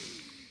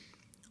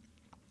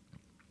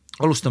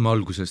 Alustame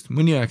algusest.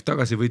 Mõni aeg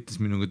tagasi võttis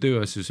minuga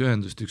tööasjus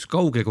ühendust üks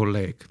kauge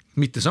kolleeg.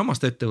 Mitte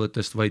samast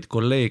ettevõttest, vaid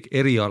kolleeg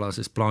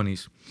erialases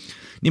plaanis.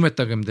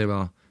 Nimetagem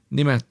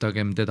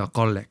teda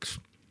Kalleks.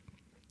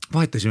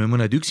 Vahetasime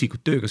mõned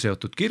üksikud tööga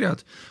seotud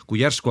kirjad, kui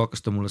järsku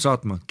hakkas ta mulle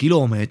saatma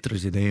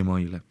kilomeetriseid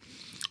e-maile.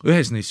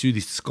 Ühes neist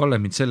süüdistas Kalle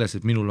mind selles,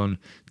 et minul on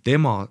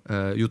tema,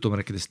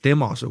 jutumärkides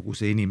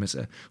temasuguse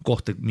inimese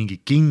kohta mingi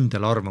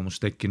kindel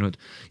arvamus tekkinud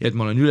ja et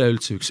ma olen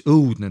üleüldse üks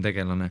õudne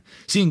tegelane.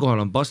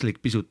 Siinkohal on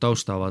paslik pisut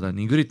tausta avada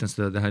ning üritan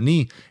seda teha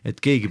nii, et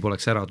keegi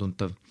poleks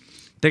äratuntav.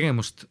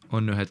 Tegemust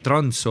on ühe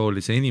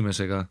transsoolise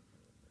inimesega.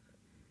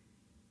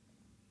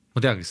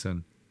 Ma tean, kes see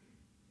on.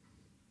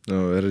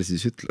 No, ära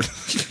siis ütle.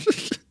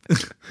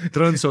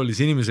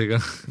 Transsoolise inimesega.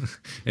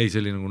 Ei,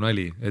 see oli nagu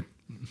nali, et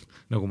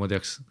nagu ma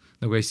teaks,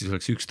 nagu Eestis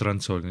oleks üks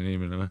transsooline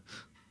inimene või?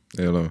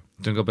 Ei ole.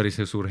 See on ka päris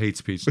suur hate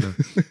speech. No.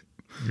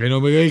 Ei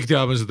no me kõik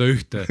teame seda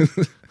ühte.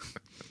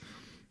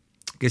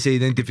 Kes ei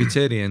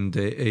identifitseeri end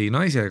ei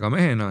naise ega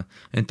mehena,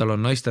 ent tal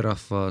on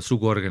naisterahva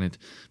suguorganid.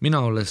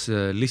 Mina olles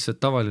lihtsalt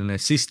tavaline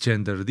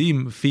cisgender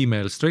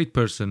female straight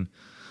person.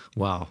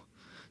 Wow.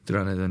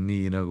 Tere, need on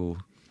nii nagu...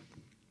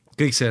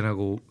 Kõik see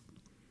nagu...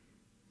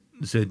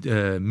 see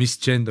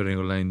misgendering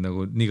on läinud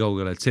nagu nii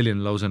kaugele, et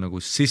selline lause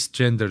nagu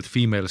cisgendered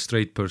female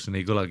straight person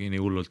ei kõlagi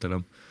nii hullult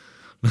enam.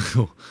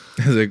 Nagu...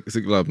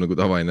 see kõlab nagu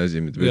tavaine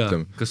asi, mida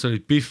ütleme. Kas sa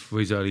olid Biff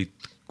või sa olid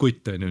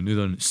kutt, nüüd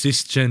on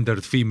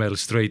cisgendered female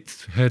straight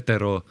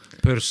hetero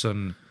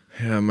person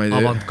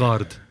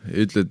avantgard.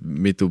 Ütled,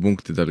 mitu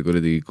punkti tal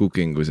kuradi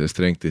cookingus ja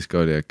strength'is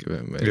ka oli äkki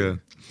või?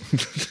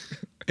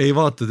 Ei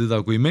vaata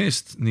teda kui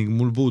meest ning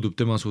mul puudub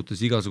tema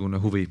suhtes igasugune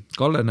huvi.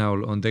 Kalle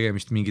näol on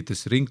tegemist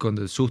mingites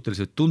ringkondades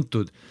suhteliselt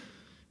tuntud,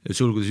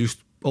 sulgudes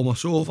just oma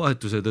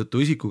soovahetuse tõttu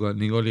isikuga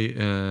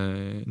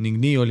ning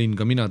nii olin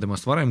ka mina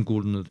temast varem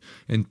kuulnud,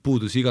 ent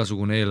puudus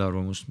igasugune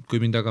eelarvamus. Kui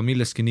mind aga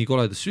millestki nii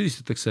koledast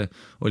süüdistatakse,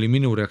 oli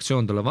minu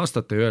reaktsioon talle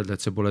vastata ja öelda,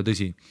 et see pole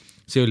tõsi.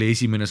 See oli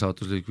esimene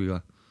saatuslik viga.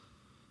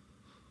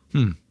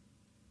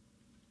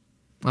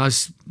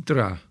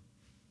 Tere.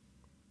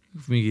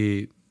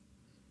 Mingi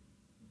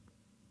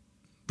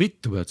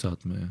vittu pead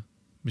saatma ja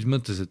mis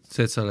mõttes, et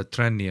see, et sa oled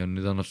tränni on,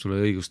 nüüd annab sulle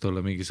õigust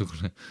olla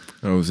mingisugune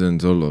see on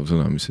solvav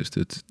sõna, mis sa just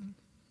ütlesid.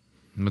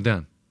 Ma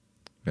tean.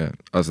 Ja,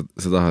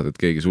 sa tahad, et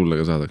keegi sulle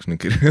ka saadaks nüüd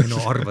kirja?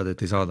 No arvad,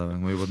 et ei saada või?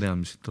 Ma juba tean,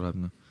 mis siit tuleb.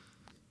 No.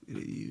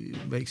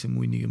 Väikse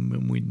munniga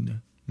munn.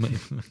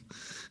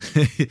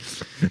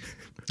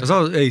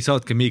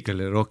 Saadke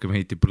Miikali rohkem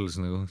heiti põls,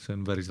 nagu. See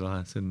on päris lahe.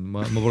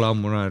 Ma pole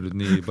ammu näinud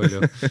nii palju.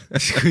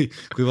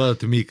 kui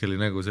vaadata Miikali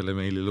nägu selle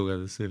meili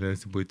lugedes, see oli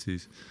hästi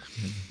putsis.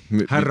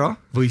 Härra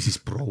või siis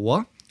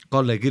proua.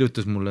 Kalle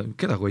kirjutas mulle,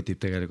 keda kotib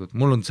tegelikult?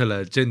 Mul on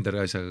selle gender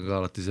asjaga ka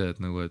alati see, et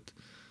nagu, et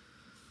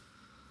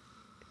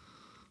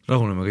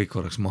rahuneme kõik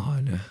korraks maha,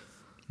 on ju.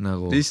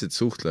 Nagu... Lihtsalt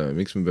suhtleme,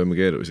 miks me peame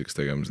keeruliseks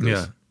tegema seda?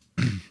 Yeah.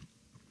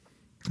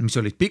 Mis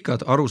olid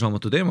pikad,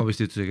 arusaamatu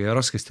teemapüstitusega ja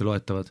raskesti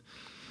loetavad.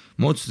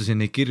 Ma otsustasin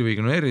neid kirju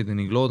ignoreerida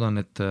ning loodan,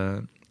 et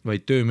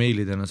vaid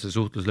töömeilidena see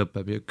suhtlus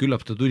lõpeb ja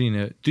küllap ta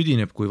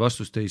tüdineb, kui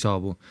vastust ei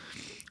saabu.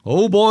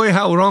 Oh boy,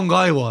 how wrong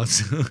I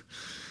was!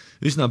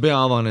 Üsna pea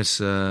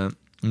avanes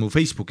mu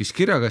Facebookis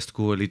kirjakast,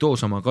 kuhu oli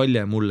toosama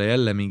Kalje mulle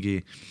jälle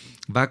mingi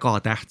väga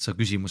tähtsa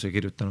küsimuse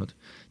kirjutanud.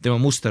 Tema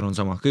muster on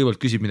sama, kõigepealt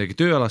küsib midagi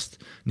tööalast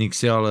ning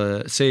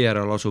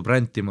seejärel asub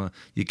räntima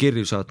ja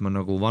kirju saatma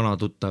nagu vana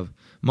tuttav.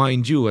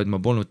 Mind you, et ma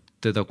polnud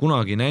teda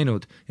kunagi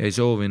näinud ja ei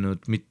soovinud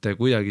mitte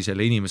kuidagi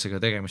selle inimesega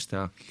tegemist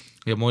teha.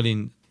 Ja ma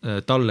olin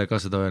talle ka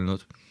seda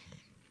öelnud.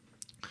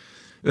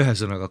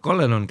 Ühesõnaga,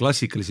 Kallel on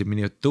klassikalised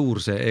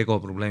miniatuurse ego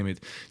probleemid.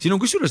 Siin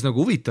on kusjuures nagu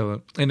huvitav,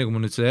 enne kui ma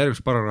nüüd selle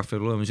järgmist paragrahvi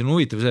loeme, siin on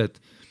huvitav see,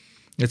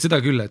 et seda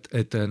küll,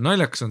 et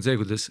naljakas on see,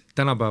 kuidas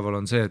tänapäeval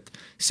on see, et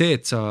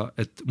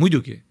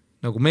muidugi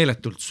nagu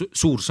meeletult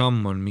suur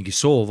samm on mingi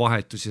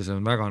soovahetus ja see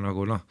on väga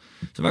nagu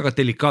see on väga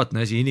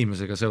delikaatne asi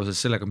inimesega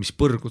seoses sellega, mis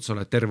põrgud sa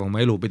oled terve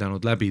oma elu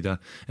pidanud läbida,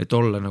 et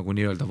olla nagu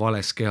nii-öelda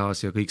vales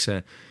kehas ja kõik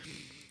see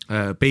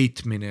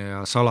peitmine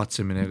ja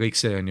salatsemine ja kõik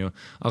see on ju,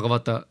 aga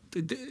vaata,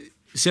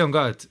 see on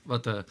ka, et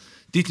vaata,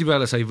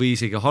 tihtipeale sa ei või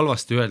isegi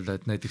halvasti öelda,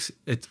 et näiteks,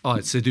 et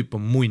see tüüp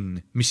on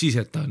munn, mis siis,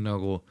 et ta on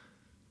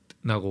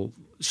nagu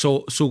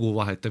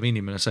suguvahetav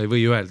inimene, sa ei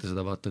või öelda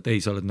seda, vaata, et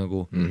ei, sa oled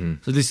nagu,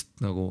 sa oled lihtsalt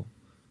nagu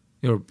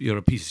you're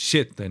a piece of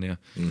shit, on ju.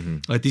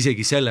 Et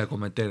isegi selle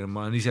kommenteerin,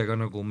 ma olen ise ka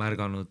nagu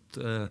märganud,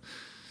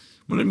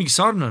 mul on mingi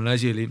sarnane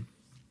asi oli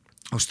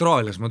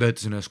Austraalias, ma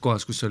töötasin ühes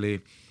kohas, kus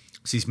oli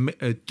siis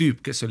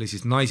tüüp, kes oli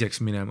siis naiseks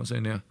minemas,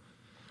 on ju.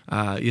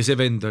 Ja see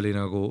vend oli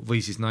nagu,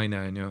 või siis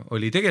naine on ju,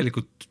 oli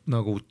tegelikult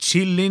nagu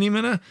chill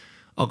inimene,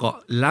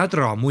 aga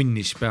lädra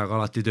munnis peaga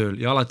alati tööl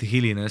ja alati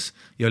hilines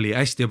ja oli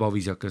hästi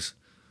ebaviisakas.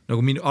 Nagu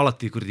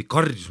alati kurdi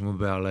karjus mu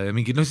peale ja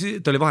mingi, ta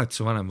oli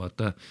vahetuse vanem,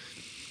 vaata.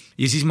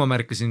 Ja siis ma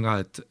märkasin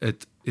ka,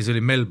 et ja see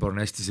oli Melbourne,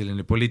 hästi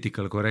selline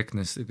political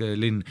correctness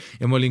linn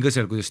ja ma olin ka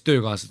seal, kuidas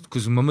töökaasad,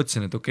 kus ma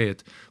mõtlesin, et okei,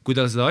 et kui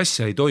ta seda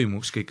asja ei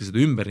toimuks, kõike seda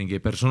ümberringi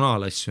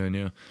personaalasju on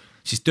ju,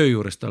 siis töö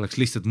juures ta oleks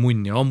lihtsalt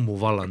munn ja ammu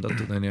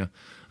vallandatud on ju,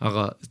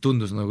 aga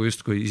tundus nagu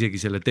just kui isegi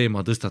selle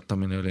teema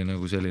tõstatamine oli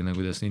nagu selline,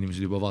 kuidas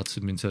inimesed juba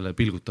vaatasid mind selle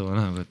pilgutava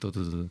näoga, et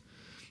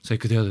sa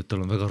ikka tead, et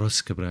tal on väga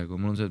raske praegu,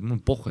 mul on see, et mul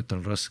on pohh, et tal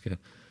on raske.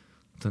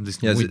 Ta on ja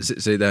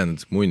see ei tähenda,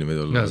 et munn võid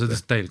olla. Ja, see on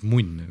täielik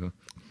munn nagu.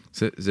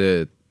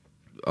 See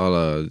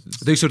ala...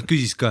 Ta üks kord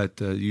küsis ka,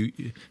 et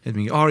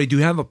mingi, Ari, do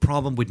you have a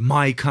problem with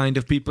my kind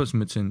of people? Siis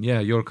ma ütlesin,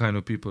 yeah, your kind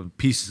of people,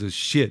 pieces of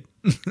shit.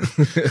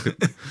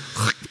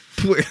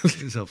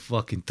 Sa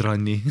fucking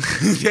tranni.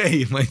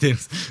 Ei, ma ei tea.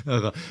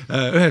 Aga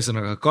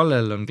ühesõnaga,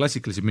 Kallel on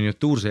klassikalised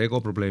miniatuurse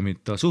ego probleemid,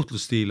 ta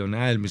suhtlusstiil on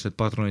äälmiselt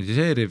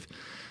patronitiseeriv,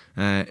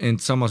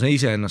 ent samas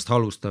ise ennast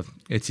halvustav,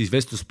 et siis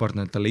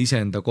vestluspartner talle ise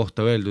enda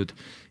kohta öeldud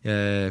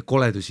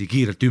koledusi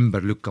kiirelt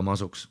ümber lükkama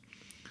asuks.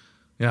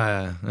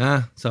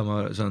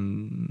 Saan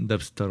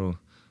täpselt aru,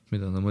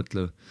 mida ta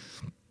mõtleb.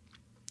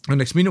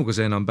 Õnneks minuga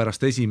see enam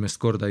pärast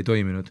esimest korda ei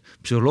toiminud.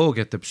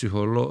 Psühholoogiat ja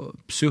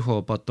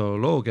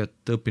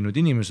psühhopatoloogiat õppinud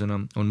inimesena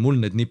on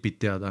mul need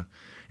nipid teada,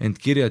 ent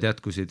kirjad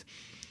jätkusid.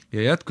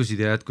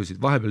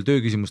 Vahepeal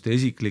tööküsimuste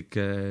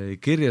esiklike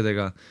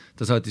kirjadega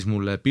ta saatis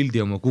mulle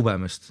pildi oma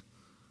kubemest.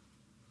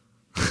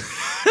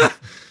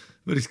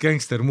 Võris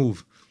gangster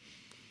move.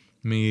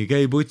 Mingi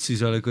käi putsi,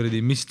 sa oled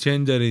kuradi, mis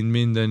genderin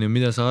mind on ja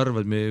mida sa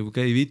arvad,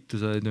 käi vittu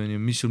sa oled,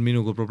 mis sul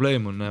minuga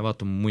probleem on,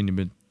 vaata mu munni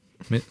peal.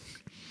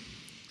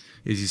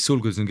 Ja siis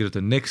sulgudes on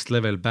kirjutatud next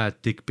level bad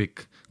dick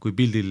pic, kui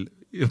pildil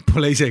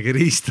pole isegi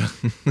riista.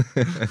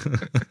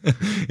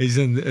 Ja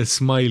siis on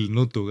smile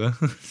nutuga,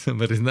 see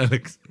on päris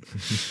näleks.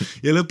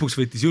 Ja lõpuks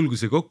võttis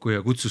julguse kokku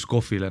ja kutsus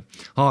kohvile.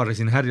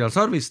 Haarasin härjal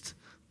sarvist,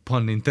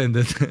 pun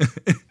intended,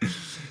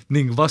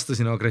 ning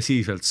vastasin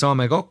agressiivselt,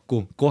 saame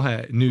kokku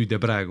kohe nüüd ja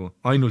praegu,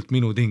 ainult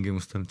minu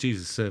tingimustel.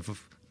 Jesus, see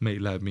meil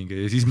läheb mingi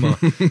ja siis ma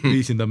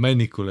viisin ta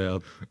männikule ja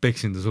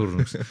peksin ta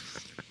surnuks.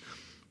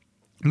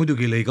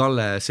 muidugi lõi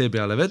Kalle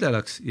seepeale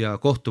vedelaks ja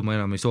kohtuma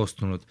enam ei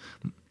soostunud.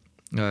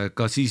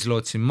 Ka siis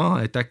lootsin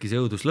maha, et äkki see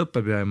õudus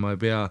lõpeb ja ma ei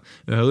pea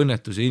ühe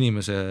õnnetuse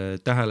inimese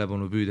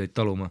tähelepanu püüdeid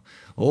taluma.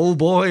 Oh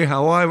boy,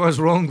 how I was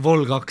wrong,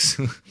 vol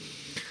 2.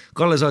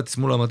 Kalle saatis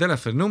mulle oma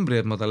telefoninumbri,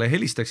 et ma talle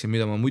helistaksin,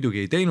 mida ma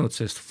muidugi ei teinud,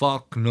 sest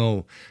fuck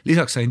no.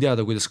 Lisaks sain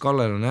teada, kuidas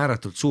Kallel on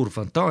ääretult suur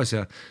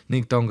fantaasia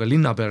ning ta on ka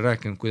linna peal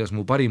rääkinud, kuidas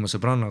mu parima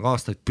sõbrannaga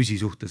aastaid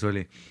püsisuhtes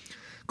oli.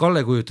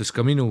 Kalle kujutas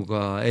ka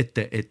minuga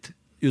ette, et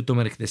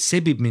jutumärkides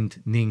sebib mind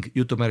ning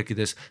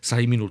jutumärkides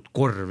sai minult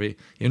korvi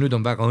ja nüüd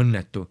on väga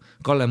õnnetu.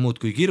 Kalle muud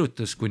kui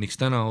kirjutas,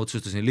 kuniks täna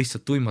otsustasin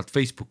lihtsalt tuimalt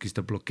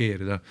Facebookist ja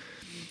blokeerida.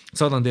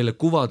 Saadan teile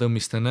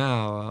kuvatõmmiste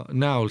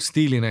näol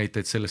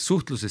stiilinäiteid sellest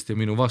suhtlusest ja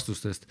minu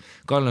vastustest.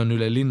 Kalle on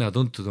üle linna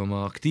tuntud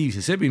oma aktiivse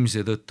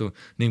sebimise tõttu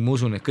ning ma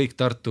usun, et kõik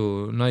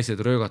Tartu naised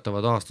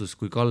röögatavad aastust,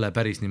 kui Kalle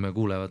päris nime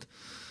kuulevad.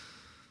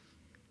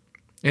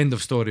 End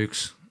of story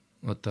 1.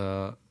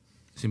 Vaata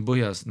siin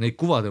põhjas, neid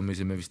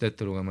kuvatõmmisi me vist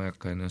ette lugema ei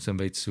hakka, see on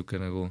veits süke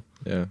nagu...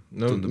 Jah,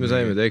 no me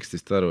saime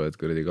tekstist aru, et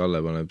kuradi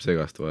Kalle paneb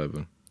segast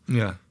vahepeal.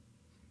 Jah,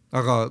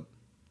 aga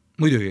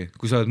muidugi,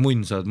 kui sa oled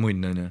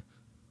munn, on ju,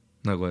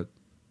 nagu et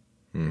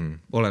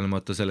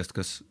olenemata sellest,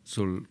 kas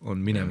sul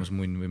on minemas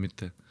munn või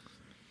mitte.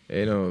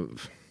 Ei no,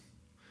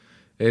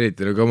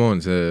 eriti, no come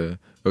on,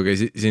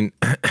 siin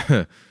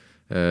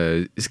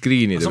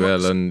screenide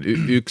peal on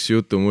üks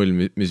jutumull,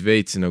 mis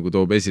veits nagu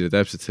toob esile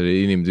täpselt selle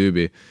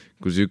inimtüübi,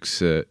 kus üks,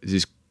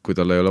 siis kui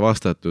talle ei ole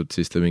vastatud,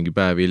 siis ta mingi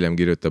päev hiljem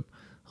kirjutab,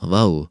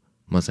 vau,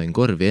 ma sain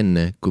korvi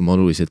enne, kui ma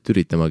oluliselt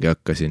üritamagi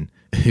hakkasin,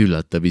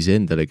 üllatab ise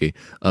endalegi,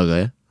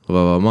 aga jah,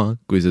 vaba maa,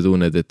 kui sa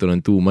tunned, et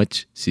olen too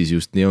much, siis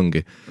just nii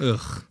ongi.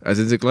 Aga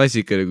see on see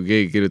klassika, kui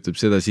keegi kirjutab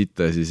seda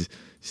sitta, siis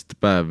ta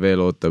päev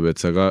veel ootab, et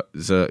sa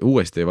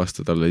uuesti ei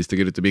vasta talle, siis ta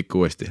kirjutab ikka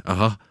uuesti,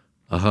 ahah,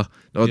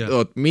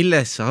 oot,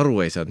 milles sa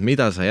aru ei saanud,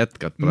 mida sa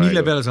jätkad praegu?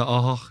 Mille peale sa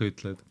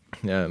ütled?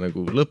 Ja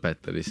nagu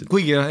lõpeta lihtsalt.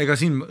 Kuigi ega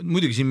siin,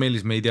 muidugi siin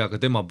meilis me ei tea ka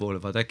tema poole,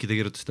 vaat äkki ta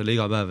kirjutas talle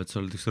iga päev, et sa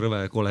oled üks rõve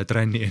kole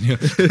tränni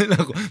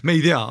nagu, me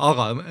ei tea,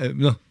 aga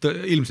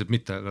ilmselt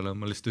mitte, aga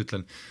ma lihtsalt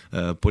ütlen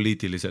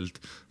poliitiliselt,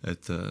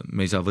 et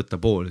me ei saa võtta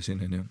poole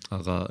siin,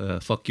 aga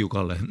fuck you,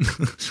 Kalle.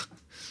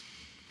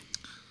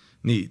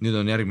 Nii, nüüd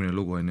on järgmine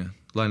lugu,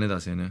 laen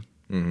edasi,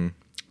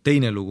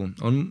 Teine lugu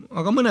on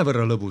aga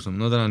mõnevõrra lõbusam,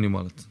 no tänan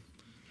jumalat.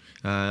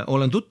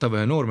 Olen tuttav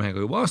ühe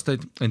noormehega juba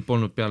aastaid, ent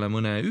polnud peale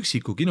mõne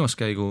üksiku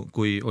kinoskäigu,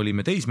 kui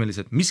olime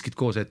teismelised miskit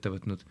koos ette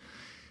võtnud.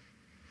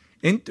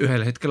 Ent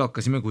ühel hetkel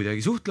hakkasime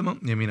kuidagi suhtlema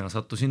ja mina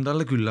sattusin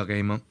talle külla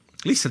käima.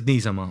 Lihtsalt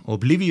niisama,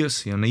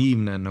 oblivious ja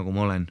naiivne, nagu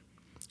ma olen.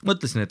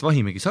 Mõtlesin, et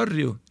vahimegi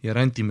sarju ja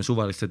räntime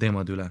suvaliste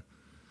teemad üle.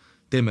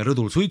 Teeme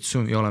rõdul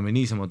suitsu ja oleme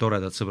niisama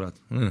toredad sõbrad.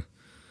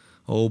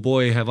 Oh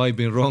boy, have I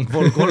been wrong,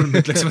 vol 3,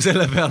 ütleks ma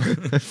selle peale.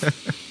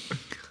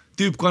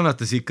 Tüüp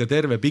kannatas ikka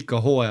terve pika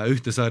hooaja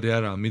ühte sarja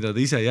ära, mida ta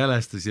ise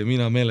jälestas ja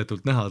mina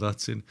meeletult näha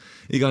tahtsin.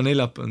 Iga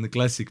neljapäevane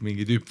klassik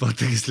mingi tüüp,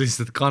 vaata, kes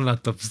lihtsalt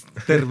kannatab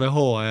terve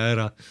hooaja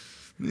ära.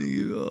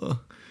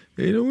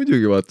 Ei no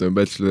muidugi vaatame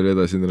Bachelori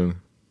edasi.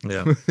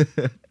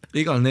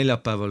 Igal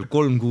neljapäeval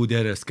 3 kuud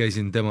järjest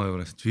käisin tema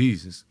juures.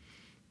 Jesus.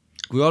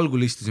 Kui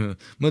algul istusime,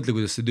 mõtle,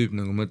 kuidas see tüüp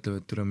nagu mõtleb,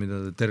 et türa, mida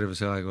ta terve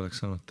see aeg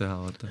oleks saanud teha,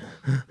 vaata.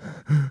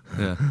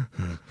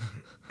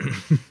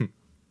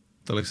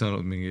 Ta oleks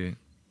saanud mingi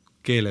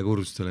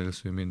keelekursustele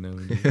kas või minna.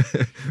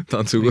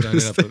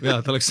 Tantsukursustel.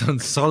 Jaa, ta oleks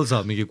saanud salsa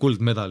mingi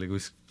kuldmedali,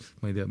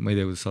 ma ei tea,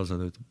 kuidas salsa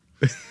töötab.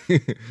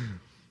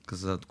 Kas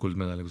sa saad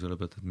kuldmedali, kui sa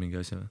lõpetad mingi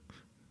asja?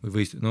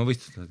 Või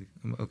võistlustad?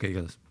 Okei,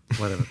 igatahes.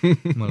 Ma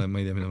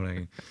ei tea, mida ma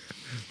räägin.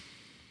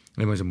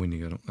 Ei, ma ei saa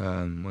munnigi aru.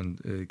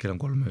 Kell on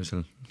 3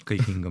 öösel.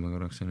 Kõik hingame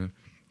korraks.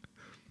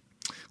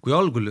 Kui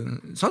algul,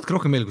 saadke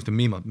rohkem meelde, kus te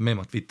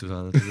meemat vittu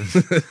saada.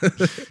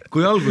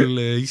 Kui algul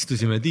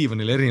istusime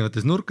diivanil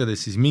erinevates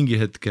nurkades, siis mingi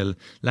hetkel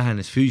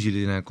lähenes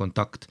füüsiline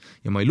kontakt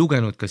ja ma ei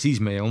lugenud ka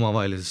siis meie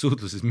omavahelises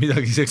suhtluses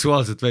midagi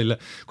seksuaalset välja.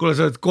 Kuule,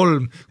 sa oled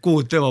 3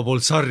 kuud tema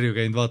poolt sarju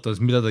käinud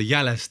vaatamas, mida ta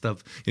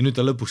jälestab ja nüüd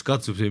ta lõpuks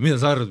katsub see, mida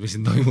sa arvad, mis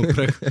siin toimub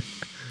praegu.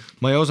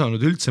 Ma ei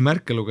osanud üldse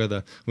märke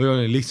lugeda või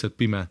olin lihtsalt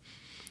pime.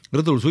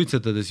 Rõdul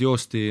suitsetades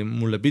joosti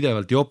mulle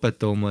pidevalt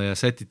jopetoma ja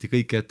sätiti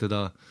kõik ette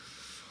ta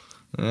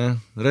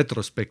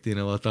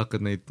retrospektiina, vaata,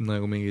 hakkad neid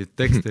nagu mingi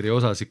teksteri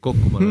osasid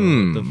kokku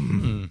panna.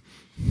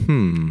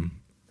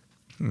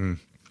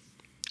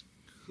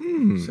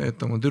 See, et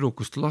ta mu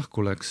tüdrukust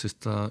lahku läks, sest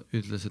ta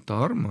ütles, et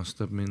ta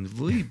armastab mind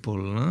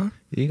võib-olla.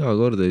 Iga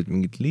kord olid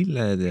mingid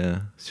lilled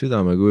ja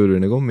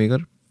südamekujuline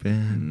kommikarp.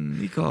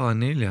 Iga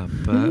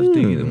neljapäev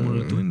tegi ta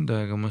mulle tund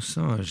aega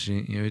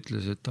massaaži ja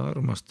ütles, et ta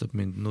armastab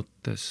mind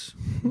nuttes.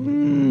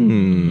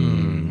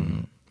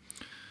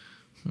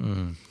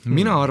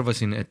 Mina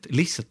arvasin, et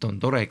lihtsalt on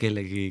tore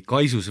kellegi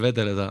kaisus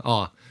vedeleda.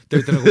 Te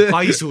olete nagu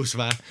kaisus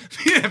vä?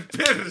 Mine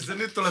perse,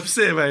 nüüd tuleb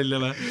see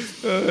välja vä?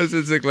 See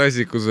on see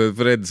klassikus, et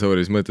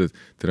Friendsouris mõtled,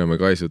 tere me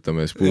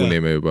kaisutame ja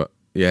spoonime juba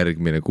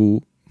järgmine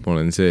kuu, ma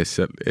olen sees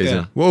seal.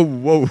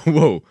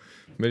 Wow.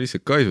 Me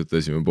lihtsalt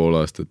kaisutasime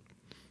pool aastat.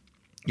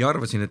 Ja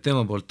arvasin, et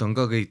tema poolt on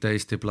ka kõik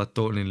täiesti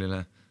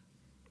platooniline.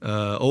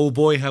 Oh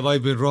boy, have I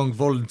been wrong,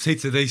 vol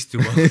 17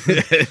 juba.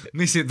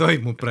 Mis see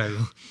toimub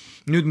praegu?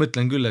 Nüüd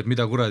mõtlen küll, et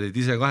mida kuradid,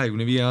 ise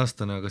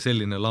 25-aastane, aga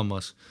selline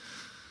lammas.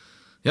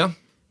 Jah,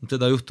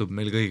 seda juhtub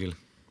meil kõigil.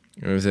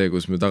 See,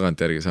 kus me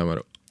tagantjärgi saame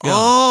aru.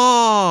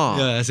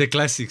 Ja see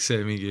klassik,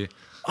 see mingi...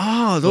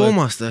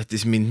 Toomas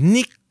tahtis mind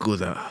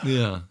nikkuda.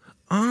 Jaa.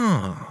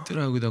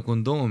 Tere, kui ta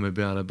kondoomi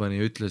peale pani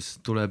ja ütles,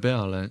 tule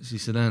peale,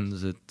 siis see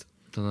tähendas, et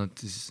ta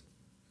tahtis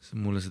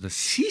mulle seda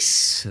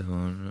sisse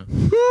on.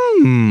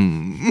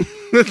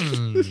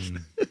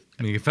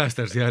 Mingi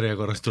Fasters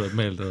järjekorras tuleb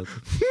meelde.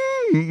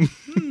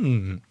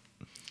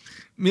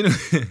 Minu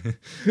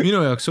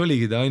jaoks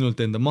oligi ta ainult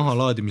enda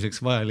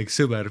mahalaadimiseks vajalik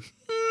sõber.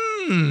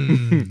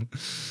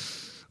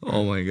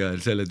 Oh my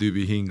god, selle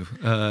tüübi hing.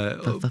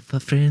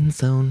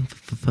 Friendzone.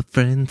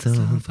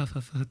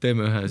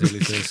 Teeme ühe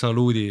sellise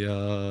saluudi ja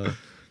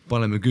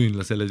paneme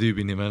küünla selle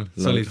tüübi nimel.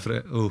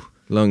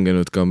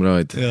 Langenud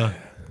kamraad.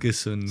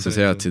 Kes on... Sa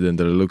seadsid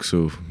endale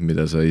lõksu,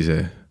 mida sa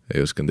ise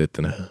ei osanud ette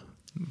näha.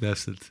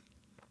 Täpselt.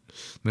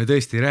 Me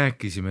tõesti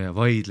rääkisime ja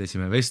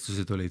vaidlesime,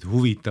 vestlused olid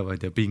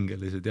huvitavad ja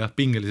pingelised. Jah,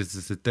 pingelised,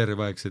 sest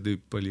terve aeg see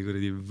tüüp oli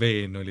kuradi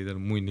veen, oli tal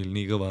munnil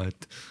nii kõva,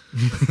 et...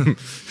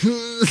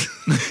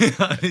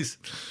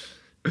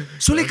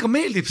 Sulle ikka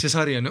meeldib see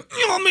sari on?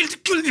 Ja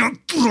meeldib küll, ja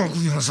tura,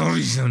 kui hea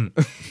sari see on.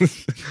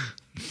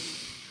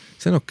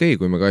 See on okei,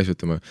 kui me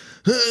kaisutame.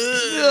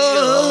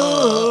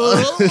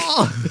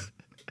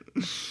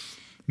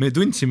 Me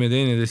tundsime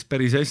teineteist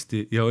päris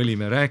hästi ja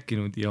olime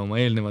rääkinud ja oma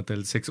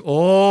eelnevatel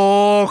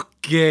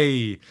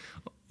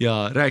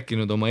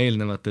rääkinud oma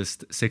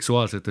eelnevatest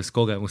seksuaalsetest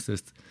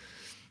kogemustest.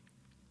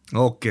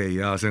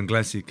 Ja see on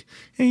klassik.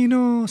 Ei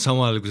no,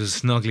 samal kui sa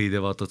snaglid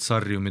ja vaatad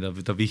sarju, mida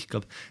ta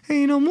vihkab.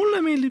 Ei no,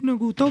 mulle meeldib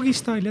nagu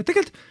dogistyle ja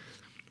tegelikult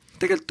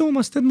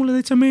Toomas, tead, mulle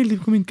täitsa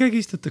meeldib, kui mind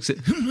kägistatakse.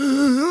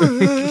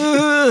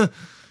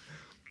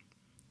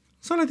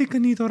 Sa oled ikka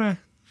nii tore,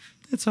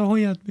 et sa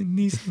hoiad mind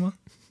niisama.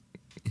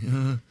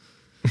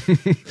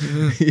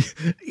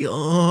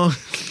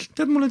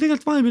 Tead, mulle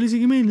tegelikult vahepeal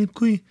isegi meeldib,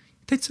 kui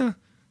täitsa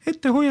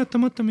ette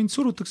hoiatamata mind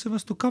surutakse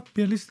vastu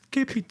kappi ja lihtsalt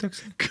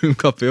kepitakse.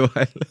 Külmkapi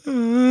vahel.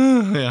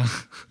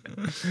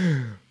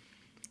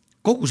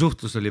 Kogu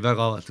suhtlus oli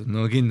väga avatud,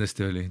 no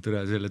kindlasti oli.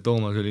 Tõre, selle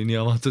Toomas oli nii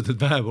avatud, et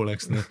vähe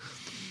poleks.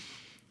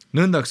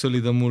 Nõndaks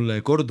oli ta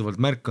mulle korduvalt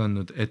märka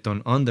andnud, et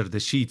on Under the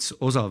Sheets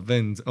osav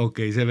vend.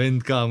 See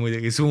vend ka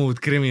muidugi smooth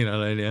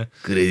kriminaal on ja.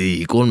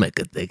 Kuradi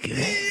kolmekatega.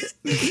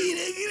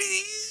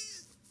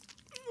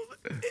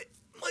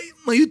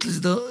 Ma ei ütle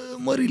seda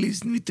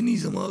Mari-Liis mitte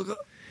niisama, aga...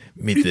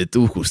 Mitte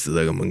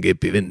tuhkustada, aga ma on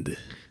kepi vend.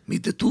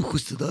 Mitte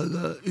tuhkustada,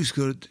 aga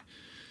ükskord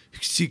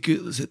üks tsik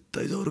ütles, et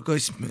ta ei saa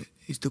orgasmi.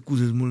 Siis ta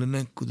kuses mulle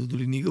näkku, ta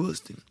tuli nii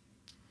kõvasti.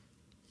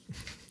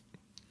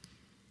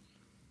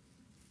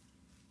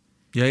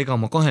 Ja ega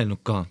ma kahelnud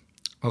ka.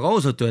 Aga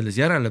ausalt öeldes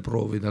järele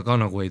proovida ka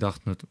nagu ei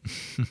tahtnud.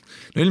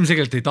 No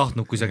ilmselgelt ei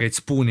tahtnud, kui sa käid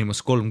spoonimas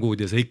 3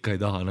 kuud ja sa ikka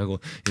ei taha nagu,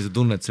 ja sa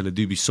tunned selle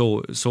tüübi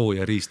soo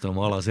ja riista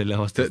oma ala selle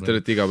vastas. Te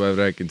olete iga päev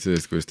rääkinud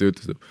sellest, kuidas ta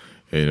ütles,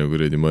 ei no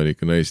kuredi, ma olen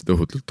ikka naisi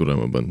tohutult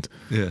tulema pand.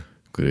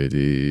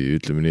 Kuredi,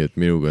 ütleme nii, et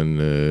minuga on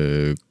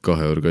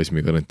 2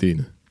 orgasmi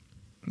karantiin.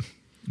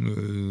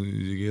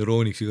 Isegi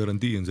irooniksi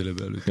karantiin selle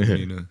peal, ütleme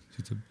nii.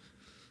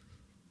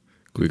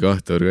 Kui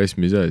 2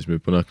 orgasmi ei saa, siis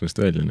me hüppan aknast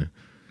välja.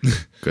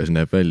 Kas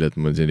näeb välja, et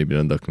ma olen seni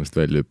pidanud aknast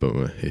välja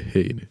hüppama?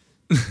 Hei.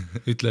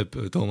 Ütleb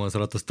Toomas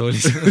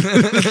Ratastoolis.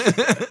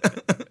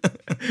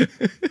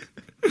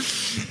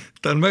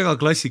 Ta on väga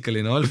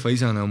klassikaline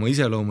alfa-isana oma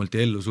iseloomult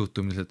ja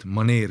ellusuhtumiselt,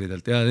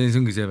 maneeridelt. Ja see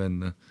ongi see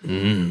vend. No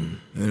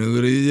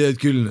kui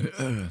teed küll.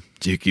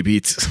 Jackie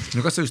Beats.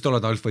 No kas sa just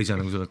oled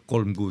alfa-isana, kui sa oled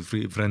 3 kuud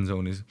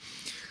friendzone'is?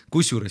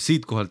 Kusjuures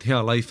siit kohalt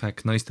hea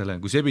lifehack naistele,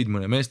 kui sebid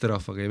mõne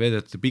meesterahvaga ei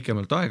veedete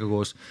pikemalt aega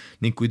koos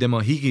ning kui tema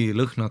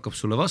higilõhn hakkab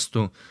sulle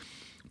vastu,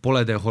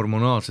 pole te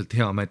hormonaalselt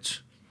hea match.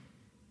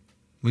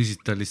 Või siis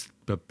ta lihtsalt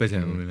peab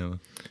pesema minema.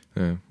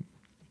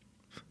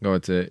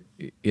 Kavad see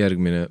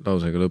järgmine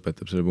lausega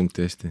lõpetab selle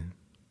punkti hästi.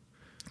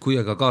 Kui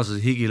aga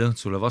kaasas higilõhn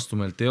sulle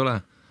vastumeelt ei ole,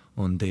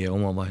 on teie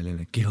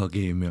omavaheline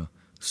kehakeemia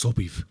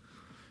sobiv.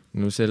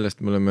 No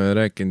sellest me oleme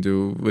rääkinud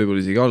ju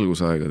võib-olla isegi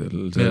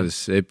algusaegadel, selles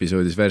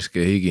episoodis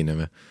Värske ja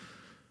higine.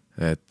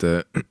 Et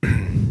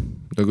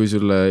no kui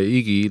sulle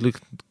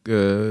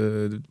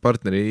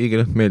partneri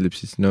higilõhn meeldib,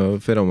 siis no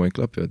feromoid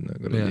klapivad,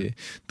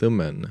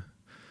 tõmme on.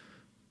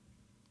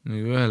 No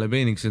kui ühele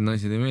peeniksed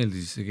naised ei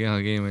meeldi, siis see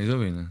kehakeemia ei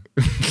sobi.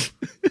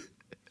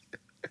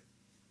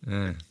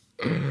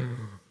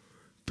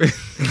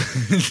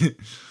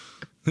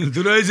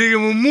 Tule isegi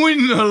mu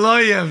munn on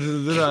laiem,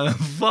 seda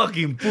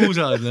fucking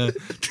puusad.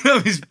 Tea,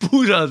 mis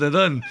puusad need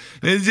on?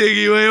 Need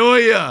isegi ju ei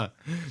hoia.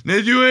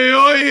 Need ju ei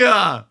hoia.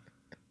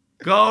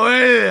 Kao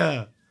välja.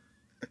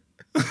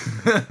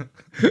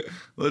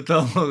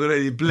 Võta oma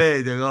kuradi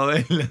pleed ja kao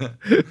välja.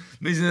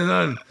 Mis need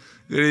on?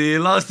 Kuradi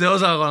laste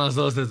osakonnast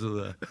ostetud.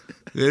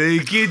 Kuradi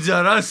kitsa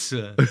rasv.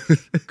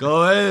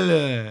 Kao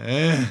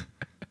välja.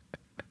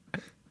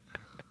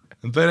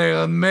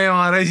 Perekond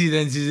Meema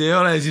residentsis ei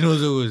ole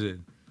sinusugused.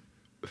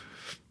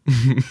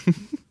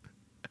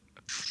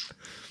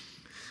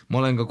 ma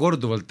olen ka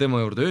korduvalt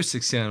tema juurde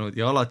ööseks jäänud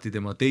ja alati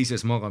tema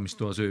teises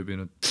magamistoas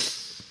ööbinud.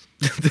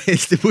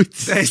 Täiesti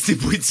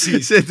putsi.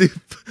 See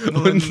tüüp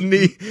on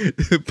nii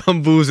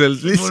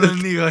bambuuselt lihtsalt. Mul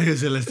on nii kahju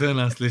sellest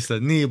õnnast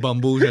lihtsalt, nii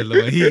bambuuselt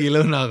oma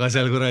hiilõnaga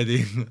seal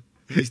kuradi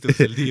istub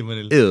seal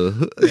diimanil.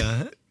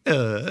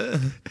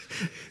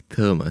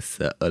 Toomas,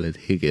 sa oled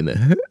higine.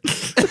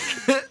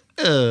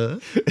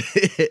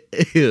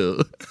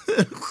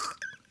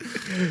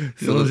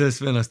 Sul on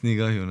sellest vennast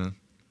nii kahju, no.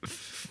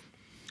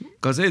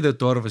 Ka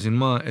seetõttu arvasin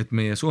ma, et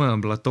meie suhe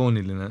on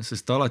platooniline,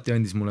 sest ta alati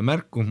andis mulle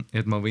märku,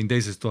 et ma võin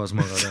teises toas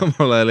magada.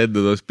 Samal ajal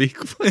enda toas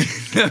pihku.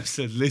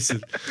 Täpselt,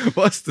 lihtsalt.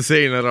 Vastu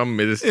seina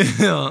rammides.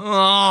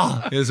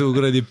 Ja su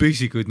kuradi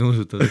püksikuid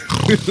nuusutad.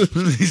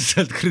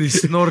 Lihtsalt kuradi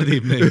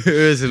snordib neid.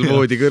 Öösel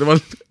voodi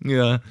kõrval.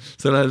 Ja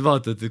sa lähed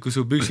vaatad, kui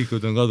su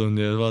püksikud on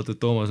kadunud ja vaatad,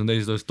 Toomas on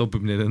teises toas,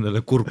 topib neid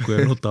endale kurku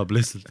ja nutab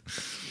lihtsalt.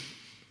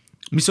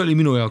 Mis oli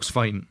minu jaoks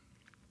fine?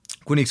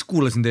 Kuniks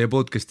kuulasin teie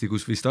podcasti,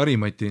 kus vist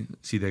Harimati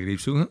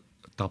sidekriipsuga,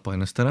 tapa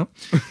ennast ära,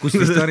 kus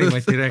vist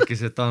Harimati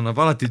rääkis, et ta annab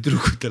alati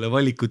tüdrukutele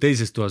valiku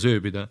teises toas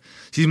ööbida.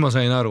 Siis ma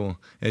sain aru,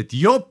 et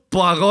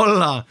joppa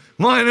kolla,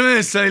 vaene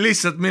mees sai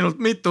lihtsalt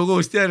minult mitu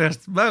kuust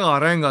järjest väga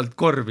rängalt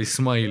korvis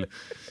smile.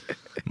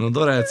 No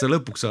tore, et sa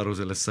lõpuks aru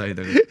sellest said,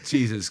 aga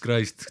Jesus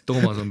Christ,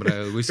 Toomas on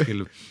praegu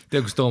kuskil,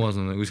 kus Toomas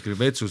on kuskil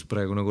vetsus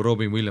praegu nagu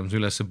Robin Williams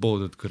ülesse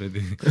poodud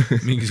kuradi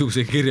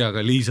mingisuguse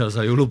kirjaga, Liisa,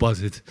 sa ju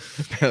lubasid.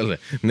 Peale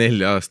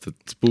 4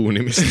 aastat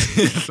spuunimist.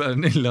 Peale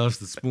 4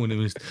 aastat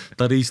spuunimist.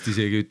 Tarist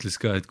isegi ütles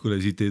ka, et kuule,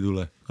 siit ei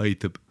tule,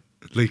 aitab,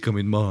 lõika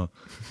mind maha.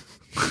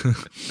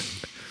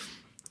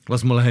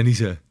 Las ma lähen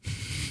ise.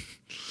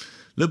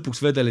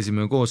 Lõpuks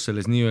vedelesime koos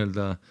selles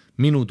nii-öelda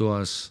minu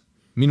toas,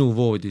 minu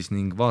voodis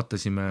ning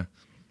vaatasime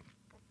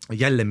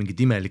jälle mingit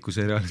imeliku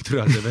seriaali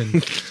türase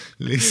vend.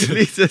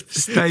 Lihtsalt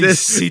täis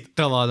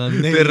sittavad on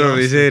 4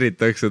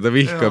 terroriseeritakse, ta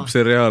vihkab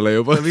seriaale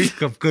juba. Ta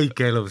vihkab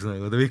kõik elus,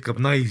 nagu, ta vihkab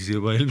naisi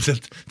juba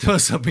ilmselt. Ta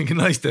saab mingi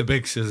naiste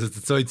peksja, sest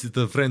et sa hoidsid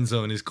ta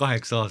friendzone'is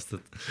 8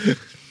 aastat.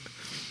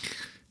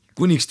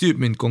 Kuniks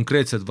tüüp mind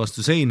konkreetselt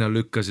vastu seina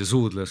lükkas ja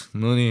suudles.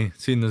 No nii,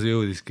 sinna see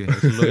jõudiski.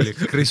 Sul oli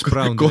Chris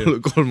Brown.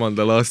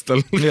 3.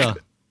 aastal. Jaa,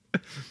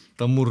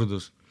 ta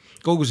murdus.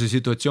 Kogu see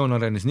situatsioon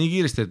arenes nii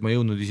kiiresti, et ma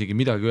jõudnud isegi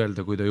midagi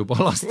öelda, kui ta juba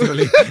alasti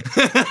oli.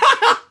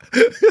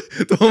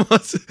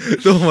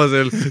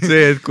 Toomasel see,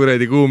 et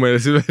kuredi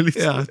kuumeles üle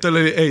lihtsalt. Jaa, tal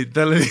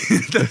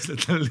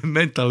oli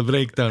mental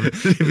breakdown.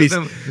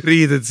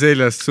 Riided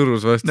seljast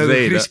surus vastu nagu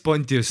seina. Chris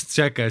Pontiust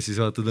Jackassis,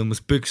 vaata,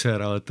 tõmbas pükse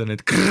ära, vaata,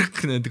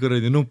 need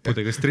kuradi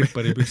nuppudega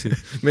strippari püksid.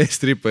 Mees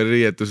strippari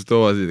riietus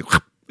Toomasid.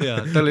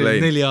 Jaa, tal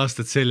oli 4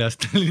 aastat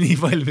seljast, ta oli nii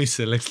valmis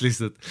selleks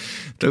lihtsalt.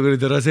 Ta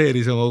kuradi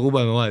raseeris oma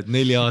kubeme vahet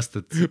 4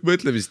 aastat.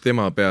 Mõtle, mis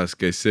tema peas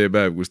käis see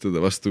päev, kus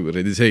teda vastu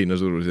kuradi seina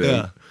surus.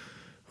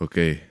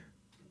 Okei,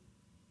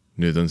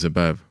 nüüd on see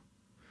päev.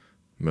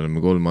 Me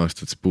oleme 3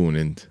 aastat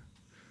spuuninud.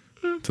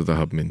 Ta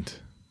tahab mind.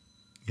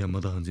 Ja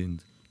ma tahan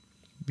sind.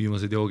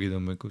 Viimased joogid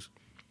on mekkus.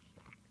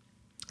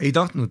 Ei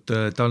tahtnud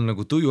tal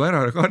nagu tuju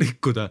ära ka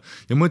rikkuda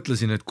ja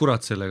mõtlesin, et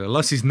kurat sellega,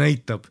 las siis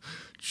näitab.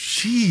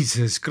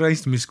 Jesus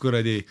Christ, mis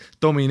kuradi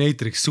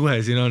Dominatrix suhe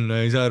siin on,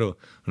 ei saa aru.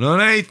 No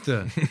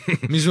näita,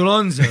 mis sul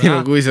on see? Ja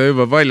kui sa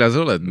juba paljas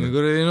oled.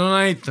 No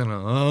näita, no.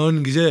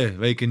 Ongi see,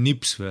 väike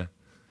nips või?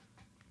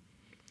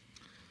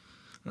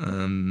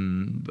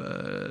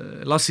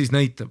 Las siis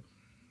näitab,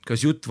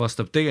 kas jutt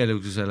vastab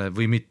tegelikkusele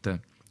või mitte.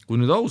 Kui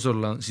nüüd aus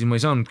olla, siis ma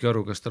ei saanudki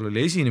aru, kas tal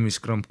oli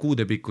esinemiskramp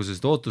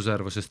kuudepikkusest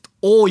ootusärvusest.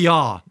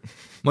 Jaa!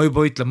 Ma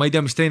juba ütlen, ma ei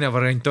tea, mis teine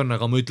variant on,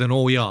 aga ma ütlen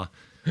jaa.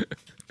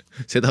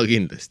 Seda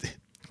kindlasti.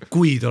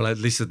 Kui ta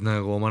oled lihtsalt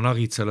nagu oma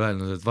nagid seal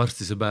öelnud, et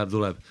varsti see päev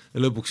tuleb ja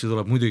lõpuks see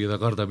tuleb, muidugi ta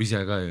kardab ise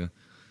ka ju.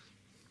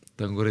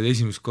 Ta on kuradi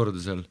esimest korda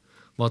seal,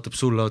 vaatab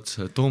sulle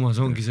otsa, et Toomas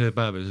ongi see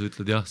päev ja sa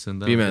ütled jah, see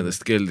on täna.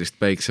 Pimedast keldrist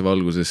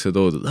päiksevalgusesse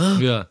toodud.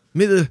 Jaa,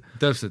 mida?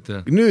 Täpselt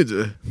jah. Nüüd?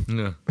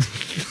 Jah,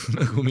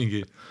 nagu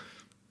mingi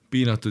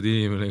piinatud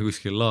inimene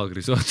kuskil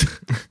laagris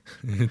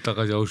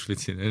tagasi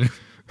Auschwitzini.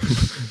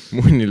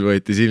 Munnil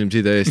võeti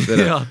silmside eest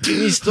ära.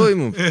 Mis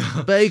toimub?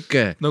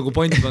 Päike. Nagu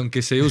pantvank,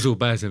 kes ei usu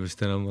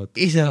pääsemist enam.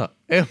 Isa,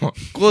 ema,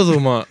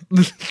 kodumaa,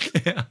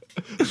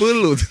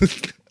 põllud.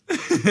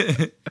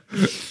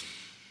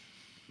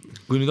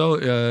 Kui nüüd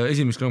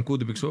esimest kramp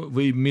kuudepiks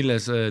või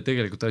milles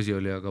tegelikult asi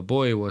oli, aga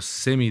boy was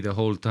semi the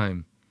whole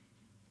time.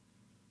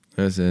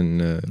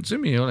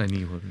 Semi ei ole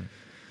nii hurne.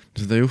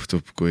 Seda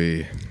juhtub,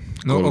 kui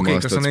no okei,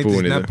 kas sa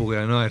näitasid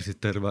näpuga ja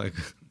naersid terve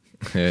aeg?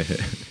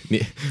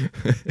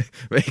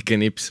 Väike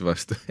nips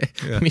vastu.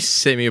 Mis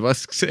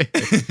semipask see?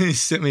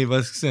 Mis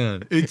semipask see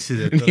on?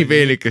 Ütsid, et nii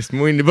peenikest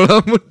munni pole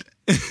ammud.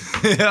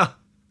 Jah,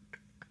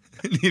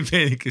 nii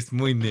peenikest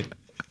munni.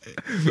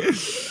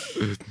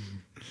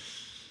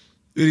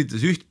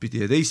 Üritas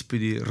ühtpidi ja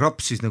teistpidi,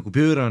 rapsis nagu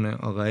pöörane,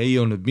 aga ei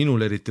olnud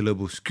minul eriti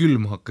lõbus.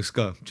 Külm hakkas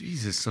ka.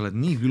 Jesus, sa oled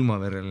nii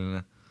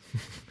külmavereline.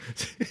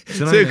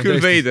 See on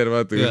küll veider,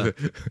 vaata,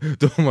 kui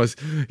Toomas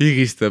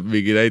higistab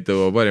mingi näitab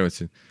oma parimat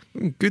siin.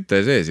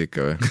 Küte sees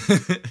ikka või?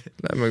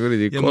 Lähme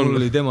kuridi ja mul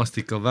oli temast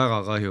ikka väga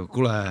kahju.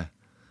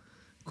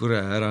 Kure,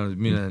 ära nüüd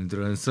mine,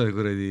 sa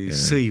kuradi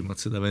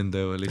sõimad seda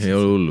venda juba lihtsalt. Ei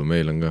ole hullu,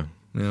 meil on ka.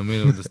 Ja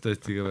meil on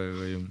tõesti ka väga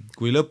kahju.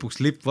 Kui lõpuks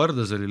lipp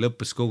vardas oli,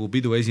 lõppes kogu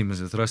pidu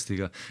esimese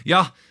thrustiga.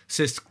 Jah,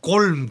 sest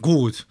 3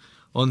 kuud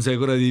on see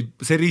kuradi,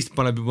 see riist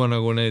paneb juba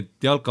nagu need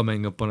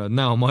jalkamängad panevad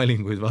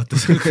näomaalinguid, vaata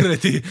see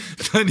kuradi,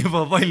 ta on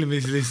juba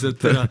valmis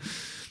lihtsalt ära.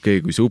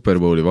 Okei, kui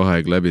Superbowli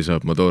vaheeg läbi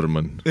saab, ma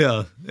torman.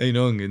 Jaa, ei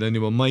no ongi, ta on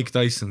juba Mike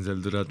Tyson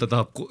seal, ta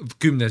tahab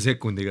 10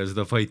 sekundiga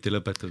seda fighti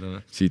lõpetada.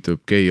 Siit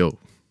tuleb KO.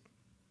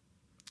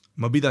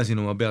 Ma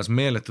pidasin oma peas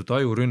meeletut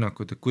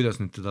ajurünnakut, et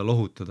kuidas nüüd teda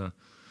lohutada.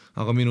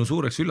 Aga minu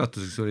suureks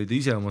üllatuseks oli ta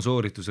ise oma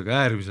sooritusega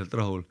äärmiselt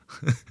rahul.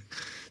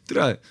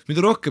 Tere,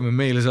 mida rohkem me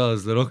meile saada,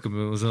 seda rohkem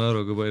ma saan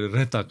aru, kui palju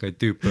retakaid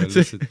tüüpe on.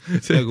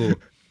 Nagu...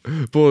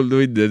 Pool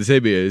tundi on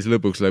sebi ja siis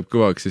lõpuks läheb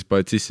kõvaks, siis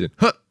paad sisse.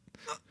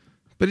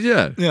 Päris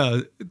hea.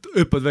 Jaa,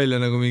 hüppad välja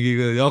nagu mingi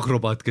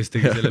akrobaat, kes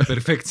tegi selle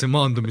perfektse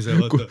maandumise.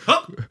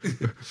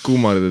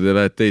 Kummardad ja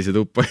lähed teise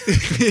tuppa.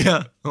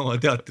 Jaa, oma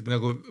teatrid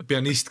nagu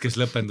pianist, kes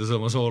lõpendas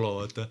oma soolo,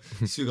 vaata.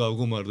 Sügav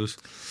kummardus.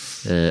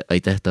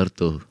 Aitäh,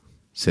 Tartu.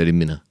 See oli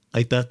mina.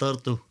 Aitäh,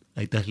 Tartu.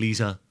 Aitäh,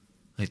 Liisa.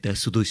 Aitäh,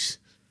 Suduss.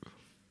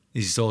 Ja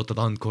siis sa ootad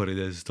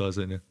andkoorid ja siis taas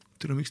on ja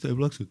tere, miks ta ei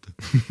plaksuta?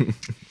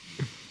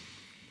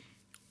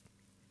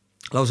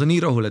 Lausa nii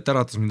rahul, et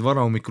äratas mind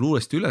varahommikul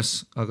uuesti üles,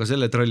 aga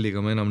selle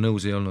tralliga ma enam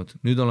nõus ei olnud.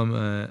 Nüüd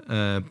oleme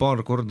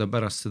paar korda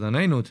pärast seda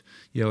näinud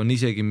ja on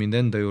isegi mind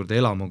enda juurde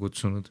elama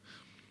kutsunud.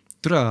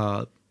 Tere,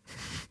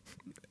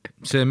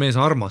 see mees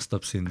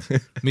armastab sind,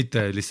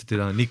 mitte lihtsalt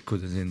ei taha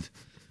nikkuda sind.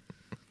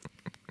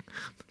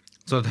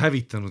 Sa oled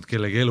hävitanud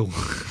kellegi elu.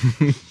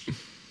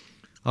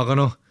 Aga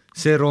noh,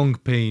 see rong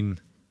pain.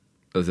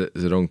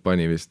 See rong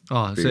pani vist.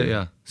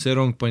 See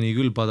rong pani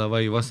küll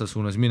Padavai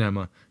vastassuunas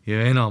minema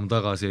ja enam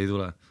tagasi ei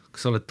tule.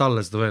 Kas sa oled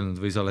talle seda öelnud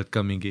või sa oled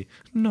ka mingi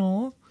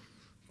no,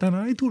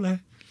 täna ei tule?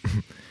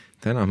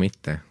 Täna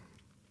mitte.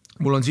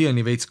 Mul on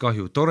siiani veits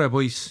kahju. Tore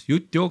poiss,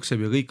 jutt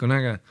jookseb ja kõik on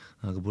äge,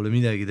 aga pole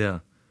midagi teha.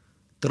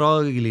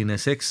 Traagiline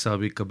seks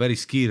saab ikka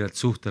päris kiirelt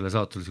suhtele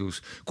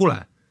saatuslikuks.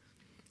 Kule,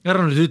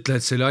 ära nüüd ütle,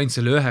 et see oli ainult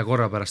selle 1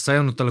 korra pärast, sa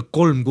ei olnud talle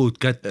 3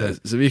 kuud kätte.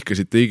 Sa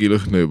vihkasid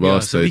teigilõhnu juba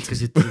aastaid. Sa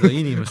vihkasid seda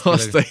inimest.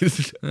 Aastaid.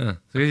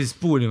 Sa käisid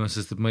puunimas,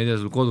 sest et ma ei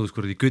tea, sul kodus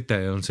kuradi küte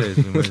ei olnud sees,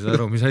 ma ei saa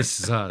aru, mis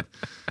asja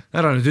saad.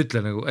 Ära nüüd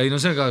ütle nagu, ei no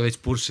see on ka veits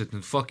bullshit,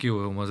 nüüd fuck you,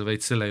 ma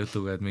veits selle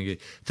jutuga, et mingi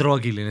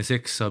traagiline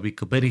seks saab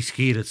ikka päris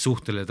kiirelt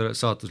suhtele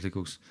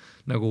saatuslikuks.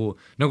 Nagu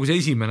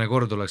see esimene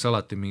kord oleks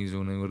alati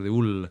mingisugune kuradi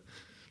hull,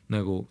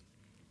 nagu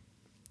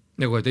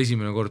et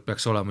esimene kord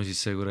peaks olema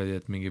siis see kuradi,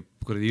 et mingi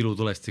kuradi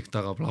ilutulestik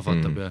taga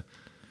plahvatab ja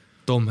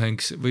Tom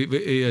Hanks või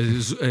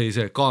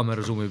see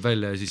kaamera zoomib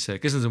välja ja siis see,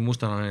 kes on see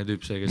mustanane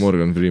tüüp see, kes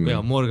Morgan Freeman. Ja,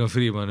 Morgan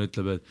Freeman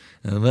ütleb,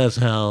 et that's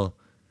how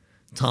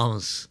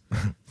Thomas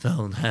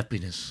found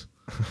happiness.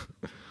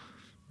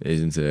 Ei,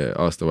 see on see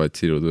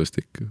aastavahetus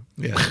ilutulestik.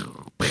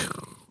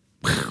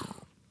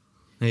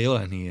 Ei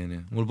ole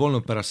nii, mul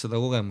polnud pärast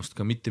seda kogemust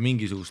ka mitte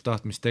mingisugust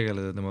tahtmist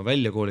tegeleda tema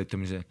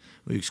väljakoolitamise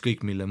või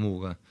ükskõik mille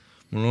muuga.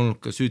 Mul on olnud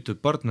ka süütud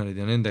partnerid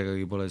ja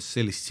nendegagi pole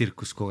sellist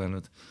tsirkust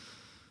kogenud.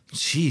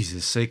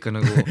 Jesus, sa ikka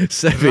nagu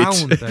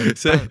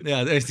savage.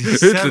 Jaa, tõesti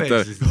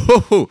savage.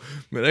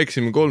 Me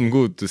rääkisime 3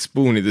 kuud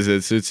spoonides,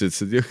 et sa ütlesid, et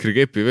sa oled jõhkri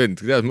kepi vend.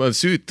 Tead, ma olen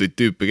süütuid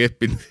tüüpe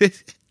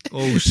keppinud.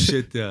 Oh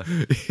shit, jaa.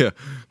 Ja,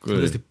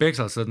 tõesti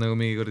peksad, sa oled nagu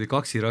mingi kordi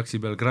kaksiraksi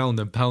peal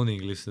ground and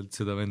pounding lihtsalt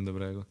seda venda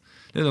praegu.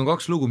 Need on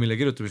 2 lugu, mille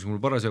kirjutamisega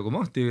mul parasjagu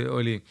mahti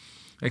oli.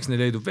 Eks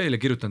neid leidub veel ja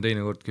kirjutan teine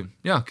kordki.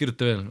 Jaa,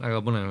 kirjuta veel, väga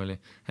põnev oli.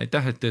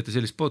 Aitäh, et teete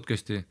sellist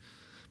podcasti,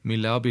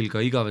 mille abil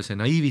ka igavese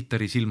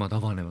naiivitari silmad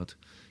avanevad.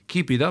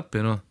 Keep it up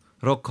ja noh,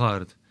 rock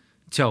hard.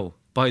 Tšau,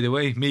 by the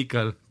way,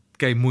 Miikal,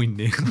 käi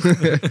munni.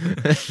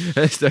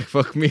 Hashtag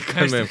fuck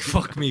Miikal. Hashtag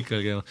fuck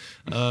Miikal käima.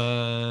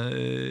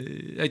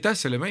 Aitäh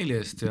selle meili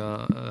eest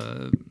ja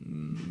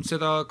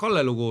seda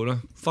Kalle lugu,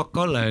 noh, fuck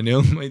Kalle on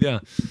ju, ma ei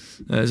tea.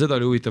 Seda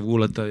oli huvitav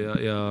kuulata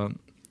ja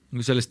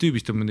sellest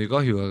tüübist on muidugi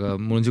kahju, aga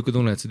mul on niisugune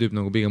tunne, et see tüüp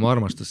nagu pigem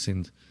armastas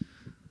sind,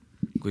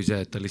 kui see,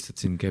 et ta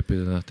lihtsalt sind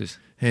keppida tahtis.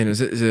 Ei no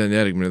see on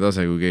järgmine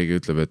tase, kui keegi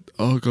ütleb, et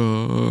aga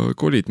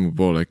kolid mu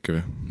poole äkki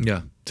või?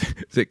 Jah.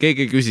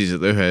 Keegi küsi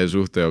seda ühe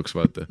suhte jaoks,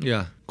 vaata.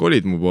 Ja.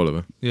 Kolid mu poole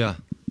või? Jah.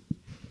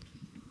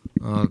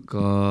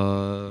 Aga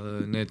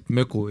need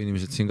möku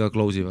inimesed siin ka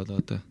close ivad,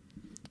 vaata.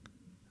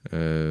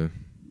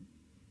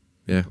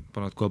 Jah.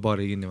 Panad kohe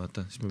baari kinni,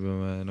 vaata, siis me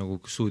peame nagu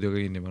stuudio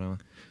ka kinni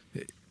panema.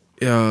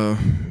 Ja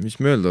mis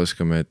me öelda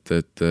oskame,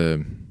 et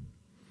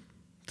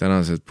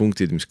tänased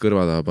punktid, mis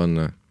kõrva taha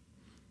panna.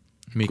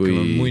 Mikkel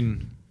on munn.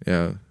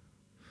 Ja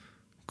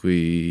kui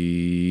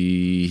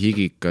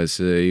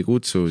higikas ei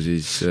kutsu,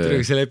 siis...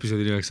 Tere, selle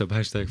episoodi nimeks saab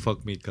hashtag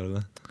fuck Mikkel,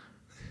 või?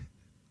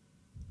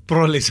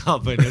 Prolli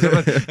saab, on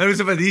ju.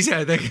 Sa pead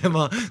ise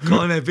tegema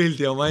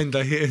kaanepildi oma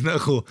enda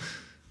nagu...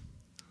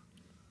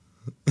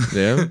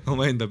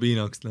 oma enda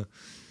piinaks, no.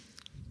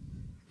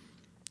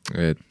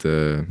 Et...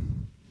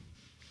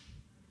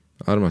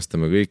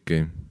 armastame kõiki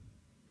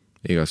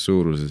igas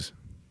suuruses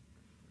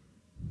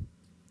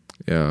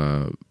ja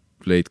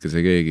leidke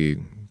see keegi,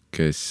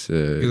 kes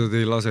keda te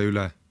ei lase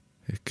üle,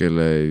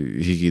 kelle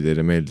higi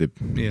teile meeldib.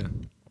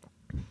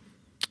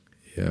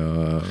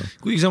 ja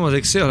kuigi samas,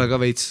 eks see ole ka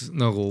veits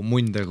nagu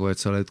mundegu, et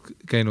sa oled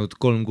käinud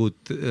 3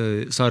 kuud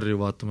sarju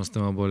vaatamas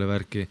tema poole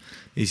värki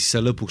ja siis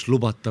sa lõpuks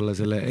lubad talle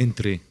selle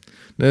entry.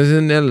 No see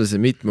on jälle see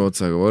mitme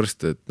otsaga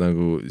vorst, et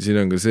nagu siin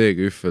on ka see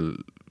kühvel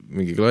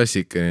mingi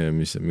klassikaline,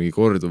 mis on mingi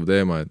korduv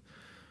teema, et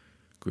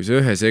kui sa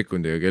 1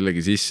 sekundiga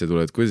kellegi sisse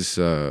tuled, kuidas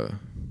sa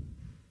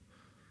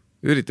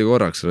ürita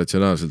korraks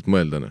ratsionaalselt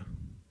mõelda,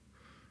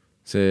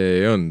 see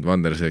ei olnud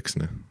vanderseks,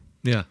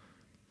 jah.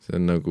 See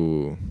on nagu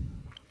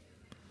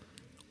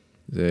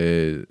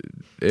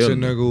see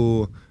on nagu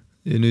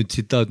ja nüüd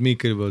tsitaat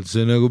Miikeli poolt,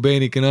 see on nagu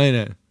peenike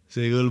naine,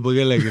 see ei kõlba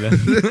kellegile.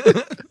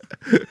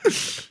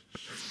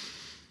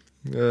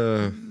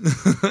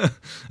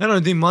 Ära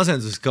nüüd nii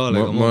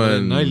masenduskaalega, ma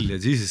olen nalja,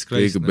 Jesus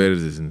Christ. Kõige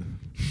perses.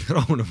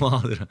 Rahuna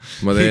maadra.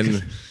 Ma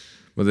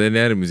teen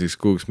järgmiseks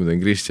kuuks, ma teen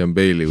Christian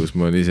Bale'i, kus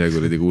ma olen ise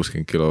kuradi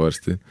 60 kilo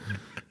varsti.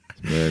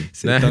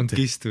 See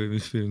tankist või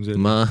mis film see?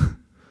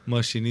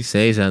 Mašinist.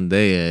 Seisan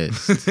teie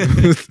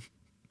eest.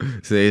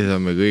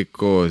 Seisame kõik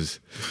koos,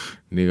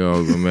 nii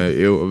kaua kui me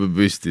jõuame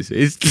püsti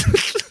seista.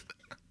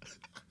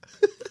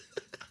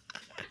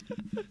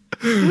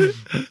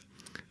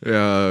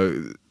 Ja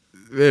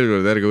veel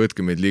kord, ärge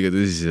võtke meid liiga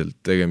tõsiselt,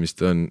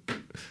 tegemist on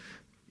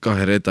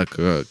 2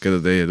 retakaga, keda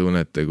teie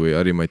tunnete kui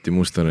Harimati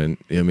Mustonen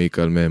ja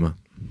Miikal Meemaa.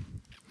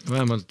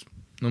 Vähemalt,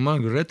 no ma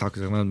olen küll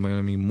retakas, aga ma ei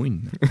ole mingi munn.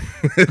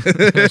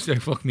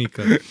 Fuck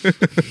Miikal.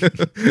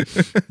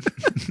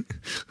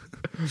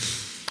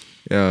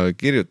 Ja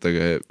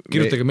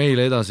kirjutage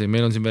meile edasi,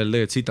 meil on siin veel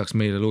tegelikult sitaks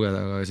meile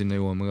lugeda, aga sinna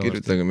jõuame ka.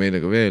 Kirjutage meile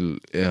ka veel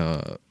ja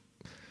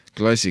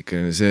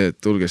klassikaline see, et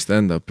tulge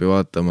stand-upi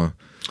vaatama.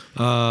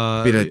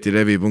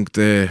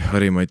 Piletilevi.ee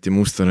Harimati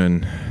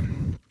Mustonen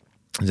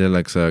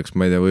selleks ajaks,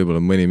 ma ei tea,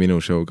 võib-olla mõni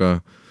minu show ka,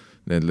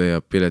 need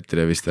leiab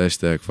Piletilevist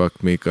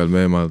 #fuck Miikal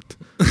Meemalt.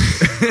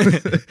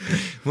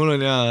 Mul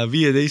on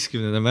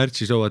 15.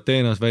 märtsi show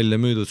Ateenas välja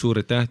müüdud,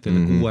 suured tähtele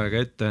 6 aega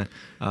ette.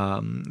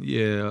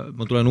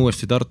 Ma tulen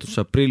uuesti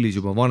Tartusse aprillis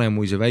juba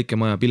Vanemuise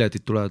väikemaja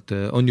piletid tulevad,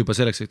 on juba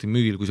selleks hetkeks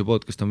müügil, kui see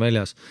podcast on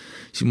väljas.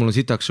 Siis mul on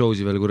sitaks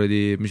showsi veel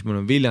kuradi, mis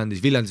mul on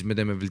Viljandis me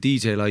teeme veel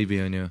DJ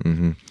laivi on ju.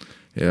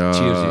 Ja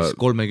Cheersis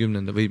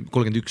 30. või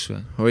 31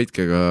 või?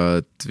 Hoidke ka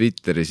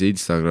Twitteris ja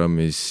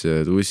Instagramis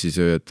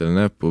tussisööjatele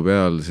näppu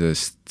peal,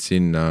 sest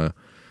sinna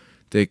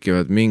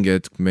tekivad mingi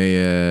hetk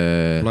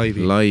meie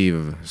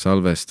live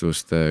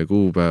salvestuste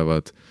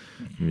kuupäevad,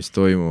 mis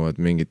toimuvad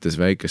mingites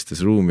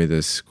väikestes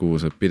ruumides, kuhu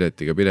saab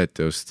piletiga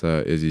pileti osta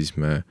ja siis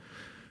me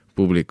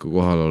publiku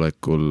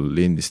kohalolekul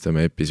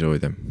lindistame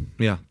episoode.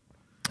 Ja.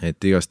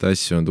 Et igast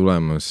asju on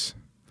tulemas.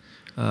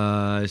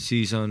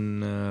 Siis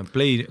on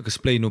kas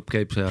Play nupp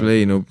käib seal?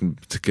 Play nupp,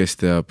 kes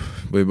teab,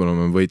 võib-olla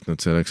me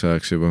võitnud selleks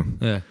ajaks juba.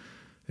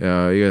 Ja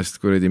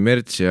igast kuradi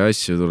mertsi ja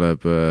asju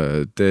tuleb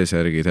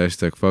T-särgid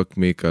 #fuck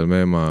Miikal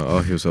Meemaa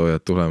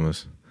ahjusoojad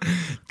tulemas.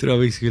 Tere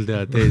võiks küll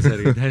teha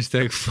T-särgid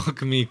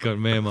 #fuck Miikal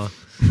Meemaa.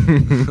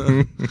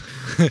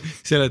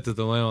 Seletad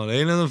oma emale,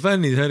 ei nad on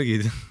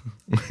fännisärgid.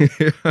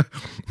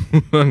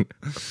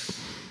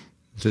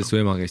 Sest su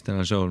ema käis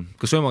täna show'l.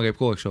 Kas su ema käib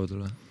kogu aeg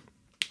show'l või?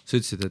 Sa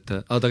ütlesid, et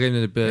ta käib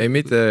nüüd... Ei,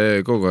 mitte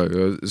kogu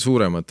aeg,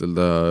 suurematel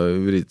ta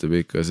üritab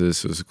ikka,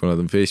 selles kui nad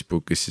on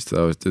Facebookis, siis ta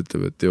tavaliselt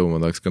ütleb, et jõu, ma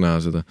tahaks ka näha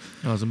seda.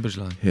 See on päris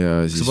lahe.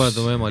 Siis... Sa paned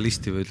oma ema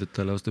listi või ütled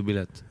talle osta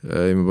pilet?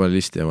 Ei, ma panen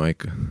listi ema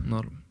ikka.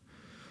 Norm.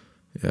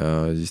 Ja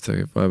siis ta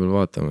käib vahepeal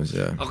vaatamas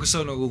ja... Aga kas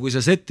sa nagu, kui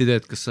sa setti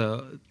teed, kas sa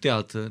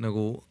tead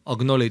nagu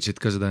acknowledge'id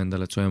ka seda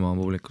endale, et su ema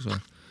on publikus või?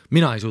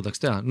 Mina ei suudaks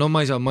teha. No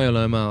ma ei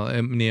ole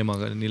nii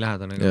emaga nii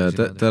lähedane. Ja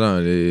täna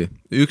oli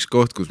üks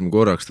koht, kus ma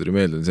korraks tuli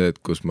meelde, on see, et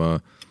kus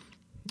ma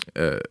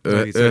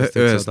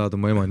sa tahad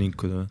oma ema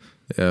ninkuda või?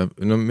 Ja,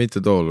 no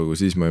mitte too lugu,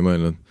 siis ma ei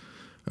mõelnud.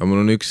 Aga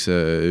mul on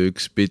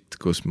üks bitt,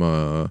 kus ma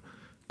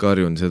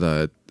karjun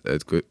seda,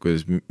 et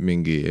kuidas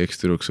mingi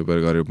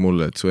ekstüruksuper karjub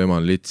mulle, et su ema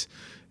on lits.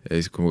 Ja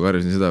siis, kui ma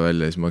karjusin seda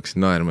välja, siis ma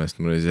hakkasin naerma,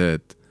 sest mul oli see,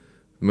 et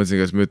mõtlesin,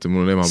 kas ma ütlen,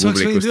 mul on ema publikust.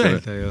 Sa oleks võinud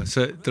öelda ju,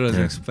 see tuleb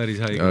selleks päris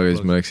haige. Aga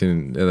siis ma läksin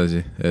edasi,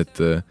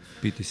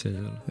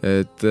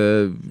 et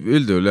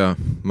üldjuhul jah,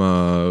 ma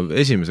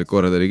esimesed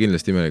korrad oli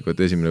kindlasti imelik,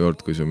 et esimene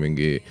kord, kui su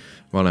mingi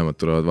vanemad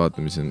tulevad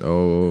vaatamisel,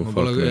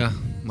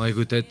 ma ei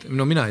kujuta ette,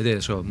 no mina ei tee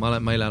show, ma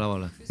ei lähe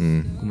lavale,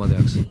 kui ma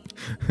teaks.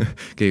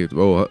 Keegi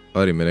ütleb,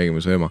 Harri, me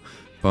nägime su ema,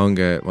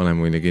 pange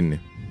vanemuine kinni.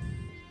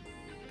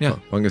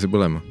 Pange see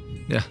põlema.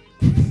 Jah,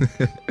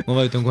 ma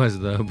vajutan kohe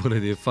seda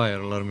põredi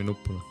fire alarmi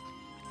nuppuna.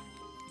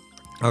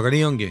 Aga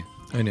nii ongi,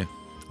 on ju?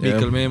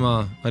 Miikal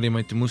Meemaa,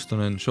 Harimati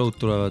Mustonen, show'd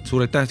tulevad,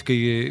 suured täht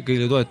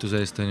kõigile toetuse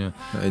eest, on ju?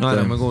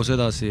 Naerame koos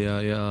edasi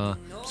ja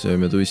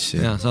sööme tussi.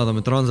 Ja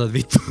saadame transad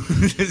vittu.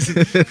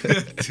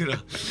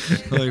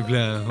 Oi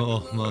plee,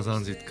 ma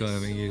saan siit ka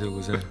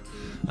mingisuguse.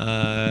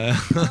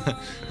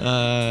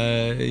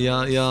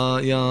 Ja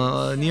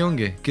nii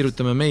ongi,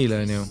 kirjutame meile,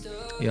 on ju.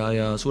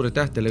 ja suured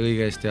tähtele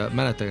kõige eest ja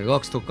mäletage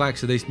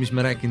 2018, mis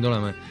me rääkinud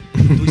oleme,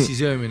 tussi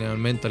söömine on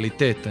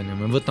mentaliteet, on ju,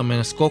 me võtame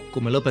ennast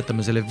kokku, me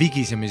lõpetame selle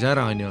vigisemise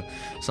ära, on ju,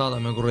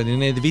 saadame kuradi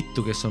need vittu,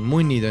 kes on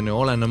munnid, on ju,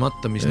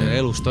 olenemata, mis neil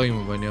elus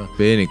toimub, on ju.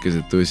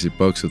 Peenikesed tussid,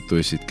 paksud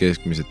tussid,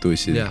 keskmised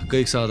tussid. Jah,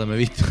 kõik saadame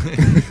vittu.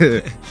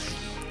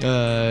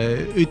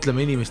 Ütleme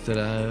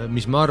inimestele,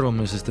 mis me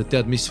arvame, sest et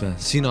tead mis või,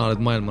 sina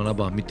oled maailma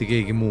naba, mitte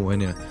keegi muu,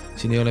 on ju.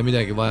 Siin ei ole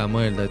midagi vaja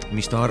mõelda, et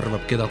mis ta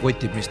arvab, keda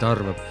kotib, mis ta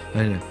arvab,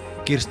 on ju.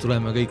 Kirst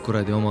tuleme kõik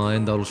kuradi oma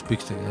enda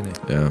aluspükstega, on ju.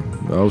 Ja,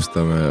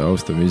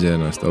 austame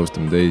iseennast,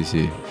 austame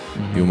teisi,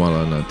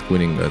 jumalannad,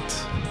 kuningad,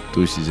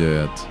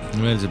 tussisööjad.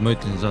 Meeldes, et ma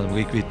ütlesin, saadame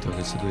kõik vittu,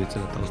 kes sa tulid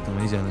selle, et austame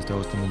iseennast ja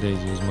austame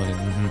teisi ja siis ma olin...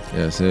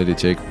 Ja see oli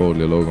Jake Paul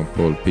ja Logan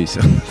Paul, peace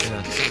out.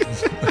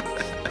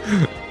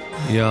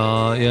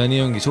 ja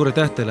nii ongi, suure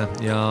tähtele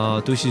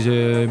ja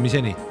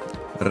tussisöömiseni.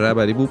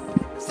 Räbädi pup.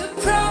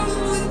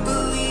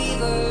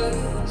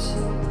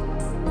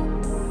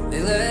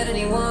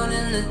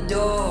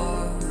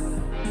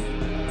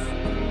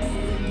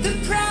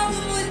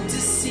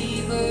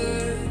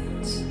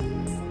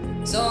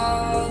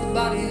 All the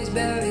bodies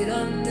buried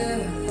under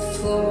the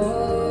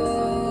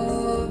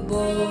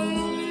floorboards.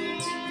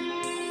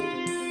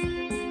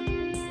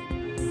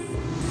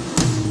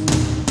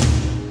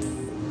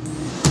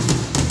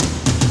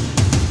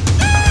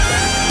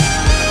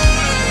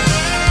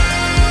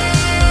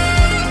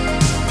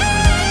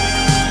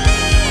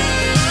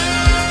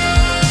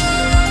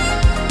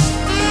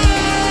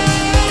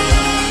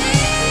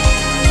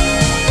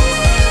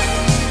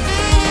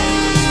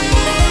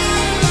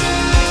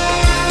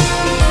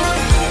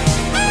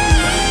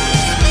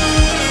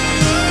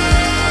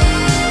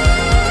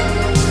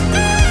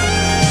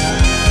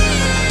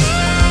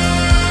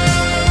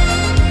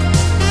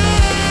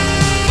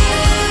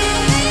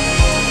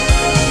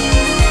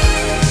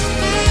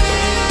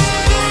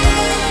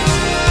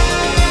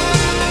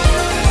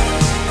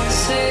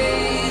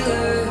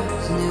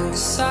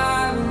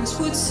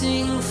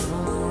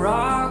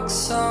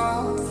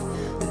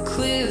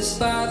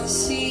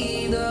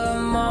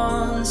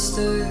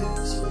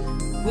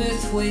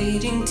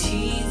 Waiting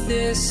teeth,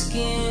 their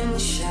skin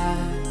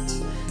shines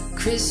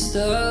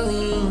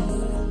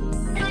crystalline.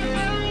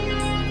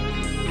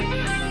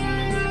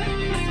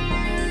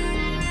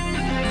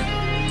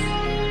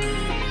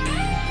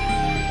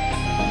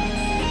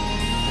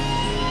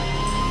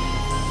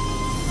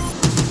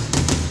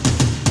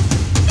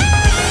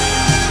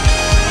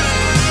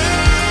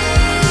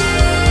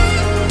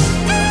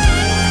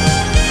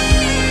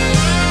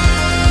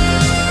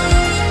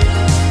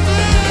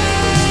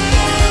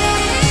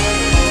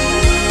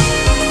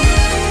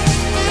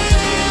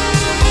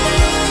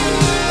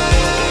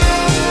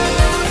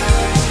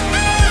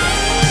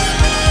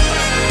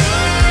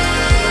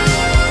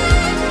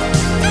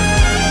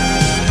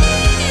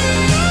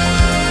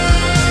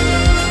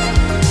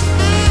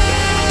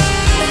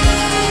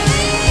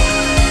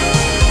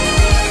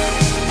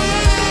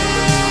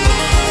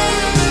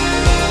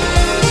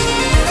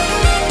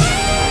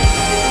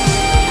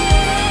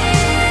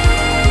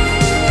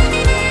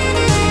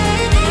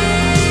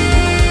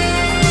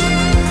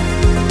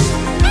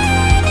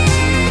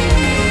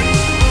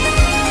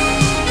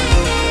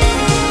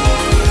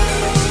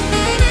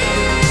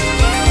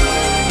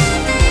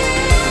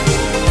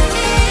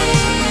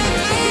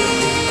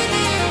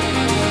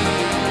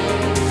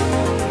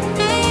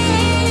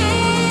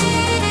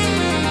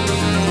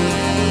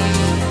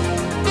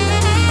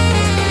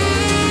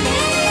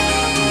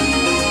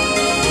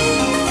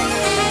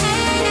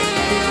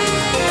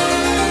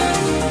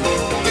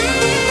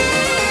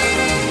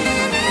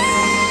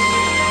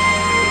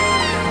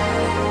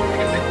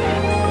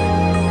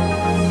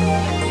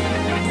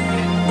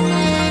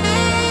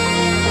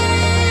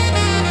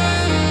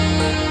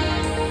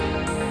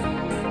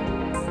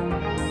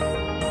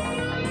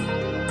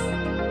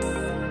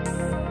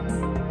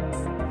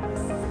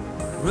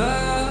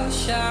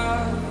 Rush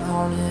out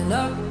on an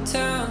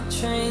uptown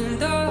train,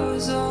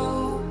 doors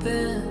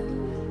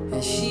open.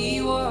 As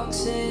she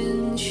walks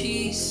in,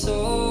 she's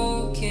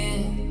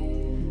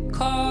soaking.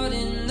 Caught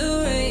in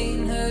the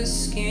rain, her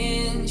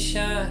skin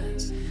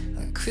shines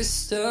like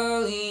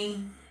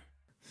crystalline.